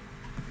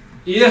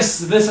 Yes,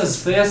 this is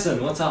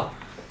Thiessen. What's up?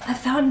 I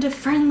found a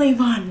friendly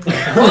one. Oh,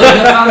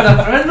 you found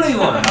a friendly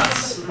one.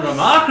 That's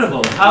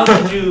remarkable. How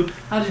did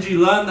you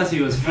learn that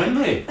he was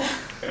friendly?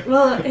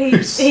 Well, he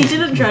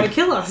didn't try to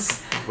kill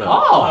us.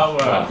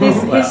 Well,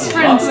 His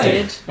friends lovely.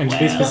 did. And to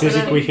be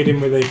specific, we hit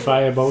him with a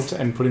firebolt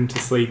and put him to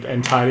sleep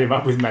and tied him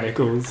up with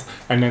manacles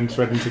and then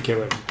threatened to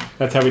kill him.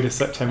 That's how we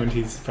determined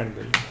he's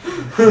friendly.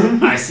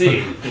 I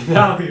see.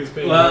 Now he's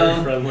being Well,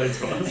 very friendly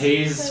to us.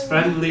 He's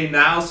friendly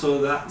now,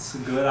 so that's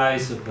good, I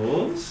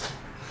suppose.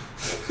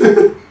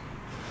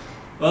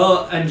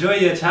 Well, enjoy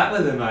your chat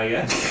with him, I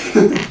guess.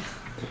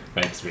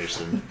 Thanks,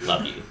 Pearson.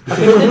 Love you.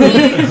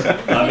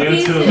 Love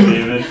you too,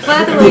 David.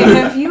 By the way,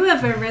 have you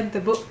ever read the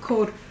book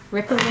called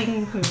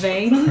Rippling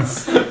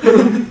Veins?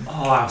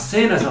 Oh, I've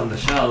seen it on the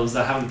shelves.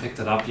 I haven't picked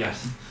it up yet.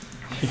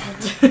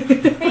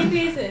 Hey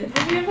Jason,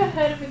 have you ever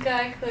heard of a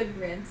guy called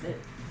Rancid?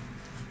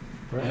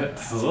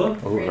 Hello?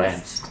 Oh,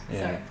 Ranced.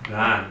 Sorry.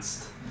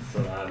 Ranced.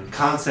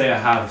 Can't say I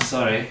have,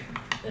 sorry.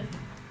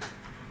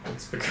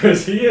 It's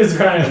because he is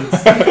Rance.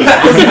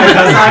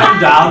 Because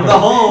I'm down the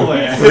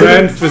hallway.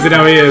 Ranced was in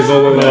our ears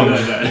all along.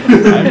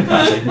 I'm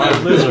touching my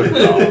lizard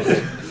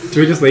dog. Do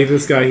we just leave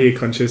this guy here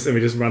conscious and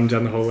we just run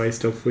down the hallway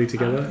stealthily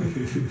together?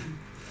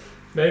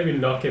 Maybe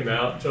knock him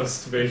out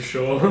just to be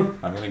sure.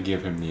 I'm gonna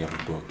give him the other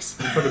books.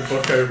 Put a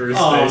book over his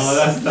Oh, face.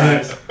 that's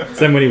nice. So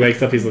then when he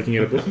wakes up, he's looking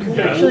at a book.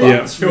 Yeah. Actually,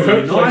 Yeah. You'll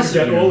hopefully Nice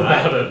forget of you, all mate.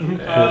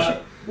 about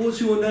it. What's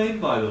your name,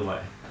 by the way?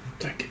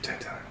 Don't tell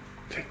him.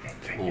 Fake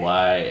name.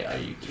 Why are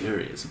you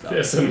curious about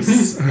Yes,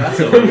 this? That's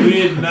a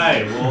weird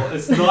name. Well,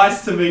 it's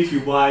nice to meet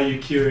you. Why are you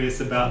curious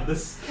about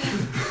this?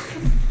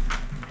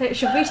 Hey,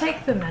 should we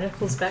take the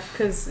manacles back?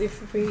 Because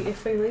if we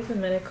leave the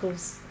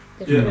manacles,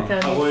 if we Yeah,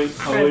 become I won't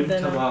friend,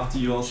 then, come after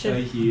you. I'll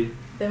stay here.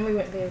 then we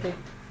won't be able to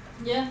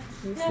Yeah.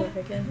 use Yeah. them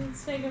again.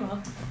 Let's take him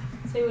off.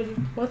 See what he.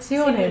 What's See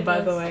your what name, it by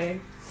the does. way?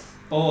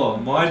 Oh,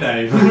 my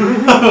name.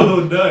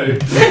 Oh no.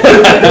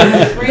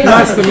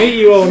 Nice to meet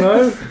you all,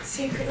 no?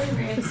 Secretly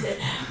Rancid.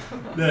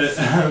 No.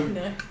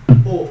 No.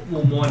 Oh,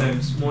 well, my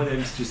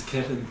name's just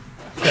Kevin.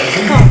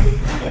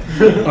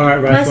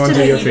 Alright, right, Nice go on, to do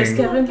meet your you, thing.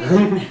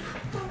 Kevin.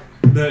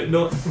 No,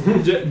 not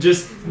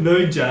just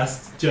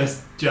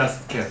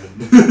Kevin.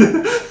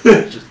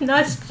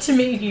 Nice to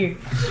meet you.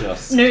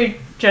 Just No,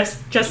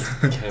 just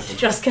Kevin.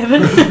 just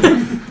Kevin.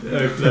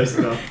 Oh, close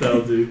enough.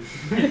 That'll do.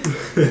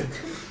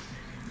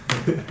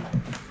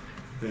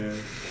 Yeah.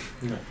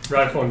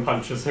 Rythorn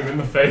punches him in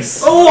the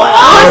face. Oh!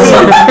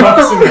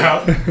 Knocks him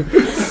out.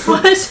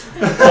 What?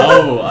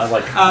 Oh, I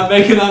like.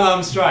 Make an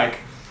unarmed strike.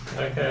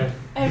 Okay.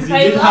 And You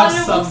did have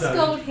Faelana some will though.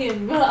 scold him.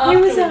 He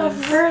was our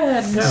afterwards.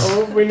 friend. Yeah,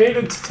 well, we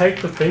needed to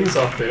take the things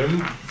off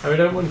him, and we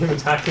don't want him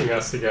attacking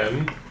us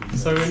again,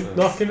 so we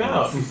knock him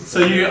out.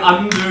 So you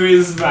undo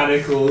his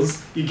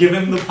manacles, you give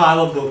him the pile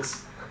of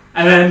books,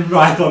 and then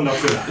Rythorn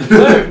knocks him out.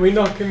 No, we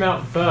knock him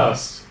out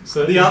first.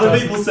 So The he other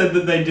doesn't- people said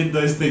that they did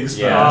those things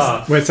Yeah.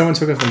 first. Wait, someone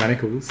took off the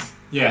manacles.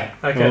 Yeah.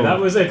 Okay, Oh. that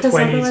was a Because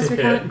 20 otherwise to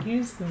we hit. can't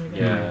use them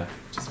again. Yeah,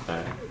 just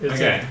bad. It's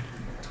Okay.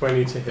 a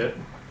 20 to hit.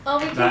 Oh,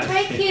 we can That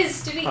take hits.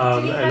 his. Did he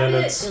And have then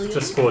it? it's Ilium?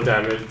 just 4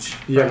 damage.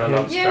 Yeah, and yeah.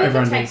 then Yeah, we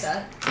Everyone can take does.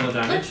 that. 4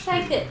 damage. Let's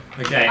take it.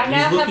 Okay, I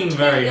now he's looking have 2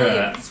 very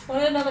hurt. Iliums.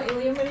 Want another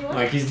Ilium, anyone?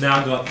 Like he's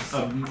now got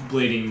a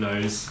bleeding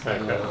nose. Okay.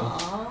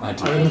 Aww. I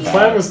do. I mean, the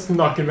plan was to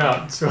knock him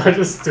out. So I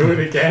just do it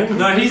again?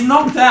 No, he's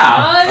knocked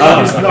out. Oh,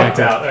 He's okay. knocked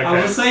out. I would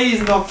Okay. say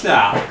he's knocked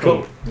out.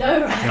 Cool.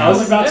 no, right. I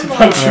was about to No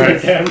punch more. you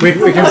again. We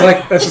can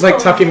let's just like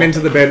tuck him into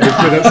the bed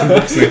with some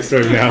books next to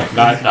him now.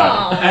 No, no.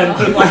 Aw. And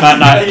but like,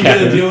 No, are you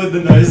Kevin. gonna deal with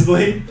the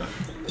nosebleed?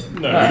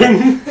 No. I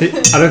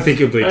don't think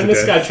he'll bleed And to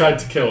this guy death. tried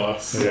to kill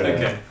us. Yeah.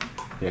 Okay.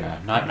 Yeah,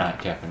 night,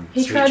 Kevin.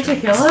 He Sweet tried to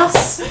dreams. kill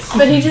us,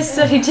 but he just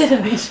said he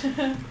didn't.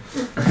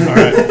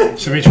 Alright,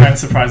 should we try and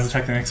surprise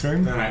attack the next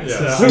room? Alright,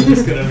 Yeah. so I'm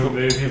just gonna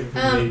remove him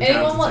from the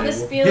Anyone encounter want the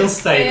table. spear He'll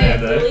stay there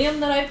though. Ilium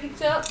that I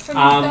picked up from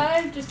Um, this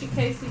guy, just in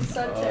case he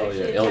decides to Oh,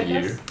 actually yeah, attack LU.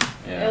 us?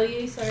 Yeah,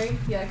 LU, sorry.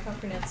 Yeah, I can't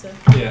pronounce it.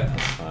 Yeah.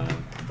 that's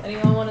fine.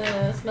 Anyone want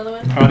another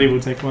one? Arty will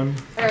take one.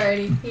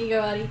 Alrighty, here you go,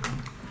 Arty.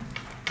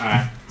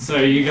 Alright, so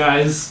you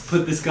guys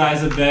put this guy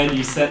to bed,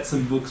 you set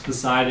some books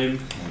beside him,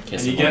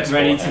 Kiss and you him on get his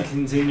ready to forehead.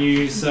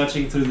 continue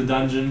searching through the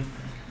dungeon,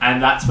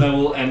 and that's where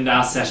we'll end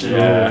our session.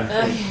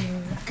 Yeah.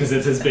 Because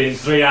it has been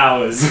 3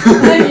 hours.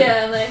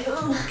 Yeah, like,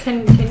 oh.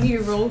 Can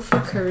you roll for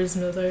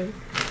charisma though?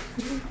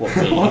 What,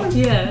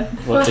 me? Yeah.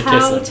 What, to For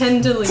kiss how him?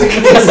 tenderly you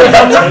kiss him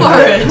on the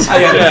forehead.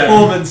 Yeah,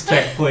 performance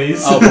check,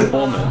 please. Oh,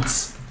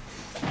 performance.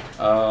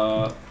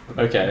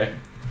 Okay.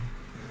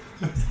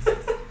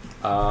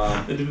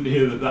 I didn't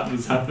hear that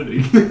was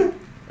happening.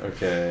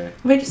 Okay.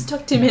 We just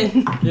tucked him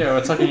in. Yeah,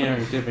 we're tucking him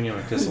and giving him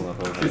a kiss on the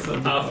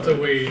forehead. After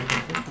we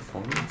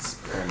Performance?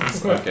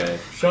 Okay.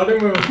 shot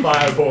him with a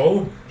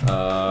fireball,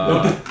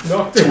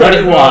 knocked him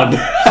 21. over,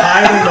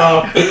 tied him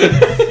up,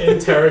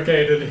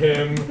 interrogated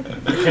him,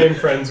 became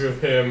friends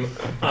with him,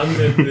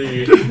 undid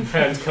the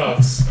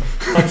handcuffs,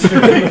 punched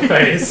him in the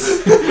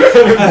face,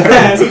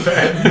 and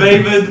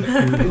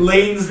Bavid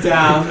leans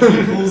down,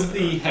 he pulls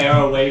the hair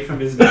away from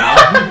his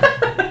mouth,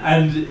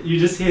 and you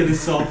just hear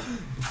this soft.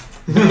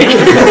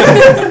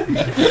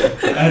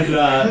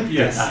 And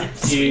yes,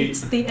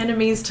 It's the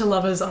enemies to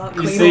lovers arc.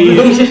 you we see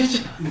all-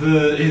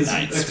 his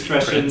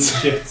expression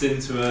shifts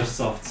into a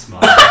soft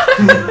smile.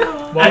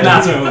 while, And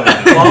that's where we're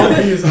at. while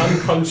he is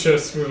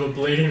unconscious with a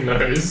bleeding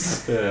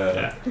nose.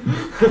 Yeah.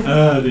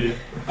 Oh dear.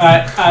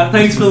 Alright,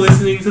 thanks for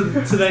listening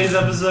to today's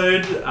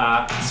episode.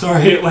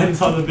 Sorry it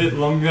went on a bit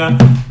longer.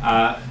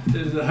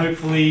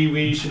 Hopefully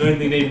we should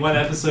only need one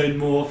episode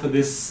more for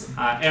this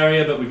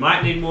area, but we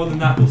might need more than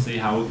that. We'll see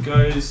how it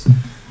goes.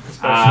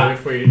 Especially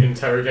if we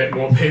interrogate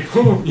more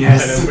people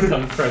Yes. and then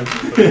become friends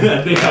with them.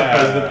 I think I'm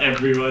friends with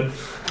everyone.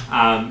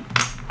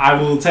 I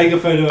will take a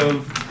photo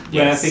of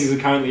where Yes. things are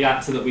currently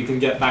at so that we can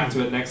get back to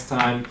it next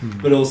time,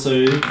 but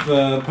also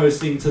for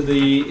posting to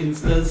the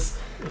Instas.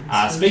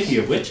 Speaking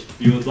of which, if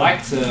you would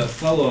like to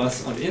follow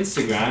us on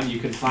Instagram, you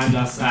can find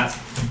us at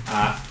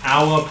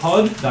Our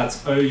Pod,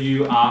 that's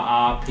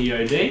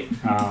OURRPOD.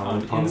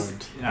 On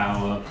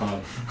Our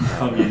Pod.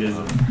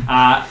 Communism.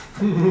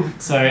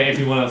 So if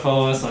you want to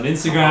follow us on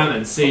Instagram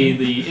and see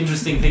the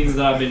interesting things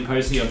that I've been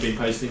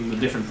posting the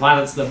different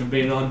planets that we've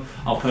been on.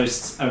 I'll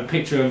post a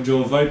picture of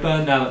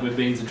Jawvopah now that we've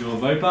been to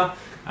Jawvopah,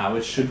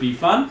 which should be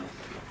fun.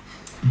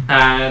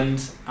 And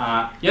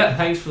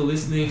thanks for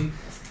listening.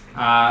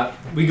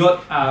 We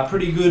got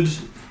pretty good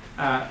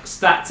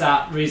stats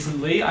out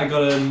recently. I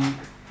got an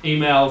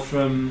email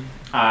from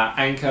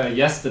Anchor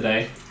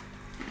yesterday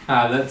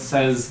that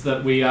says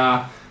that we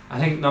are, I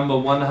think, number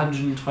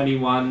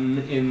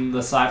 121 in the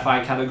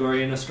sci-fi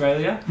category in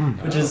Australia,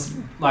 which is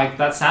like,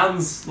 that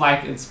sounds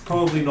like it's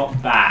probably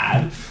not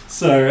bad.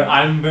 So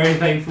I'm very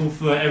thankful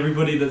for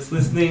everybody that's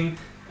listening.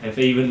 If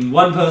even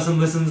one person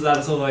listens,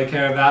 that's all I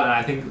care about. And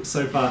I think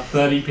so far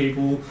 30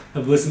 people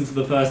have listened to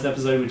the first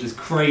episode, which is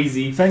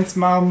crazy. Thanks,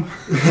 Mum.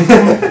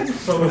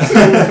 So let's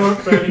talk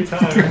 30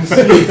 times.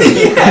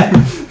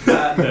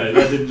 No,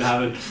 that didn't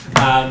happen.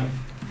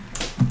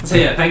 So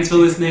yeah, thanks for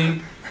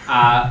listening.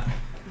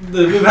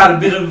 We've had a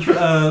bit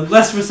of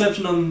less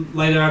reception on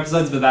later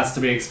episodes, but that's to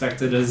be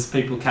expected as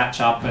people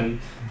catch up and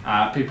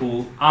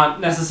people aren't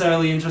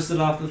necessarily interested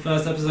after the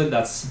first episode.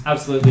 That's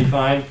absolutely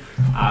fine.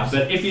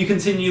 But if you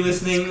continue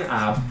listening,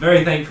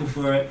 very thankful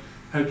for it.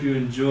 Hope you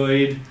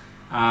enjoyed.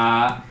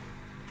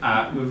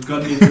 We've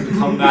gotten into the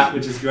combat,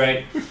 which is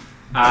great.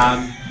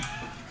 And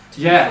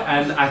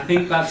I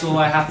think that's all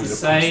I have to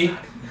say.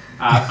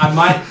 I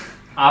might,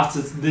 after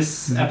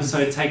this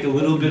episode, take a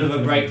little bit of a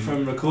break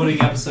from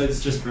recording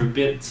episodes just for a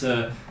bit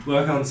to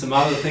work on some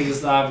other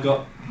things that I've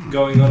got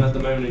going on at the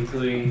moment,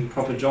 including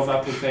proper job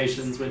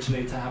applications which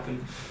need to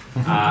happen.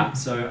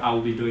 So I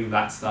will be doing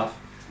that stuff.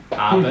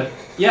 But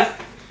yeah,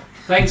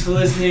 thanks for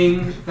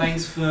listening.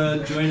 Thanks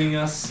for joining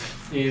us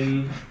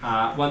in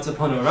Once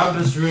Upon a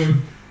Rumpus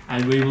Room,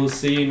 and we will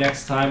see you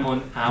next time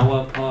on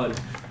Our Pod.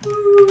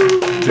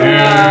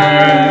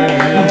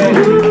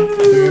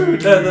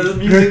 The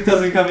music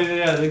doesn't come in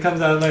yet, it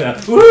comes out later.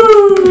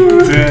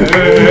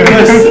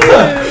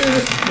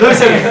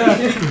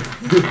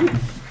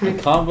 I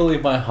can't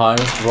believe my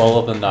highest roll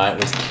of the night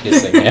was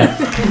kissing him.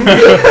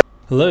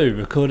 Hello,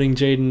 Recording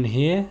Jaden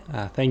here.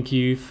 Thank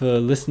you for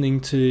listening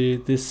to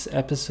this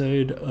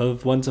episode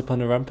of Once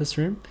Upon a Rumpus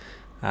Room.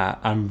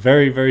 I'm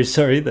very, very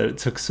sorry that it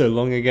took so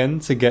long again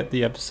to get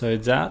the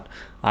episodes out.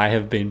 I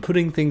have been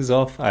putting things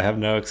off. I have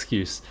no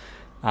excuse.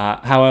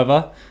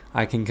 However,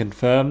 I can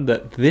confirm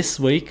that this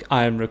week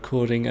I am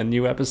recording a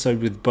new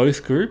episode with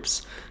both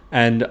groups,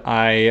 and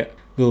I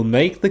will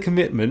make the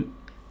commitment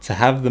to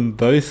have them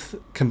both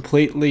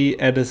completely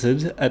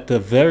edited at the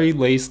very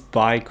least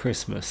by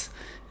Christmas.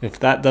 If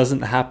that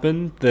doesn't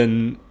happen,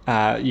 then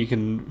you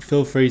can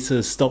feel free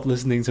to stop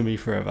listening to me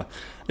forever.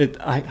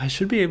 I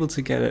should be able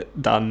to get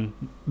it done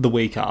the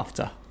week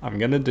after. I'm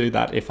going to do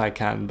that if I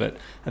can, but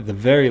at the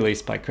very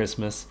least by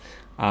Christmas.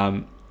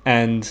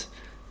 And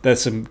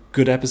there's some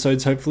good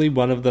episodes, hopefully.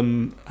 One of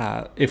them,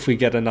 if we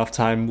get enough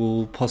time,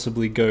 will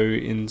possibly go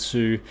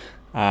into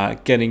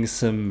getting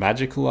some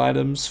magical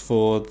items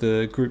for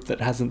the group that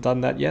hasn't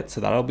done that yet,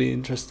 so that'll be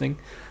interesting,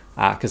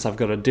 because I've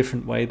got a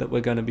different way that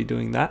we're going to be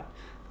doing that.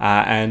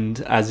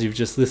 And as you've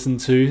just listened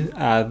to,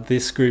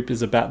 this group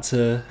is about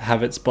to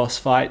have its boss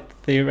fight,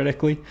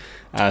 theoretically,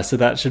 so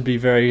that should be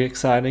very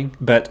exciting,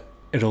 but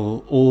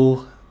it'll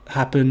all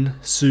happen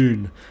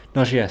soon,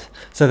 not yet.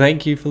 So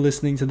thank you for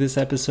listening to this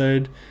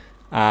episode.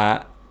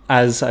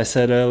 As I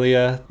said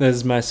earlier,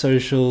 there's my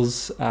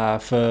socials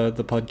for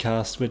the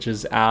podcast, which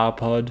is Our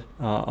Pod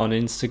on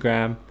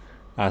Instagram.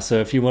 So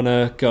if you want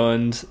to go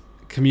and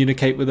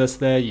communicate with us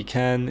there, you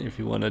can. If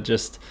you want to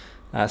just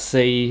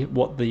see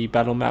what the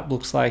battle map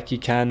looks like, you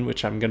can,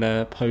 which I'm going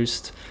to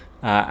post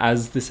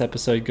as this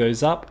episode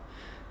goes up.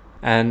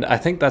 And I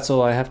think that's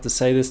all I have to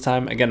say this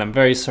time. Again, I'm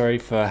very sorry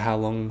for how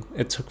long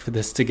it took for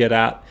this to get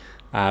out.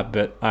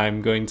 But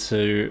I'm going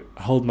to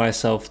hold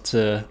myself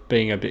to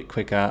being a bit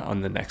quicker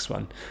on the next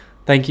one.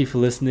 Thank you for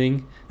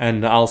listening,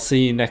 and I'll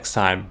see you next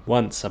time,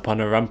 once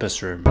upon a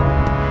Rumpus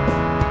Room.